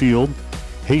Duncan Field.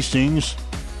 Hastings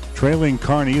trailing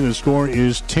Kearney. The score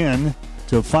is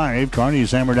 10-5.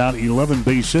 Kearney's hammered out 11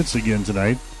 base hits again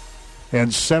tonight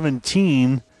and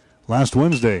 17 last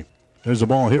Wednesday. There's a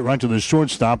ball hit right to the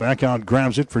shortstop. Eckhout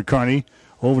grabs it for Kearney.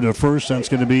 Over to first. That's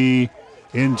going to be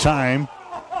in time.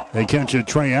 They catch it.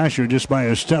 Trey Asher just by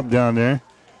a step down there.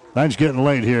 Nine's getting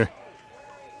late here.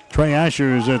 Trey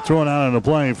Asher is thrown out on the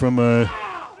play from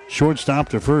shortstop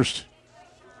to first.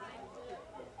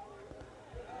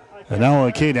 And now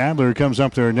Cade Adler comes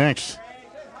up there next.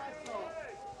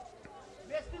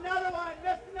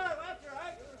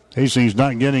 Hastings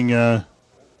not getting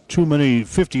too many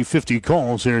 50-50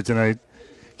 calls here tonight.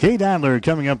 Cade Adler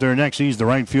coming up there next. He's the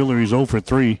right fielder. He's 0 for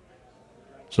 3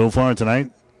 so far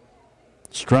tonight.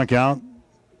 Struck out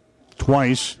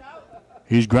twice.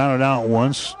 He's grounded out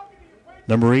once.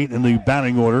 Number 8 in the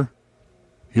batting order.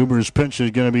 Huber's pitch is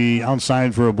going to be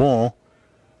outside for a ball.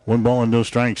 1 ball and no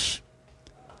strikes.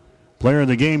 Player of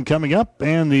the game coming up,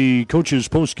 and the coach's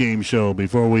post-game show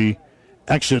before we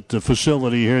exit the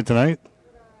facility here tonight.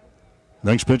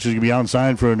 Next pitch is going to be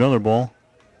outside for another ball.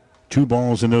 2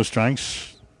 balls and no strikes.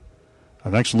 Our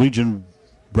next Legion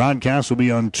broadcast will be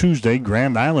on Tuesday.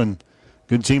 Grand Island.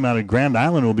 Good team out of Grand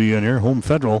Island will be in here. Home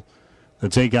Federal to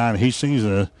take on Hastings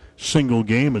in a single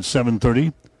game at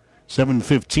 7:30.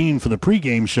 7:15 for the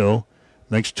pregame show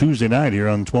next Tuesday night here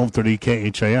on 1230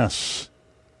 KHAS.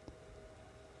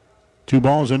 2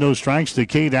 balls and no strikes to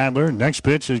Cade Adler. Next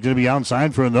pitch is going to be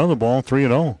outside for another ball,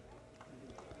 3-0.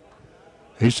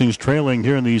 Hastings trailing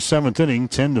here in the 7th inning,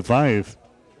 10-5.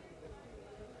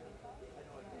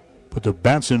 Put the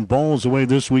bats and balls away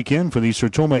this weekend for the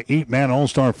Sertoma 8-man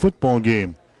All-Star football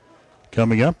game.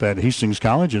 Coming up at Hastings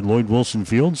College at Lloyd Wilson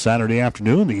Field Saturday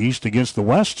afternoon, the East against the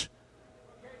West.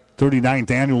 39th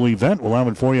annual event. We'll have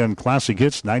it for you on Classic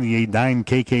Hits 98.9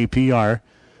 KKPR.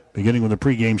 Beginning with a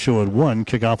pregame show at 1,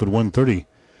 kickoff at 1:30.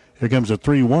 Here comes a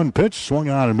 3-1 pitch, swung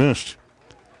on and missed.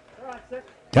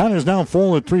 Count is now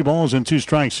full at 3 balls and 2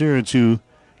 strikes here to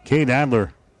Cade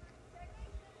Adler.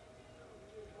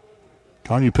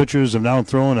 Kearney pitchers have now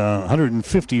thrown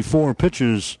 154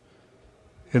 pitches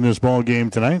in this ball game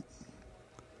tonight.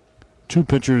 2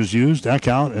 pitchers used,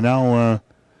 Eckhout and now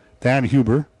Thad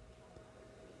Huber.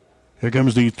 Here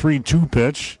comes the 3-2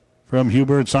 pitch from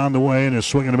Huber. It's on the way and a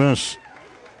swing and a miss.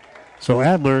 So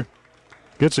Adler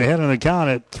gets ahead on the count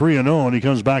at 3-0, and he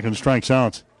comes back and strikes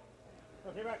out.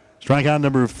 Strikeout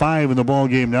number 5 in the ball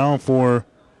game now for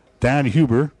Thad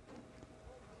Huber.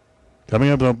 Coming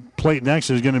up to the plate next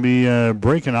is going to be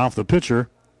breaking off the pitcher.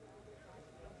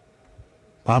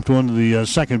 Popped one to the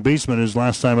second baseman his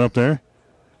last time up there.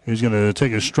 He's going to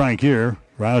take a strike here.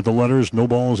 Right at the letters, no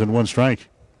balls and 1 strike.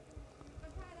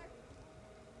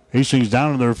 Hastings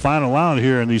down to their final out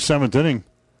here in the 7th inning.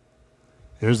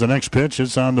 Here's the next pitch.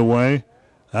 It's on the way.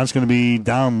 That's going to be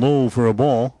down low for a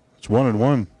ball. It's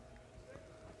 1-1.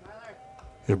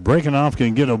 If Breakenoff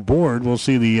can get aboard, we'll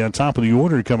see the top of the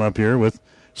order come up here with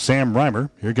Sam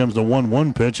Reimer. Here comes the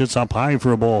 1-1 pitch. It's up high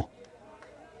for a ball.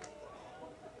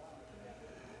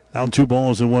 Now 2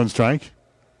 balls and 1 strike.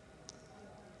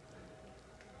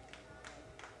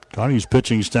 Kearney's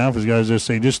pitching staff, as guys just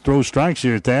say, just throw strikes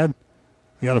here, Thad.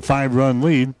 You got a 5-run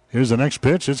lead. Here's the next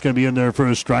pitch. It's going to be in there for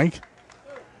a strike.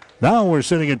 Now we're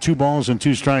sitting at 2 balls and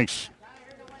 2 strikes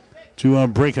to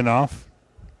breaking off.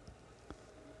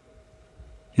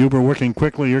 Huber working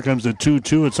quickly. Here comes the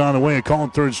 2-2. It's on the way. A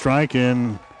called third strike,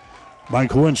 and by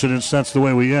coincidence, that's the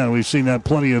way we end. We've seen that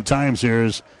plenty of times here.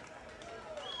 Is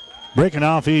breaking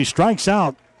off. He strikes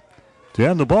out to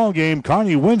end the ball game.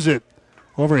 Kearney wins it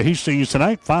over Hastings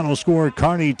tonight. Final score,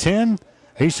 Kearney 10.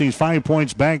 Hastings 5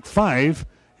 points back 5.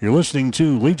 You're listening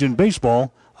to Legion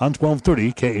Baseball on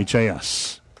 1230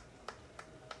 KHAS.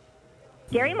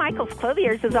 Gary Michaels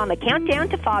Clothiers is on the countdown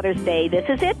to Father's Day. This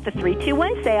is it, the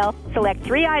 3-2-1 sale. Select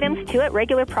 3 items, 2 at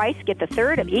regular price. Get the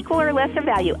third of equal or lesser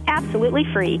value, absolutely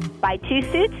free. Buy 2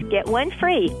 suits, get 1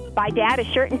 free. Buy Dad a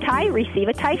shirt and tie, receive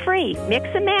a tie free. Mix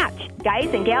and match.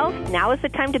 Guys and gals, now is the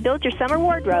time to build your summer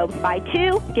wardrobe. Buy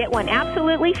 2, get 1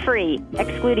 absolutely free.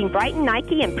 Excluding Brighton,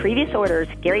 Nike, and previous orders.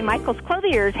 Gary Michaels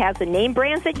Clothiers has the name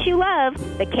brands that you love.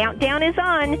 The countdown is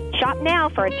on. Shop now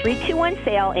for a 3-2-1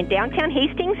 sale in downtown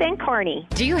Hastings and Kearney.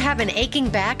 Do you have an aching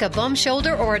back, a bum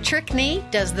shoulder, or a trick knee?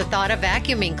 Does the thought of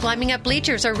vacuuming, climbing up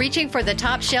bleachers, or reaching for the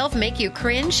top shelf make you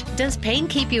cringe? Does pain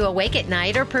keep you awake at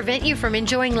night or prevent you from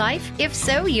enjoying life? If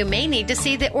so, you may need to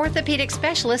see the orthopedic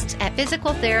specialists at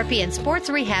Physical Therapy and Sports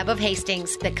Rehab of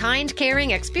Hastings. The kind,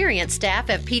 caring, experienced staff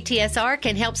of PTSR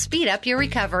can help speed up your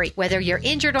recovery. Whether you're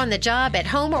injured on the job, at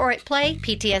home, or at play,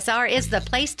 PTSR is the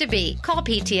place to be. Call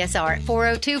PTSR at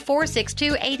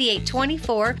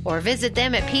 402-462-8824 or visit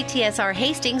them at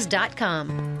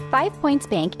PTSRHastings.com. 5 Points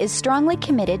Bank is strongly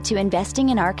committed to investing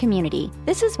in our community.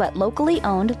 This is what locally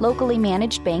owned, locally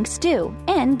managed banks do,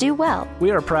 and do well.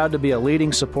 We are proud to be a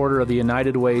leading supporter of the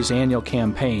United Way's annual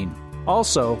campaign.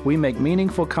 Also, we make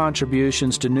meaningful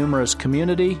contributions to numerous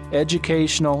community,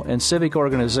 educational, and civic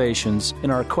organizations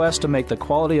in our quest to make the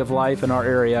quality of life in our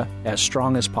area as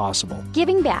strong as possible.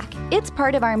 Giving back. It's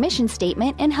part of our mission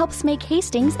statement and helps make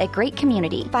Hastings a great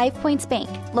community. 5 Points Bank.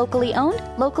 Locally owned,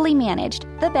 locally managed.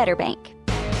 The better bank.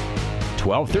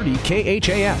 1230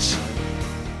 KHAS.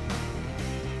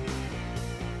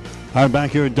 All right,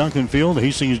 back here at Duncan Field,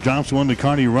 Hastings drops 1 to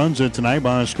Kearney Runza tonight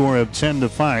by a score of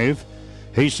 10-5.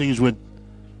 Hastings with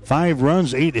 5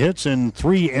 runs, 8 hits, and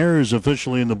 3 errors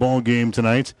officially in the ball game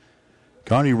tonight.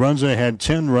 Kearney Runza had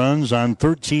 10 runs on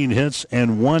 13 hits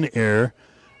and 1 error.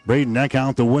 Braden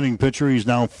Eckhout, the winning pitcher, he's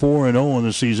now 4-0 in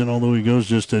the season, although he goes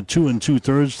just 2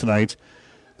 2/3 tonight.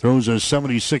 Throws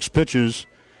 76 pitches,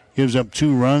 gives up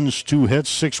 2 runs, 2 hits,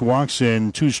 6 walks,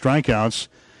 and 2 strikeouts.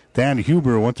 Dan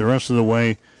Huber went the rest of the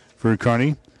way for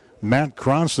Kearney. Matt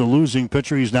Krantz, the losing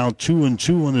pitcher, he's now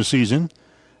 2-2 in the season.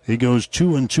 He goes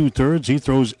 2 2/3. He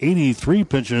throws 83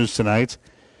 pitches tonight.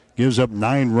 Gives up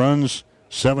 9 runs,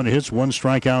 7 hits, 1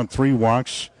 strikeout, 3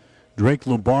 walks. Drake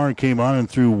LeBar came on and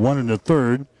threw 1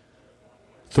 1/3.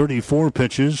 34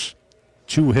 pitches,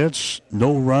 2 hits,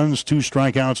 no runs, 2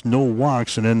 strikeouts, no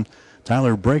walks. And then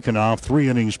Tyler Brakenoff, 3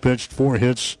 innings pitched, 4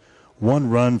 hits,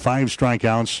 1 run, 5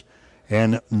 strikeouts,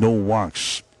 and no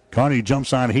walks. Kearney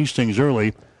jumps on Hastings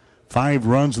early. 5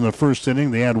 runs in the first inning.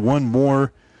 They had 1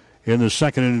 more in the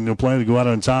second inning to play to go out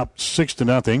on top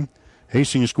 6-0.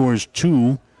 Hastings scores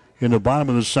 2 in the bottom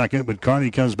of the second, but Kearney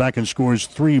comes back and scores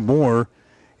 3 more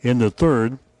in the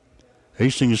third.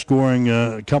 Hastings scoring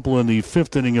a couple in the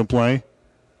 5th inning of play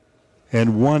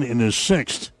and 1 in the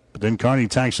 6th. But then Kearney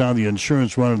tacks on the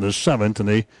insurance run in the 7th, and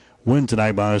they win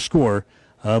tonight by a score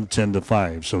of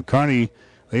 10-5. So Kearney,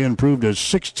 they improved to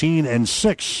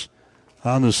 16-6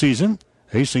 on the season.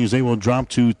 Hastings, they will drop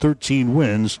to 13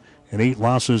 wins and 8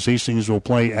 losses. Hastings will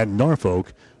play at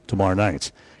Norfolk tomorrow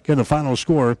night. Again, the final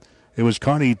score, it was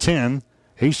Kearney 10,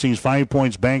 Hastings 5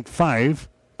 points, banked 5.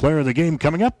 Player of the game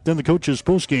coming up, then the coach's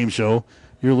post-game show.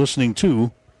 You're listening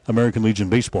to American Legion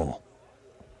Baseball.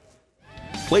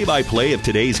 Play-by-play of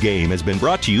today's game has been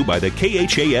brought to you by the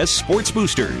KHAS Sports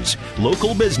Boosters,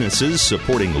 local businesses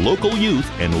supporting local youth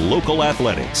and local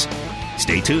athletics.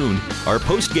 Stay tuned. Our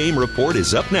post-game report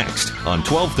is up next on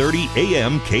 1230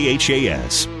 AM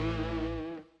KHAS.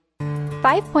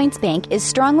 5 Points Bank is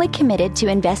strongly committed to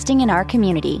investing in our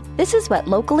community. This is what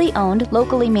locally owned,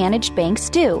 locally managed banks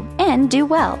do, and do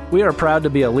well. We are proud to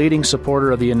be a leading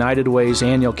supporter of the United Way's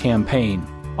annual campaign.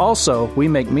 Also, we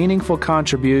make meaningful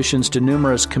contributions to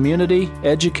numerous community,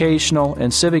 educational,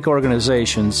 and civic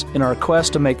organizations in our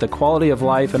quest to make the quality of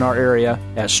life in our area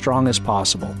as strong as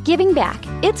possible. Giving back.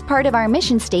 It's part of our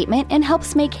mission statement and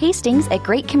helps make Hastings a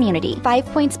great community. 5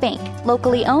 Points Bank.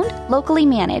 Locally owned, locally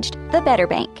managed. The better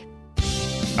bank.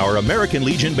 Our American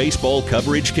Legion baseball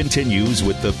coverage continues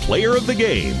with the player of the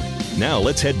game. Now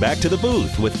let's head back to the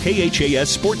booth with KHAS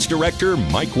Sports Director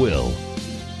Mike Will.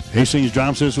 Hastings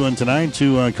drops this one tonight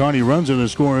to Kearney Runza. The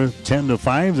score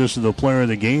 10-5. This is the player of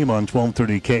the game on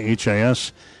 1230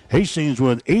 KHIS. Hastings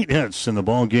with 8 hits in the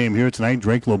ball game here tonight.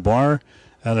 Drake LeBar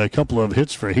had a couple of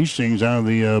hits for Hastings out of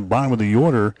the bottom of the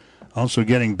order. Also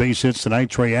getting base hits tonight.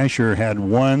 Trey Asher had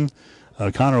 1.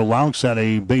 Connor Laux had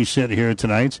a base hit here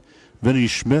tonight. Vinny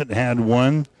Schmidt had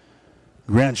 1.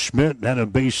 Grant Schmidt had a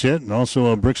base hit. And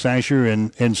also Brooks Asher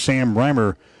and Sam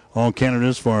Reimer, all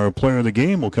candidates for our player of the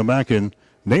game. We'll come back and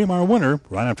name our winner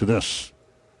right after this.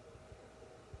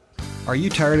 Are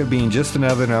you tired of being just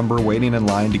another number waiting in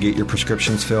line to get your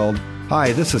prescriptions filled?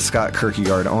 Hi, this is Scott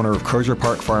Kierkegaard, owner of Crozier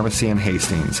Park Pharmacy in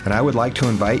Hastings, and I would like to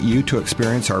invite you to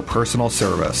experience our personal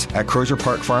service. At Crozier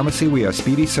Park Pharmacy, we have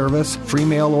speedy service, free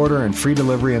mail order, and free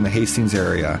delivery in the Hastings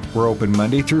area. We're open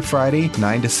Monday through Friday,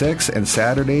 9 to 6, and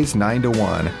Saturdays, 9 to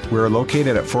 1. We are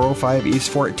located at 405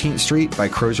 East 14th Street by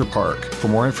Crozier Park. For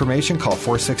more information, call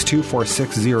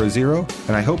 462-4600,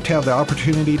 and I hope to have the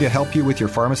opportunity to help you with your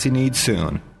pharmacy needs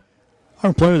soon.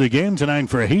 Our player of the game tonight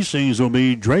for Hastings will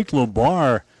be Drake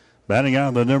LeBar, batting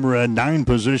out the number 9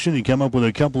 position. He came up with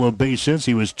a couple of base hits.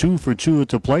 He was 2 for 2 at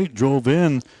the plate, drove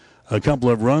in a couple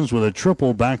of runs with a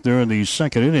triple back there in the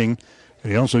second inning.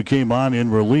 And he also came on in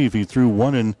relief. He threw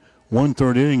 1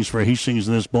 1/3 innings for Hastings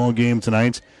in this ball game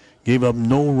tonight. Gave up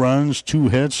no runs, 2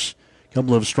 hits, a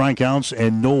couple of strikeouts,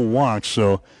 and no walks.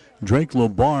 So Drake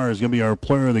LeBar is going to be our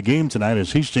player of the game tonight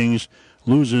as Hastings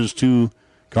loses to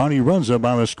Kearney Runza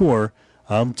by the score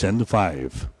of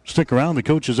 10-5. Stick around. The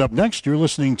coach is up next. You're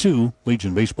listening to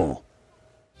Legion Baseball.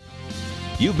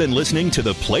 You've been listening to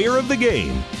the Player of the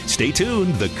Game. Stay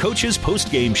tuned. The Coach's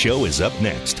Post-Game Show is up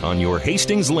next on your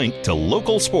Hastings link to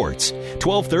local sports,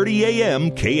 1230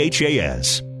 a.m.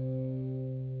 KHAS.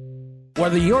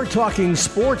 Whether you're talking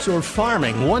sports or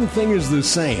farming, one thing is the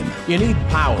same. You need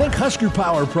power. Think Husker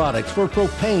Power products for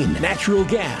propane, natural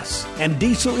gas, and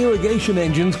diesel irrigation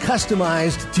engines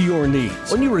customized to your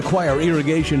needs. When you require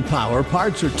irrigation power,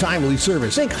 parts, or timely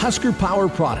service, think Husker Power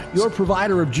products, your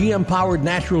provider of GM-powered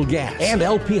natural gas and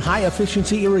LP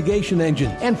high-efficiency irrigation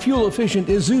engines and fuel-efficient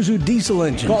Isuzu diesel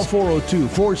engines. Call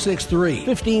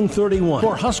 402-463-1531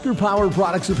 for Husker Power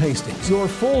products of Hastings, your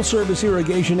full-service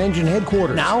irrigation engine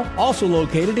headquarters. Now, also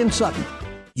located in Sutton.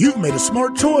 You've made a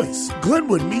smart choice.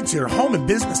 Glenwood meets your home and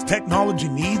business technology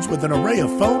needs with an array of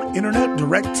phone, internet,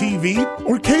 direct TV,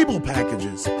 or cable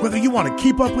packages. Whether you want to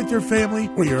keep up with your family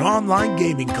or your online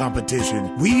gaming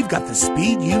competition, we've got the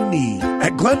speed you need.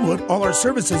 At Glenwood, all our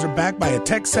services are backed by a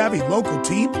tech-savvy local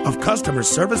team of customer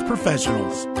service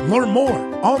professionals. Learn more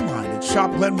online at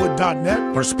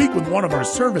shopglenwood.net or speak with one of our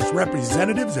service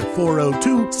representatives at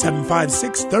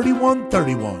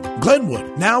 402-756-3131.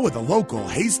 Glenwood, now with a local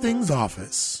Hastings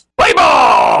office. Play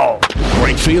ball!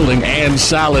 Great fielding and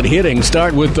solid hitting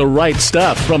start with the right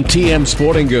stuff from TM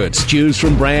Sporting Goods. Choose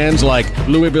from brands like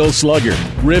Louisville Slugger,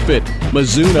 Rip It,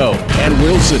 Mizuno, and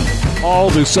Wilson.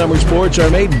 All the summer sports are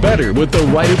made better with the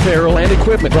right apparel and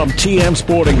equipment from TM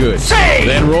Sporting Goods.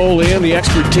 Then roll in the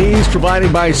expertise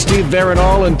provided by Steve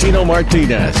Veronal and Tino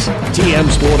Martinez. TM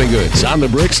Sporting Goods on the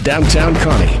Bricks, downtown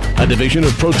Kearney, a division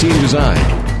of Protein Design.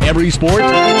 Every sport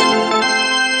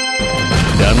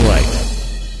done right.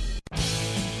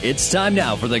 It's time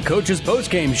now for the Coach's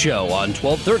Postgame Show on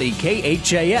 1230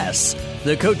 KHAS.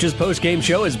 The Coach's Postgame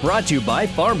Show is brought to you by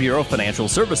Farm Bureau Financial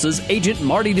Services agent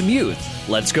Marty DeMuth.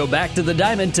 Let's go back to the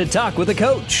diamond to talk with the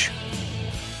coach.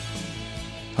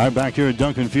 All right, back here at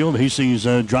Duncan Field. Hastings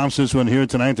drops this one here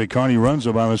tonight to Kearney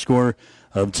Runza by the score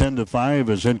of 10-5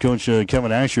 as head coach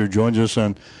Kevin Asher joins us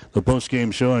on the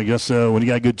post-game show. I guess when you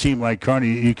got a good team like Kearney,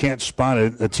 you can't spot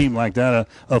a team like that,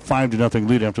 a 5-0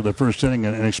 lead after the first inning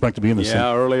and expect to be in the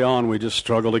Yeah, early on we just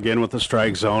struggled again with the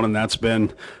strike zone, and that's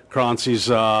been Croncy's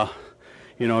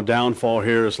downfall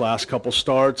here his last couple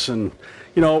starts. And,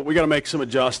 we got to make some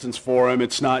adjustments for him.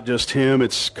 It's not just him,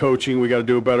 it's coaching. We got to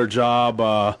do a better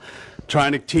job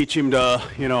trying to teach him to,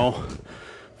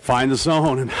 find the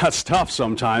zone, and that's tough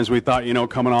sometimes. We thought,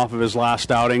 coming off of his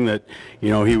last outing that,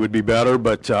 he would be better,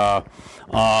 but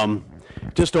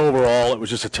just overall it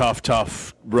was just a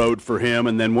tough road for him.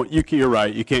 And then you're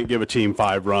right, you can't give a team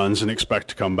 5 runs and expect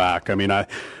to come back. I mean, I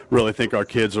really think our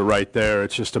kids are right there.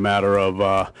 It's just a matter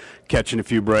of catching a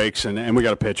few breaks, and we got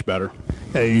to pitch better.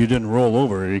 Hey, you didn't roll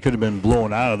over. You could have been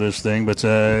blown out of this thing, but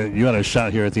you had a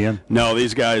shot here at the end. No,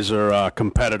 these guys are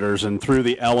competitors, and through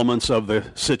the elements of the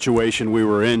situation we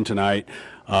were in tonight,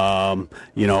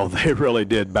 they really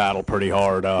did battle pretty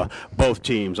hard. Both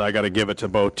teams, I got to give it to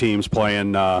both teams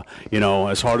playing,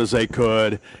 as hard as they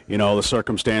could. The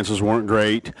circumstances weren't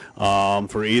great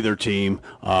for either team,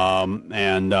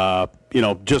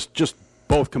 just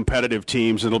both competitive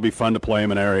teams. It'll be fun to play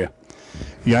them in area.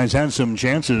 You guys had some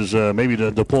chances maybe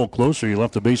to pull closer. You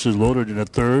left the bases loaded in the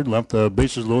third, left the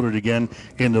bases loaded again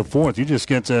in the fourth. You just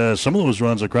get some of those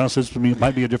runs across. This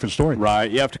might be a different story.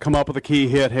 Right. You have to come up with a key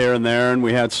hit here and there, and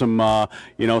we had some,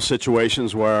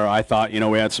 situations where I thought,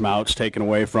 we had some outs taken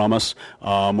away from us.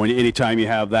 Anytime you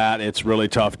have that, it's really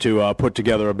tough to put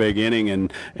together a big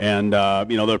inning, and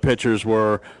their pitchers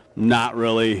were not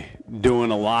really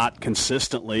doing a lot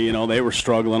consistently. They were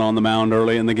struggling on the mound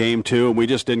early in the game too, and we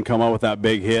just didn't come up with that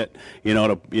big hit,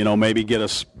 to maybe get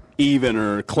us even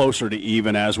or closer to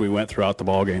even as we went throughout the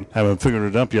ball game. Haven't figured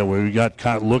it up yet. We got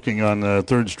caught looking on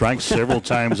third strikes several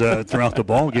times throughout the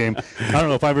ball game. I don't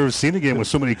know if I've ever seen a game with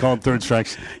so many called third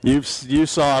strikes. You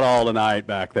saw it all tonight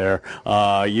back there.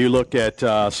 You look at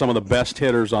some of the best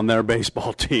hitters on their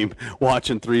baseball team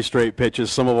watching 3 straight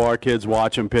pitches. Some of our kids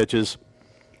watching pitches.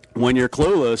 When you're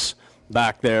clueless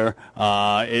back there,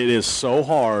 it is so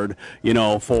hard,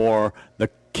 for the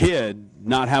kid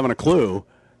not having a clue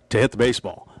to hit the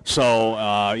baseball. So,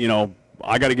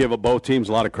 I got to give both teams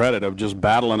a lot of credit of just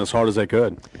battling as hard as they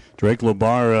could. Drake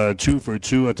LeBar 2 for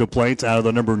 2 at the plate out of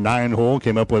the number 9 hole.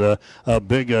 Came up with a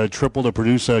big triple to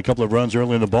produce a couple of runs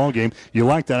early in the ball game. You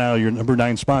like that out of your number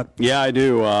 9 spot? Yeah, I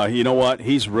do. You know what?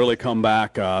 He's really come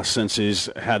back since he's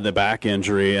had the back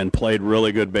injury and played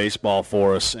really good baseball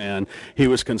for us. And he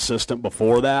was consistent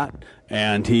before that.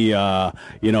 And he,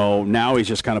 now he's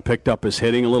just kind of picked up his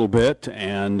hitting a little bit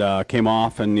and came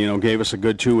off and, gave us a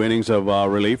good 2 innings of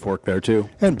relief work there, too.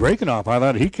 And breaking off, I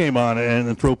thought he came on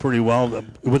and threw pretty well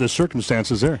with the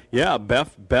circumstances there. Yeah,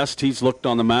 best he's looked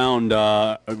on the mound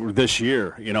this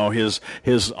year.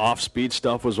 His off-speed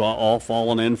stuff was all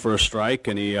falling in for a strike,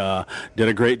 and he did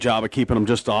a great job of keeping him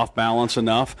just off balance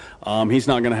enough. He's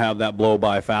not going to have that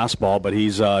blow-by fastball, but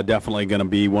he's definitely going to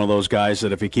be one of those guys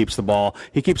that if he keeps the ball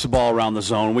around the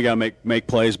zone. We got to make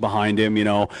plays behind him.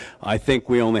 I think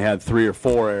we only had 3 or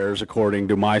 4 errors according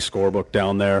to my scorebook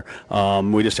down there.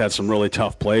 We just had some really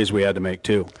tough plays we had to make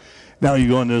too. Now you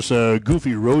go on this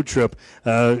goofy road trip.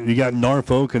 You got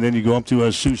Norfolk, and then you go up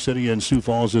to Sioux City and Sioux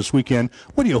Falls this weekend.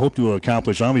 What do you hope to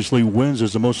accomplish? Obviously, wins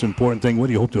is the most important thing. What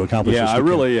do you hope to accomplish this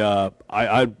weekend?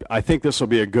 I think this will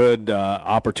be a good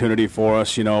opportunity for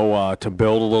us, to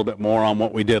build a little bit more on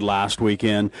what we did last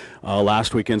weekend.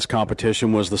 Last weekend's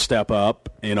competition was the step up,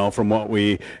 from what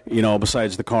we,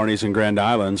 besides the Kearneys and Grand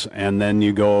Islands. And then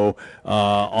you go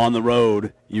on the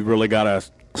road, you've really got to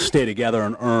stay together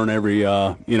and earn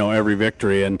every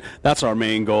victory, and that's our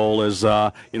main goal is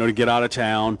to get out of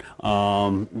town,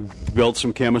 build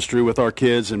some chemistry with our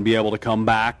kids, and be able to come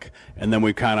back. And then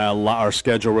we our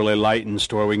schedule really lightens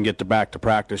to where we can get back to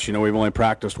practice. We've only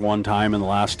practiced 1 time in the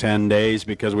last 10 days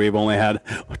because we've only had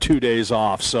 2 days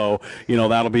off. So,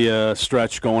 that'll be a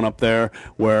stretch going up there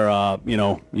where,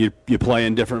 you play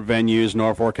in different venues.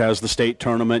 Norfolk has the state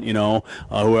tournament,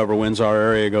 whoever wins our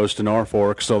area goes to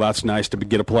Norfolk. So that's nice to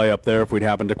get a play up there if we'd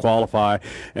happen to qualify.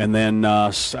 And then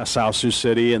South Sioux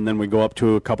City, and then we go up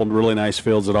to a couple of really nice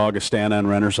fields at Augustana and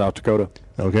Renner, South Dakota.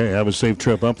 Okay, have a safe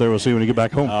trip up there. We'll see you when you get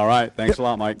back home. All right, thanks a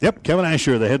lot, Mike. Yep, Kevin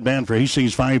Asher, the head man for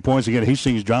Hastings, 5 points. Again,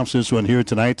 Hastings drops this one here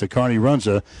tonight to Kearney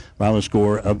Runza by the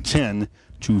score of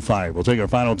 10-5. We'll take our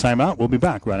final timeout. We'll be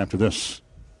back right after this.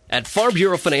 At Farm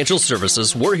Bureau Financial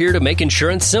Services, we're here to make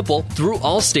insurance simple through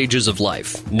all stages of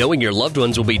life. Knowing your loved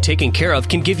ones will be taken care of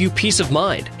can give you peace of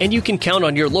mind, and you can count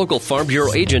on your local Farm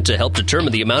Bureau agent to help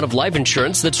determine the amount of life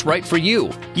insurance that's right for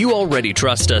you. You already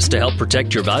trust us to help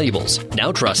protect your valuables.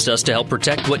 Now trust us to help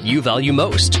protect what you value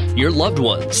most, your loved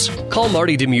ones. Call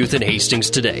Marty DeMuth in Hastings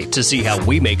today to see how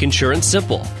we make insurance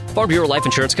simple. Farm Bureau Life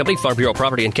Insurance Company, Farm Bureau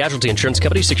Property and Casualty Insurance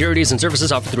Company, securities and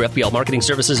services offered through FBL Marketing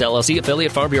Services, LLC,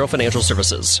 affiliate Farm Bureau Financial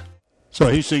Services. So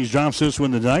Hastings drops this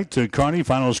one tonight to Kearney.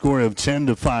 Final score of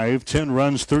 10-5. 10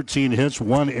 runs, 13 hits,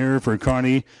 1 error for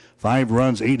Kearney. 5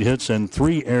 runs, 8 hits, and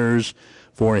 3 errors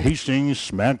for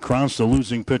Hastings. Matt Krause, the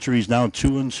losing pitcher, he's now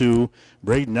 2-2.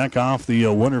 Braden Eckhoff, the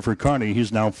winner for Kearney,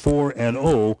 he's now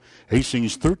 4-0.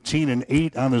 Hastings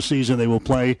 13-8 on the season. They will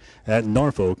play at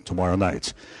Norfolk tomorrow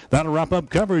night. That'll wrap up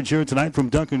coverage here tonight from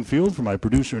Duncan Field. For my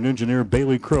producer and engineer,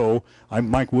 Bailey Crow, I'm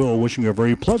Mike Will, wishing you a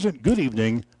very pleasant good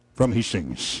evening from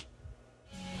Hastings.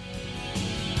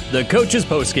 The Coach's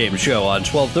Postgame Show on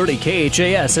 1230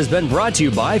 KHAS has been brought to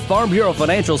you by Farm Bureau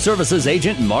Financial Services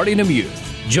agent Marty Nemuth.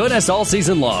 Join us all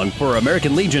season long for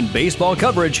American Legion baseball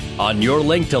coverage on your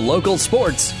link to local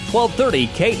sports, 1230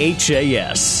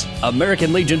 KHAS.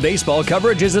 American Legion baseball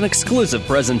coverage is an exclusive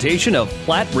presentation of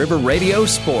Platte River Radio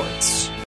Sports.